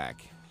on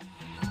back.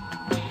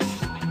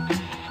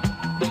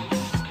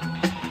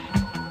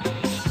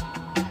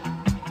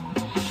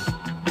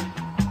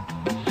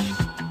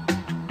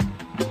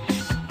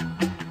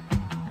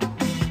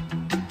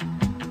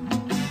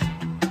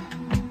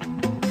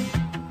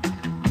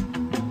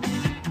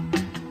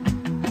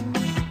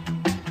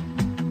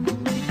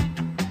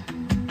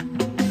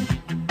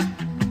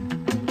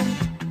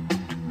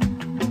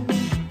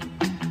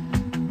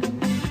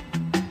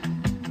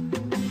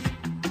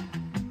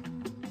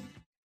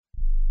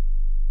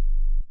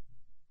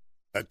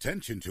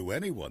 Attention to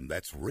anyone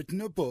that's written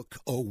a book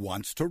or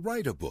wants to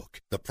write a book.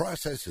 The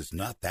process is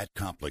not that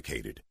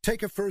complicated.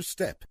 Take a first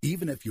step.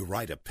 Even if you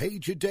write a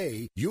page a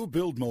day, you'll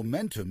build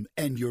momentum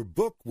and your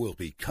book will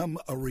become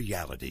a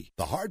reality.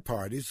 The hard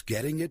part is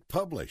getting it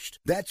published.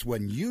 That's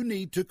when you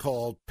need to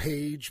call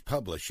Page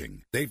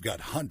Publishing. They've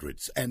got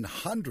hundreds and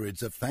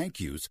hundreds of thank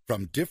yous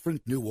from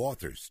different new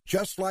authors,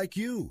 just like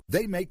you.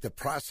 They make the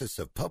process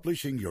of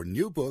publishing your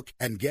new book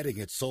and getting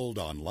it sold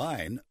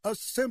online a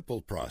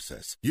simple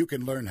process. You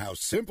can learn how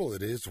simple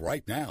it is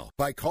right now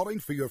by calling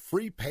for your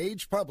free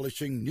Page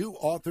Publishing New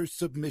Author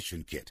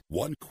Submission Kit.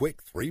 One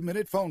quick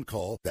 3-minute phone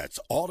call, that's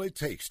all it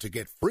takes to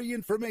get free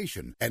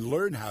information and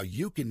learn how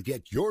you can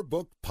get your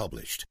book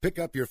published. Pick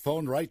up your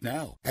phone right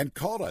now and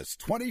call us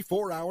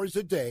 24 hours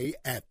a day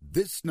at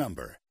this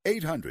number.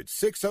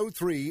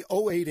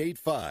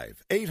 800-603-0885.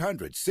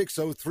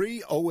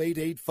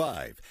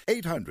 800-603-0885.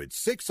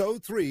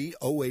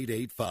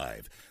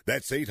 800-603-0885.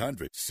 That's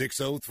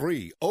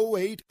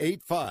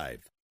 800-603-0885.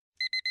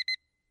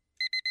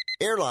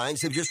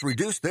 Airlines have just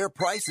reduced their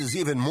prices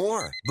even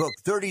more. Book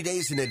 30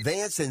 days in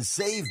advance and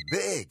save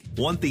big.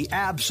 Want the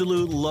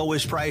absolute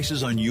lowest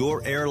prices on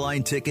your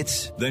airline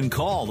tickets? Then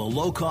call the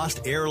Low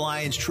Cost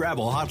Airlines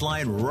Travel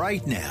Hotline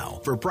right now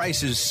for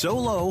prices so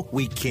low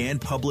we can't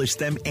publish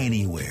them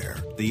anywhere.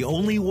 The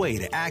only way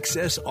to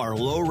access our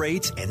low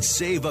rates and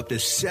save up to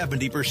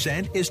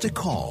 70% is to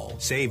call.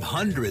 Save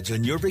hundreds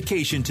on your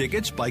vacation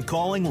tickets by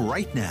calling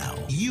right now.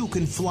 You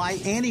can fly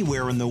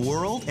anywhere in the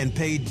world and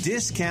pay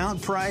discount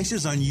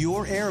prices on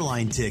your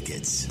airline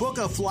tickets. Book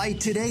a flight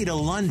today to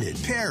London,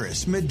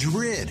 Paris,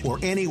 Madrid, or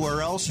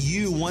anywhere else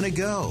you want to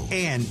go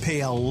and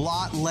pay a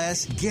lot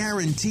less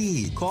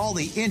guaranteed. Call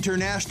the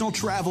International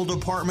Travel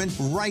Department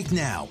right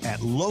now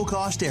at Low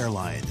Cost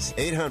Airlines.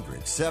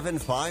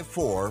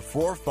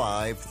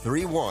 800-754-4531.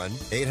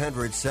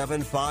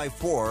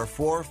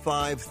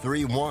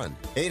 800-754-4531.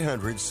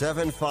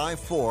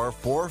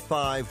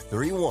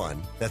 800-754-4531.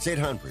 That's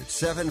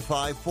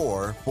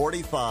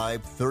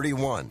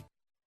 800-754-4531.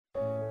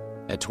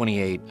 At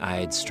 28, I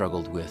had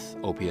struggled with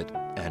opiate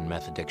and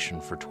meth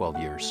addiction for 12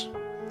 years.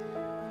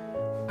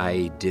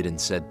 I did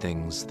and said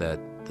things that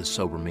the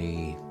sober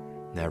me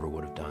never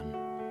would have done.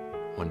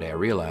 One day I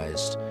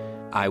realized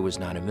I was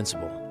not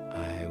invincible.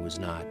 I was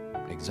not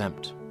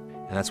exempt.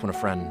 And that's when a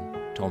friend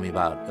told me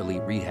about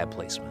Elite Rehab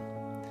Placement.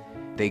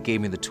 They gave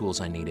me the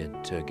tools I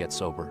needed to get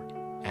sober,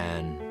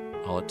 and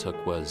all it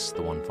took was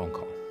the one phone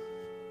call.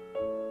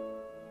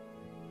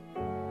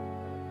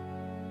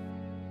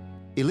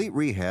 Elite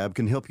Rehab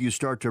can help you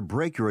start to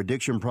break your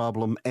addiction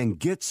problem and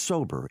get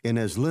sober in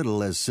as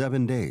little as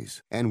 7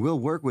 days. And we'll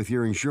work with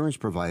your insurance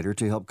provider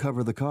to help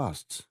cover the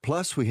costs.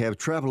 Plus, we have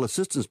travel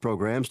assistance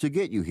programs to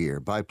get you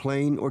here by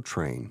plane or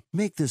train.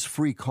 Make this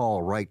free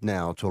call right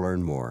now to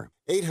learn more.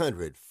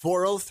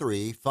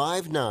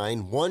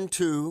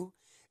 800-403-5912.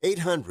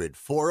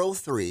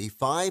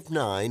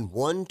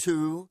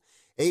 800-403-5912.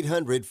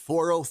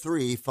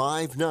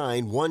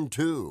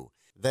 800-403-5912.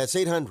 That's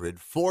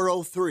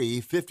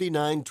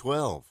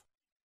 800-403-5912.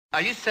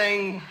 Are you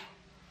saying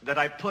that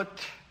I put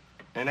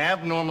an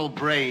abnormal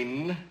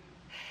brain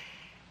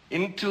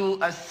into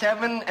a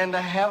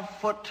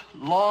 7.5-foot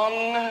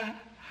long,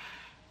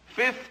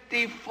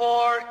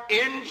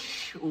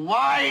 54-inch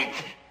wide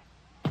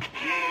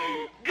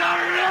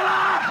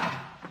gorilla?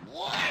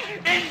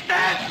 Is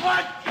that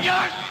what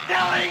you're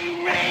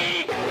telling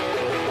me?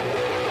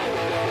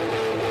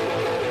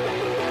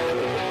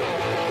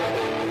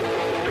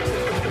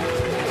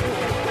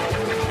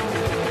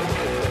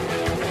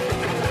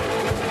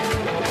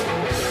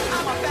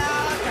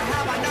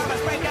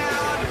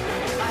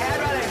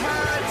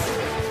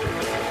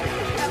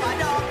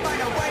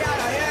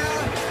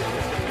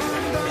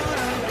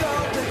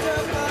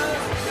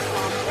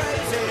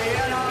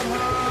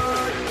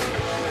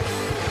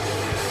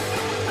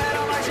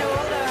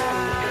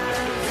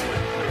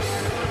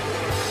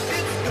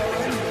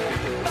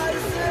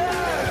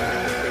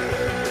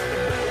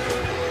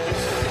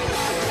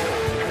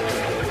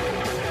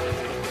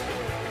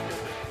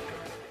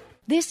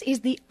 This is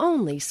the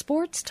only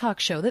sports talk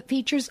show that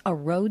features a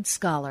Rhodes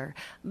Scholar,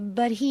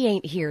 but he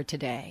ain't here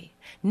today.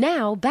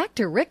 Now, back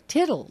to Rick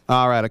Tittle.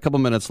 All right, a couple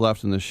minutes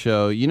left in the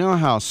show. You know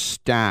how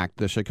stacked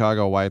the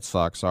Chicago White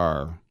Sox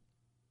are?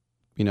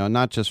 You know,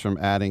 not just from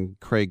adding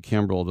Craig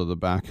Kimbrell to the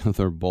back of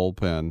their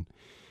bullpen,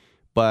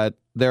 but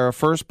they're a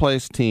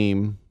first-place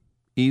team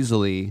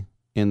easily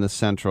in the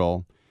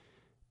Central,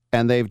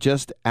 and they've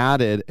just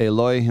added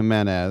Eloy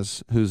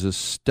Jimenez, who's a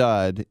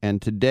stud,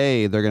 and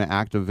today they're going to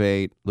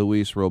activate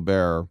Luis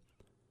Robert,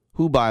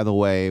 who, by the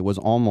way, was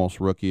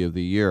almost Rookie of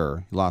the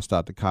Year. He lost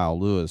out to Kyle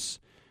Lewis.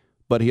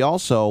 But he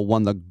also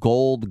won the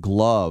Gold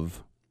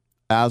Glove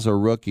as a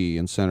rookie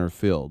in center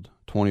field,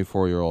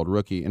 24-year-old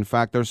rookie. In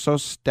fact, they're so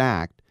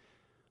stacked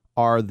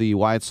are the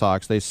White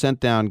Sox. They sent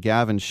down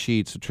Gavin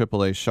Sheets to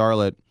AAA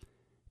Charlotte,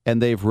 and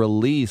they've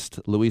released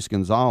Luis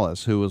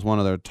Gonzalez, who was one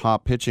of their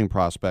top pitching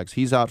prospects.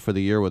 He's out for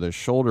the year with a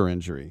shoulder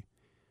injury.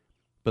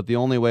 But the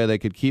only way they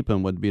could keep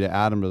him would be to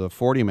add him to the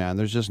 40-man.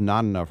 There's just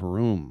not enough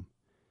room.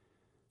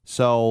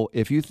 So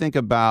if you think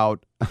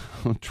about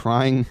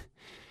trying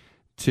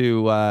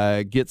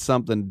to get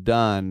something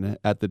done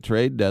at the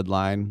trade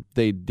deadline,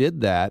 they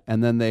did that,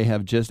 and then they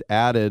have just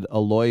added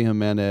Eloy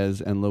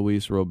Jimenez and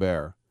Luis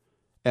Robert.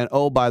 And,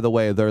 oh, by the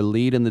way, their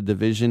lead in the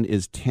division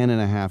is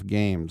 10.5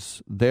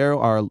 games.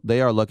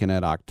 They are looking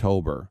at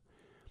October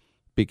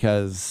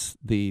because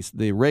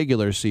the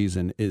regular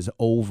season is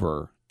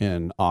over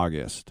in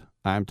August.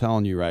 I'm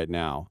telling you right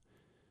now.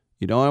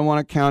 You don't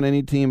want to count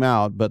any team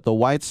out, but the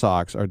White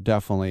Sox are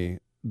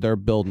they're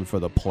building for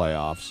the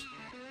playoffs.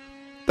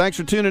 Thanks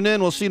for tuning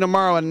in. We'll see you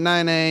tomorrow at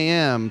 9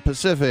 a.m.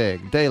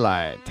 Pacific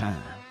Daylight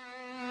Time.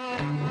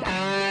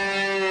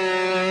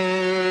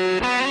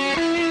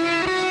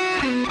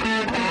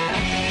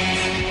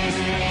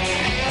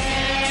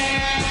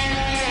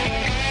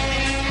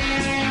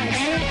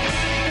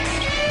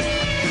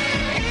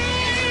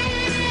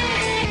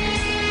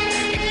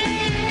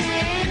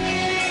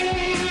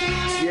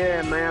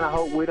 Yeah, man, I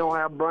hope we don't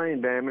have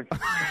brain damage.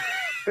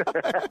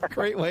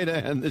 Great way to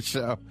end the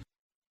show.